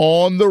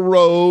on the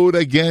road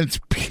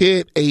against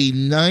Pitt, a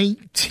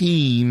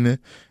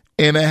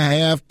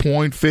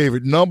 19.5-point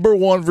favorite. Number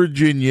 1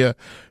 Virginia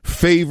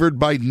favored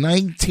by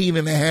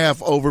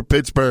 19.5 over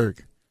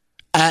Pittsburgh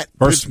at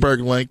Pittsburgh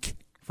Link.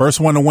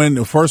 First one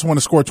to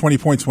score 20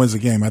 points wins the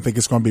game. I think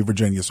it's going to be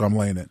Virginia, so I'm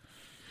laying it.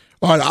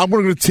 All right, I'm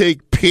going to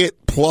take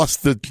Pitt plus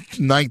the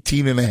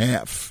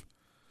 19.5.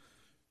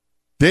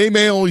 They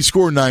may only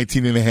score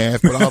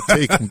 19.5, but I'll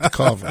take them to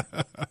cover.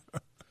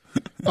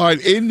 All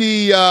right, in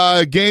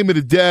the game of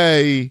the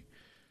day,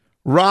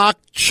 Rock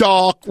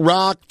Chalk,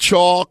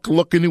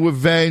 looking to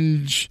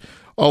avenge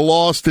a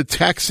loss to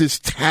Texas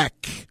Tech.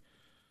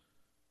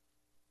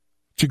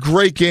 It's a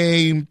great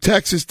game.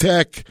 Texas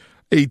Tech,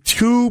 a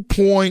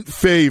 2-point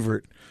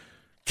favorite.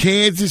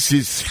 Kansas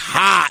is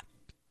hot.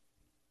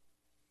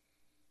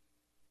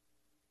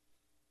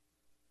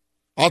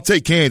 I'll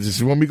take Kansas.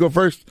 You want me to go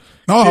first?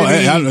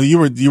 Oh, you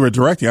were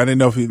directing. I didn't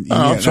know if you.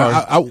 I'm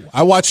sorry.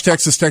 I watched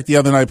Texas Tech the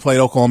other night play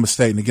Oklahoma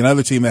State, and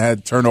another team that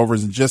had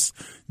turnovers and just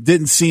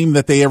didn't seem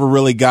that they ever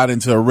really got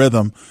into a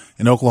rhythm,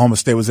 and Oklahoma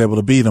State was able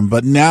to beat them.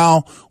 But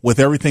now, with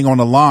everything on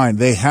the line,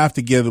 they have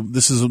to give.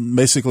 This is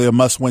basically a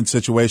must-win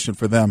situation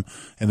for them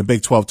in the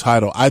Big 12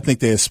 title. I think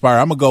they aspire.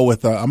 I'm gonna go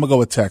with Tech. I'm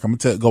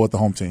gonna go with the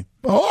home team.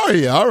 Oh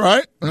yeah, all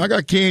right. I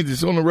got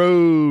Kansas on the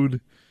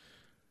road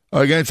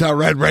against our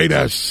Red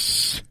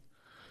Raiders.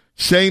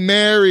 St.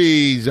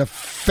 Mary's, a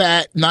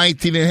fat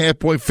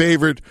 19.5-point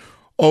favorite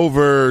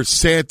over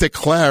Santa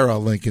Clara,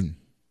 Lincoln.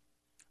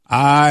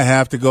 I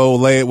have to go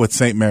lay it with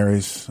St.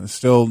 Mary's.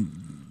 Still a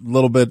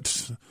little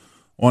bit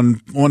on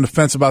the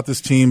fence about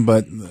this team,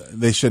 but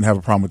they shouldn't have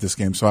a problem with this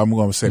game. So I'm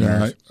going with St.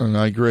 Mary's. Right,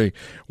 I agree.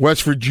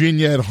 West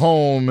Virginia at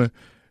home,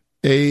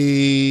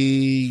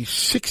 a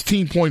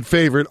 16-point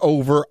favorite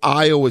over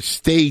Iowa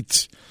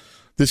State.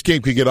 This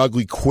game could get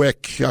ugly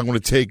quick. I'm going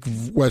to take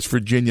West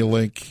Virginia,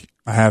 Link.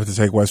 I have to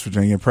take West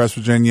Virginia. Press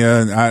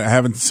Virginia. I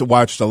haven't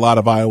watched a lot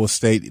of Iowa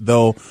State,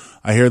 though.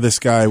 I hear this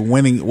guy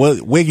winning.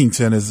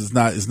 Wigginton is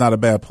not a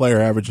bad player,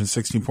 averaging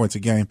 16 points a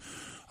game.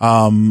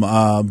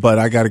 But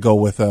I got to go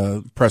with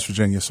Press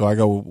Virginia. So I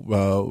go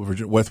with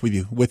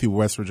you,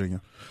 West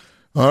Virginia.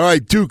 All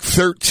right, Duke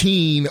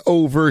 13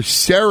 over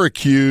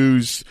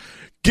Syracuse.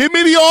 Give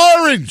me the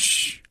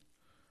orange.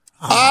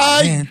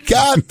 I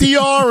got the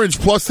orange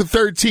plus the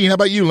 13. How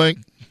about you, Link?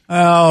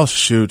 Oh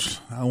shoot!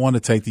 I want to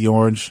take the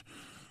orange.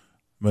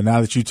 But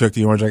now that you took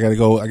the orange, I got to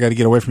go. I got to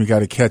get away from you. Got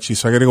to catch you.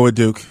 So I got to go with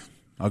Duke.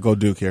 I'll go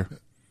Duke here.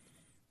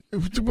 You're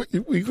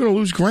going to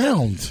lose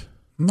ground.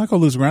 I'm not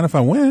going to lose ground if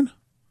I win.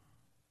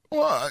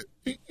 Well,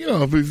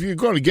 if you're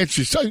going to get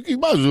yourself, you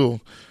might as well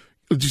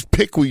just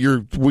pick what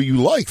you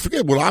like.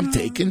 Forget what I'm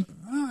taking.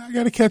 I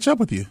got to catch up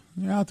with you.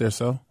 You're out there,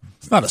 so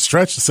it's not a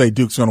stretch to say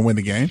Duke's going to win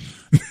the game.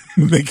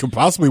 They could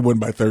possibly win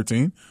by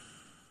 13.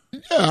 Yeah,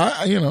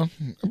 I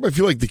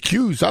feel like the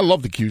Qs. I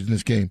love the Qs in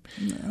this game.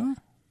 Yeah.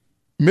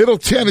 Middle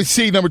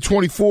Tennessee, number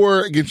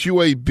 24 against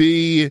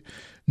UAB,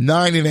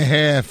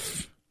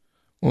 9.5.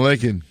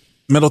 Lincoln.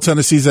 Middle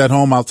Tennessee's at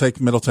home. I'll take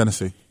Middle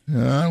Tennessee.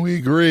 We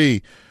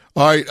agree.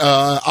 All right,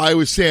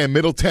 Iowa Sam,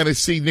 Middle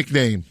Tennessee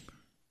nickname.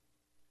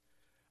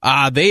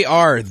 They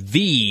are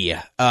the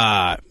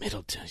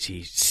Middle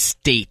Tennessee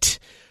State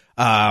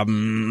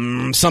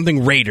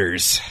something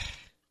Raiders.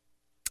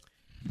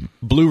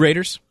 Blue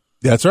Raiders.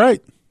 That's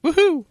right.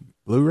 Woohoo!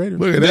 Blue Raiders.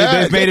 Look at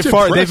that. They've made it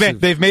far.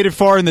 They've made it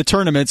far in the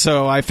tournament,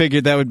 so I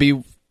figured that would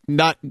be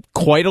not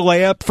quite a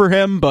layup for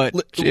him, but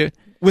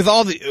with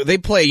all they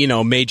play,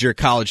 major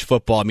college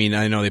football. I mean,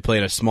 I know they play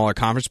at a smaller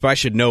conference, but I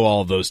should know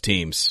all of those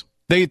teams.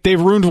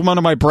 They've ruined one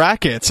of my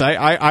brackets.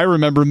 I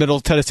remember Middle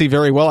Tennessee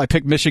very well. I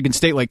picked Michigan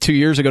State like 2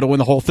 years ago to win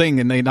the whole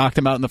thing, and they knocked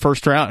them out in the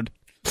first round.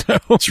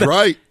 That's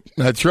right.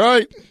 That's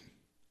right.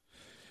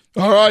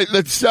 All right,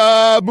 let's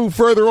move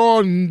further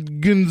on.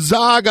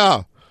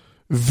 Gonzaga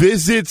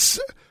visits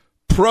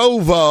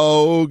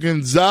Provo.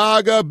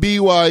 Gonzaga,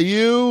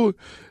 BYU.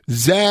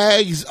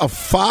 Zags, a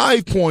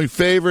 5-point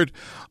favorite.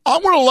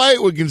 I'm going to lay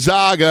it with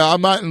Gonzaga.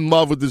 I'm not in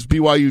love with this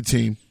BYU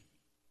team.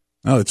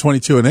 Oh, they're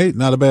 22-8,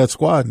 not a bad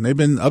squad. And they've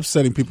been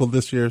upsetting people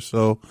this year.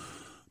 So,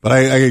 but I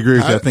agree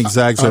with you. I think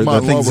Zags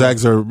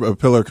are a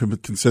pillar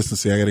of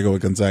consistency. I got to go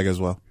with Gonzaga as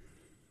well.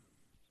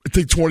 I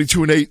think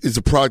 22-8 is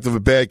a product of a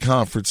bad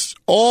conference.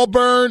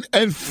 Auburn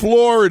and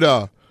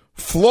Florida.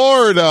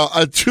 Florida,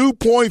 a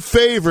 2-point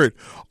favorite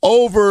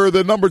over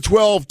the number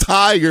 12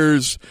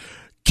 Tigers.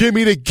 Give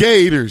me the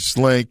Gators,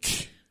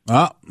 Link.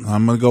 I'm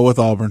going to go with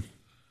Auburn.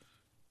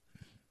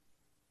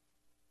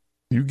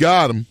 You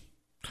got them.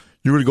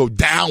 You're going to go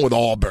down with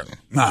Auburn.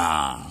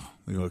 Nah.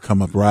 They're going to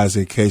come up, rise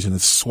the occasion,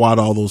 and swat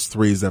all those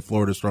threes that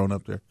Florida's thrown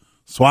up there.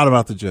 Swat them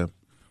out the gym.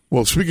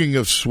 Well, speaking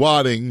of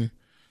swatting,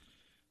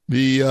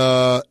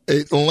 the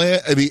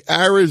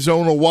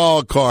Arizona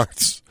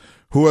Wildcats,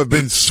 who have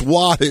been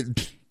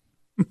swatted,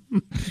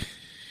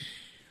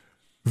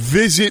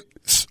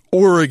 visits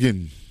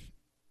Oregon.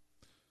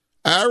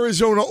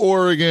 Arizona,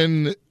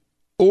 Oregon.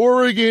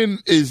 Oregon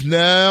is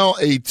now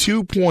a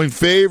 2-point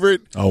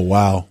favorite. Oh,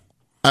 wow.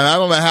 And I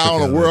don't know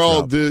how in the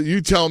world, you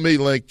tell me,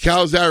 like,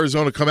 how's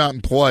Arizona come out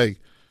and play?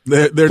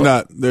 They're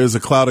not. There's a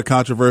cloud of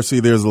controversy.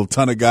 There's a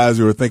ton of guys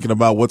who are thinking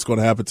about what's going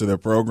to happen to their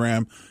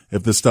program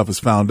if this stuff is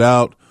found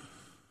out.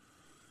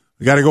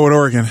 We got to go with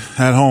Oregon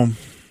at home.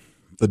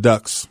 The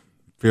Ducks.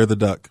 Fear the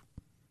Duck.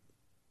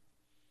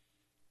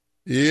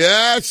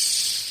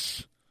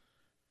 Yes.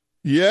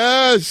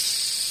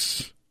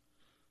 Yes.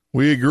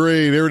 We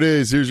agree. There it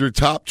is. Here's your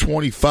top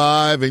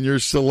 25 and your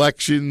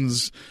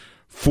selections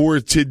for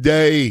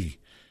today.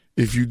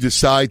 If you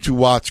decide to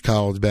watch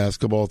college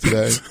basketball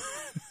today.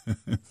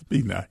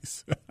 Be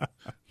nice.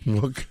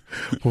 We'll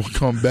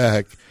come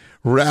back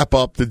wrap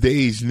up the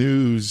day's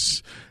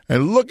news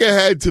and look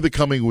ahead to the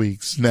coming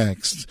weeks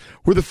next.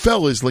 We're the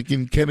fellas,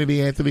 Lincoln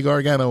Kennedy, Anthony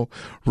Gargano,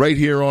 right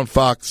here on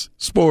Fox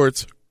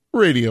Sports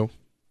Radio.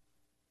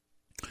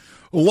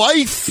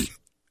 Life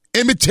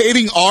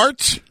imitating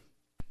art?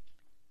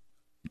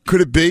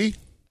 Could it be?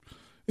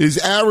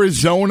 Is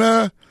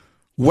Arizona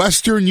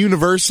Western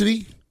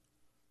University?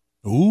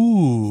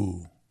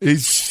 Ooh.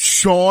 Is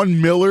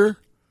Sean Miller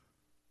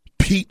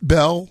Pete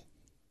Bell?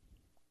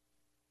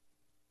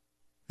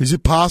 Is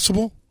it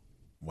possible?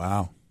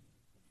 Wow.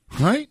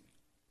 Right?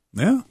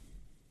 Yeah.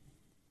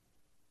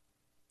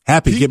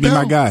 Happy, Pete give me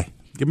Bell. my guy.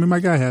 Give me my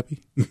guy,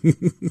 Happy.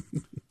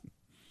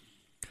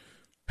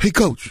 Hey,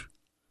 Coach.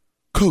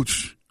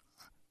 Coach,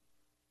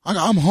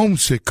 I'm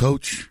homesick,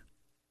 Coach.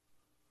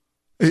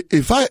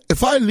 If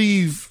I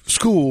leave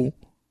school,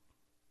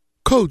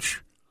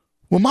 Coach,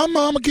 will my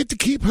mama get to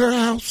keep her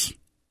house?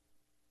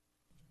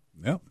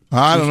 Yep.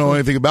 I don't know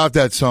anything about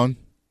that, son.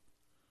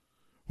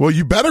 Well,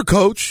 you better,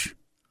 Coach.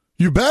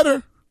 You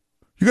better.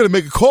 You got to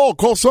make a call.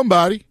 Call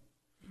somebody.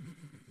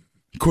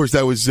 Of course,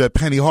 that was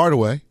Penny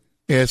Hardaway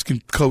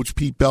asking Coach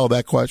Pete Bell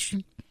that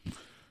question.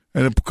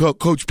 And then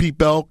Coach Pete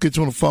Bell gets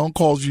on the phone,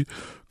 calls you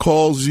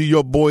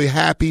your boy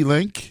Happy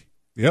Link.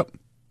 Yep.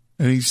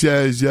 And he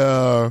says,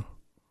 ask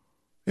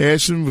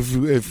him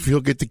if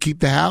he'll get to keep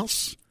the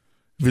house,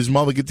 if his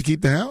mother get to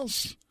keep the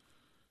house.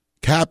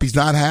 Happy's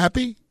not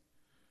happy.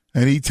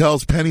 And he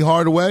tells Penny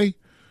Hardaway,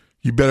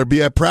 you better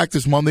be at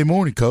practice Monday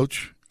morning,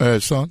 Coach,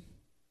 son.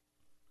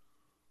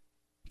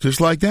 Just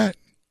like that.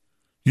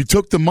 You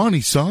took the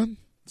money, son.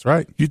 That's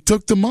right. You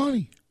took the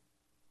money.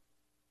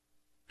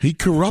 He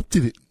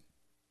corrupted it.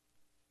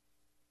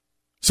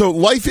 So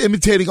life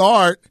imitating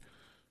art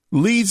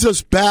leads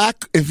us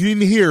back, if you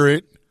didn't hear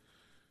it,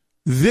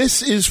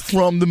 this is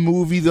from the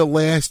movie The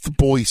Last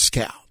Boy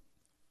Scout.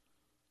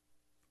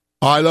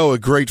 Ilo, a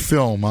great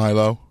film,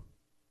 Ilo.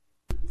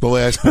 The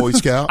Last Boy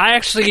Scout. I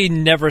actually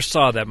never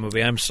saw that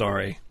movie. I'm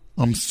sorry.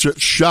 I'm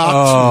shocked.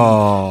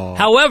 Oh.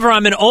 However,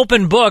 I'm an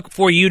open book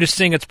for you to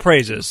sing its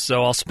praises,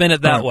 so I'll spin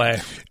it that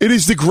way. It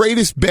is the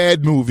greatest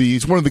bad movie.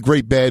 It's one of the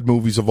great bad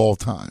movies of all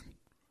time.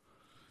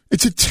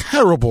 It's a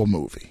terrible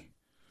movie,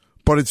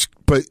 but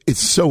it's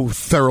so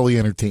thoroughly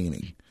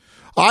entertaining.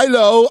 I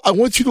know. I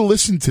want you to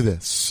listen to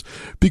this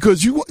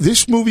because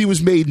this movie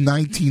was made in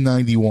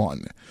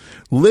 1991.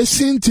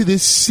 Listen to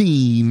this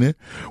scene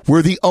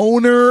where the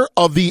owner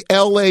of the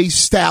L.A.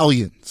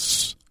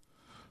 Stallions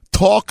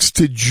talks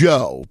to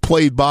Joe,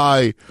 played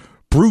by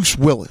Bruce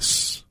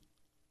Willis.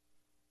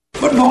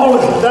 Football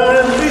is a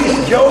dying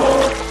beast, Joe.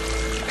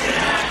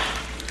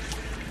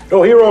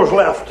 No heroes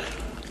left.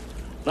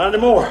 Not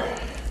anymore.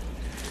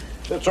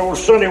 That's old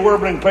Sonny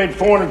Werbling paid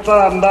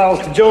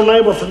 $400,000 to Joe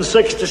Nabel for the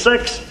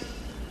 66.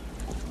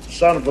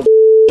 Son of a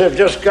they've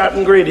just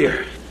gotten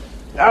greedier.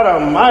 God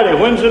almighty,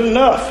 when's it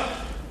enough?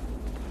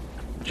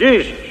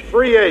 Jesus,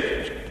 free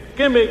agents.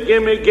 Gimme.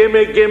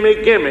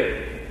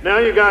 Now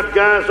you got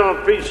guys on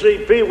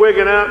PCP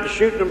wigging out and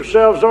shooting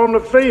themselves on the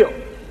field.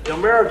 The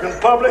American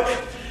public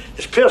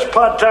is piss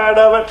pot tired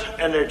of it,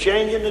 and they're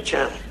changing the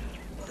channel.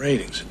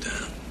 Ratings are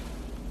down.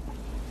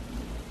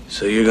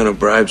 So you're gonna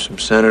bribe some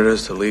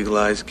senators to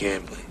legalize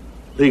gambling?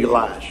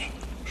 Legalize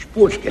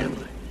sports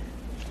gambling.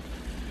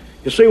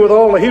 You see, with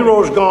all the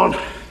heroes gone,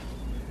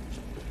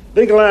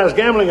 legalized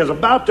gambling is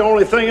about the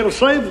only thing that'll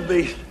save the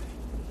beast.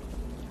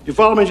 You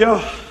follow me,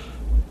 Joe?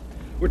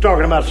 We're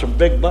talking about some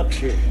big bucks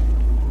here.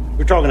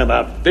 We're talking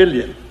about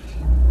billions.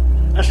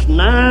 That's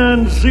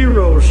 9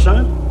 zeros,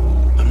 son.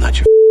 I'm not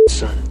your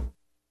son.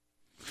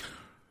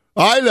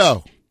 I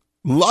know.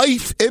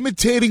 Life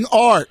imitating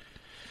art.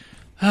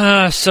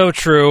 So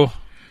true.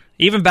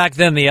 Even back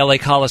then, the LA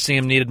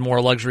Coliseum needed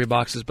more luxury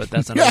boxes, but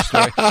that's another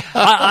story.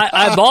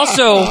 I've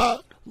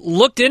also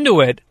looked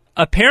into it.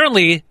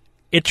 Apparently,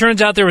 it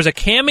turns out there was a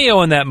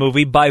cameo in that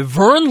movie by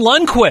Vern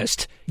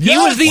Lundquist. He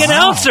was the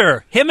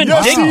announcer. Him and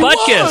Dick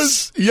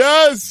Butkus.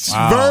 Yes,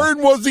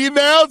 Vern was the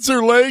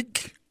announcer,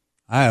 Lake.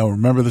 I don't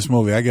remember this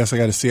movie. I guess I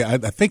got to see it.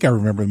 I think I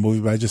remember the movie,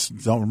 but I just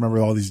don't remember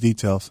all these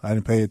details. I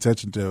didn't pay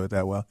attention to it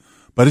that well.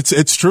 But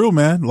it's true,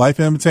 man. Life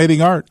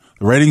imitating art.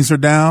 The ratings are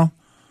down.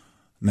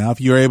 Now,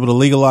 if you're able to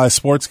legalize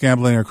sports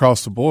gambling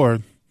across the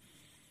board,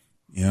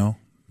 you know.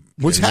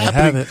 What's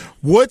happening?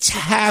 What's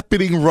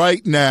happening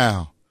right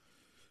now?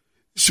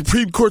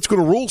 Supreme Court's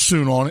going to rule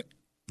soon on it.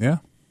 Yeah.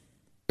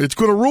 It's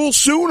going to rule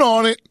soon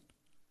on it.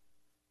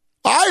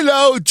 I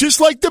know, just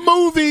like the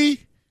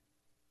movie.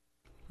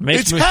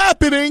 It's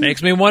happening.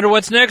 Makes me wonder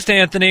what's next,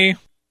 Anthony.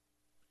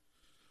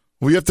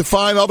 We have to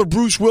find other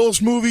Bruce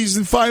Willis movies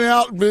and find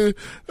out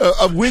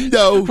a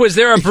window. Was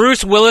there a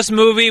Bruce Willis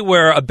movie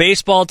where a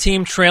baseball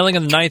team trailing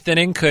in the 9th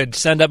inning could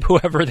send up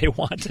whoever they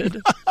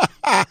wanted?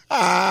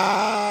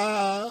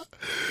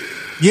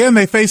 Yeah, and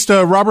they faced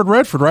Robert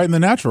Redford, right, in The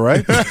Natural,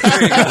 right?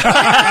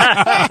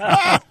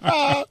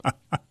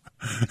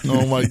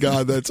 Oh, my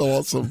God, that's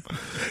awesome.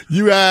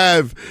 You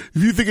have,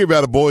 if you think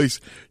about it,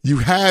 boys, you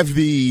have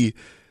the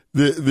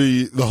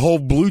whole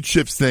Blue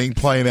Chips thing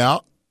playing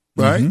out,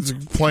 right? Mm-hmm.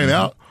 It's playing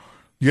out.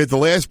 You got the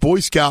Last Boy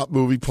Scout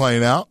movie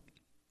playing out.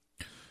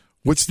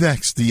 What's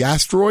next? The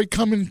asteroid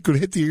coming? Could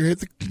hit the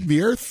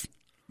Earth?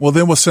 Well,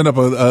 then we'll send up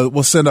a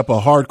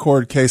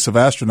hardcore case of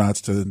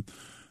astronauts in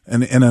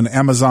an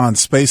Amazon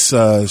space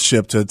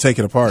ship to take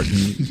it apart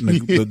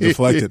and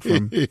deflect it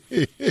from.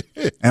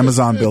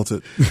 Amazon built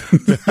it.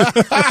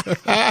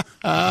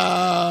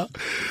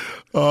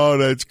 Oh,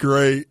 that's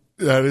great.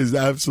 That is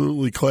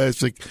absolutely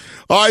classic.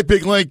 All right,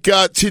 Big Link.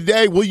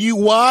 Today, will you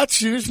watch?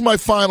 Here's my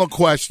final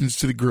questions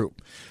to the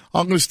group.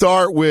 I'm going to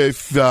start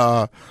with.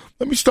 Let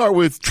me start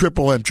with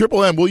Triple M.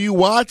 Triple M, will you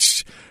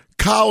watch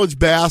college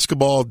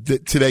basketball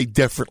today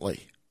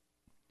differently?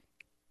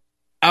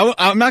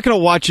 I'm not going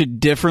to watch it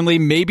differently.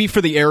 Maybe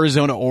for the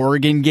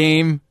Arizona-Oregon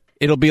game,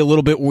 it'll be a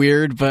little bit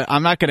weird, but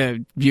I'm not going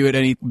to view it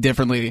any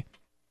differently.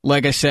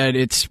 Like I said,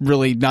 it's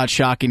really not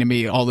shocking to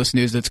me, all this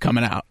news that's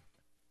coming out.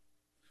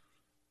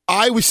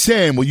 I was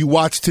saying, will you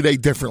watch today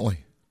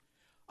differently?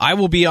 I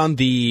will be on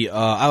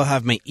I'll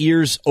have my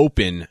ears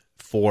open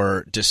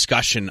for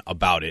discussion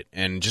about it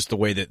and just the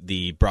way that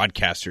the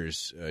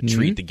broadcasters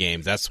treat the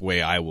game. That's the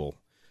way I will,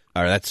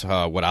 or that's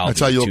what I'll. That's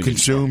how you'll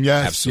consume.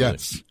 Yes, absolutely.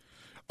 Yes.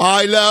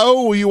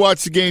 Ilo, will you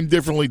watch the game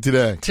differently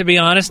today? To be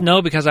honest,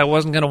 no, because I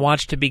wasn't going to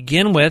watch to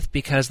begin with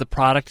because the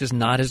product is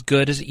not as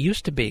good as it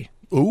used to be.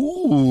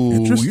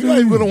 Ooh, you're not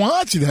even going to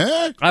watch it,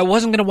 huh? I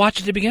wasn't going to watch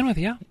it to begin with,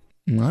 yeah.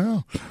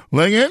 Wow.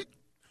 Lincoln?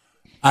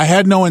 I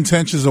had no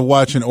intentions of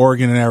watching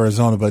Oregon and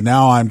Arizona, but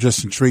now I'm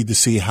just intrigued to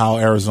see how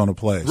Arizona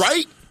plays.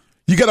 Right?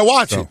 You got to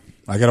watch it.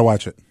 I got to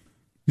watch it.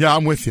 Yeah,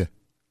 I'm with you.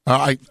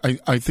 I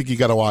think you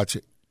got to watch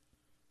it.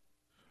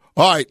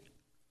 All right.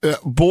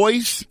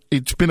 Boys,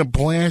 it's been a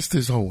blast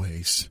as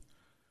always.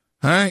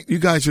 All right, you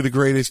guys are the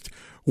greatest.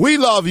 We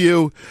love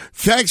you.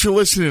 Thanks for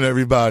listening,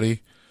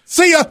 everybody.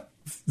 See ya.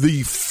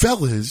 The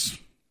fellas,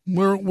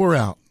 we're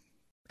out.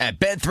 At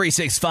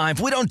Bet365,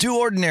 we don't do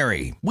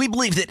ordinary. We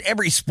believe that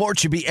every sport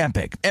should be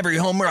epic. Every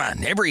home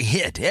run, every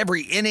hit,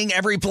 every inning,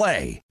 every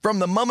play. From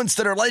the moments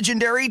that are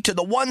legendary to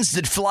the ones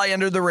that fly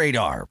under the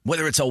radar.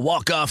 Whether it's a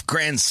walk-off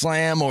grand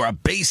slam or a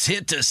base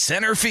hit to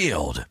center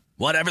field.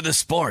 Whatever the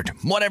sport,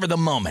 whatever the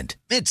moment,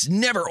 it's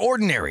never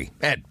ordinary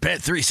at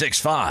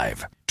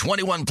Bet365.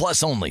 21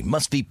 plus only.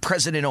 Must be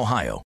present in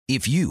Ohio.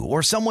 If you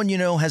or someone you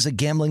know has a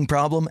gambling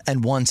problem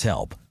and wants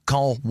help,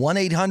 call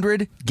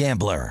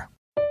 1-800-GAMBLER.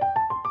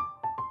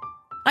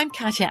 I'm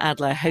Katya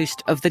Adler,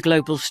 host of The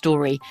Global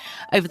Story.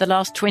 Over the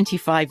last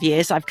 25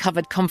 years, I've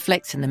covered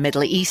conflicts in the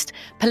Middle East,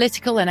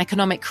 political and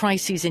economic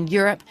crises in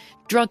Europe,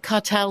 drug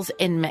cartels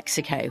in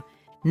Mexico.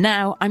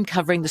 Now I'm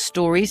covering the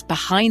stories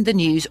behind the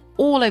news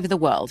all over the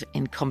world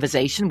in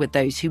conversation with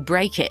those who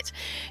break it.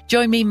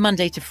 Join me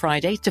Monday to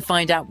Friday to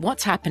find out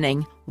what's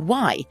happening,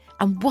 why,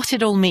 and what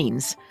it all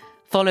means.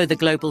 Follow The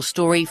Global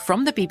Story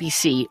from the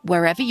BBC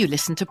wherever you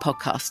listen to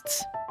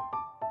podcasts.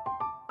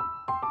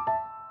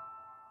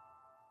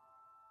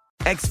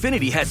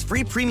 Xfinity has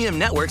free premium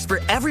networks for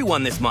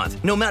everyone this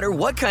month, no matter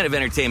what kind of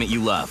entertainment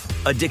you love.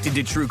 Addicted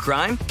to true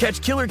crime?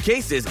 Catch killer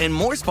cases and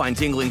more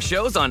spine-tingling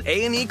shows on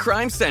A&E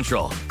Crime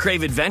Central.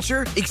 Crave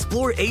adventure?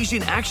 Explore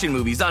Asian action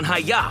movies on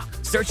Hi-Ya.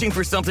 Searching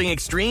for something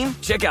extreme?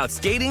 Check out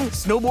skating,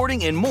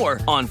 snowboarding, and more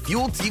on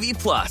Fuel TV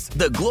Plus,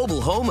 the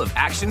global home of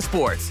action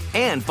sports.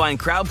 And find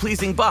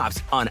crowd-pleasing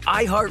bops on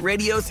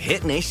iHeartRadio's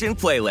Hit Nation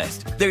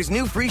playlist. There's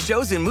new free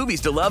shows and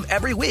movies to love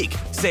every week.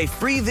 Say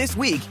free this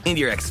week in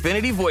your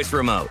Xfinity voice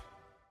remote.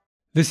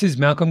 This is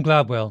Malcolm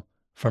Gladwell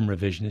from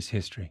Revisionist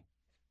History.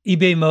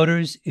 eBay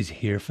Motors is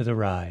here for the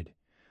ride.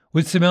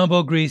 With some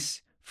elbow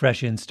grease,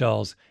 fresh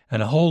installs,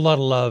 and a whole lot of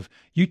love,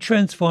 you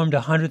transformed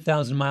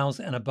 100,000 miles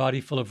and a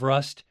body full of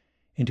rust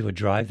into a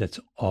drive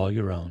that's all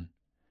your own.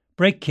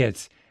 Brake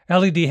kits,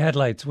 LED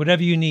headlights,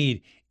 whatever you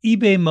need,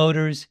 eBay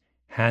Motors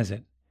has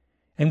it.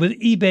 And with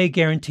eBay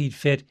Guaranteed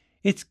Fit,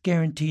 it's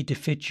guaranteed to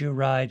fit your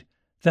ride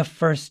the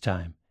first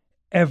time,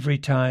 every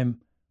time,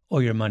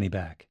 or your money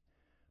back.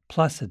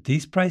 Plus, at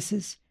these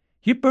prices,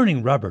 you're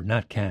burning rubber,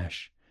 not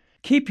cash.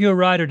 Keep your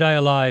ride or die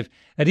alive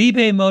at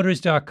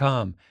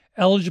ebaymotors.com.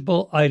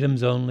 Eligible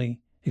items only.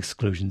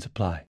 Exclusions apply.